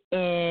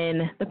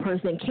 and the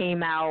person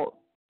came out.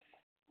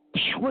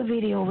 Damn, what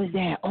video was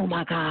that? Oh,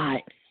 my God.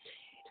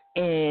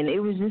 And it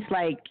was just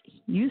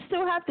you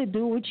still have to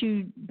do what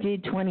you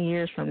did 20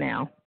 years from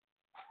now.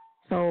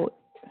 So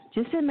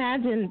just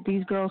imagine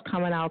these girls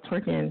coming out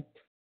twerking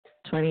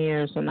 20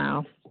 years from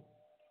now.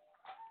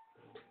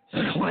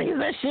 Why is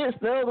that shit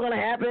still going to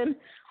happen?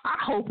 I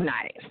hope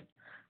not.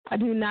 I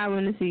do not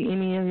want to see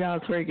any of y'all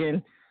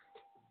twerking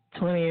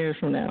 20 years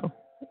from now.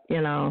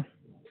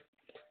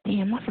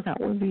 Damn, I forgot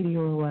what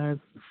video it was.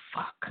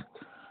 Fuck.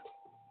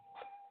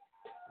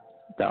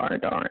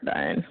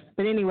 Darn.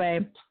 But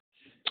anyway,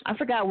 I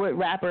forgot what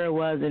rapper it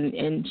was,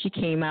 and she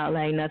came out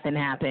like nothing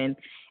happened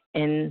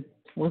and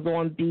was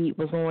on beat,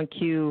 was on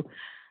cue,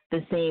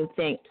 the same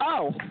thing.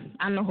 Oh,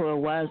 I know who it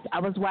was. I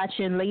was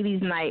watching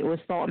Ladies Night with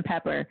Salt and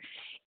Pepper,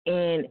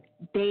 and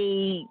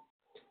they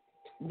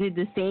did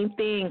the same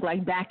thing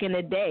back in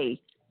the day.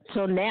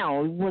 So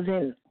now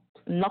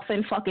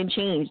nothing fucking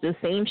changed. The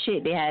same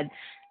shit. They had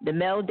the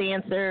male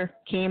dancer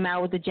came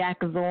out with the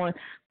jackets on,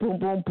 boom,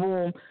 boom,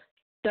 boom.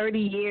 30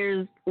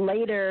 years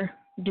later,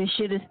 this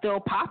shit is still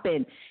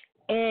popping.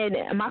 And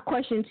my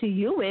question to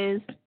you is,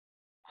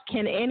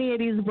 can any of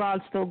these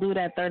broads still do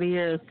that 30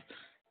 years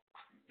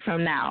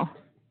from now?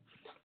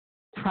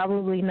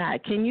 Probably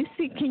not. Can you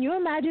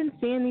imagine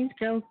seeing these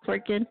girls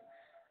twerking?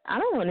 I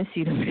don't want to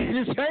see them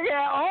twerking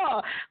at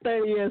all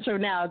 30 years from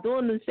now,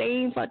 doing the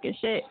same fucking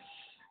shit.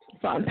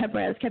 Salt and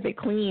Pepper has kept it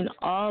clean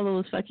all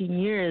those fucking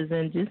years,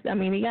 and he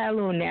got a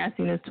little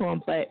nastiness to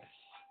him, but,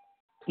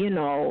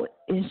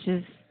 it's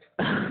just,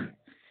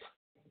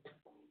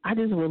 I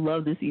just would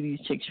love to see these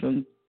chicks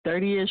from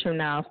 30 years from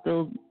now,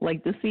 still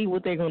like to see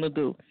what they're gonna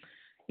do.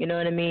 You know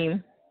what I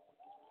mean?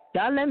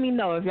 Y'all let me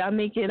know if y'all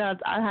make it up.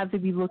 I have to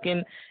be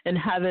looking in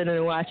heaven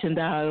and watching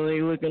down,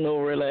 like looking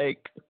over, like,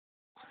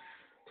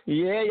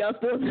 yeah, y'all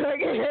still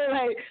talking,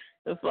 like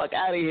the fuck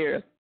out of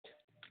here.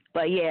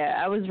 But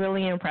yeah, I was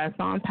really impressed.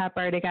 On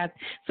Pepper, they got,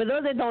 for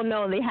those that don't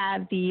know, they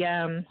have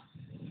the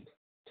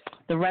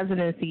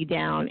residency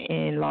down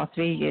in Las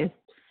Vegas.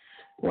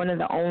 One of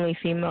the only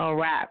female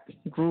rap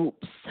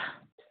groups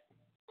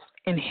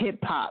in hip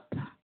hop,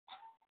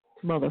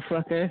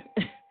 motherfucker,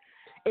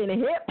 in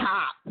hip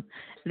hop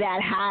that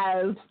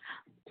has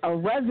a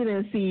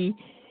residency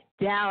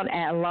down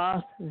at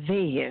Las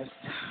Vegas.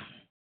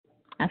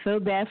 I feel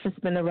bad for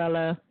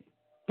Spinderella,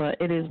 but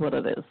it is what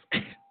it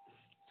is.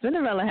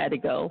 Cinderella had to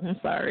go. I'm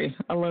sorry.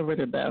 I love her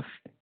to death.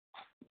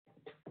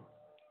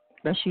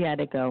 But she had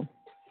to go.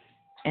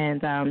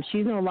 And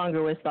she's no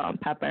longer with Salt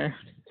and Pepper.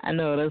 I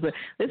know.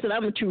 Listen,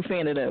 I'm a true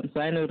fan of them, so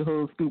I know the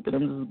whole scoop. And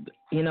I'm just,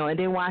 and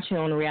then watching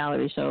on the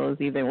reality shows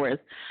even worse.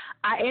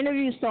 I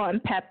interviewed Salt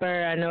and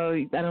Pepper. I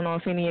don't know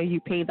if any of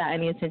you paid that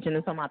any attention.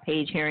 It's on my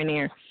page here and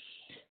there.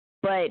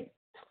 But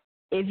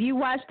if you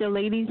watch the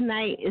ladies'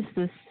 night, it's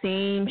the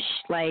same,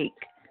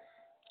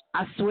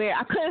 I swear,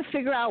 I couldn't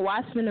figure out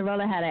why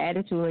Cinderella had an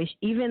attitude. Like,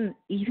 even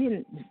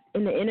in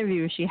the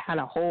interview, she had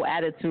a whole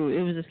attitude.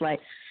 It was just like,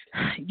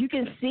 you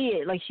can see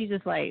it. Like, she's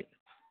just like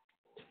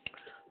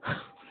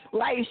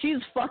she's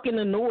fucking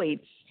annoyed.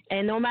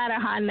 And no matter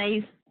how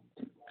nice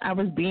I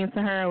was being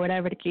to her or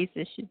whatever the case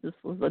is, she just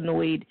was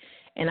annoyed.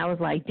 And I was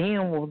like,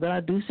 damn, well, did I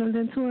do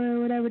something to her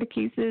or whatever the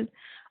case is?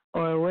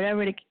 Or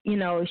whatever,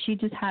 she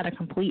just had a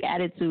complete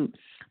attitude.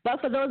 But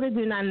for those that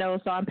do not know,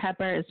 Salt and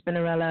Pepper and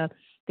Spinderella,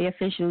 they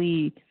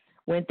officially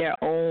went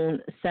their own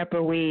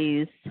separate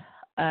ways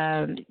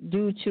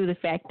due to the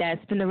fact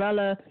that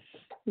Spinderella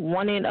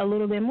wanted a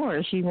little bit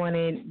more. She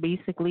wanted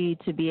basically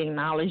to be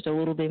acknowledged a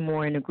little bit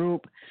more in the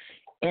group.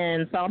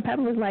 And Salt and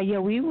Pepper was like, yeah,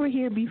 we were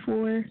here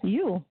before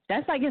you.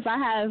 That's like if I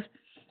have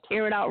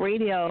Air It Out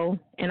Radio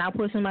and I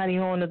put somebody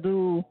on to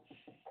do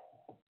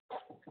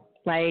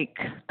like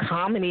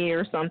comedy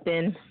or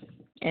something,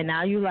 and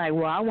now you like,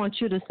 well, I want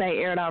you to say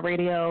Air It Out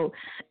Radio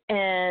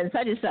and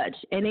such.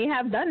 And they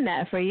have done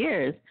that for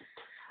years.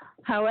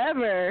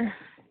 However,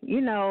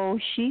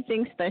 she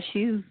thinks that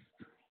she's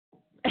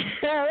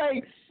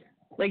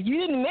like you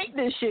didn't make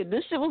this shit.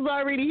 This shit was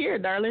already here,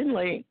 darling.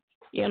 Like,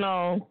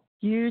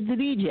 you're the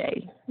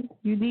DJ.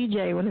 You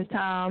DJ when it's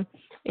time.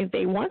 If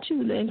they want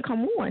you, then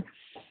come on.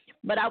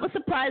 But I was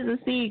surprised to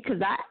see, because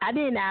I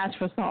didn't ask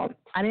for Salt.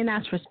 I didn't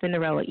ask for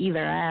Spinderella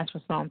either. I asked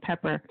for Salt and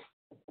Pepper.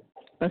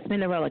 But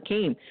Spinderella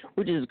came,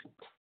 which is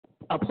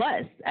a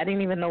plus. I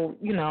didn't even know,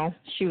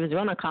 she was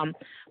going to come.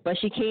 But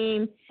she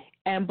came,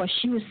 but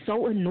she was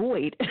so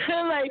annoyed.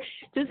 Like,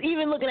 just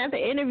even looking at the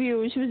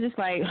interview, she was just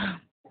like,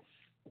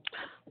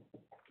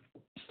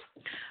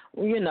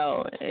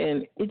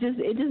 and it just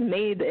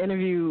made the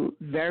interview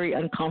very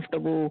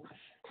uncomfortable,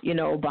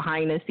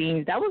 behind the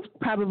scenes. That was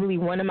probably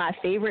one of my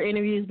favorite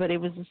interviews, but it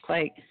was just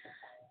like,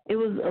 it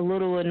was a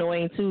little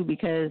annoying too,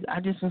 because I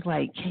just was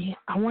like,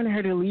 I wanted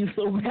her to leave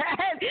so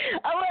bad.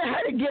 I wanted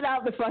her to get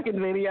out the fucking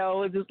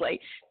video and just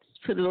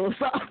put a little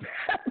salt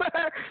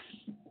pepper.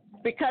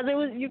 Because it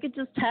was, you could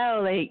just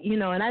tell,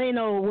 and I didn't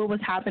know what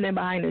was happening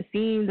behind the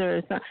scenes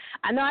or something.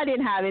 I know I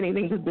didn't have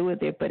anything to do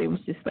with it, but it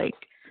was just like,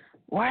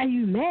 why are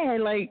you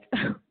mad? Like,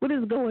 what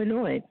is going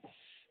on?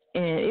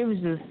 And it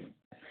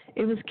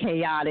was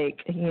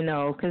chaotic,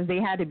 because they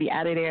had to be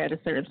out of there at a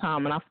certain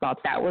time, and I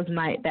thought that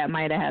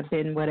might have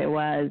been what it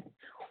was,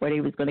 where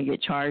they was going to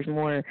get charged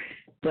more.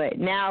 But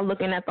now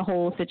looking at the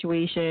whole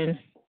situation,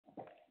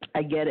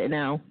 I get it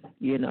now,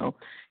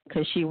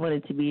 because she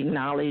wanted to be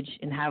acknowledged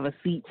and have a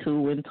seat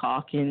too and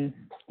talk, and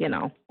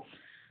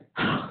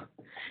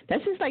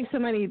that's just like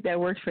somebody that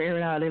works for Air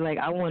It Out. They're like,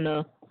 I want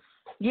to,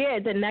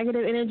 the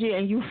negative energy,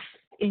 and you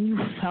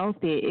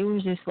felt it. It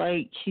was just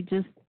like she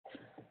just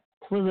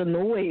was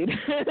annoyed.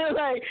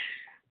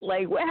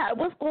 like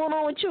what's going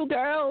on with you,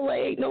 girl?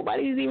 Like,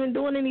 nobody's even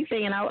doing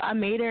anything. And I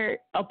made her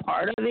a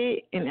part of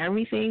it and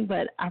everything,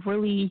 but I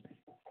really,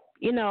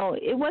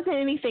 it wasn't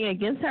anything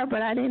against her,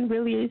 but I didn't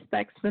really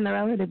expect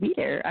Cinderella to be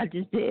there. I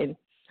just didn't.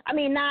 I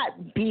mean,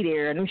 not be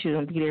there. I knew she was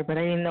going to be there, but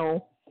I didn't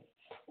know,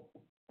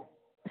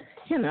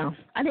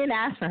 I didn't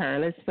ask for her.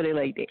 Let's put it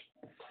like that.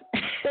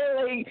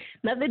 Like,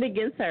 nothing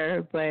against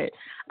her, but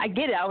I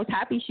get it. I was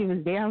happy she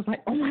was there. I was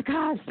like, oh my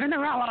God,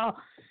 Cinderella.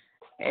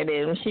 And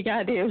then when she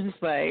got there, it was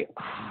just like,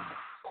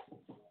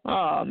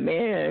 oh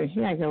man,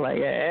 she acting like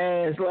an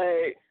ass,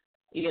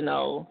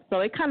 so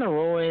it kind of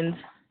ruined,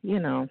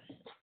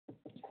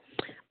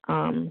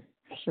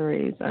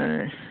 Sheree's.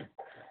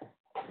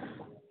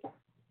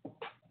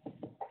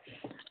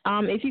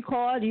 If you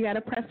called, you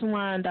gotta press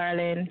 1,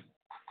 darling,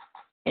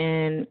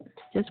 and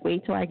just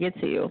wait till I get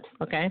to you,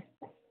 okay?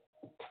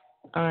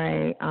 All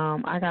right,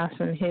 I got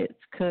some hits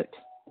cooked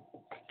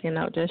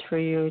out just for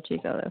you,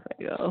 Chico. There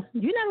you go.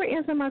 You never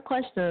answered my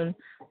question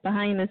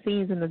behind the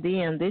scenes in the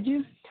DM, did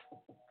you?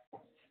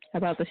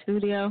 About the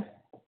studio?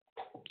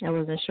 I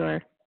wasn't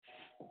sure.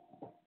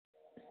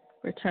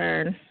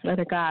 return.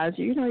 Other guys,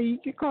 you know, you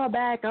can call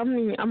back.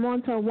 I'm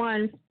on to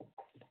 1.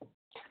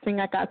 I think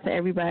I got to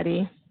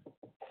everybody.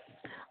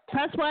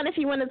 Press 1 if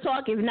you want to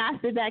talk. If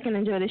not, sit back and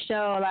enjoy the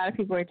show. A lot of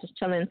people are just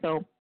chilling,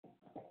 so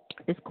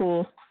it's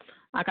cool.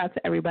 I got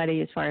to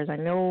everybody as far as I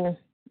know.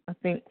 I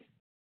think.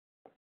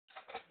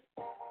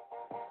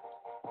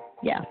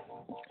 Yeah.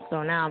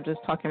 So now I'm just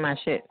talking my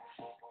shit.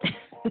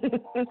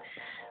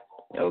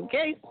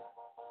 Okay.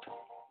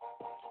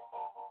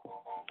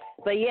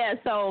 But yeah,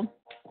 so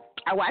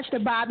I watched the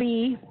Barge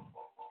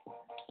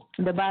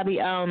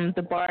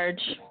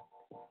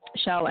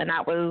show, and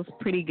that was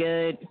pretty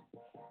good.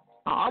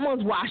 I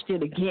almost watched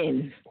it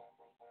again,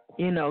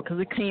 you know, because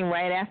it came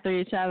right after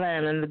each other,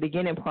 and in the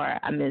beginning part,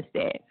 I missed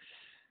that.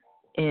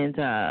 And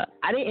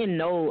I didn't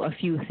know a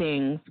few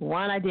things.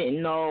 One, I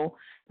didn't know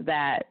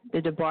that the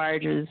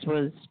DeBarges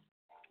was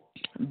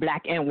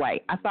black and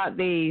white. I thought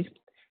they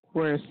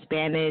were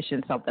Spanish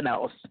and something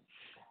else.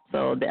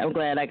 So I'm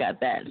glad I got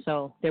that.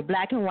 So they're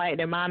black and white.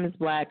 Their mom is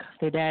black.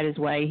 Their dad is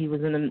white. He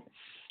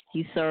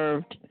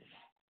served,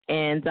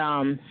 and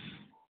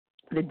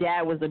the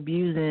dad was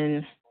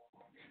abusing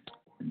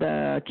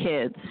the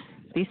kids.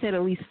 They said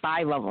at least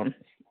 5 of them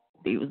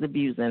he was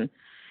abusing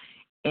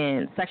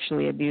and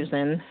sexually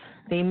abusing.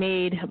 They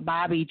made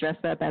Bobby dress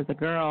up as a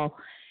girl,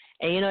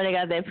 and you know they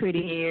got that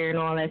pretty hair and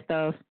all that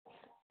stuff,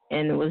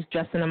 and it was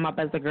dressing him up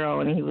as a girl,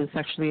 and he was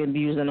sexually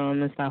abusing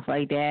them and stuff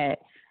like that.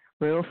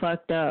 Real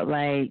fucked up.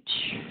 Like,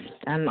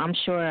 I'm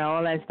sure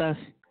all that stuff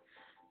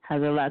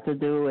has a lot to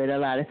do with a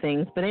lot of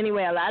things. But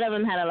anyway, a lot of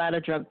them had a lot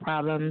of drug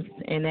problems,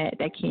 and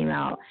that came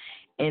out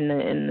in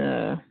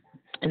the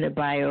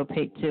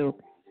biopic too.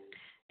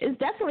 It's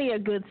definitely a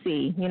good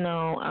see. You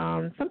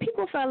know, some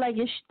people felt like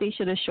they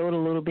should have showed a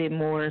little bit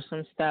more,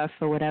 some stuff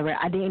or whatever.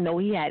 I didn't know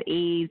he had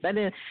AIDS. I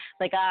didn't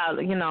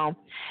you know.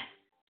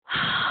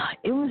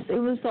 It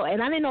was so,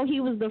 and I didn't know he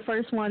was the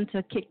first one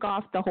to kick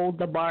off the whole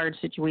DeBarge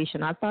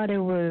situation. I thought it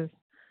was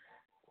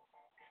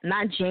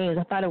not James.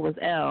 I thought it was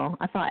L.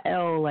 I thought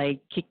L like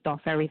kicked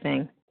off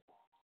everything.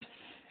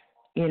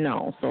 You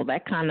know, so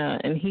that kind of,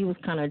 and he was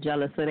kind of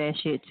jealous of that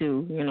shit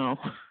too. You know,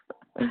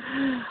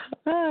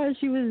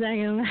 she was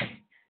acting like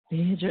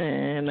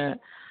Adrian.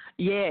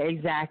 Yeah,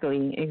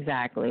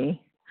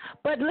 exactly.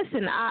 But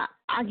listen,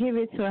 I give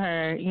it to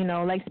her. You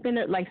know, like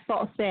Spinner, like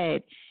Salt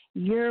said.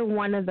 You're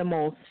one of the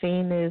most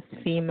famous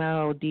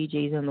female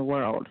DJs in the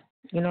world.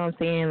 You know what I'm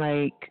saying?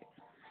 Like,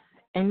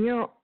 and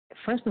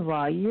first of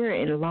all, you're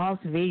in Las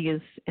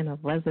Vegas in a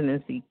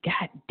residency.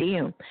 God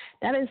damn.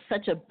 That is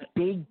such a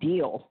big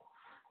deal.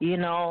 You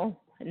know,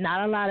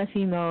 not a lot of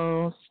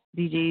female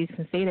DJs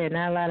can say that.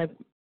 Not a lot of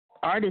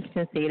artists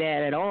can say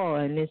that at all.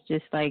 And it's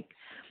just like,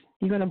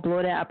 you're going to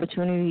blow that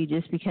opportunity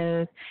just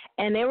because.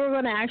 And they were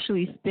going to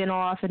actually spin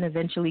off and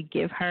eventually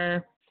give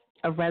her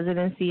a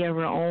residency of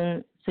her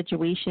own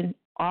situation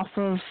off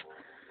of,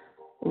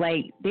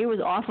 like, they was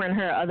offering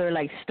her other,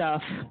 like,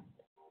 stuff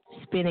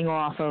spinning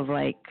off of,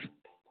 like,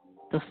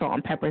 the Salt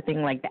and Pepper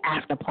thing, like the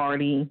after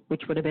party,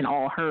 which would have been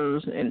all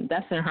hers, and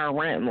that's in her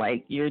rent,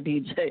 like, your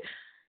DJ.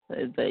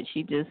 But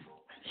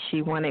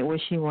she wanted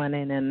what she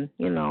wanted, and,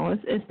 you know,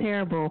 it's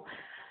terrible.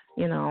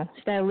 You know,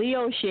 it's that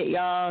Leo shit,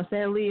 y'all. It's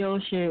that Leo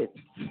shit.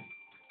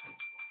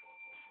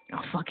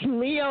 Oh, fucking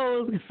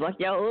Leos. Fuck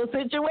your whole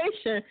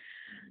situation.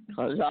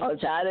 Because y'all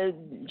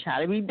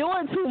try to be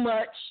doing too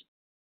much,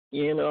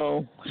 you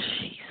know.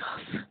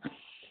 Jesus.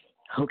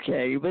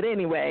 Okay, but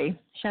anyway,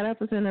 shout out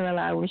to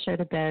Cinderella. I wish her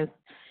the best.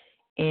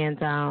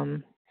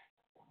 And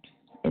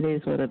it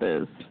is what it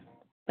is.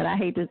 But I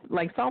hate this.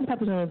 Like, Salt and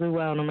Pepper's going to do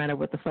well no matter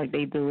what the fuck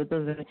they do. It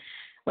doesn't,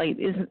 like,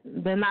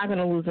 they're not going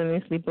to lose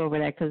any sleep over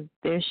that because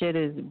their shit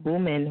is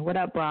booming. What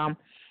up, Brom?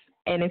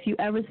 And if you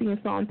ever seen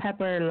Salt and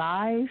Pepper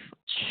live,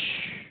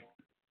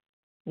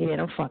 yeah,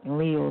 them fucking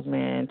Leos,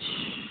 man.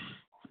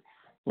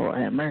 Lord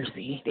have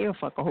mercy. They'll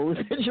fuck a whole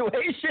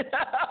situation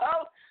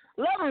up.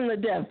 Love them to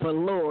death, but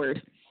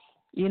Lord.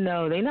 You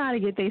know, they know how to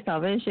get their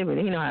stuff in shit, but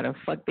they know how to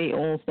fuck their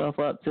own stuff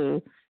up, too,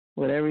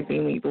 with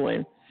everything they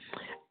doing.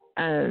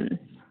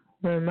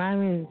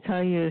 Remind me to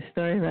tell you a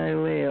story about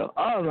a wheel.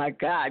 Oh, my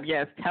God,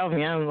 yes, tell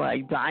me. I'm,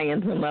 like,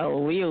 dying to know.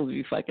 Wheels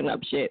be fucking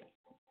up shit.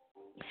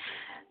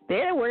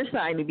 They're the worst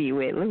sign to be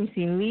with. Let me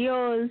see.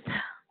 Leos.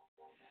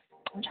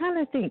 I'm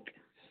trying to think.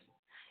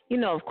 You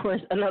know, of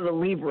course, another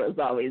Libra is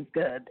always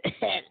good.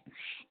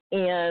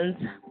 And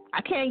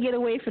I can't get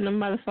away from the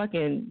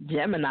motherfucking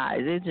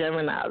Geminis. It's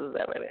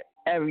Geminis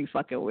every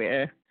fucking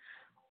where.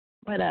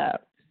 But,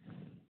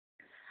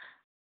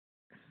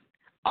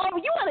 oh,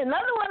 you want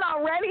another one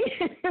already?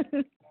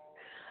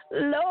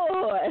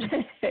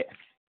 Lord.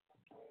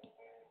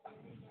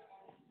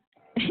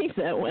 He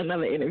said, well,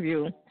 another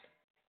interview.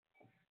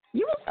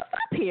 You was up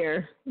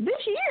here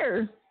this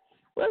year.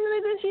 Wasn't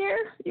it this year?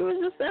 You was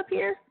just up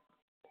here?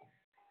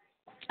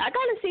 I got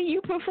to see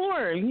you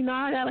perform. You know,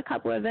 I got a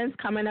couple events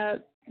coming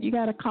up. You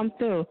got to come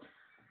through.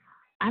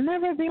 I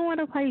never been with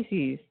a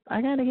Pisces.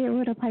 I got to get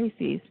rid of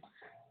Pisces.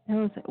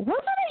 Was it a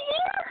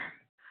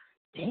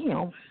year?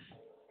 Damn.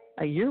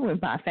 A year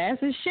went by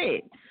fast as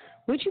shit.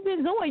 What you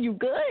been doing? You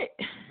good?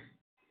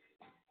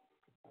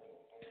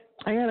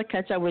 I gotta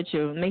catch up with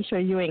you. Make sure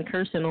you ain't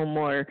cursing no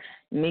more.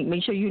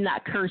 Make sure you're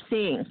not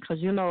cursing, because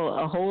you know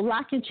a whole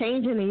lot can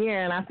change in a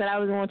year. And I said I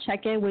was gonna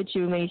check in with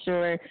you, make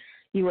sure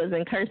you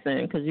wasn't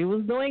cursing, because you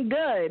was doing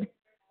good.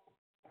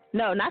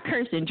 No, not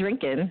cursing,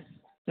 drinking.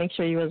 Make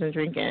sure you wasn't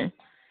drinking,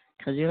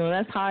 because you know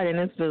that's hard in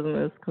this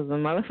business. Because the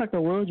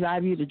motherfucker will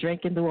drive you to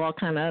drink and do all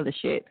kind of other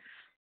shit.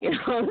 You know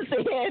what I'm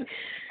saying?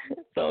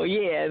 So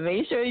yeah,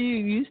 make sure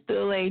you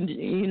still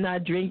you're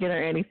not drinking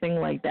or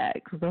anything like that,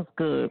 because that's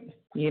good.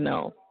 You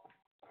know.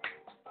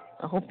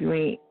 I hope you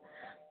ain't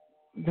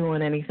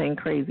doing anything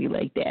crazy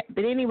like that.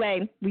 But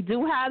anyway, we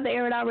do have the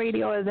Air It Out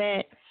Radio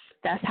event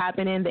that's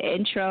happening. The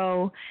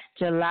intro,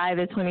 July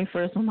the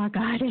 21st. Oh, my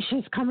God, this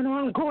shit's coming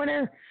around the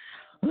corner.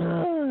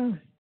 You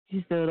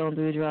still don't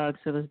do drugs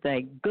to this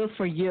day. Good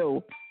for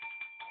you.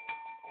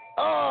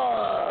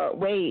 Oh,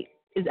 wait.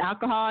 Is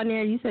alcohol in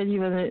there? You said you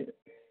wasn't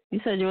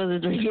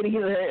drinking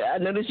either. I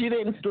noticed you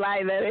didn't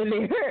slide that in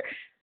there.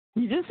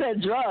 You just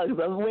said drugs.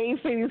 I was waiting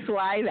for you to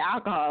slide the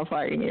alcohol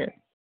part in here.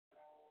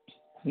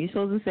 You're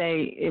supposed to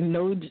say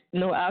no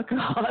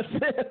alcohol,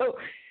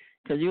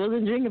 because you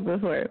wasn't drinking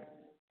before.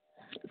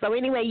 So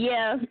anyway,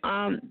 yeah,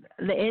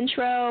 the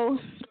intro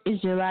is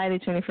July the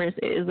 21st.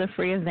 It is a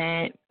free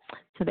event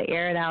to the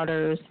Air It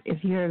Outers.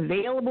 If you're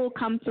available,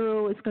 come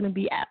through. It's going to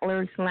be at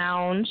Lyrics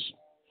Lounge.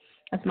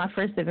 That's my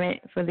first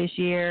event for this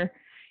year,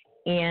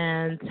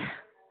 and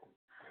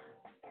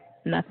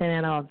nothing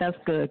at all. That's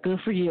good.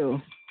 Good for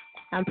you.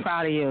 I'm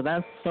proud of you.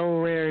 That's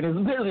so rare in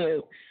this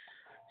business.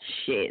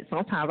 Shit,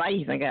 sometimes I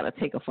even gotta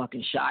take a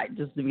fucking shot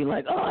just to be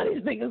like, oh,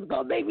 these niggas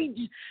gonna make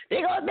me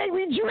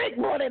drink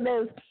more than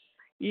this.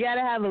 You gotta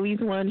have at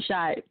least one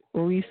shot, at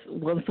least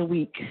once a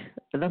week.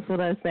 That's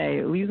what I say.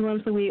 At least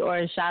once a week, or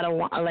a shot of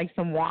like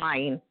some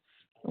wine.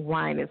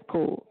 Wine is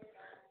cool,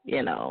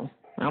 you know.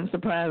 I'm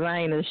surprised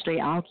I ain't a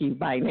straight alky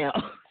by now.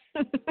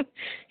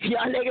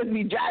 Y'all niggas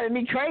be driving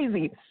me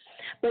crazy.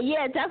 But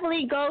yeah,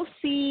 definitely go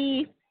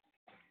see.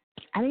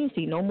 I didn't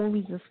see no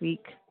movies this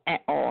week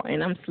at all,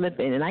 and I'm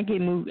slipping, and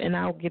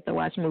I'll get to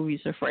watch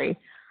movies for free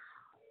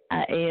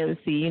at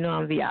AMC. You know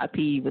I'm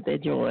VIP with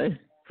that joy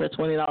for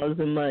 $20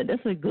 a month.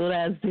 That's a good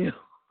ass deal.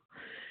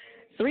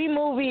 3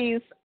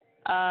 movies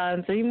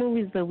a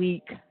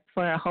week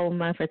for a whole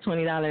month for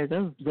 $20.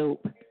 That's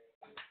dope.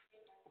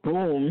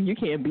 Boom, you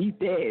can't beat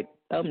that.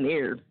 I'm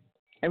there.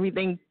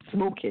 Everything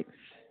smoking,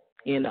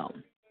 you know.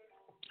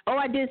 Oh,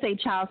 I did say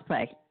Child's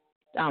Play.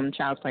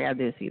 Child's Play, I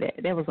did see that.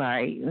 That was all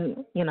right.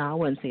 You know, I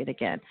wouldn't see it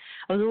again.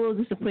 I was a little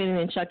disappointed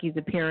in Chucky's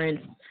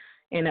appearance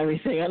and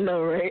everything. I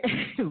know, right?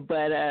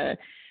 But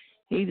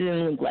he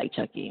didn't look like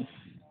Chucky.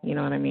 You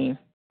know what I mean?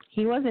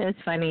 He wasn't as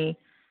funny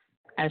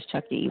as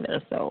Chucky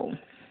either, so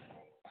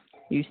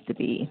used to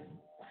be.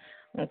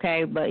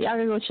 Okay, but y'all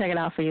can go check it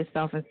out for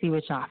yourself and see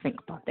what y'all think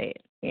about that,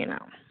 you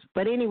know.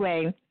 But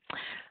anyway,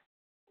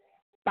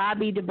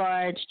 Bobby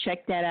DeBarge,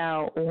 check that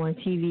out on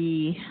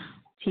TV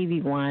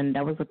One.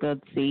 That was a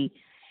good see.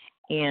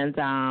 And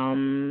let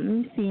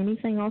me see,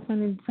 anything else I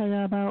need to tell you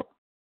about?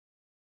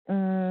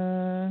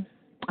 I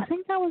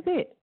think that was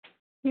it.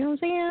 You know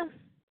what I'm saying?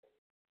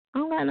 I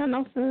don't got nothing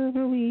else to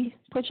really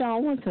put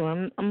y'all on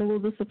to. I'm a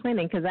little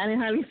disappointed because I didn't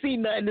hardly see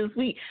nothing this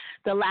week.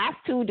 The last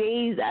 2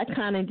 days, I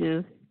kind of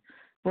just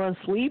was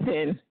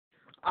sleeping.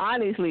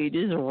 Honestly,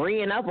 just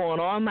reading up on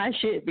all my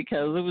shit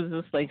because it was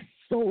just like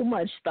so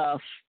much stuff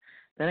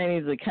that I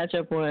need to catch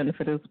up on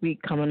for this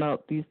week coming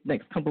up, these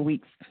next couple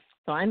weeks.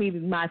 So I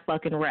needed my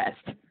fucking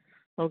rest.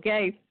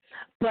 Okay?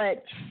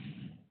 But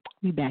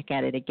we back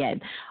at it again.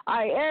 All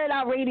right, Air It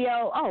Out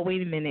Radio. Oh,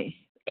 wait a minute.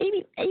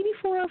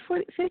 84,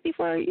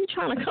 54, you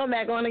trying to come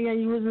back on again?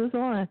 You was just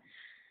on.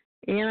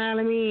 You know what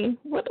I mean?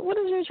 What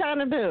is you trying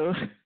to do?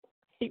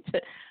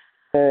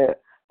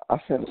 I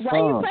said why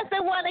you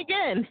pressing one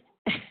again?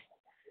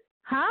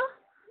 Huh?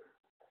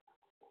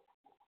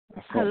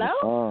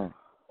 Hello?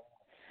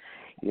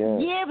 Yeah.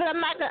 Yeah, but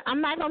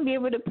I'm not gonna be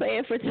able to play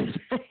it for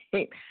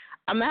tonight.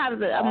 I'm gonna have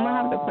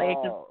to play it.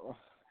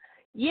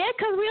 Yeah,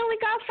 because we only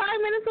got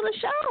 5 minutes of the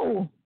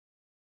show.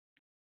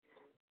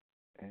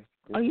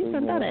 Oh, you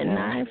sent that at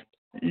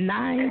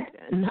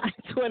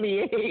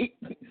 9:28.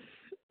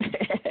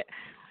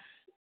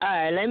 All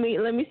right, let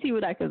me see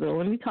what I can do.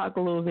 Let me talk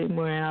a little bit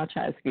more, and I'll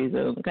try to squeeze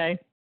it. Okay.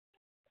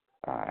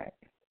 All right.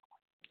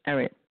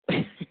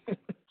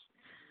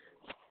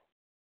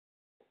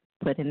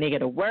 Put a nigga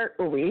to work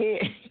over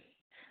here.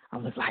 I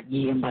was like,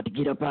 yeah, I'm about to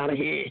get up out of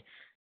here.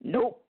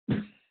 Nope.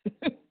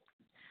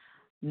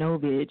 No,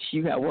 bitch.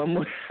 You got one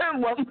more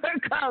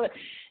caller.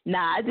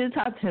 Nah, I did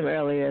talk to him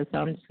earlier, so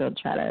I'm just going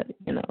to try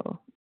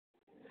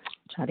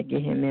to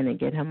get him in and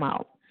get him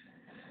out.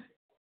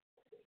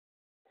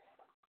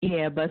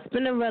 Yeah, but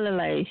Spinnerella,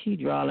 like, she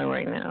drawing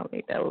right now.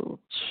 Like,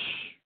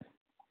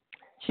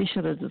 she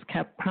should have just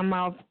kept her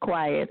mouth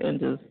quiet and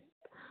just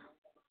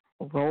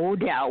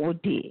rolled out with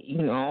it.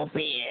 You know what I'm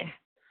saying?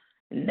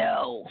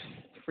 No.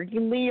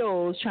 Freaking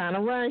Leo's trying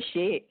to run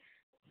shit.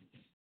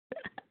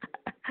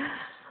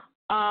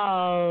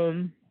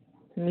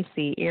 Let me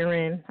see.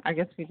 Aaron. I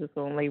guess we just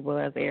gonna label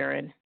as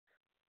Aaron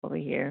over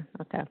here.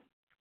 Okay.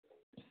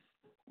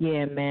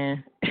 Yeah,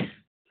 man.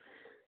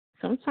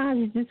 sometimes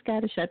you just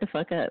gotta shut the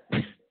fuck up.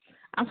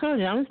 I told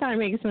you, I'm gonna start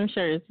making some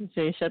shirts that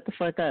say "shut the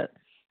fuck up."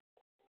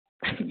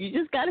 You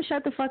just gotta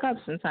shut the fuck up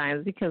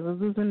sometimes because it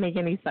doesn't make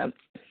any sense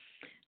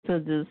to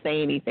just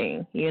say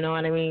anything. You know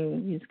what I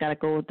mean? You just gotta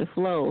go with the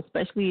flow,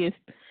 especially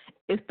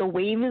if the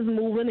wave is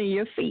moving in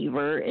your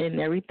favor and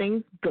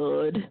everything's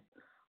good.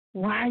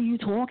 Why are you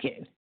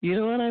talking? You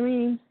know what I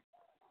mean?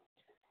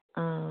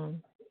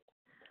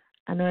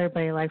 I know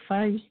everybody like,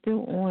 "Fire, you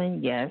still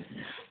on?" Yes.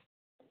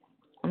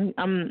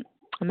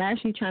 I'm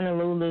actually trying to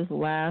load this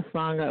last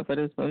song up for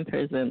this one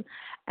person,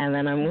 and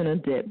then I'm gonna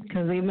dip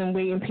because they've been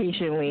waiting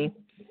patiently.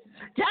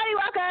 Johnny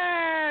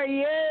Walker,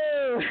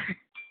 you.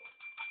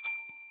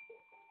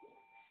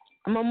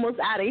 I'm almost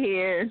out of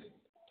here.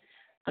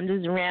 I'm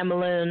just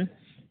rambling.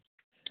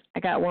 I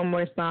got one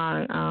more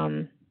song.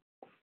 I'm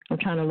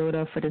trying to load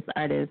up for this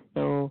artist,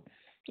 so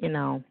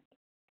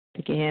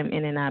to get him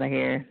in and out of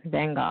here.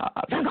 Vanguard.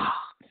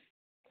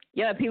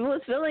 Yeah, people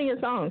was feeling your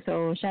song,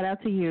 so shout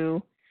out to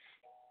you.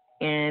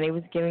 And it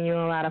was giving you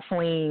a lot of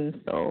flames,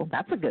 so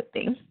that's a good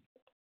thing.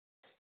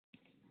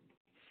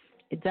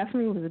 It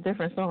definitely was a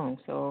different song,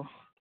 so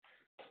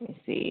let me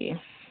see.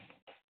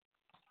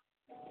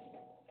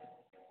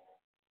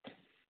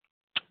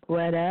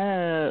 What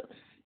up?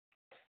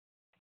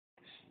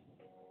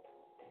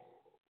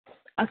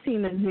 I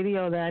seen this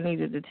video that I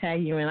needed to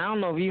tag you in. I don't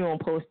know if you gonna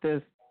post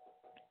this.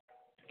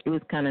 It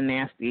was kind of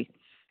nasty.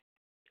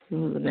 It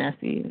was a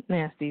nasty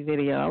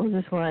video. I was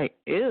just like,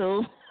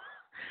 ew.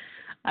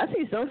 I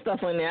see some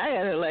stuff on there. I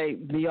gotta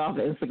be off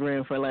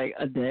Instagram for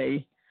a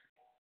day,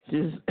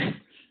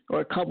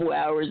 or a couple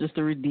hours just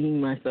to redeem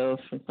myself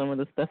from some of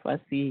the stuff I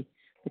see,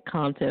 the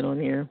content on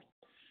here.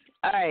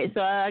 All right,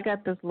 so I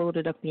got this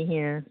loaded up in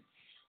here.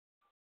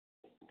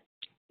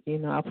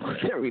 I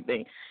post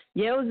everything.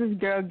 Yeah, it was this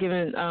girl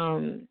giving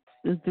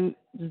this dude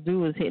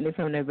was hitting it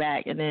from the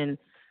back, and then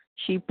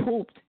she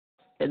pooped,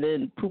 and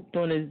then pooped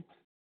on his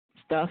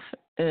stuff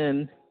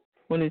and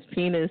on his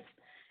penis.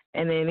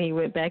 And then he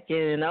went back in,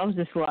 and I was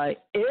just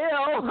like, ew.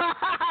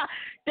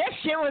 That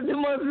shit was the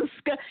most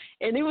disgusting.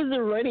 And it was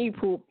a runny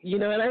poop, you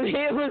know what I mean?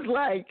 It was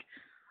like,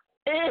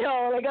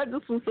 ew. I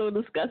just was so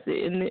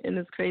disgusted. And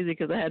it's crazy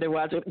because I had to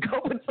watch it a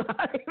couple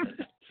times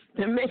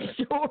to make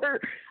sure.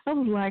 I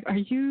was like, are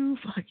you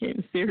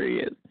fucking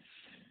serious?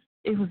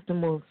 It was the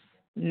most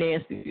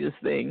nastiest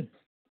thing.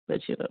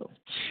 But, I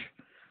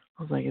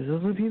was like, is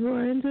this what people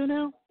are into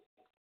now?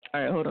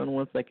 All right, hold on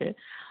one second.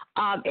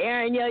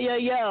 Aaron,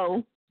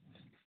 yo.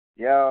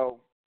 Yo.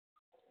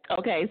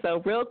 Okay,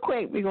 so real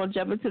quick, we're going to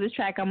jump into the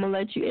track. I'm going to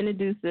let you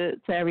introduce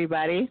it to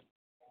everybody.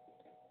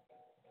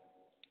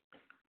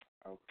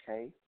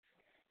 Okay.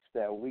 So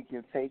that we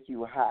can take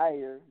you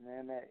higher,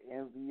 man. That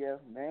MVF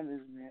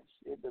management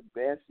shit, the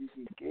best you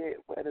can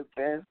get. We're the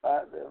best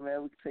out there,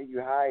 man. We can take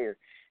you higher.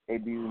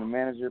 AB the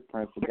manager,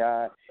 Prince of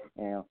God,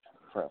 and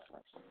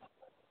Preference.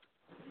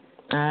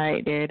 All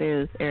right, there it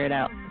is. Air it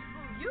out.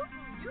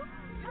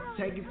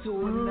 Take it to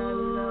another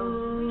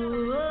level.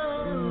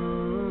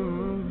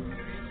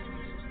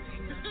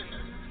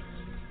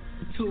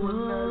 To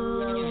another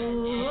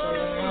level.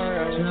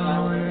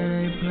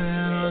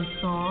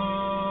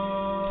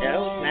 That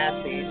was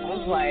nasty. I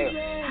was like,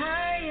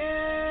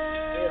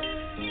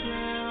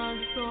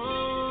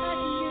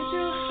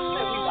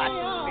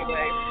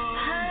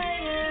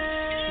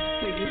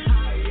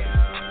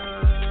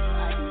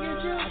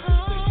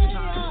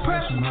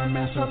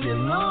 mess up your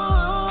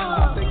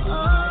lungs.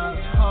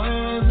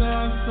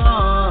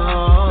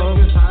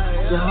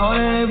 The whole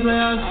day play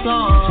a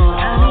song.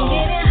 I be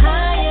getting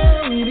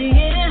higher, we be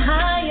getting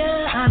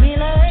higher. I be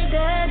like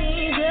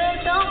daddy,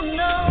 just don't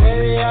know.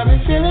 Baby, I be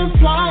feeling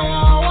fly,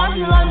 I watch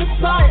you like the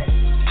sight.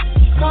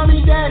 Call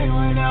me daddy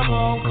whenever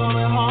I'm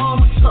coming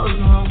home. So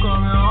I'm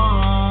coming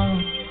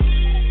home.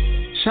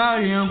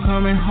 Shawty, I'm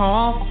coming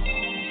home.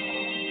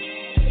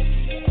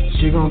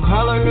 She gon'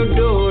 call her new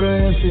dude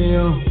and see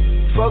him.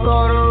 Fuck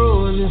all the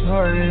rules, just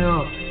hurry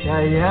up.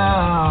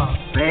 Yeah.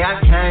 Babe, I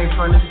came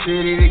from the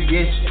city to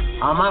get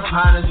you. All my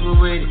partners were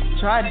with it.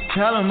 Tried to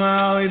tell them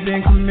I always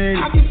been committed.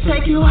 I can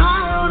take you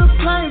high on the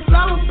plane,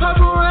 fly with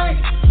purple rain.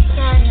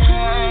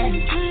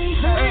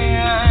 Hey,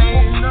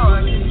 you know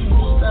I need you to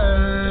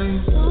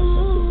stay.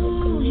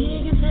 Ooh,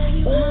 he can take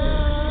you high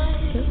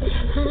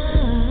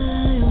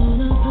on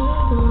the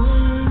purple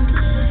rain.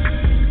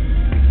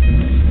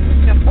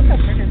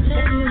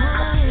 Take you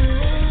high.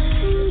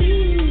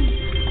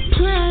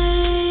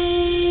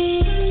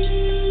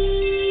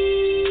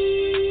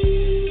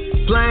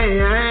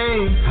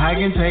 I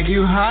can take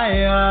you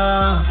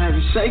higher. Have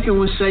you shaking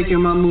with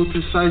shaking my mood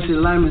precisely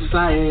like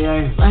Messiah,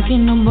 yeah.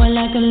 Rockin' the boy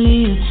like a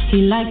leader.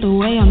 He like the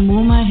way I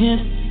move my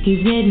hips.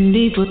 He's getting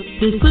deeper.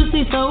 This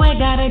pussy so wet,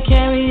 gotta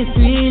carry a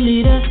 3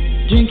 liter.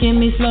 Drinking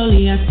me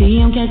slowly, I see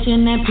him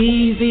catching that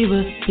pea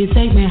fever. He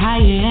take me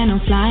higher and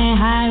I'm flying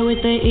high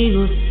with the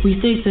eagles. We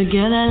stick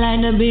together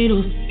like the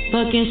Beatles.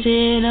 Fucking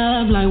shit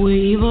up like we're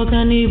Evil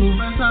Knievel.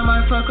 First time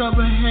I fuck up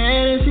her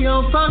head, and she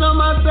gon' fuck on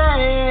my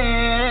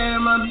bed,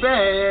 my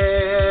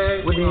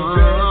bed. With these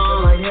dreads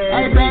on my head.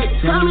 Hey babe,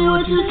 tell me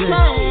what you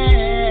say.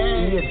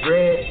 He is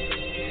red.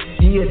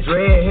 He He a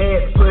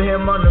dreadhead, put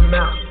him on the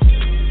map.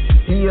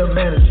 He a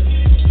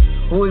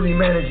manager. Who is he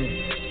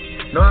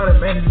managing? Know how to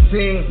manage the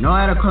team. Know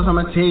how to cross on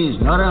my T's.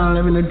 Know that I'm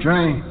living the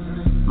dream.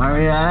 My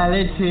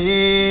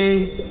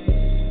reality.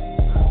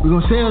 We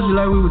gon' say it just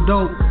like we were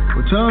dope.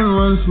 We'll tell him to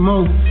run some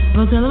more.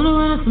 Go tell him to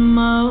run some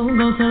more.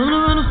 Go tell him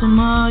to run some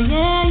more.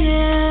 Yeah,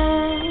 yeah.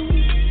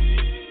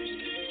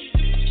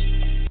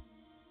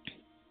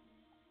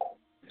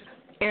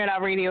 Air It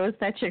Out Radio is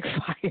that chick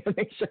fire.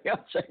 Make sure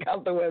y'all check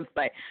out the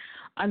website.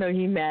 I know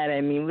he mad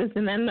at me.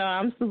 Listen, I know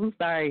I'm super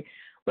sorry.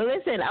 But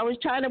listen, I was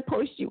trying to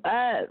post you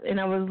up, and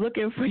I was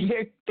looking for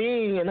your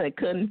thing, and I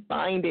couldn't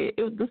find it.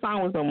 The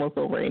song was almost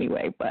over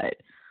anyway, but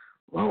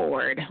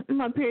Lord,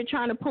 I'm up here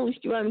trying to post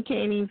you up and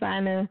can't even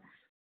find the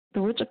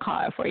what's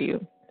card for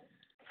you.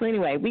 So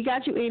anyway, we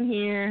got you in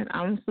here.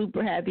 I'm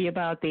super happy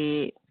about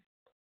that,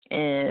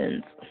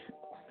 and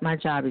my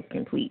job is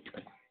complete.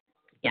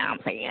 Yeah, I'm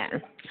saying.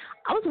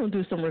 I was going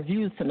to do some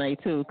reviews tonight,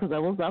 too, because I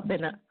was up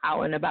and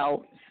out and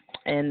about,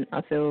 and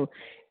I feel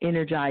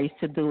energized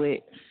to do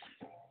it.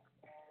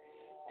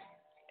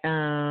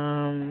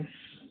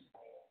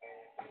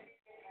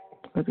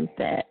 What is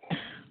that?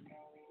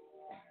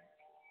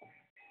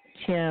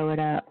 Chill it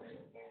up.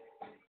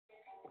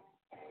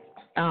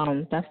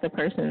 That's the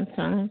person's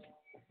son.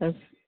 That's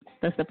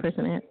the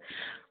person that.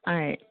 All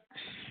right.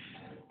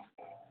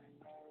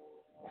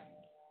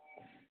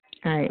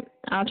 All right.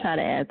 I'll try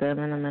to add them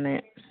in a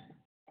minute.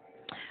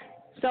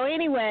 So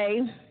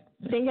anyway,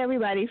 thank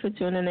everybody for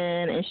tuning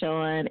in and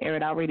showing Air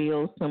It Out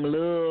Radio some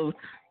love.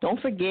 Don't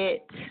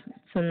forget,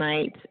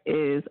 tonight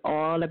is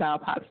all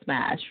about Pop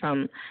Smash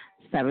from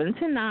 7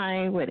 to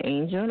 9 with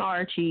Angel and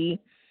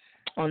Archie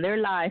on their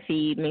live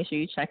feed. Make sure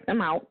you check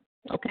them out.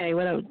 Okay,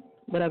 what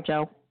up,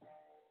 Joe?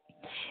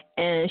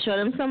 And show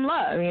them some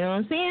love, you know what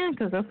I'm saying?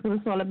 Because that's what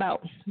it's all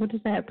about. What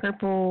is that?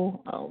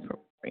 Purple? Oh,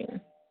 purple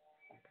green.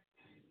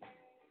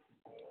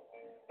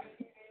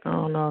 I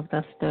don't know if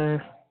that's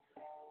the...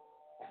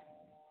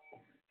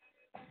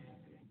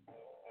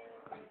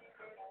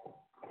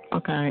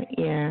 Okay,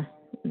 yeah.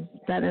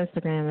 That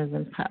Instagram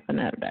isn't popping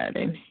up,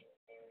 Daddy.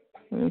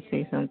 Let me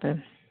see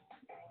something.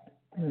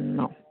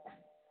 No.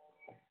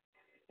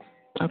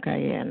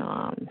 Okay, yeah, no,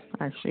 I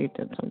actually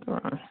did something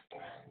wrong.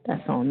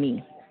 That's on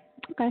me.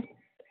 Okay.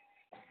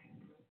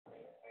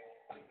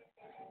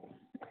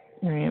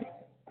 All right.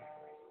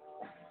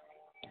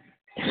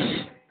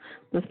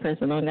 This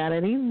person don't got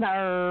it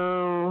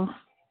either.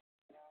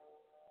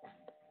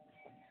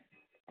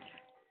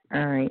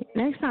 All right.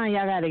 Next time,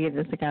 y'all got to get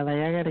this together.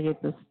 Y'all got to get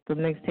the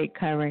mixtape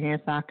cover in here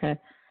so I could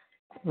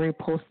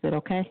repost it,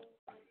 okay?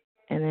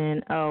 And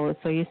then, so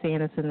you're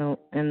saying it's in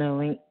the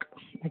link.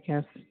 I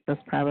guess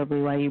that's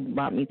probably why you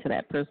brought me to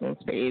that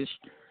person's page.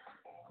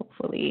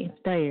 Hopefully.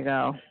 There you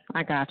go.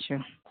 I got you.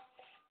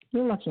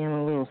 You're lucky I'm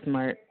a little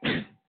smart.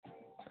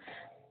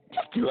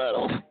 Just a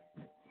little.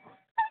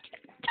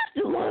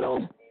 Just a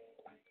little.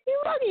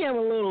 You're lucky I'm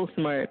a little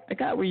smart. I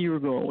got where you were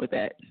going with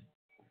that.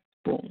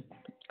 Boom.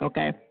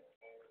 Okay.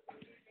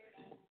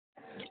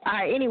 All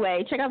right,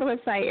 anyway, check out the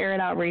website,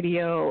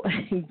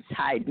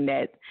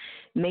 airitoutradio.net.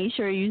 Make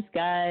sure you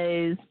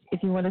guys,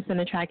 if you want to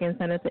send a track in,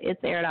 send it to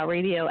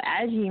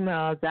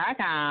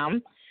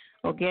itsairitoutradio@gmail.com,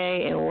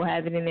 okay? And we'll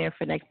have it in there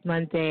for next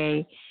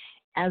Monday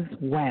as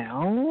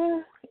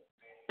well.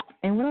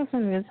 And what else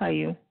am I going to tell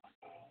you?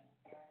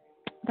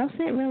 That's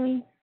it,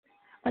 really.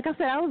 Like I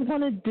said, I was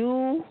going to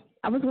do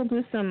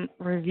some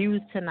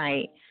reviews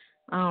tonight.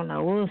 I don't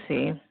know. We'll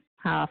see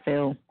how I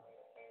feel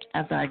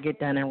after I get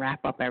done and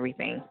wrap up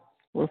everything.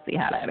 We'll see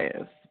how that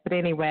is. But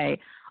anyway,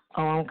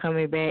 I'm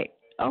coming back.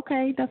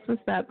 Okay, that's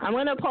what's up. I'm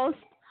going to post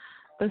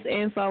this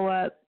info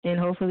up, and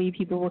hopefully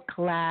people will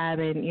collab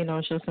and,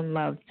 show some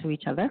love to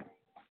each other.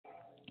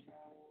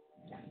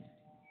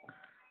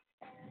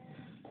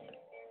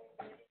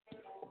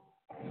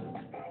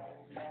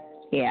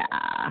 Yeah.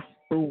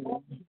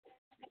 Ooh.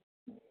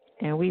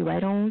 And we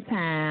right on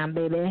time,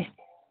 baby.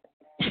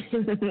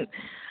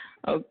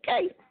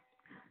 Okay.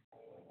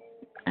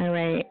 All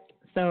right.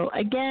 So,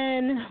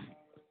 again,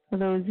 for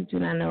those who do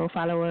not know,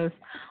 follow us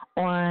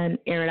on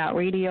Air It Out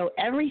Radio,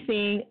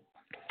 everything,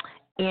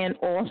 and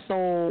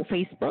also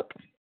Facebook,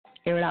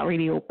 Air It Out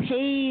Radio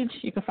page.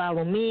 You can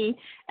follow me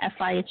at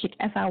Fiyachick,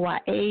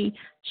 Fiya,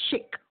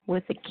 chick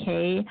with a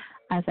K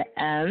as an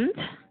end.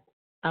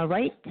 All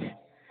right?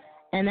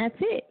 And that's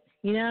it.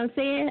 You know what I'm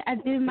saying? I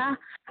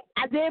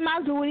did my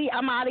duty.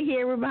 I'm out of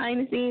here. We're behind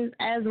the scenes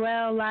as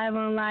well, live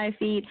on live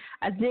feed.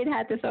 I did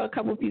have to throw a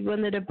couple people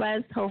under the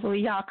bus.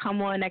 Hopefully y'all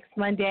come on next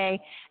Monday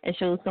and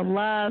show some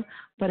love.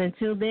 But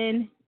until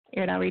then,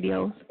 Air It Out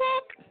Radio.